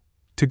intellectuals,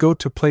 to go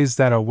to plays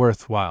that are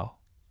worthwhile,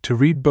 to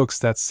read books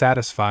that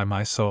satisfy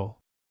my soul.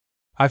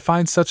 I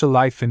find such a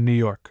life in New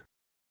York.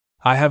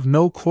 I have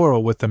no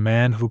quarrel with the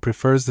man who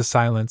prefers the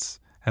silence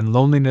and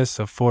loneliness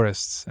of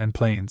forests and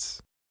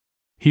plains.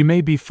 He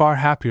may be far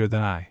happier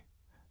than I,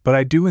 but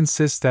I do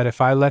insist that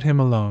if I let him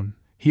alone,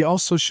 he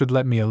also should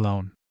let me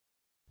alone.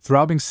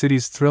 Throbbing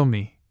cities thrill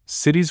me,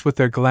 cities with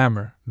their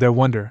glamour, their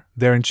wonder,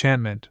 their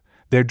enchantment,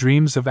 their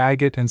dreams of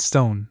agate and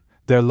stone,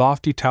 their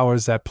lofty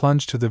towers that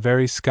plunge to the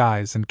very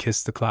skies and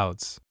kiss the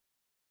clouds.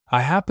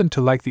 I happen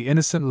to like the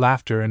innocent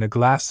laughter in a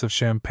glass of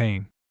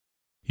champagne.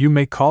 You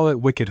may call it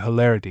wicked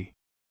hilarity.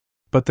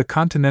 But the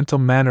continental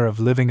manner of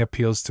living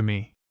appeals to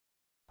me.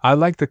 I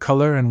like the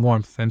color and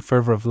warmth and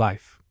fervor of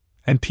life,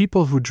 and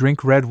people who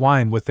drink red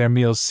wine with their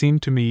meals seem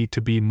to me to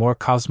be more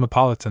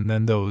cosmopolitan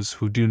than those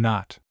who do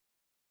not.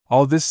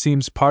 All this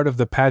seems part of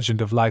the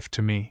pageant of life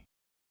to me.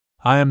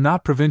 I am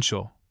not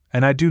provincial,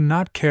 and I do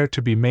not care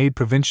to be made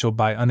provincial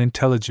by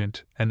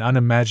unintelligent and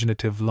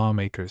unimaginative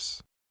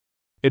lawmakers.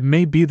 It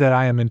may be that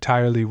I am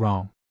entirely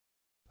wrong.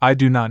 I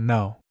do not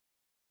know.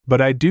 But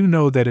I do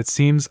know that it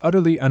seems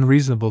utterly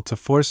unreasonable to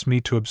force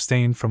me to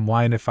abstain from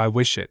wine if I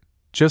wish it,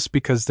 just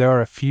because there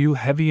are a few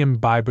heavy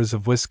imbibers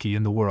of whiskey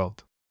in the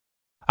world.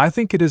 I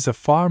think it is a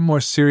far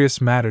more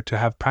serious matter to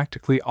have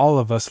practically all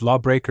of us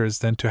lawbreakers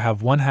than to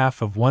have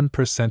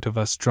 0.5% of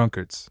us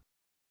drunkards.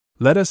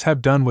 Let us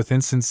have done with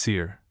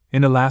insincere,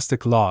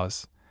 inelastic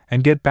laws,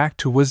 and get back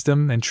to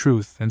wisdom and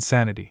truth and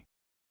sanity.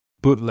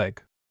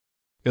 Bootleg.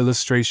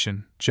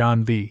 Illustration,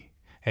 John V.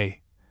 A.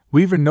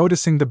 Weaver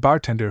noticing the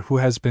bartender who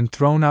has been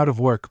thrown out of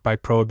work by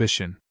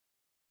prohibition.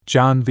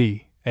 John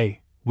V.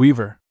 A.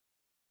 Weaver.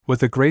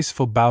 With a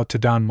graceful bow to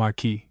Don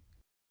Marquis.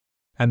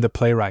 And the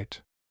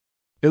playwright.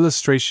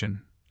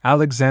 Illustration,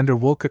 Alexander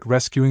Wolcott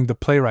rescuing the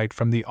playwright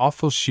from the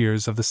awful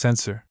shears of the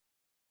censor.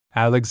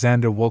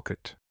 Alexander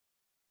Wolcott.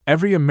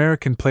 Every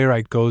American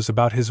playwright goes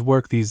about his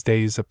work these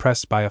days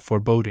oppressed by a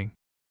foreboding.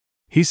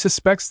 He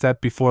suspects that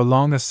before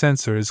long a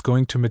censor is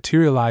going to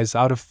materialize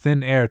out of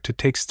thin air to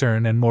take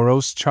stern and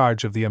morose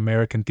charge of the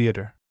American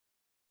theater.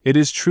 It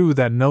is true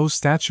that no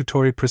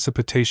statutory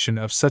precipitation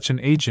of such an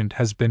agent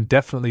has been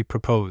definitely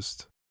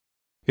proposed.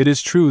 It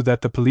is true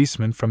that the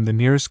policeman from the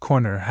nearest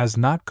corner has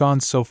not gone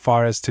so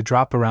far as to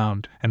drop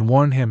around and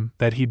warn him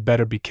that he'd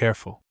better be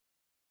careful.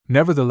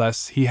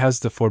 Nevertheless, he has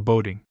the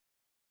foreboding.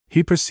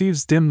 He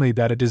perceives dimly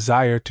that a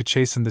desire to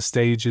chasten the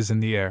stage is in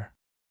the air.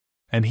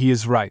 And he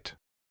is right.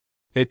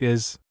 It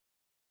is.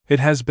 It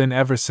has been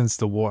ever since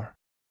the war.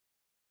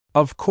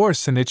 Of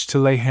course, an itch to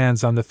lay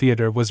hands on the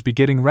theater was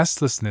begetting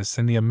restlessness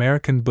in the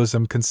American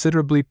bosom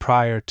considerably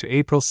prior to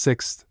April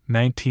 6,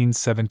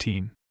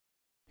 1917.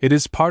 It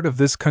is part of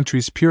this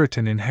country's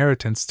Puritan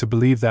inheritance to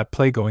believe that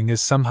playgoing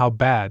is somehow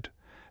bad,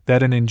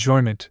 that an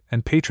enjoyment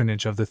and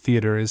patronage of the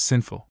theater is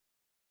sinful.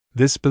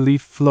 This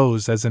belief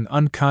flows as an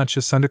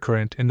unconscious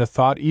undercurrent in the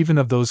thought even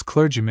of those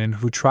clergymen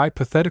who try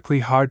pathetically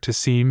hard to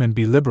seem and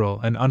be liberal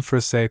and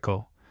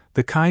unpharisaical,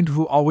 the kind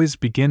who always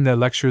begin their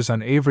lectures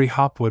on Avery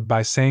Hopwood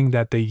by saying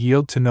that they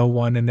yield to no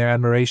one in their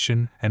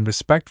admiration and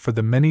respect for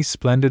the many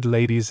splendid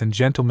ladies and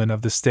gentlemen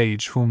of the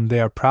stage whom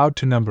they are proud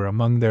to number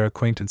among their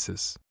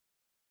acquaintances.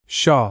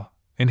 Shaw,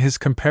 in his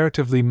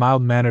comparatively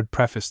mild-mannered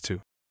preface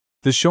to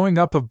The Showing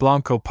Up of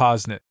Blanco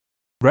Posnet,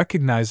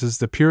 recognizes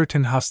the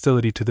Puritan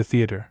hostility to the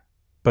theater,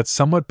 but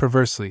somewhat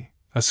perversely,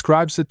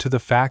 ascribes it to the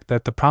fact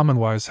that the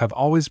promenoirs have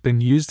always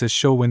been used as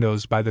show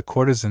windows by the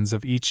courtesans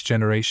of each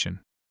generation.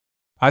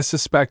 I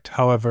suspect,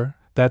 however,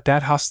 that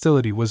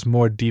hostility was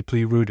more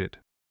deeply rooted.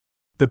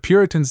 The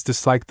Puritans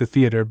disliked the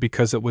theater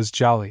because it was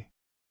jolly.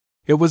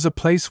 It was a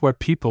place where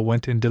people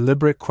went in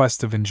deliberate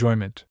quest of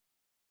enjoyment.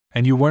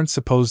 And you weren't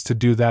supposed to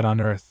do that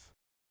on earth.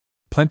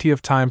 Plenty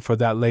of time for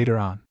that later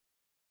on.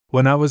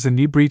 When I was a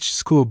knee-breeched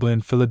schoolboy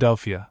in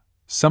Philadelphia,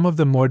 some of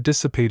the more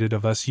dissipated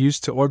of us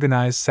used to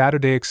organize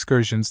Saturday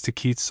excursions to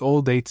Keith's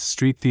old 8th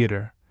Street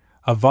Theater,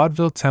 a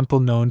vaudeville temple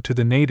known to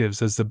the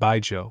natives as the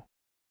Bijou.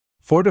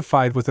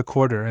 Fortified with a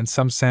quarter and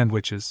some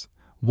sandwiches,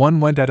 one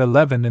went at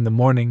 11 in the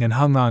morning and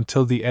hung on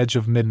till the edge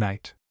of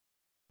midnight.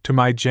 To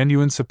my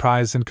genuine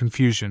surprise and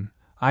confusion,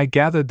 I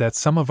gathered that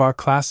some of our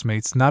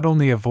classmates not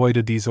only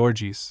avoided these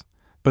orgies,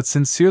 but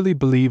sincerely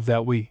believed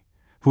that we,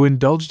 who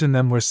indulged in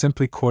them, were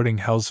simply courting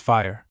hell's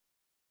fire.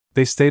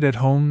 They stayed at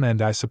home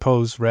and, I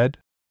suppose, read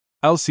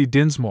Elsie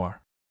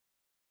Dinsmore.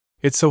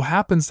 It so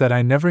happens that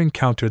I never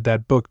encountered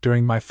that book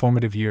during my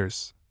formative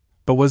years,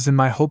 but was in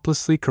my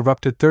hopelessly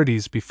corrupted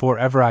 30s before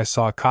ever I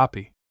saw a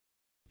copy.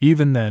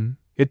 Even then,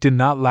 it did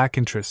not lack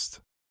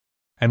interest.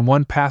 And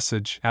one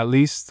passage, at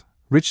least,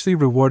 richly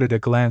rewarded a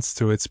glance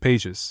through its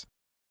pages.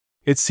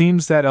 It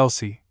seems that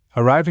Elsie,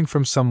 arriving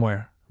from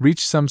somewhere,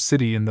 reached some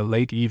city in the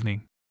late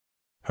evening.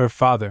 Her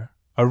father,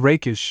 a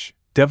rakish,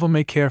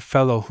 devil-may-care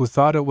fellow who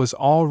thought it was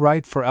all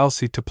right for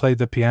Elsie to play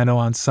the piano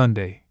on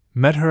Sunday,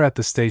 met her at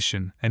the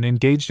station and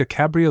engaged a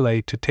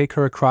cabriolet to take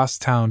her across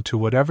town to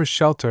whatever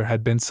shelter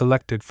had been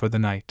selected for the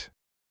night.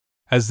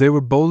 As they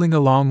were bowling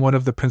along one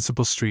of the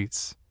principal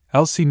streets,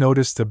 Elsie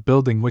noticed a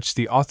building which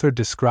the author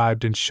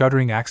described in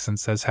shuddering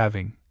accents as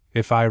having,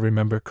 if I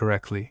remember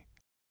correctly,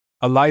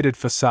 a lighted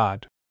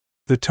facade.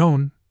 The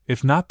tone,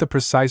 if not the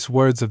precise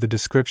words of the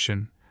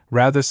description,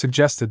 rather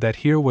suggested that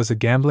here was a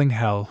gambling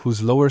hell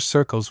whose lower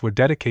circles were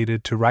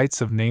dedicated to rites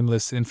of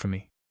nameless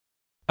infamy.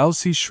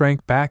 Elsie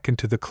shrank back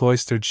into the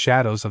cloistered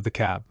shadows of the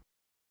cab.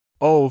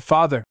 "Oh,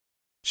 father!"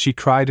 she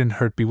cried in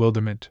hurt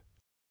bewilderment.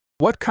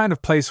 "What kind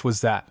of place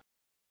was that?"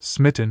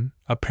 Smitten,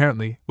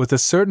 apparently, with a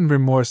certain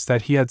remorse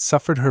that he had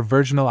suffered her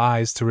virginal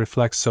eyes to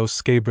reflect so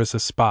scabrous a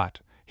spot,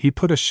 he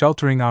put a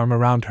sheltering arm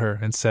around her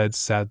and said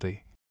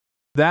sadly,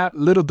 "That,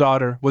 little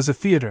daughter, was a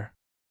theater."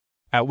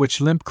 At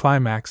which limp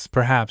climax,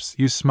 perhaps,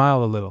 you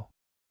smile a little.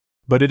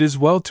 But it is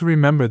well to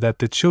remember that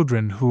the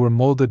children who were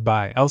molded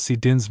by Elsie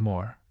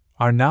Dinsmore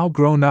are now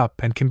grown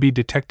up and can be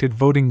detected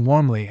voting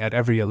warmly at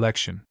every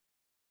election.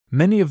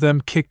 Many of them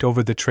kicked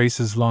over the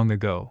traces long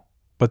ago,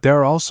 but there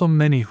are also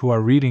many who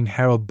are reading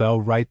Harold Bell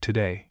Wright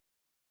today.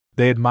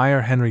 They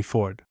admire Henry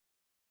Ford.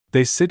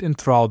 They sit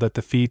enthralled at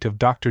the feet of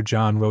Dr.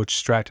 John Roach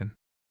Stratton.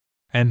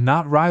 And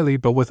not wryly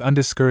but with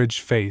undiscouraged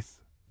faith,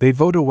 they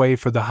vote away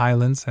for the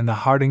Highlands and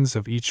the Hardings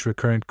of each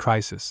recurrent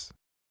crisis.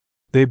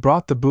 They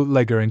brought the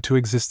bootlegger into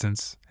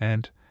existence,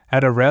 and,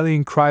 at a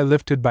rallying cry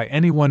lifted by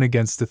anyone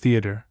against the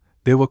theater,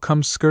 they will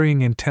come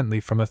scurrying intently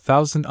from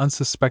 1,000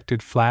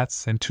 unsuspected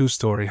flats and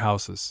two-story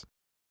houses.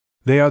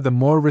 They are the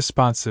more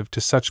responsive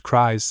to such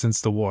cries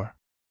since the war.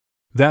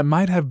 That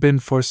might have been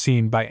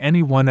foreseen by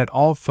anyone at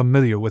all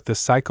familiar with the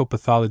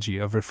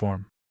psychopathology of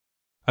reform.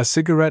 A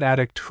cigarette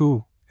addict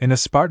who, in a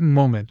Spartan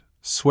moment,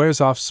 swears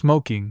off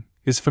smoking,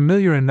 is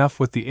familiar enough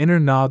with the inner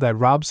gnaw that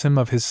robs him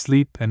of his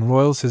sleep and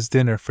roils his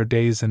dinner for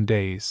days and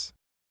days.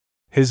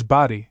 His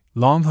body,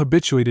 long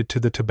habituated to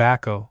the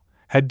tobacco,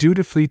 had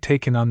dutifully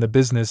taken on the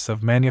business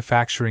of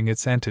manufacturing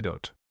its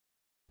antidote.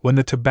 When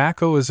the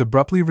tobacco is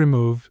abruptly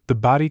removed, the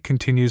body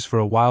continues for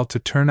a while to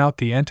turn out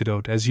the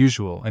antidote as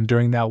usual, and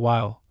during that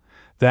while,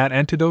 that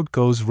antidote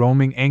goes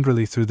roaming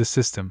angrily through the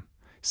system,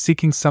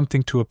 seeking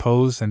something to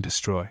oppose and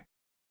destroy.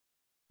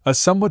 A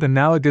somewhat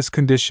analogous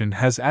condition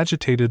has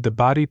agitated the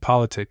body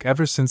politic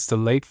ever since the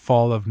late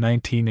fall of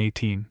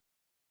 1918.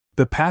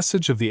 The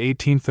passage of the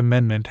 18th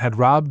Amendment had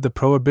robbed the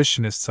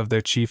prohibitionists of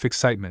their chief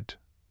excitement.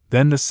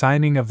 Then the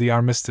signing of the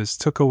armistice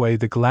took away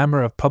the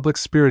glamour of public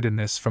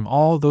spiritedness from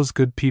all those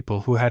good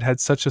people who had had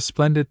such a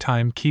splendid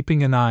time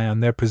keeping an eye on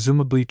their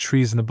presumably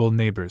treasonable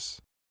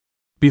neighbors.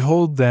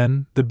 Behold,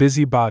 then, the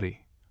busy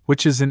body,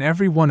 which is in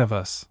every one of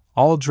us,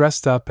 all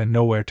dressed up and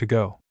nowhere to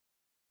go.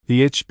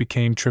 The itch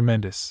became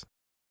tremendous.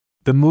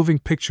 The moving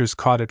pictures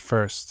caught it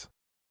first.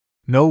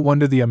 No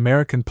wonder the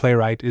American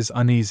playwright is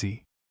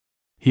uneasy.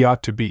 He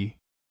ought to be.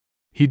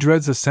 He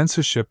dreads a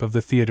censorship of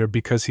the theater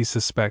because he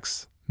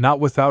suspects, not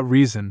without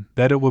reason,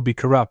 that it will be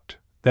corrupt,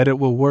 that it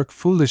will work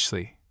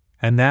foolishly,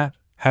 and that,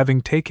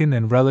 having taken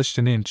and relished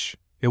an inch,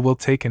 it will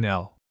take an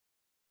ell.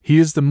 He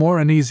is the more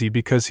uneasy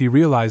because he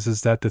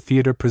realizes that the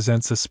theater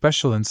presents a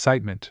special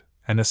incitement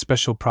and a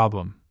special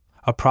problem,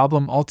 a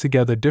problem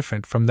altogether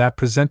different from that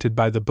presented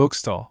by the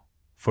bookstall,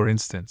 for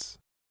instance.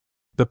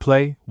 The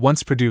play,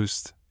 once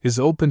produced, is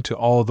open to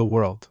all the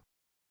world.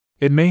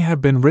 It may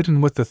have been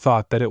written with the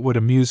thought that it would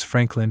amuse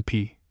Franklin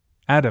P.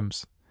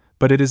 Adams,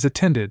 but it is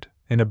attended,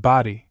 in a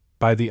body,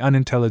 by the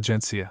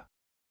unintelligentsia.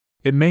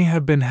 It may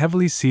have been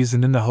heavily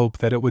seasoned in the hope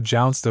that it would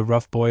jounce the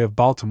rough boy of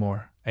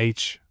Baltimore.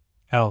 H.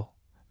 L.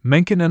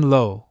 Mencken, and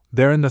lo,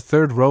 there in the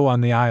third row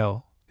on the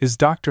aisle, is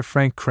Dr.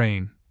 Frank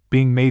Crane,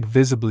 being made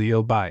visibly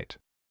ill by it.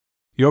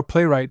 Your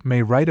playwright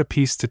may write a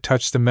piece to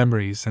touch the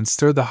memories and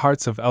stir the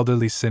hearts of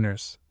elderly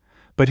sinners,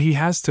 but he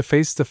has to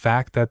face the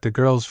fact that the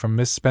girls from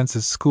Miss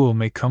Spence's school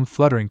may come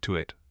fluttering to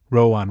it,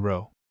 row on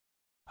row.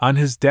 On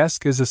his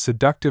desk is a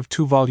seductive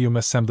 2-volume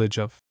assemblage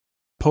of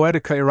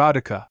Poetica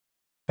Erotica,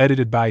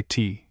 edited by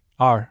T.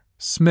 R.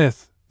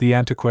 Smith, the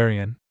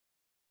antiquarian.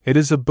 It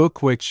is a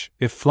book which,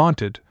 if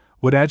flaunted,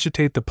 would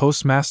agitate the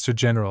Postmaster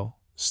General,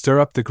 stir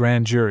up the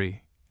grand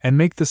jury, and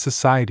make the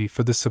Society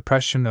for the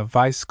Suppression of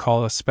Vice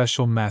call a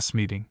special mass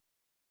meeting.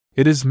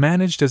 It is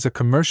managed as a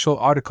commercial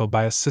article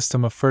by a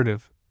system of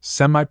furtive,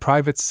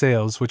 semi-private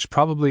sales which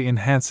probably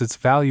enhance its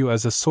value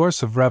as a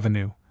source of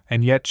revenue,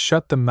 and yet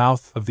shut the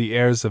mouth of the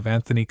heirs of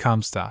Anthony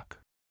Comstock.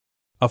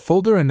 A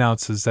folder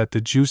announces that the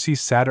juicy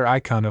satyr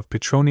icon of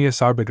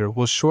Petronius Arbiter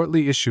will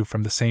shortly issue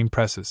from the same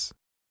presses.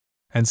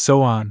 And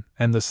so on,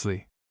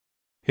 endlessly.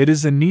 It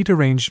is a neat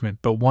arrangement,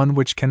 but one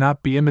which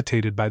cannot be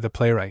imitated by the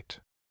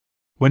playwright.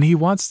 When he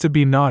wants to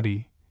be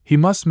naughty, he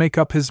must make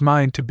up his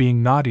mind to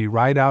being naughty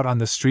right out on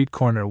the street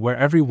corner where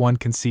everyone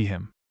can see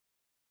him.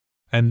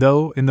 And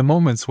though, in the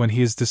moments when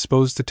he is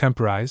disposed to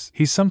temporize,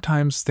 he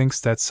sometimes thinks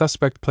that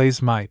suspect plays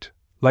might,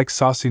 like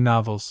saucy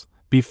novels,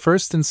 be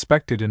first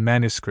inspected in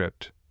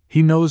manuscript,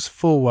 he knows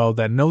full well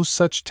that no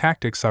such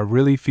tactics are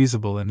really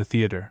feasible in the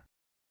theater.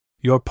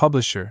 Your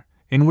publisher,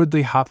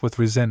 inwardly hot with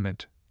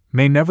resentment,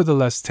 may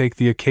nevertheless take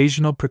the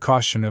occasional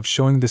precaution of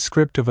showing the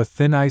script of a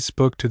thin ice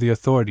book to the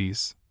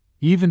authorities,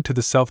 even to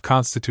the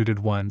self-constituted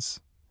ones,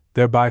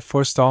 thereby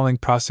forestalling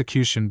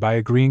prosecution by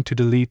agreeing to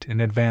delete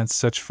in advance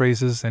such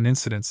phrases and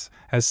incidents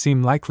as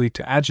seem likely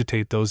to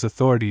agitate those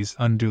authorities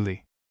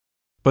unduly.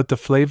 But the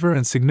flavor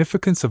and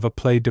significance of a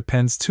play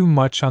depends too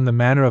much on the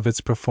manner of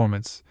its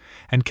performance,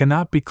 and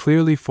cannot be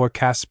clearly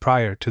forecast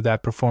prior to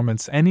that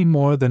performance any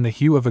more than the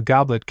hue of a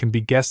goblet can be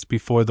guessed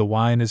before the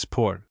wine is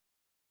poured.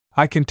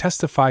 I can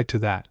testify to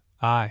that,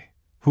 I,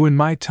 who in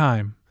my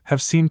time,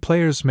 have seen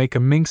players make a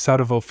minx out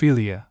of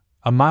Ophelia,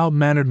 a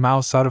mild-mannered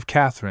mouse out of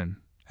Catherine,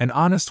 an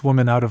honest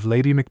woman out of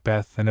Lady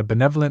Macbeth, and a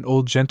benevolent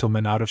old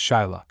gentleman out of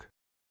Shylock.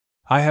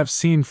 I have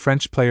seen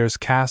French players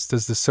cast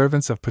as the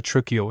servants of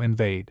Petruchio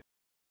invade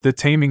The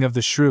Taming of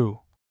the Shrew,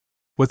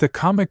 with a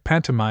comic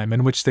pantomime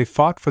in which they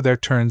fought for their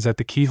turns at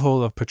the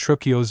keyhole of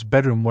Petruchio's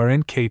bedroom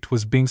wherein Kate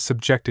was being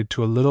subjected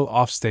to a little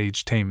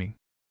offstage taming.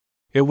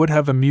 It would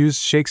have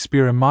amused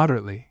Shakespeare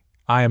immoderately,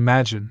 I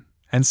imagine,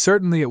 and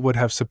certainly it would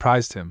have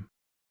surprised him.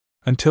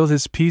 Until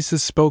his piece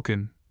is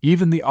spoken,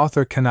 even the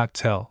author cannot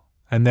tell,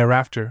 and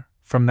thereafter,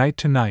 from night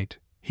to night,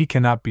 he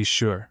cannot be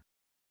sure.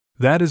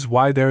 That is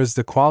why there is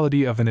the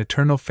quality of an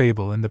eternal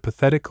fable in the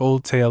pathetic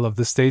old tale of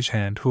the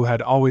stagehand who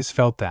had always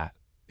felt that,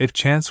 if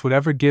chance would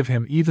ever give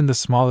him even the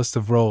smallest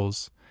of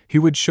roles, he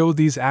would show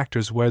these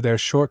actors where their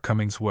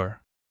shortcomings were.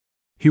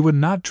 He would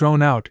not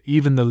drone out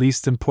even the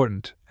least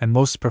important and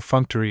most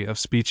perfunctory of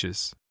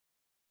speeches.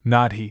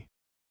 Not he.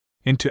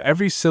 Into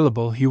every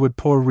syllable he would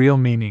pour real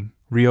meaning,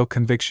 real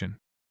conviction.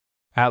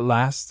 At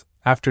last,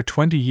 after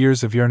 20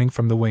 years of yearning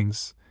from the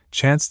wings,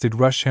 chance did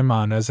rush him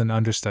on as an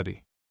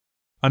understudy.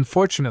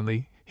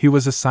 Unfortunately, he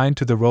was assigned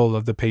to the role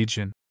of the page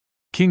in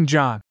King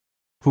John,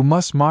 who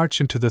must march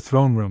into the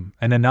throne room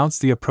and announce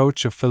the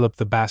approach of Philip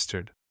the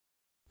Bastard.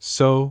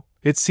 So,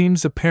 it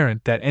seems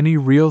apparent that any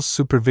real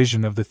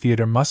supervision of the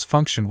theater must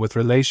function with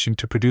relation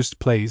to produced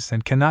plays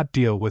and cannot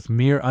deal with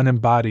mere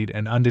unembodied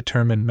and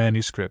undetermined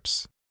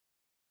manuscripts.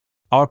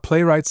 Our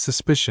playwright's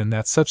suspicion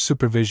that such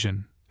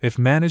supervision, if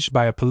managed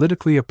by a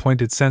politically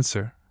appointed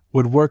censor,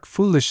 would work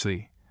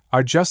foolishly,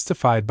 are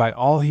justified by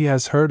all he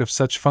has heard of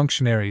such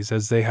functionaries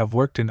as they have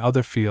worked in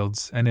other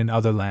fields and in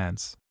other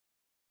lands.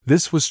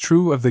 This was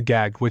true of the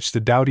gag which the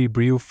doughty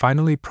Brieux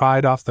finally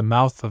pried off the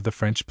mouth of the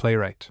French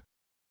playwright.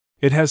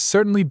 It has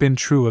certainly been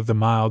true of the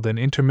mild and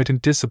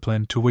intermittent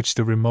discipline to which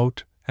the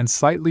remote and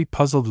slightly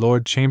puzzled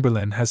Lord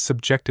Chamberlain has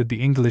subjected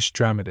the English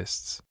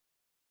dramatists.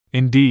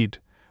 Indeed,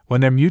 when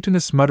their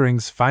mutinous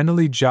mutterings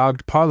finally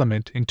jogged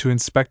Parliament into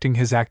inspecting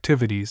his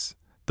activities,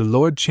 the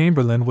Lord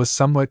Chamberlain was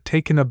somewhat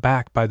taken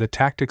aback by the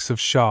tactics of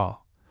Shaw,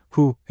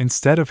 who,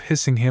 instead of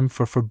hissing him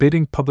for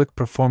forbidding public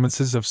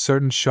performances of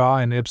certain Shaw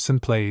and Ibsen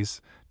plays,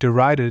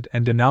 derided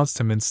and denounced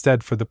him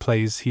instead for the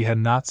plays he had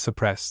not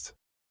suppressed.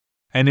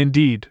 And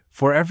indeed,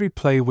 for every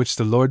play which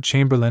the Lord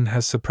Chamberlain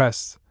has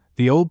suppressed,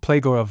 the old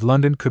playgoer of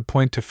London could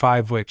point to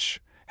 5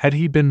 which, had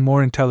he been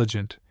more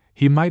intelligent,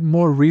 he might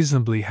more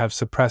reasonably have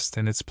suppressed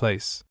in its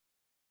place.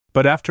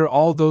 But after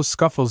all, those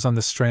scuffles on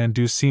the Strand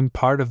do seem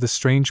part of the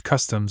strange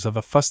customs of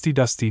a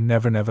fusty-dusty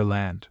never-never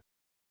land.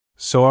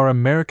 So our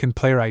American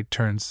playwright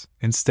turns,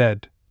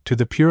 instead, to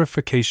the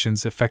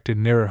purifications effected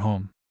nearer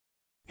home.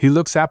 He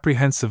looks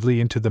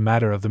apprehensively into the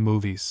matter of the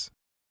movies.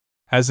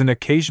 As an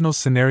occasional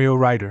scenario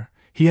writer,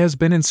 he has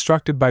been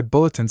instructed by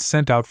bulletins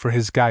sent out for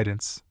his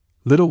guidance,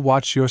 little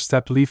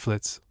watch-your-step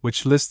leaflets,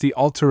 which list the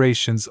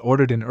alterations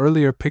ordered in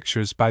earlier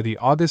pictures by the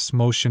August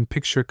Motion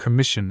Picture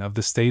Commission of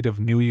the State of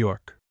New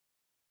York.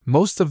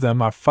 Most of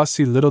them are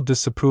fussy little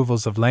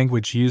disapprovals of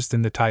language used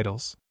in the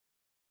titles.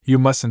 You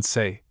mustn't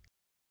say,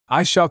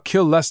 "I shall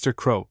kill Lester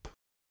Crope."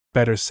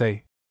 Better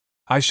say,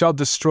 "I shall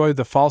destroy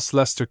the false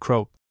Lester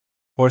Crope,"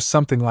 or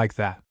something like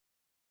that.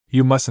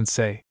 You mustn't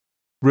say,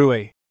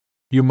 "Rouet."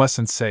 You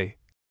mustn't say,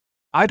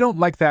 "I don't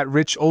like that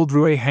rich old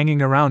Rouet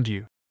hanging around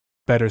you."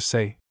 Better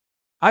say,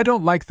 "I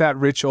don't like that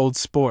rich old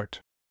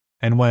sport."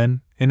 And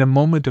when, in a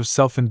moment of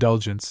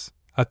self-indulgence,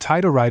 a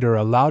title writer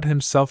allowed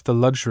himself the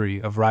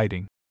luxury of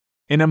writing,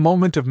 "In a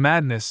moment of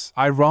madness,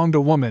 I wronged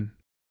a woman,"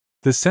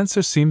 the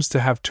censor seems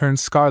to have turned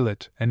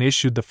scarlet and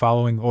issued the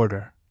following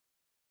order: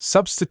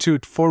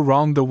 "Substitute for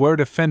wrong the word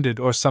offended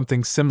or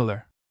something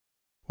similar."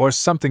 Or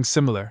something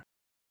similar.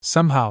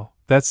 Somehow,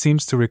 that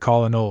seems to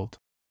recall an old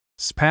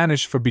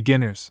Spanish for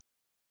beginners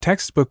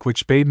textbook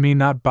which bade me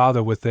not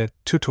bother with it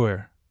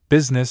tutor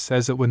business,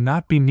 as it would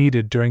not be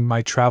needed during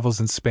my travels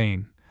in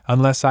Spain,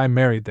 unless I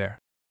married there.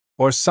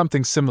 Or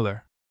something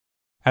similar.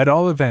 At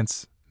all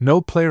events, no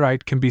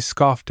playwright can be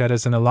scoffed at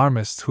as an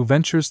alarmist who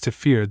ventures to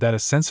fear that a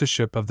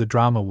censorship of the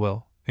drama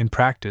will, in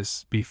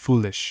practice, be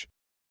foolish.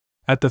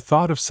 At the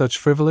thought of such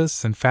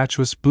frivolous and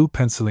fatuous blue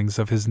pencilings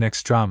of his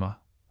next drama,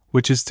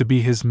 which is to be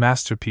his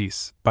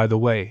masterpiece, by the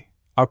way,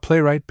 our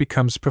playwright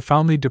becomes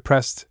profoundly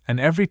depressed, and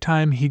every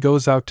time he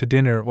goes out to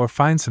dinner or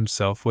finds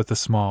himself with a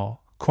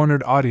small,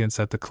 cornered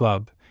audience at the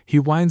club, he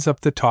winds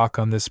up the talk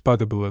on this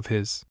bugaboo of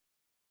his.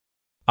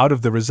 Out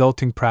of the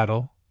resulting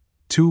prattle,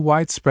 two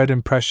widespread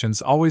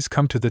impressions always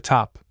come to the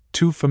top,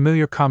 two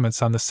familiar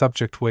comments on the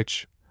subject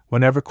which,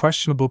 whenever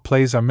questionable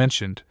plays are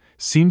mentioned,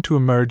 seem to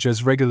emerge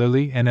as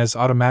regularly and as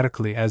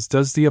automatically as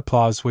does the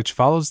applause which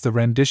follows the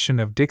rendition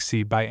of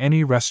Dixie by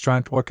any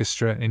restaurant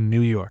orchestra in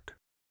New York.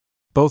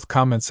 Both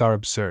comments are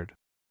absurd.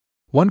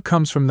 One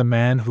comes from the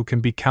man who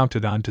can be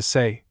counted on to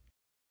say,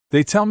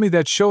 "They tell me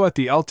that show at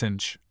the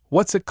Eltonge,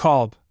 what's it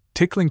called,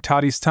 Tickling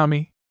Toddy's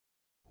Tummy?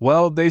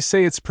 Well, they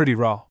say it's pretty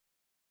raw.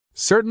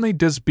 Certainly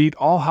does beat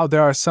all how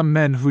there are some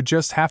men who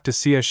just have to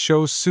see a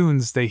show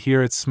soon's they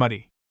hear it's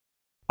smutty.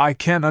 I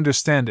can't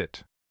understand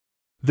it."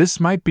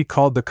 This might be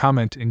called the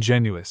comment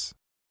ingenuous.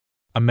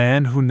 A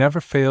man who never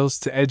fails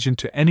to edge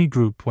into any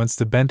group whence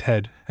the bent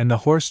head and the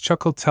hoarse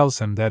chuckle tells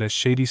him that a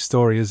shady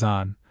story is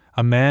on,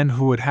 a man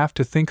who would have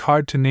to think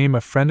hard to name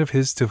a friend of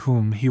his to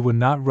whom he would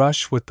not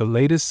rush with the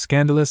latest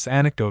scandalous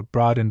anecdote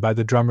brought in by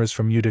the drummers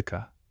from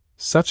Utica.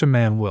 Such a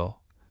man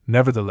will,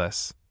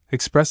 nevertheless,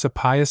 express a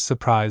pious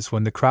surprise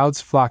when the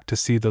crowds flock to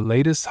see the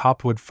latest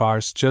Hopwood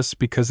farce just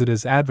because it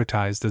is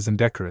advertised as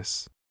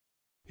indecorous.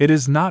 It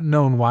is not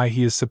known why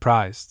he is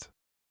surprised.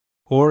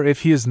 Or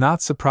if he is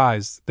not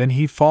surprised, then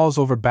he falls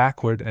over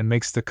backward and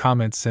makes the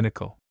comment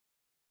cynical.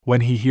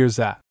 When he hears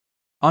that,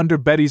 under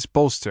Betty's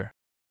bolster,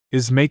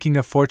 is making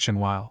a fortune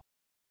while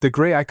the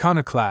gray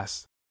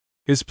iconoclast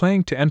is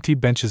playing to empty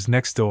benches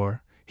next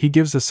door, he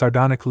gives a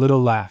sardonic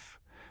little laugh,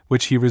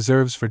 which he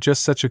reserves for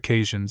just such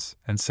occasions,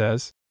 and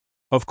says,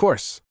 "Of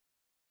course.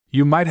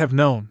 You might have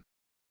known.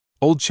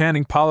 Old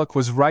Channing Pollock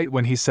was right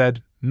when he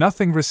said,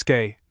 'Nothing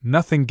risque,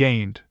 nothing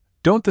gained.'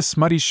 Don't the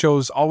smutty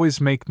shows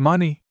always make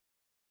money?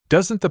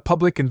 Doesn't the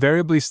public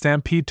invariably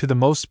stampede to the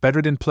most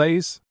bedridden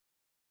plays?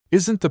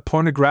 Isn't the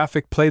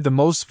pornographic play the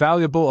most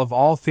valuable of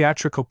all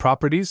theatrical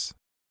properties?"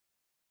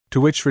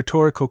 To which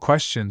rhetorical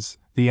questions,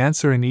 the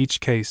answer in each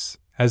case,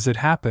 as it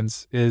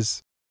happens,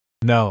 is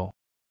no.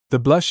 The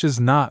blush is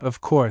not, of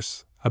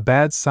course, a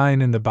bad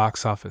sign in the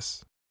box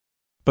office.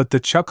 But the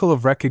chuckle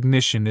of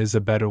recognition is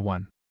a better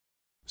one.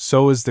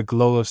 So is the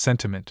glow of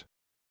sentiment.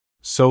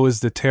 So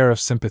is the tear of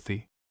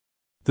sympathy.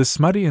 The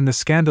smutty and the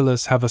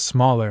scandalous have a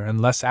smaller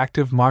and less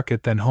active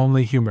market than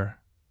homely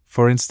humor,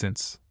 for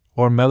instance,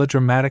 or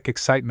melodramatic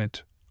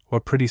excitement, or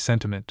pretty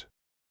sentiment.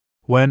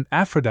 When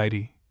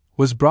Aphrodite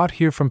was brought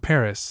here from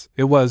Paris,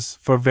 it was,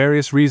 for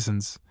various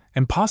reasons,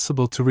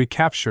 impossible to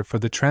recapture for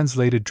the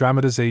translated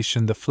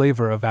dramatization the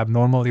flavor of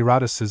abnormal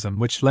eroticism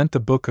which lent the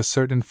book a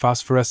certain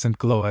phosphorescent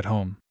glow at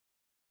home.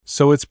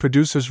 So its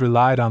producers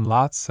relied on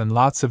lots and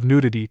lots of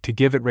nudity to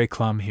give it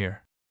réclame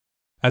here.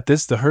 At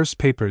this the Hearst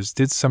papers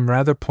did some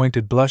rather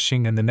pointed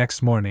blushing, and the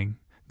next morning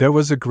there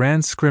was a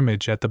grand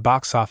scrimmage at the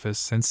box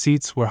office and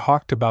seats were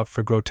hawked about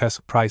for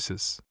grotesque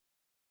prices.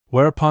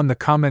 Whereupon the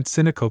comment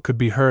cynical could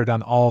be heard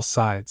on all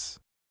sides.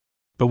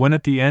 But when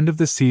at the end of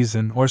the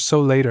season or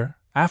so later,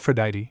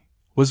 Aphrodite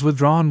was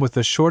withdrawn with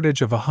a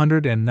shortage of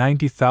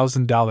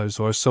 $190,000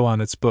 or so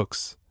on its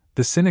books,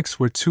 the cynics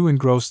were too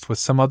engrossed with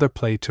some other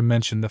play to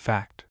mention the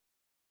fact.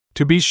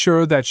 To be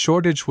sure, that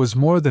shortage was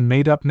more than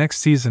made up next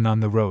season on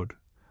the road,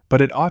 but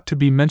it ought to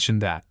be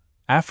mentioned that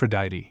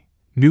Aphrodite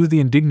knew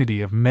the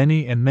indignity of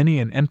many and many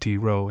an empty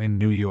row in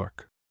New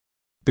York.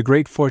 The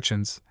great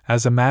fortunes,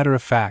 as a matter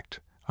of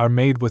fact, are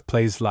made with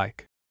plays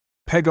like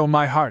Peg O'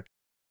 My Heart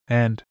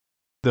and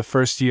The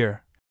First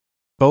Year,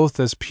 both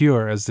as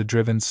pure as the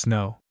driven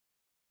snow.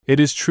 It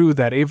is true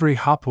that Avery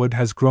Hopwood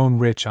has grown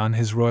rich on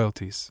his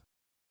royalties,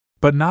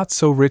 but not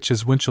so rich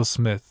as Winchell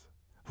Smith,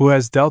 who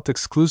has dealt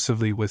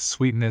exclusively with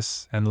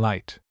sweetness and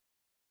light.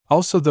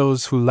 Also,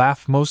 those who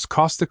laugh most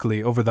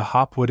caustically over the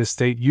Hopwood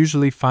estate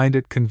usually find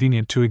it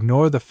convenient to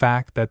ignore the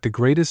fact that the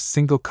greatest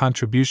single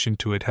contribution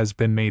to it has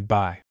been made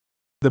by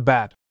the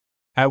Bat,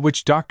 at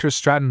which Dr.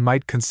 Stratton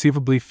might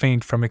conceivably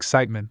faint from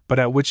excitement, but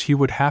at which he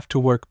would have to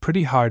work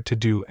pretty hard to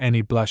do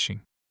any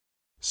blushing.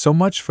 So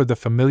much for the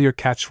familiar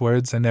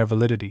catchwords and their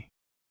validity.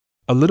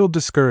 A little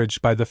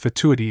discouraged by the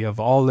fatuity of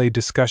all lay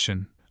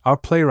discussion, our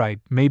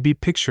playwright may be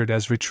pictured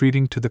as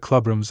retreating to the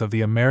clubrooms of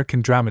the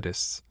American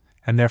dramatists,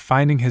 and there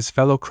finding his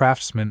fellow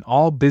craftsmen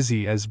all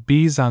busy as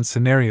bees on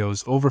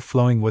scenarios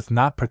overflowing with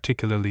not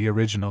particularly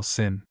original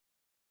sin.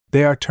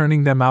 They are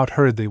turning them out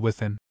hurriedly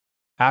with an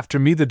 "After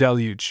me the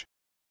deluge"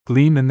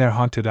 gleam in their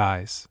haunted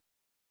eyes.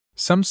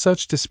 Some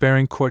such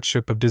despairing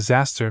courtship of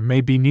disaster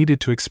may be needed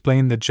to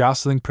explain the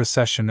jostling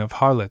procession of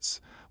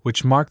harlots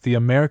which marked the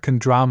American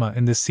drama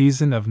in the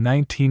season of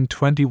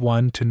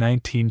 1921 to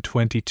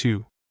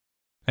 1922.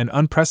 An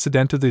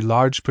unprecedentedly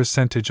large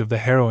percentage of the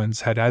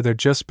heroines had either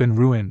just been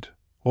ruined,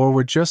 or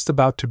were just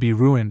about to be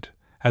ruined,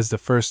 as the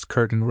first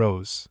curtain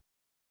rose.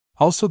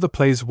 Also, the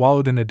plays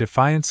wallowed in a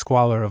defiant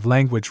squalor of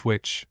language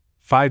which,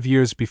 5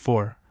 years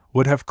before,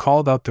 would have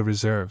called out the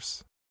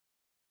reserves.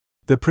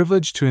 The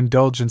privilege to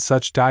indulge in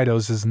such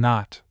didos is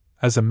not,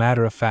 as a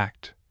matter of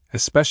fact,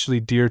 especially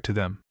dear to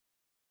them.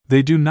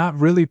 They do not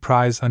really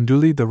prize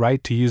unduly the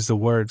right to use the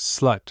word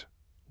slut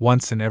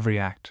once in every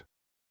act.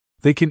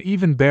 They can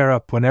even bear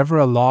up whenever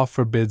a law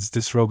forbids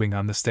disrobing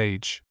on the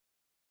stage.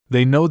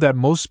 They know that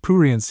most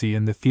pruriency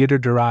in the theater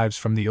derives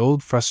from the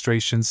old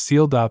frustrations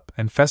sealed up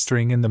and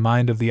festering in the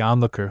mind of the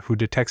onlooker who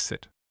detects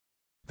it.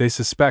 They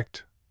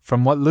suspect,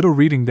 from what little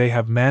reading they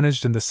have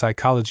managed in the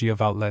psychology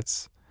of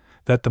outlets,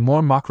 that the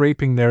more mock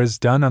raping there is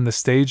done on the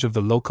stage of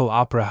the local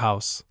opera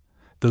house,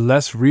 the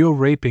less real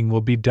raping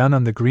will be done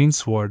on the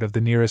greensward of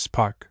the nearest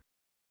park.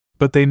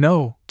 But they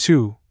know,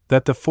 too,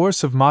 that the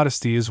force of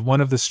modesty is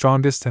one of the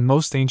strongest and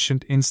most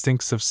ancient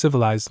instincts of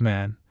civilized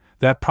man,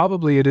 that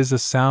probably it is a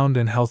sound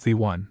and healthy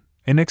one,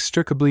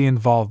 inextricably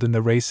involved in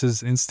the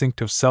race's instinct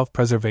of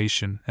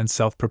self-preservation and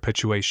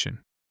self-perpetuation.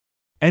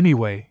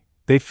 Anyway,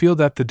 they feel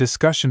that the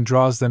discussion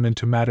draws them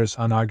into matters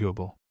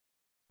unarguable.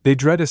 They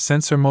dread a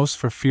censor most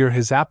for fear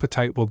his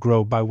appetite will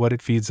grow by what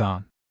it feeds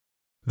on.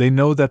 They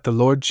know that the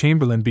Lord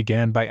Chamberlain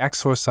began by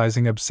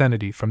exorcising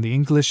obscenity from the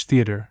English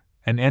theatre,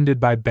 and ended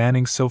by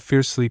banning so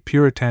fiercely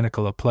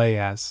puritanical a play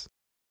as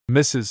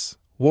Mrs.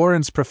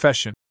 Warren's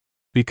Profession,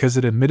 because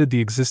it admitted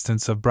the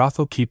existence of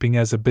brothel keeping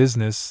as a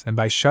business, and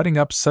by shutting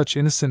up such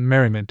innocent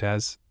merriment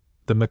as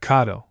The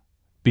Mikado,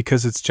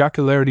 because its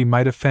jocularity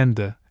might offend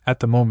the,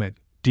 at the moment,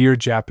 dear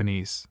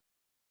Japanese.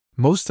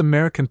 Most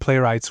American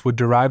playwrights would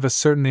derive a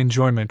certain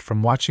enjoyment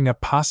from watching a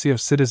posse of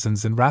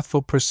citizens in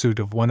wrathful pursuit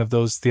of one of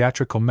those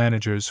theatrical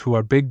managers who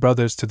are big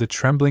brothers to the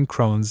trembling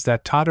crones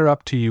that totter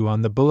up to you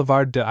on the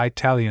Boulevard des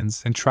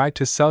Italiens and try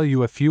to sell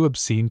you a few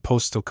obscene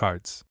postal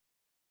cards.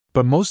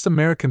 But most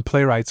American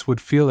playwrights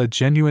would feel a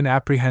genuine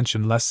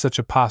apprehension lest such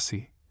a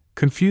posse,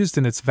 confused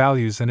in its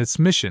values and its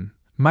mission,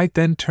 might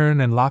then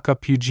turn and lock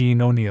up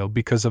Eugene O'Neill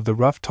because of the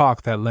rough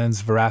talk that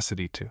lends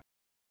veracity to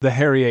The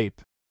Hairy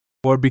Ape,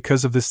 or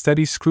because of the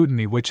steady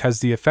scrutiny which has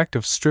the effect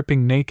of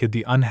stripping naked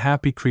the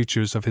unhappy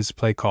creatures of his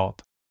play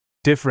called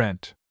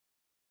Different.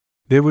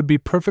 They would be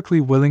perfectly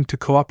willing to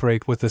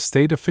cooperate with a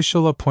state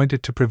official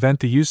appointed to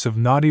prevent the use of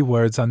naughty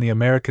words on the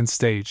American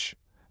stage,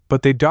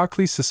 but they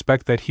darkly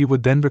suspect that he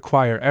would then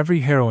require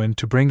every heroine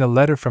to bring a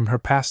letter from her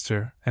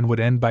pastor, and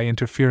would end by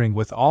interfering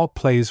with all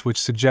plays which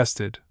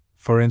suggested,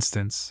 for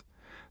instance,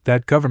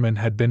 that government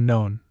had been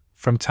known,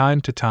 from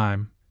time to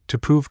time, to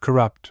prove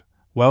corrupt,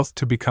 wealth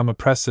to become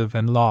oppressive,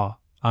 and law,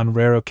 on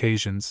rare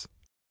occasions,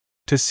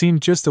 to seem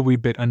just a wee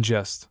bit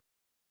unjust.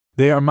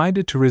 They are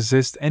minded to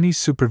resist any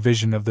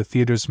supervision of the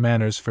theatre's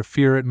manners for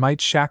fear it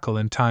might shackle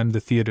in time the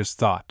theatre's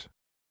thought.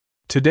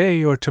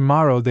 Today or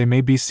tomorrow they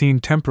may be seen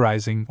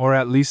temporizing or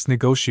at least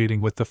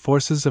negotiating with the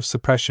forces of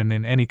suppression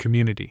in any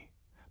community,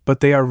 but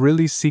they are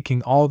really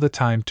seeking all the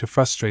time to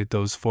frustrate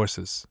those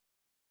forces,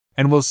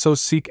 and will so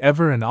seek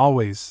ever and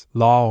always,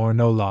 law or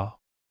no law.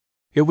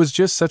 It was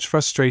just such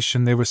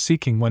frustration they were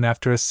seeking when,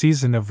 after a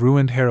season of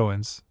ruined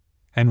heroines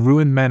and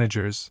ruined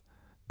managers,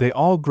 they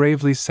all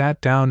gravely sat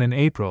down in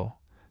April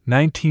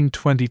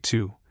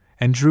 1922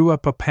 and drew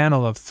up a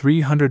panel of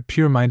 300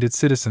 pure-minded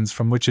citizens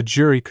from which a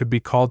jury could be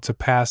called to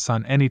pass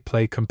on any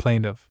play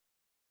complained of.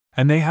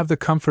 And they have the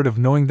comfort of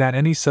knowing that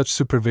any such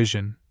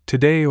supervision,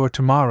 today or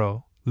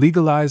tomorrow,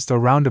 legalized or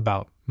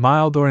roundabout,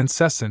 mild or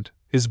incessant,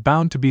 is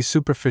bound to be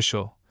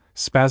superficial,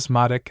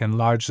 spasmodic, and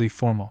largely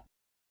formal.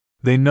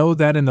 They know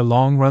that in the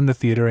long run the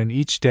theater in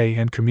each day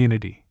and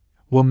community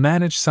will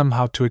manage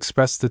somehow to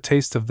express the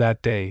taste of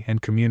that day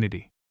and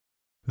community.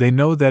 They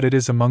know that it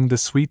is among the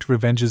sweet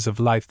revenges of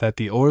life that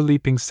the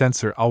o'erleaping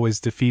censor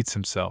always defeats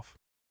himself.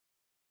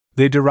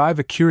 They derive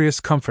a curious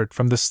comfort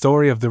from the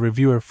story of the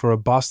reviewer for a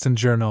Boston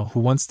journal who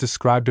once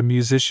described a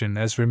musician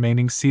as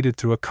remaining seated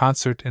through a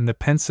concert in the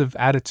pensive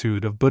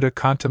attitude of Buddha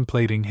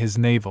contemplating his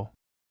navel.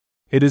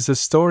 It is a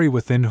story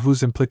within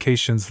whose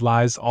implications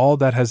lies all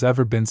that has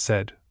ever been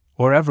said,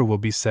 or ever will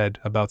be said,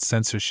 about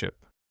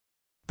censorship.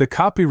 The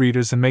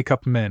copy-readers and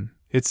make-up men,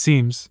 it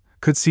seems,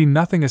 could see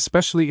nothing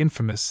especially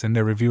infamous in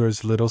their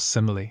reviewer's little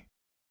simile.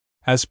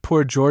 As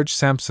poor George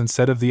Sampson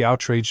said of the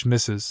outraged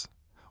Mrs.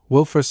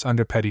 Wilfer's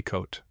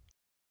underpetticoat,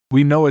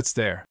 "We know it's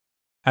there."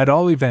 At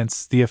all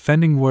events, the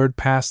offending word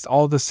passed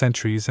all the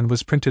centuries and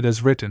was printed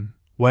as written.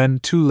 When,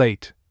 too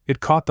late, it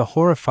caught the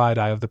horrified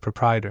eye of the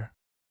proprietor.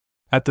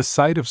 At the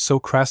sight of so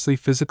crassly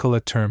physical a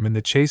term in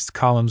the chaste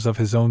columns of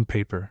his own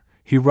paper,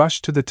 he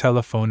rushed to the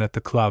telephone at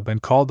the club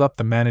and called up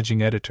the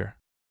managing editor.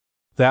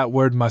 That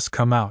word must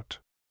come out.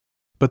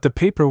 But the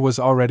paper was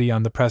already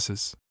on the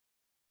presses.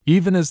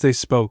 Even as they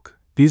spoke,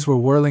 these were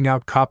whirling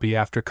out copy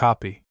after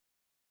copy.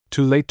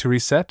 Too late to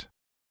reset?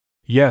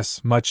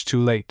 Yes, much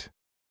too late.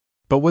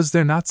 But was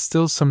there not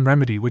still some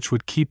remedy which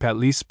would keep at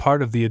least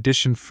part of the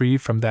edition free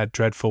from that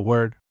dreadful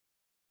word?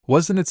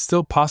 Wasn't it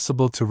still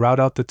possible to rout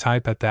out the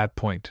type at that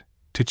point,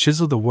 to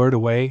chisel the word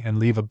away and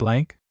leave a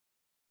blank?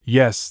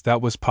 Yes,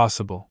 that was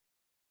possible.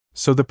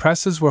 So the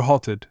presses were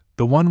halted,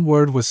 the one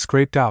word was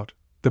scraped out,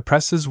 the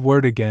presses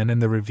word again,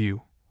 and the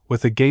review,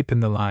 with a gape in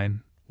the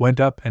line, went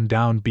up and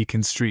down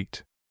Beacon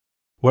Street.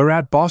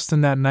 Whereat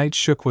Boston that night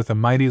shook with a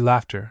mighty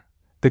laughter,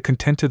 the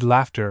contented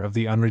laughter of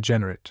the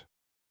unregenerate.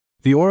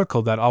 The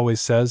oracle that always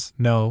says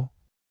no.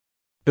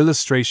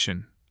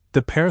 Illustration: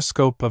 the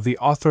periscope of the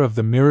author of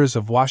The Mirrors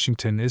of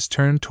Washington is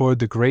turned toward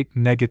the great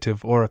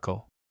negative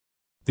oracle.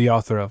 The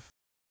author of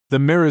The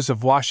Mirrors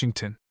of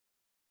Washington.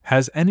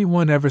 Has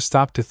anyone ever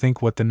stopped to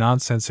think what the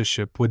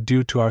nonsensorship would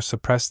do to our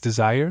suppressed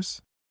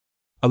desires?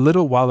 A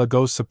little while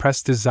ago,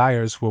 suppressed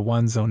desires were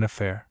one's own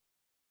affair.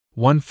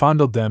 One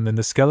fondled them in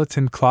the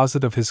skeleton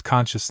closet of his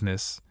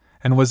consciousness,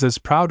 and was as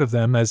proud of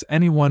them as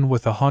anyone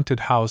with a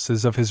haunted house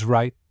is of his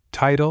right,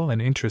 title,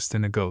 and interest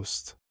in a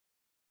ghost.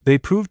 They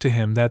proved to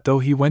him that though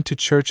he went to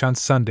church on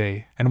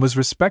Sunday and was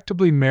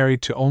respectably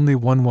married to only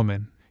one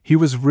woman, he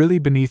was really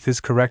beneath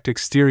his correct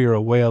exterior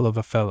a whale of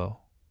a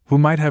fellow, who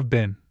might have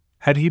been,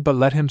 had he but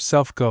let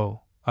himself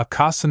go, a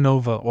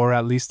Casanova or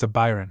at least a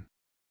Byron.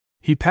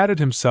 He patted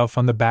himself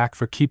on the back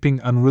for keeping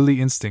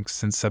unruly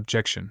instincts in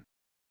subjection.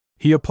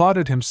 He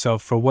applauded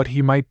himself for what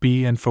he might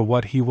be and for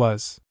what he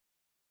was.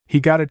 He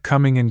got it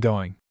coming and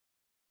going.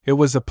 It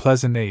was a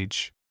pleasant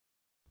age.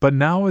 But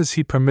now is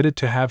he permitted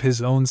to have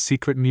his own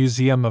secret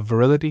museum of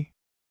virility?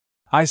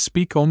 I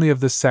speak only of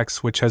the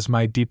sex which has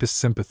my deepest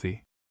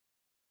sympathy.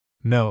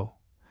 No,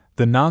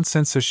 the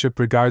nonsensorship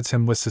regards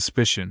him with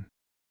suspicion.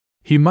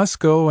 He must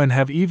go and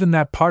have even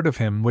that part of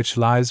him which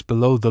lies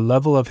below the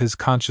level of his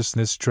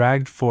consciousness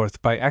dragged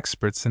forth by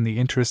experts in the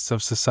interests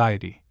of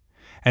society,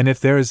 and if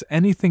there is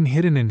anything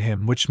hidden in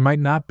him which might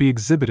not be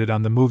exhibited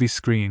on the movie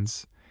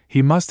screens,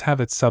 he must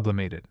have it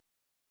sublimated.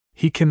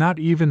 He cannot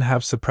even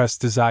have suppressed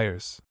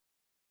desires.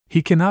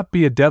 He cannot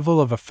be a devil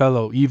of a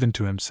fellow even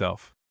to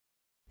himself.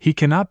 He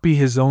cannot be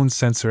his own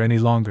censor any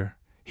longer.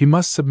 He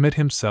must submit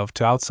himself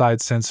to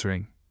outside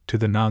censoring, to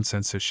the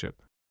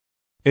nonsensorship.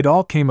 It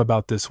all came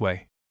about this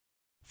way.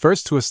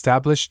 First, to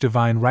establish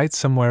divine right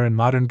somewhere in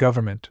modern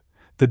government,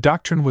 the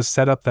doctrine was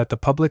set up that the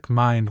public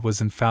mind was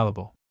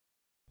infallible.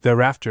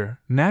 Thereafter,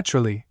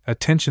 naturally,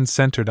 attention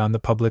centered on the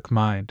public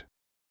mind.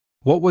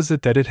 What was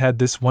it that it had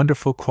this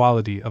wonderful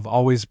quality of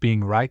always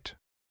being right?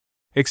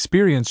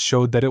 Experience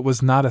showed that it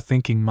was not a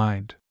thinking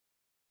mind.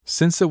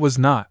 Since it was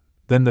not,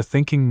 then the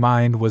thinking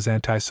mind was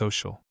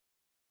antisocial.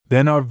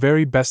 Then our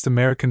very best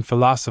American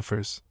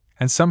philosophers,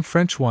 and some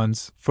French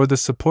ones, for the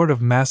support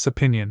of mass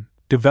opinion,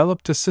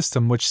 developed a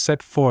system which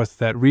set forth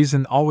that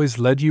reason always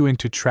led you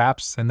into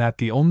traps and that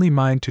the only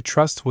mind to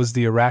trust was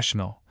the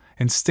irrational,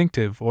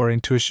 instinctive, or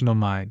intuitional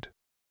mind.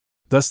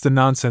 Thus the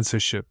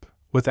nonsensorship,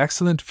 with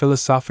excellent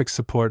philosophic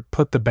support,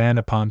 put the ban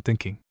upon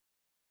thinking.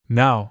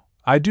 Now,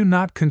 I do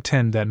not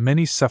contend that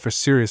many suffer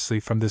seriously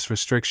from this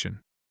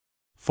restriction.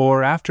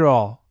 For, after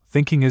all,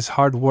 thinking is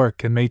hard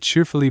work and may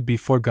cheerfully be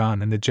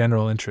foregone in the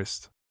general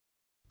interest.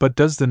 But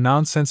does the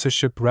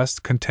nonsensorship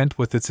rest content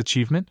with its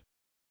achievement?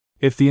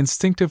 If the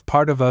instinctive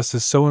part of us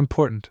is so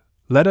important,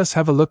 let us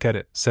have a look at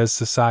it, says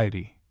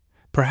society.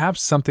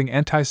 Perhaps something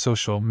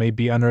antisocial may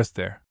be unearthed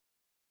there.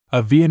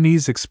 A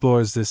Viennese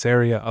explores this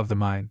area of the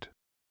mind.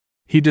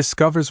 He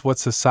discovers what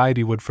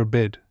society would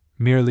forbid,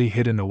 merely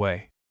hidden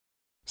away.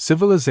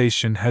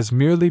 Civilization has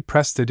merely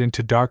pressed it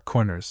into dark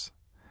corners,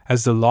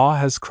 as the law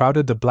has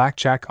crowded the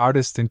blackjack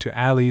artist into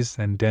alleys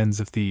and dens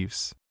of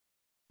thieves.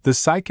 The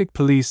psychic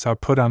police are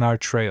put on our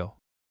trail.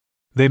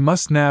 They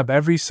must nab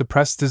every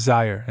suppressed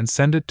desire and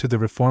send it to the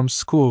reform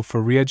school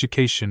for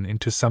re-education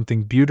into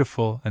something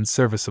beautiful and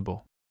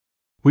serviceable.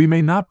 We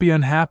may not be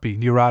unhappy,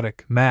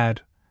 neurotic,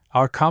 mad.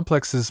 Our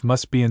complexes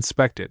must be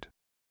inspected.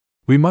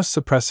 We must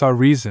suppress our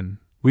reason.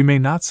 We may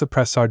not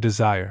suppress our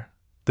desire.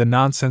 The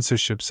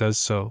nonsensorship says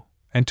so,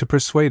 and to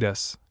persuade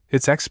us,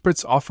 its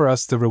experts offer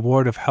us the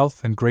reward of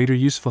health and greater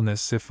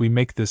usefulness if we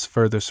make this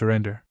further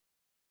surrender.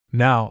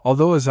 Now,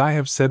 although as I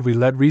have said we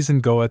let reason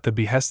go at the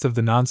behest of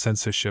the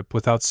nonsensorship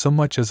without so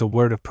much as a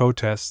word of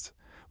protest,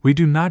 we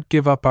do not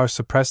give up our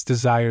suppressed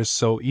desires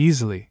so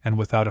easily and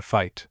without a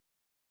fight.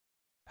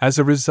 As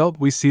a result,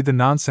 we see the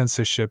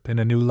nonsensorship in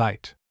a new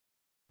light.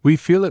 We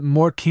feel it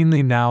more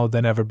keenly now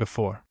than ever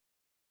before.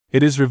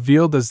 It is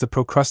revealed as the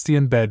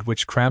Procrustean bed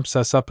which cramps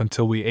us up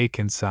until we ache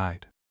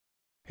inside.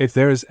 If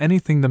there is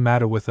anything the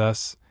matter with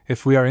us,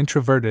 if we are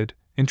introverted,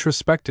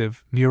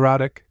 introspective,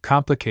 neurotic,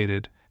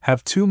 complicated,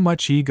 have too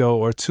much ego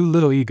or too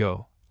little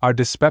ego, are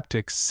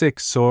dyspeptic, sick,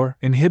 sore,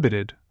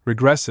 inhibited,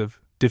 regressive,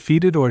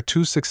 defeated or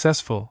too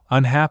successful,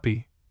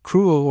 unhappy,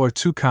 cruel or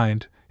too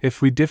kind,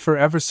 if we differ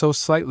ever so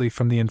slightly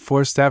from the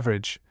enforced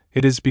average,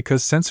 it is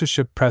because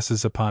censorship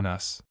presses upon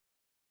us.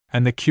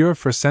 And the cure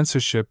for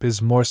censorship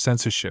is more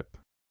censorship.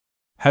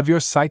 Have your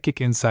psychic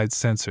insides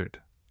censored,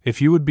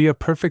 if you would be a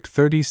perfect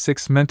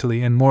 36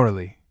 mentally and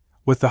morally,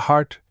 with the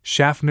heart,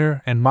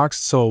 Schaffner, and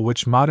Marx's soul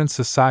which modern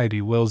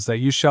society wills that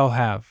you shall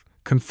have,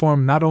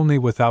 conform not only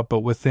without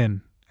but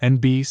within,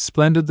 and be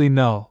splendidly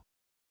null.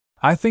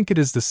 I think it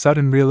is the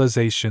sudden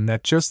realization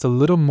that just a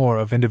little more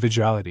of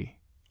individuality,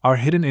 our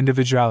hidden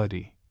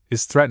individuality,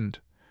 is threatened,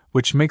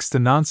 which makes the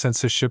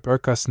nonsensorship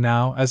irk us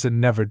now as it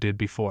never did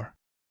before.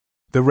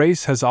 The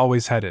race has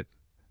always had it,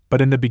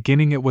 but in the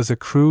beginning it was a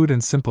crude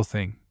and simple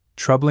thing,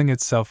 troubling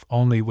itself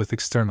only with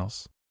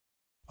externals.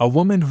 A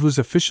woman whose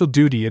official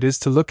duty it is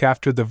to look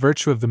after the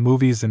virtue of the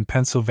movies in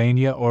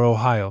Pennsylvania or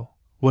Ohio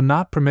will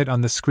not permit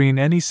on the screen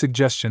any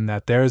suggestion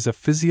that there is a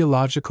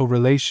physiological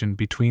relation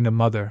between a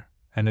mother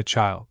and a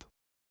child.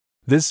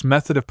 This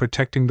method of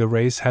protecting the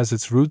race has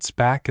its roots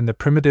back in the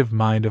primitive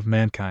mind of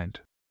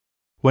mankind.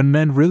 When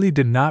men really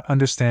did not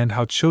understand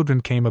how children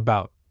came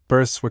about,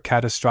 births were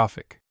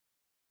catastrophic.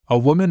 A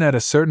woman at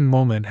a certain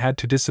moment had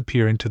to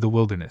disappear into the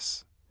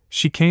wilderness.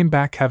 She came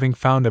back having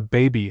found a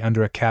baby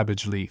under a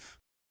cabbage leaf.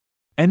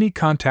 Any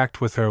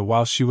contact with her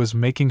while she was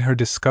making her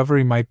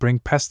discovery might bring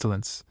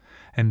pestilence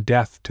and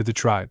death to the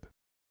tribe.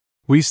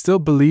 We still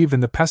believe in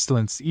the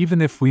pestilence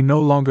even if we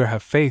no longer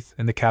have faith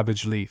in the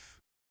cabbage leaf.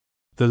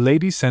 The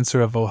lady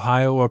censor of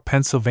Ohio or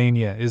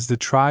Pennsylvania is the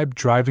tribe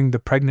driving the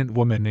pregnant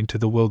woman into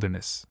the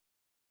wilderness.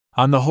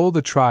 On the whole,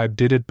 the tribe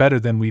did it better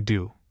than we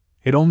do.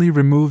 It only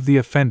removed the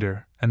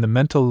offender, and the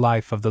mental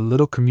life of the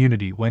little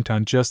community went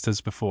on just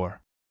as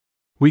before.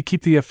 We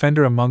keep the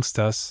offender amongst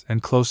us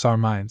and close our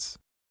minds.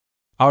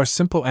 Our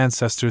simple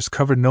ancestors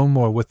covered no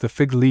more with the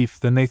fig leaf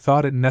than they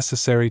thought it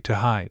necessary to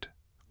hide.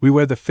 We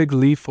wear the fig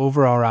leaf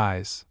over our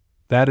eyes.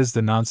 That is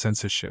the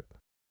nonsenseorship.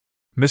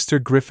 Mr.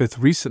 Griffith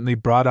recently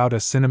brought out a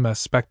cinema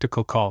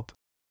spectacle called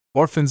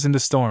Orphans in the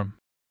Storm,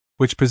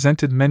 which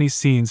presented many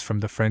scenes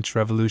from the French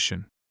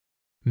Revolution.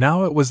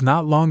 Now, it was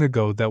not long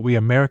ago that we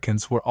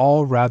Americans were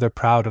all rather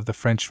proud of the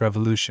French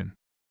Revolution.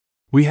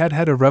 We had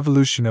had a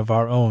revolution of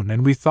our own,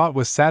 and we thought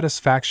with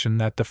satisfaction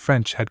that the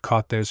French had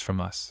caught theirs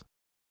from us.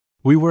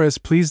 We were as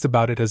pleased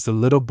about it as the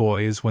little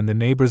boy is when the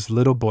neighbor's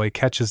little boy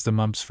catches the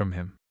mumps from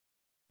him.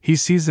 He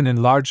sees an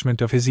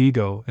enlargement of his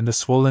ego in the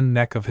swollen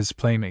neck of his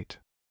playmate.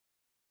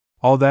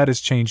 All that is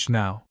changed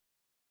now.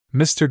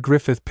 Mr.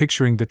 Griffith,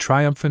 picturing the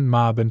triumphant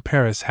mob in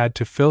Paris, had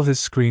to fill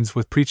his screens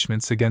with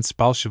preachments against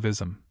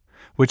Bolshevism,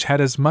 which had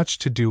as much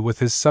to do with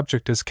his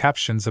subject as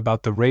captions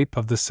about the rape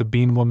of the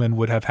Sabine woman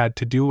would have had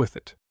to do with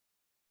it.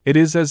 It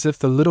is as if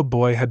the little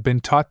boy had been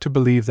taught to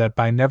believe that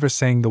by never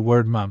saying the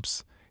word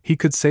mumps, he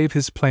could save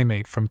his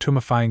playmate from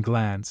tumefying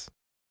glands.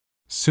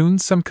 Soon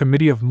some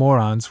committee of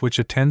morons which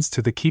attends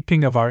to the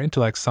keeping of our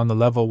intellects on the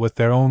level with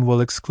their own will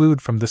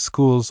exclude from the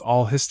schools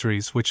all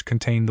histories which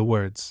contain the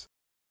words,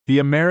 "The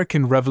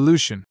American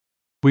Revolution."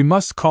 We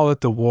must call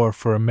it the War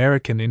for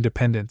American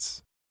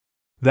Independence.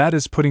 That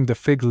is putting the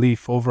fig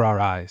leaf over our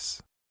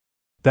eyes.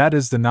 That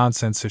is the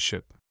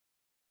nonsenseorship.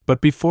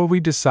 But before we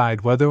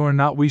decide whether or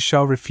not we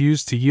shall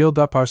refuse to yield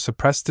up our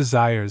suppressed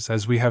desires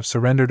as we have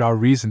surrendered our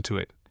reason to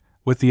it,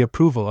 with the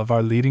approval of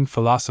our leading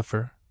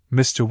philosopher,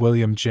 Mr.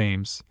 William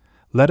James,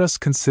 let us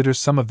consider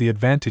some of the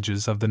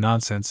advantages of the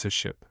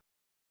nonsenseorship.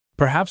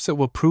 Perhaps it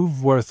will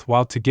prove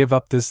worthwhile to give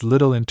up this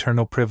little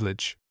internal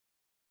privilege.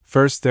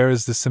 First, there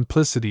is the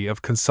simplicity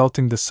of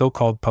consulting the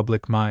so-called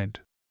public mind.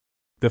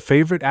 The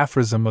favorite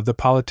aphorism of the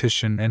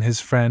politician and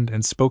his friend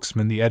and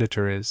spokesman, the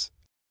editor, is,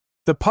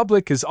 "The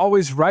public is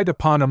always right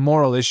upon a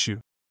moral issue."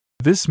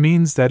 This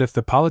means that if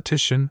the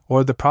politician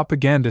or the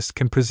propagandist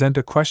can present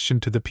a question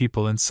to the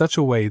people in such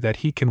a way that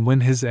he can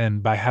win his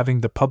end by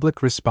having the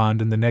public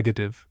respond in the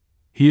negative,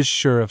 he is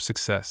sure of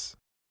success.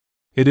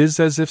 It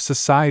is as if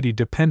society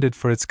depended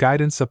for its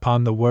guidance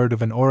upon the word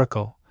of an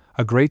oracle,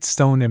 a great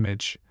stone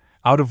image,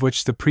 out of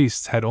which the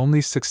priests had only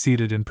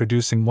succeeded in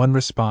producing one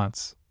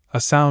response, a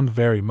sound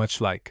very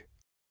much like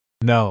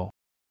 "no."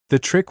 The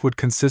trick would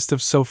consist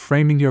of so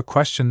framing your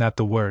question that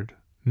the word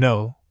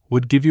 "no"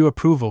 would give you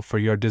approval for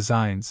your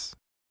designs.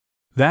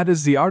 That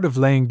is the art of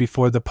laying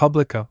before the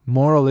public a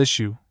moral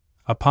issue,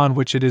 upon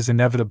which it is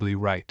inevitably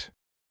right.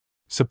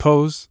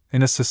 Suppose,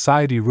 in a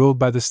society ruled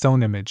by the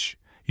stone image,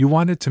 you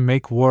wanted to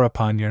make war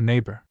upon your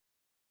neighbor.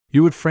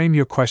 You would frame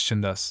your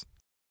question thus: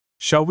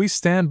 shall we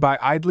stand by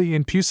idly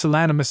and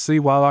pusillanimously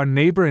while our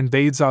neighbor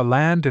invades our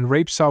land and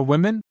rapes our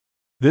women?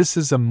 This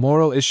is a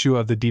moral issue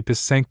of the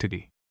deepest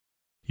sanctity.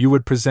 You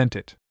would present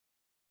it.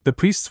 The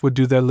priests would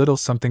do their little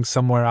something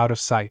somewhere out of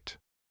sight.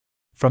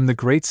 From the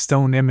great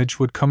stone image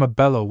would come a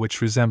bellow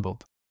which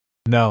resembled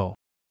 "no."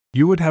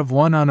 You would have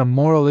won on a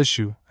moral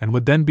issue, and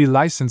would then be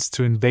licensed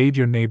to invade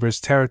your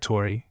neighbor's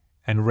territory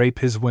and rape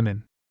his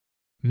women.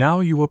 Now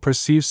you will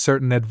perceive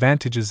certain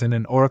advantages in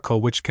an oracle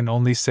which can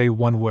only say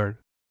one word.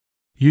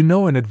 You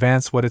know in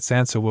advance what its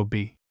answer will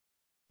be.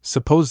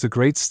 Suppose the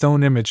great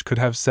stone image could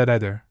have said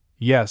either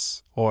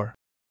yes or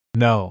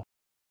no.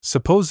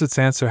 Suppose its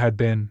answer had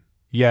been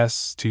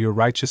yes to your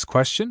righteous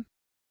question?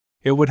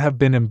 It would have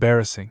been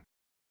embarrassing.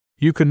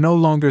 You could no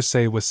longer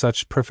say with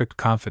such perfect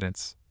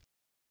confidence,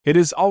 "It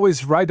is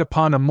always right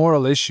upon a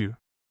moral issue."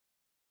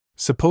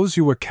 Suppose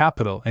you were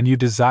capital and you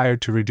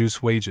desired to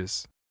reduce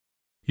wages.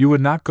 You would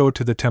not go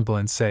to the temple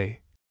and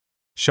say,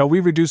 "Shall we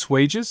reduce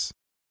wages?"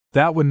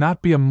 That would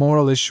not be a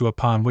moral issue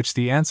upon which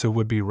the answer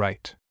would be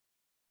right.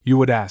 You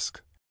would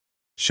ask,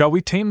 "Shall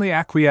we tamely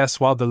acquiesce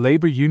while the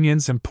labor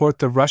unions import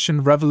the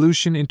Russian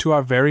Revolution into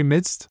our very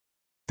midst?"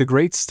 The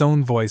great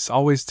stone voice,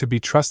 always to be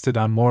trusted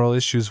on moral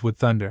issues, would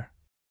thunder,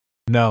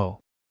 "No."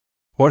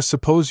 Or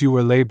suppose you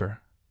were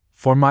labor,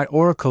 for my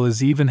oracle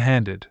is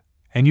even-handed,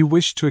 and you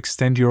wished to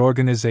extend your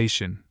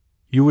organization,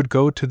 you would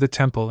go to the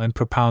temple and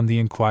propound the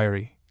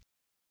inquiry,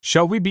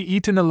 Shall we be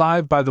eaten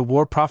alive by the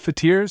war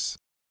profiteers?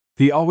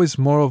 The always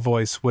moral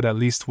voice would at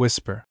least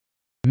whisper.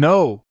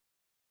 No!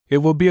 It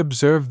will be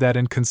observed that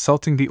in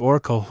consulting the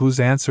oracle whose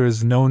answer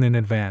is known in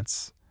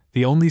advance,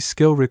 the only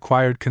skill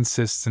required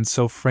consists in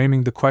so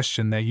framing the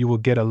question that you will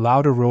get a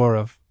louder roar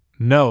of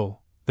no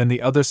than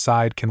the other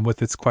side can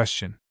with its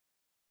question.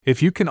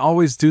 If you can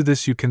always do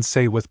this, you can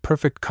say with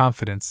perfect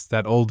confidence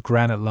that old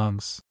Granite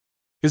Lungs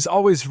is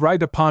always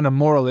right upon a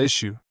moral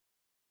issue.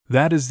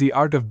 That is the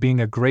art of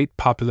being a great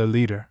popular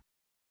leader.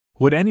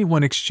 Would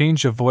anyone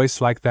exchange a voice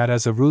like that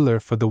as a ruler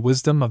for the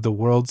wisdom of the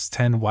world's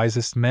 10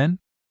 wisest men?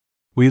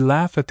 We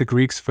laugh at the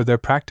Greeks for their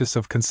practice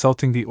of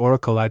consulting the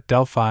oracle at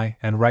Delphi,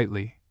 and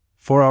rightly,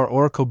 for our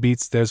oracle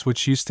beats theirs,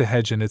 which used to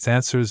hedge in its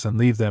answers and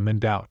leave them in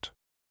doubt.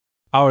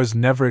 Ours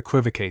never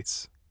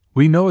equivocates.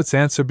 We know its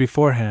answer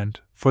beforehand,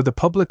 for the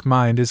public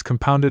mind is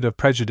compounded of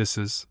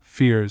prejudices,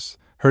 fears,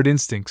 herd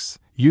instincts,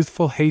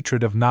 youthful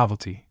hatred of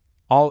novelty,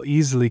 all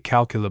easily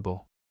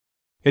calculable.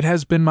 It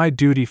has been my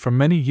duty for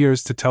many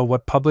years to tell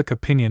what public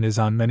opinion is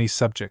on many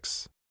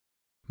subjects.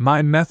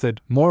 My method,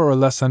 more or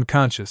less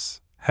unconscious,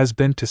 has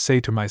been to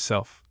say to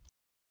myself,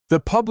 the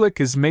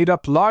public is made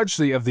up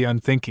largely of the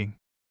unthinking.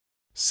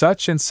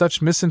 Such and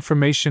such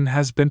misinformation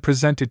has been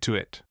presented to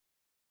it.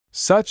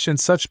 Such and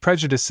such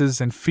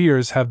prejudices and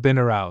fears have been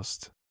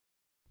aroused.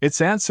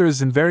 Its answer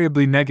is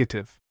invariably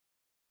negative.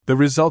 The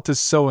result is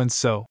so and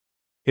so.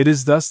 It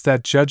is thus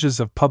that judges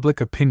of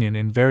public opinion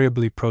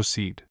invariably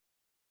proceed.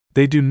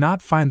 They do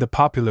not find the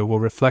popular will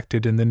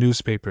reflected in the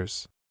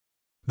newspapers.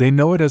 They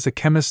know it as a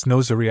chemist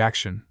knows a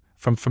reaction,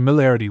 from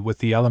familiarity with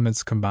the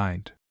elements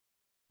combined.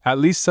 At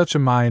least such a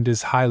mind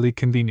is highly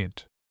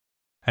convenient.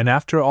 And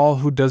after all,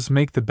 who does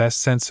make the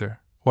best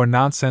censor, or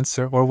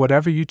non-censor, or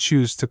whatever you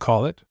choose to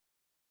call it?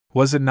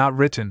 Was it not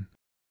written,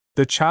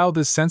 the child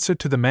is censor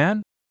to the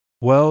man?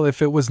 Well,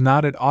 if it was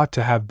not, it ought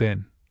to have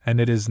been, and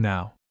it is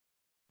now.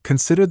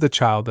 Consider the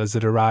child as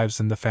it arrives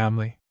in the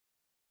family.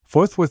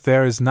 Forthwith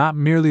there is not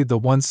merely the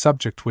one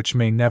subject which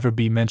may never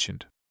be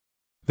mentioned.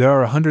 There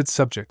are 100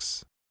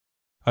 subjects.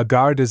 A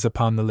guard is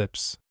upon the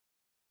lips.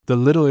 The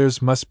little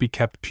ears must be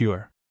kept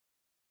pure.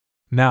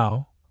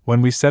 Now,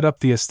 when we set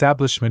up the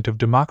establishment of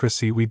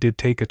democracy, we did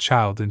take a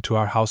child into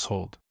our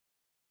household.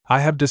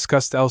 I have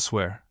discussed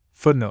elsewhere,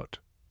 footnote,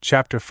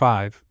 chapter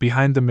 5,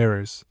 Behind the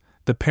Mirrors,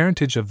 the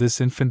parentage of this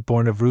infant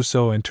born of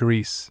Rousseau and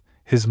Therese,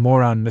 his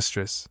moron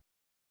mistress.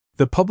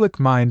 The public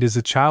mind is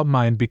a child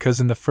mind because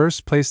in the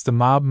first place the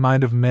mob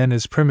mind of men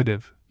is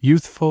primitive,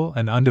 youthful,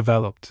 and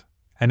undeveloped,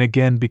 and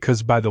again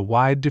because by the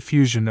wide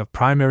diffusion of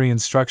primary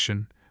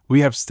instruction, we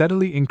have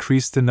steadily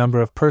increased the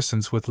number of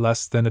persons with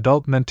less than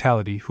adult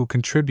mentality who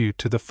contribute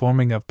to the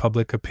forming of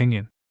public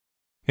opinion.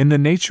 In the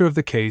nature of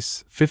the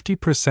case,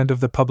 50%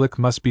 of the public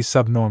must be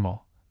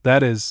subnormal,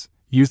 that is,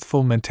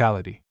 youthful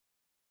mentality.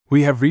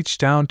 We have reached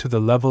down to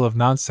the level of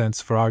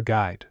nonsense for our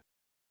guide.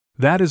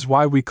 That is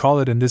why we call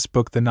it in this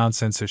book the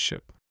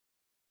Nonsenseorship.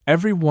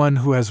 Every one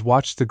who has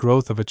watched the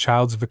growth of a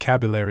child's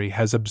vocabulary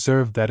has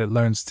observed that it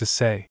learns to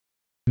say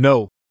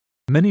no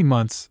many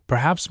months,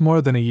 perhaps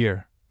more than a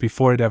year,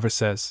 before it ever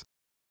says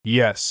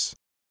yes.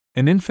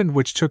 An infant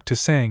which took to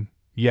saying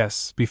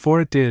yes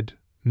before it did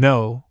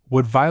no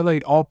would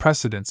violate all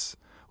precedents,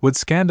 would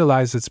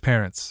scandalize its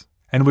parents,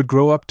 and would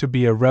grow up to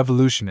be a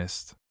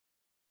revolutionist.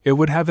 It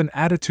would have an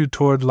attitude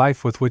toward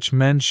life with which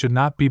men should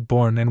not be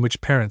born and which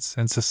parents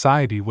and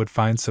society would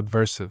find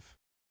subversive.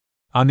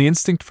 On the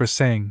instinct for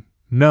saying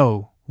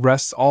no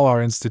rests all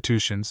our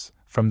institutions,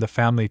 from the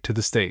family to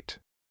the state.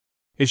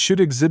 It should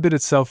exhibit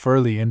itself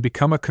early and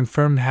become a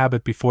confirmed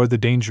habit before the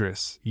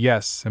dangerous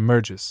yes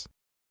emerges.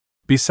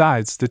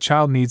 Besides, the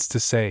child needs to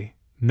say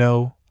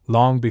no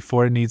long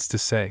before it needs to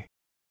say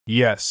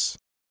yes.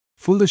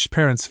 Foolish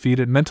parents feed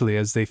it mentally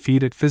as they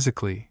feed it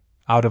physically,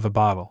 out of a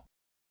bottle.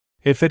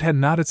 If it had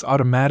not its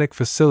automatic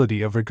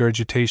facility of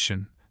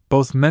regurgitation,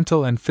 both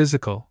mental and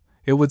physical,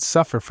 it would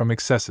suffer from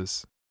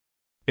excesses.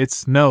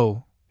 Its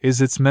no is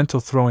its mental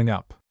throwing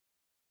up.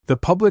 The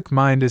public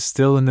mind is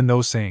still in the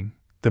no-saying,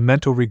 the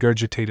mental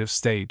regurgitative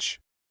stage.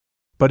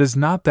 But is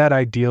not that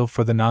ideal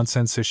for the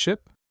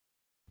nonsensorship?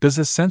 Does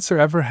a censor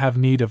ever have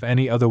need of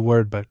any other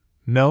word but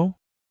no?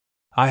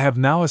 I have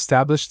now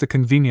established the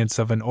convenience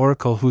of an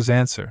oracle whose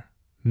answer,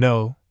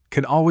 no,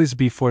 can always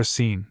be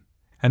foreseen,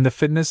 and the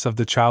fitness of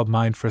the child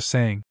mind for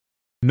saying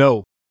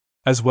no,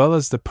 as well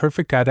as the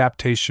perfect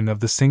adaptation of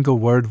the single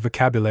word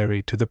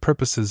vocabulary to the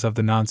purposes of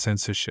the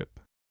nonsensorship.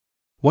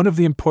 One of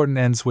the important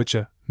ends which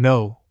a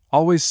no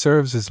always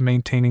serves is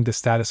maintaining the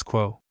status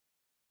quo.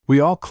 We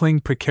all cling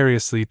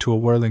precariously to a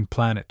whirling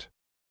planet.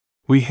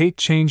 We hate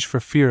change for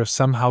fear of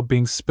somehow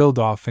being spilled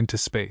off into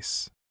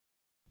space.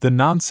 The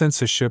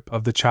nonsensorship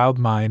of the child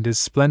mind is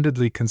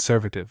splendidly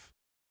conservative.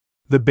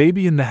 The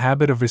baby in the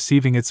habit of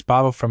receiving its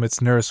bottle from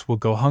its nurse will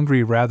go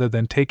hungry rather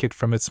than take it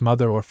from its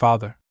mother or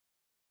father.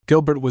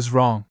 Gilbert was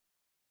wrong.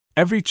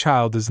 Every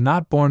child is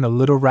not born a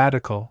little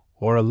radical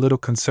or a little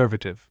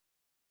conservative.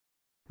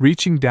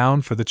 Reaching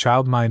down for the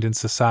child mind in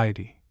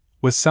society,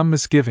 with some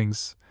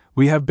misgivings,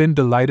 we have been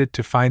delighted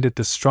to find it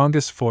the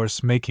strongest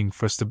force making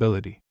for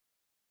stability.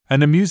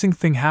 An amusing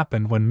thing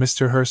happened when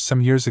Mr. Hearst some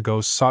years ago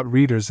sought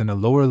readers in a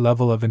lower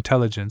level of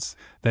intelligence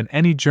than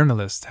any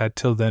journalist had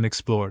till then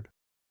explored.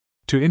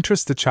 To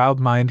interest the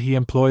child mind, he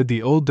employed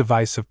the old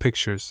device of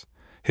pictures,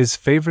 his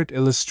favorite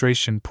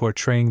illustration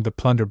portraying the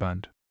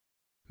Plunderbund.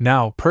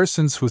 Now,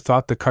 persons who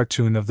thought the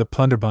cartoon of the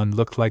Plunderbund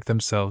looked like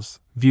themselves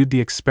viewed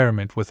the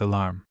experiment with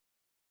alarm.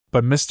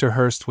 But Mr.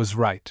 Hearst was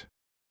right.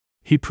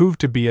 He proved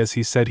to be, as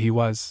he said he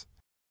was,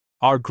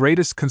 our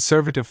greatest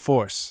conservative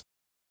force.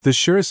 The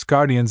surest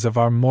guardians of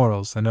our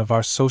morals and of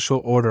our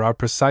social order are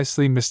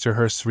precisely Mr.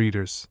 Hearst's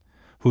readers,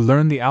 who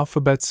learn the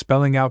alphabet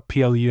spelling out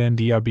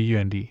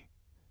PLUNDRBUND.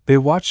 They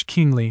watch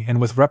keenly and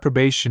with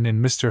reprobation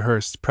in Mr.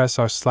 Hearst press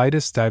our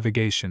slightest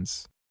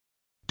divagations.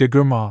 De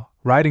Gourmont,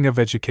 writing of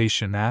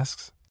education,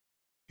 asks,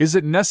 "Is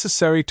it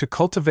necessary to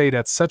cultivate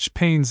at such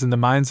pains in the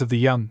minds of the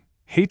young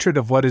hatred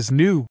of what is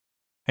new?"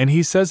 And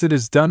he says it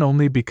is done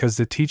only because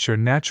the teacher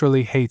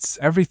naturally hates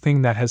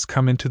everything that has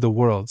come into the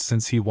world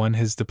since he won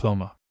his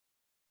diploma.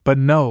 But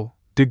no,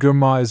 de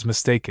Gourmont is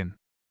mistaken.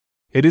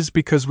 It is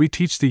because we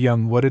teach the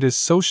young what it is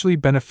socially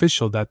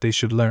beneficial that they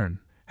should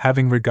learn,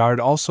 having regard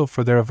also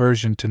for their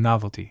aversion to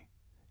novelty,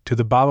 to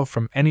the bottle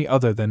from any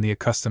other than the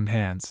accustomed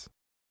hands.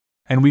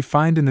 And we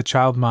find in the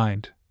child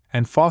mind,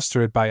 and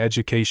foster it by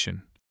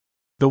education,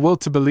 the will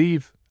to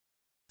believe,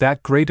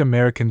 that great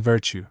American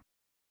virtue.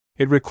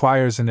 It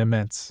requires an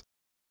immense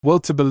will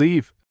to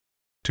believe,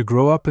 to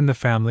grow up in the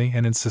family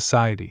and in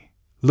society,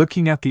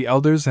 looking at the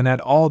elders and at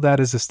all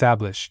that is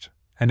established,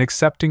 and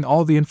accepting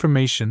all the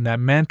information that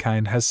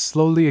mankind has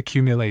slowly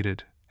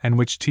accumulated, and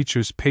which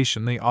teachers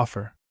patiently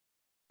offer.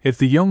 If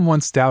the young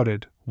once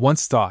doubted,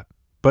 once thought,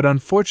 but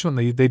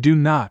unfortunately they do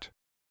not.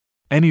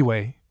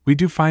 Anyway, we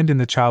do find in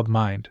the child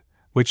mind,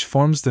 which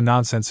forms the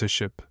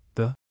nonsensorship,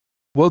 the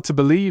will to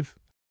believe,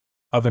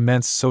 of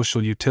immense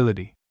social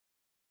utility.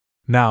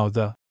 Now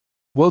the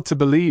will to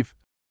believe,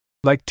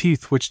 like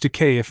teeth which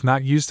decay if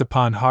not used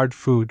upon hard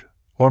food,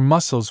 or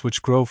muscles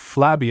which grow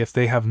flabby if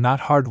they have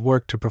not hard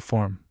work to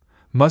perform,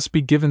 must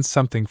be given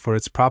something for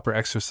its proper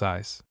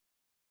exercise.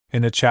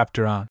 In a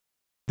chapter on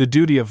the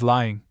duty of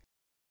lying,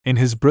 in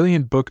his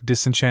brilliant book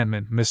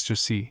Disenchantment, Mr.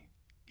 C.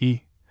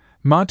 E.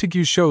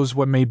 Montague shows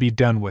what may be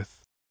done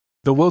with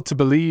the will to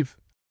believe,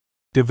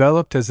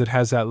 developed as it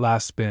has at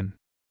last been.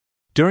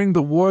 During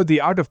the war, the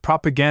art of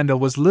propaganda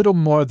was little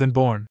more than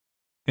born.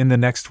 In the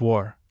next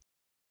war,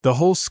 the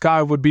whole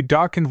sky would be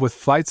darkened with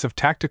flights of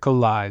tactical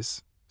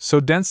lies, so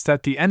dense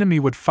that the enemy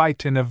would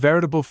fight in a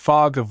veritable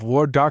fog of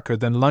war darker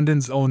than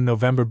London's own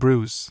November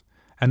brews,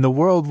 and the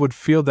world would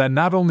feel that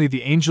not only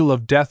the angel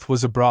of death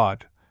was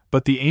abroad,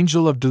 but the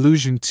angel of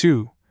delusion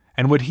too,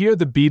 and would hear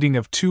the beating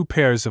of two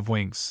pairs of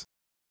wings.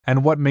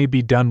 And what may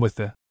be done with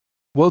the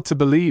will to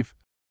believe,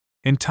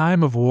 in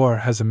time of war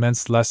has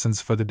immense lessons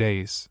for the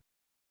days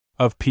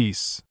of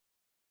peace.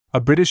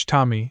 A British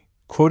Tommy,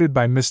 quoted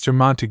by Mr.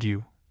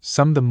 Montague,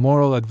 summed the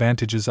moral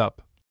advantages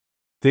up.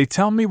 "They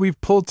tell me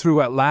we've pulled through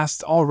at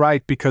last all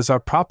right because our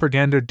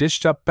propaganda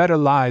dished up better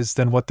lies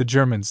than what the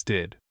Germans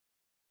did.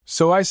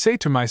 So I say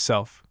to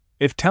myself,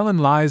 if tellin'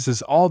 lies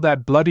is all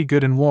that bloody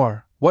good in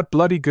war, what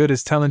bloody good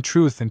is tellin'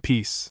 truth in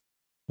peace?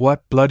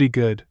 What bloody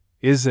good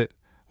is it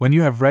when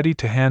you have ready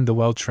to hand the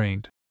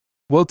well-trained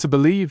will to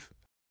believe,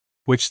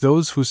 which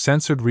those who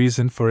censored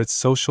reason for its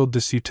social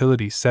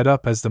disutility set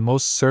up as the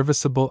most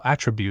serviceable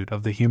attribute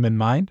of the human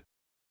mind?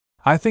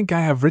 I think I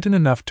have written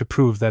enough to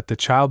prove that the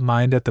child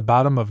mind at the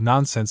bottom of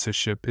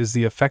nonsensorship is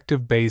the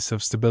effective base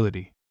of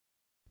stability.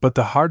 But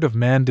the heart of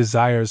man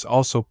desires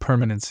also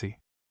permanency.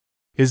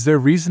 Is there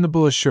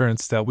reasonable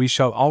assurance that we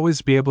shall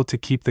always be able to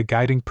keep the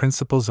guiding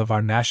principles of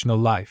our national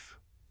life,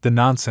 the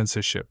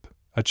nonsensorship,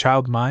 a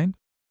child mind?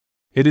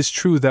 It is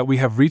true that we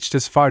have reached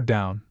as far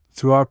down,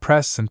 through our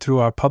press and through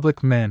our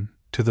public men,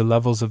 to the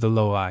levels of the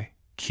low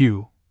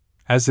I.Q.,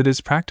 as it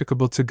is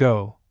practicable to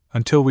go,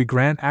 until we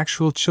grant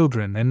actual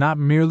children and not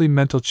merely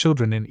mental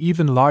children an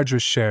even larger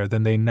share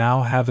than they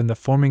now have in the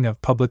forming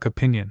of public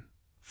opinion,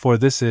 for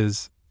this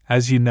is,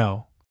 as you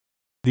know,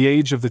 the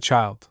age of the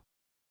child.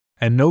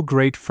 And no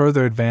great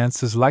further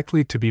advance is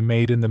likely to be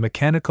made in the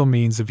mechanical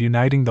means of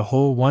uniting the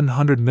whole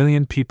 100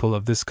 million people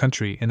of this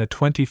country in a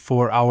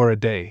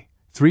 24-hour-a-day,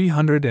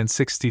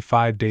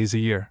 365 days a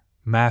year,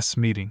 mass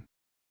meeting.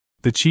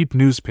 The cheap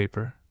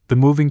newspaper, the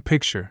moving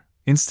picture,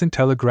 instant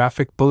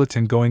telegraphic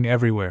bulletin going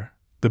everywhere,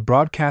 the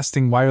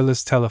broadcasting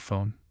wireless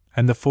telephone,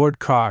 and the Ford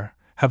car,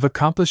 have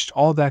accomplished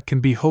all that can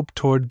be hoped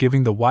toward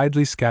giving the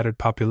widely scattered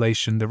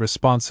population the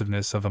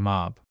responsiveness of a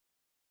mob.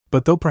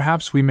 But though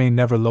perhaps we may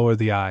never lower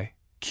the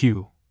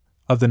I.Q.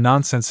 of the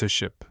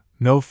nonsensorship,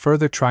 no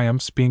further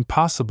triumphs being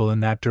possible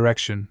in that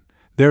direction,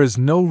 there is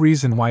no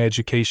reason why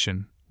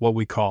education, what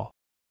we call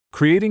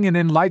creating an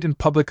enlightened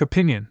public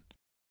opinion,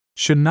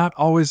 should not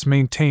always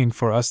maintain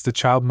for us the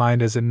child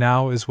mind as it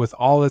now is with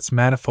all its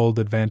manifold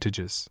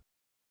advantages.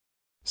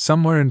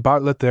 Somewhere in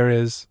Bartlett there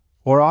is,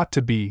 or ought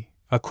to be,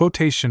 a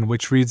quotation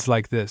which reads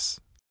like this: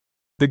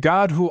 "The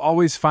God who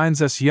always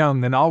finds us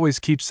young and always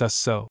keeps us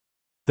so.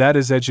 That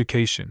is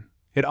education,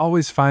 it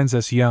always finds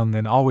us young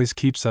and always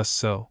keeps us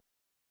so."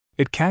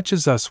 It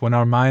catches us when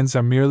our minds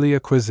are merely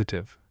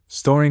acquisitive,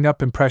 storing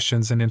up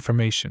impressions and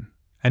information,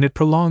 and it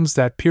prolongs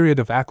that period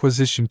of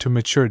acquisition to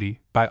maturity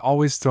by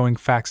always throwing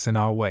facts in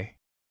our way.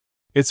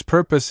 Its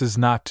purpose is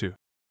not to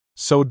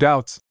sow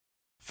doubts.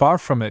 Far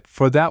from it,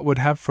 for that would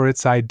have for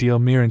its ideal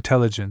mere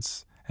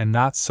intelligence, and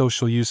not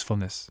social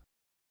usefulness.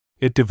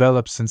 It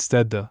develops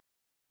instead the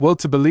will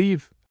to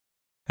believe,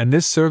 and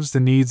this serves the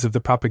needs of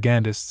the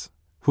propagandists,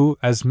 who,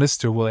 as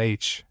Mr. Will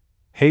H.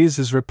 Hayes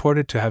is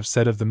reported to have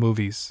said of the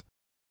movies,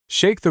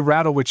 shake the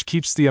rattle which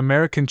keeps the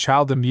American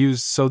child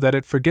amused so that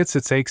it forgets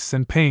its aches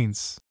and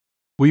pains.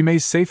 We may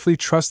safely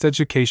trust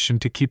education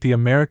to keep the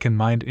American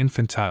mind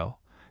infantile,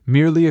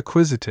 merely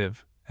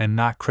acquisitive, and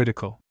not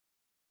critical.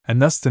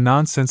 And thus the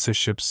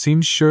nonsensorship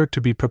seems sure to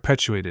be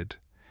perpetuated,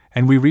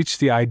 and we reach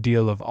the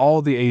ideal of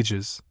all the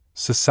ages,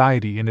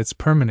 society in its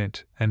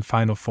permanent and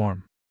final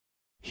form.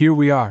 Here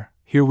we are,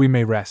 here we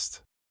may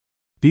rest.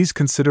 These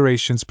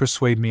considerations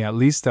persuade me at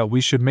least that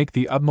we should make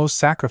the utmost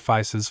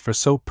sacrifices for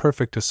so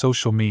perfect a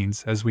social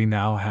means as we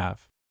now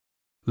have.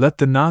 Let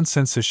the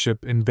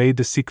nonsensorship invade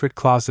the secret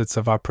closets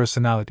of our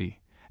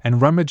personality,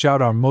 and rummage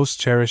out our most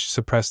cherished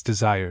suppressed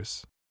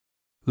desires.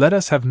 Let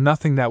us have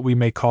nothing that we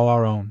may call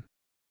our own.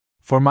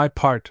 For my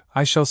part,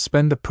 I shall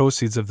spend the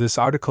proceeds of this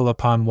article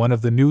upon one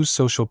of the new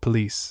social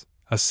police,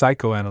 a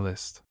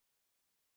psychoanalyst.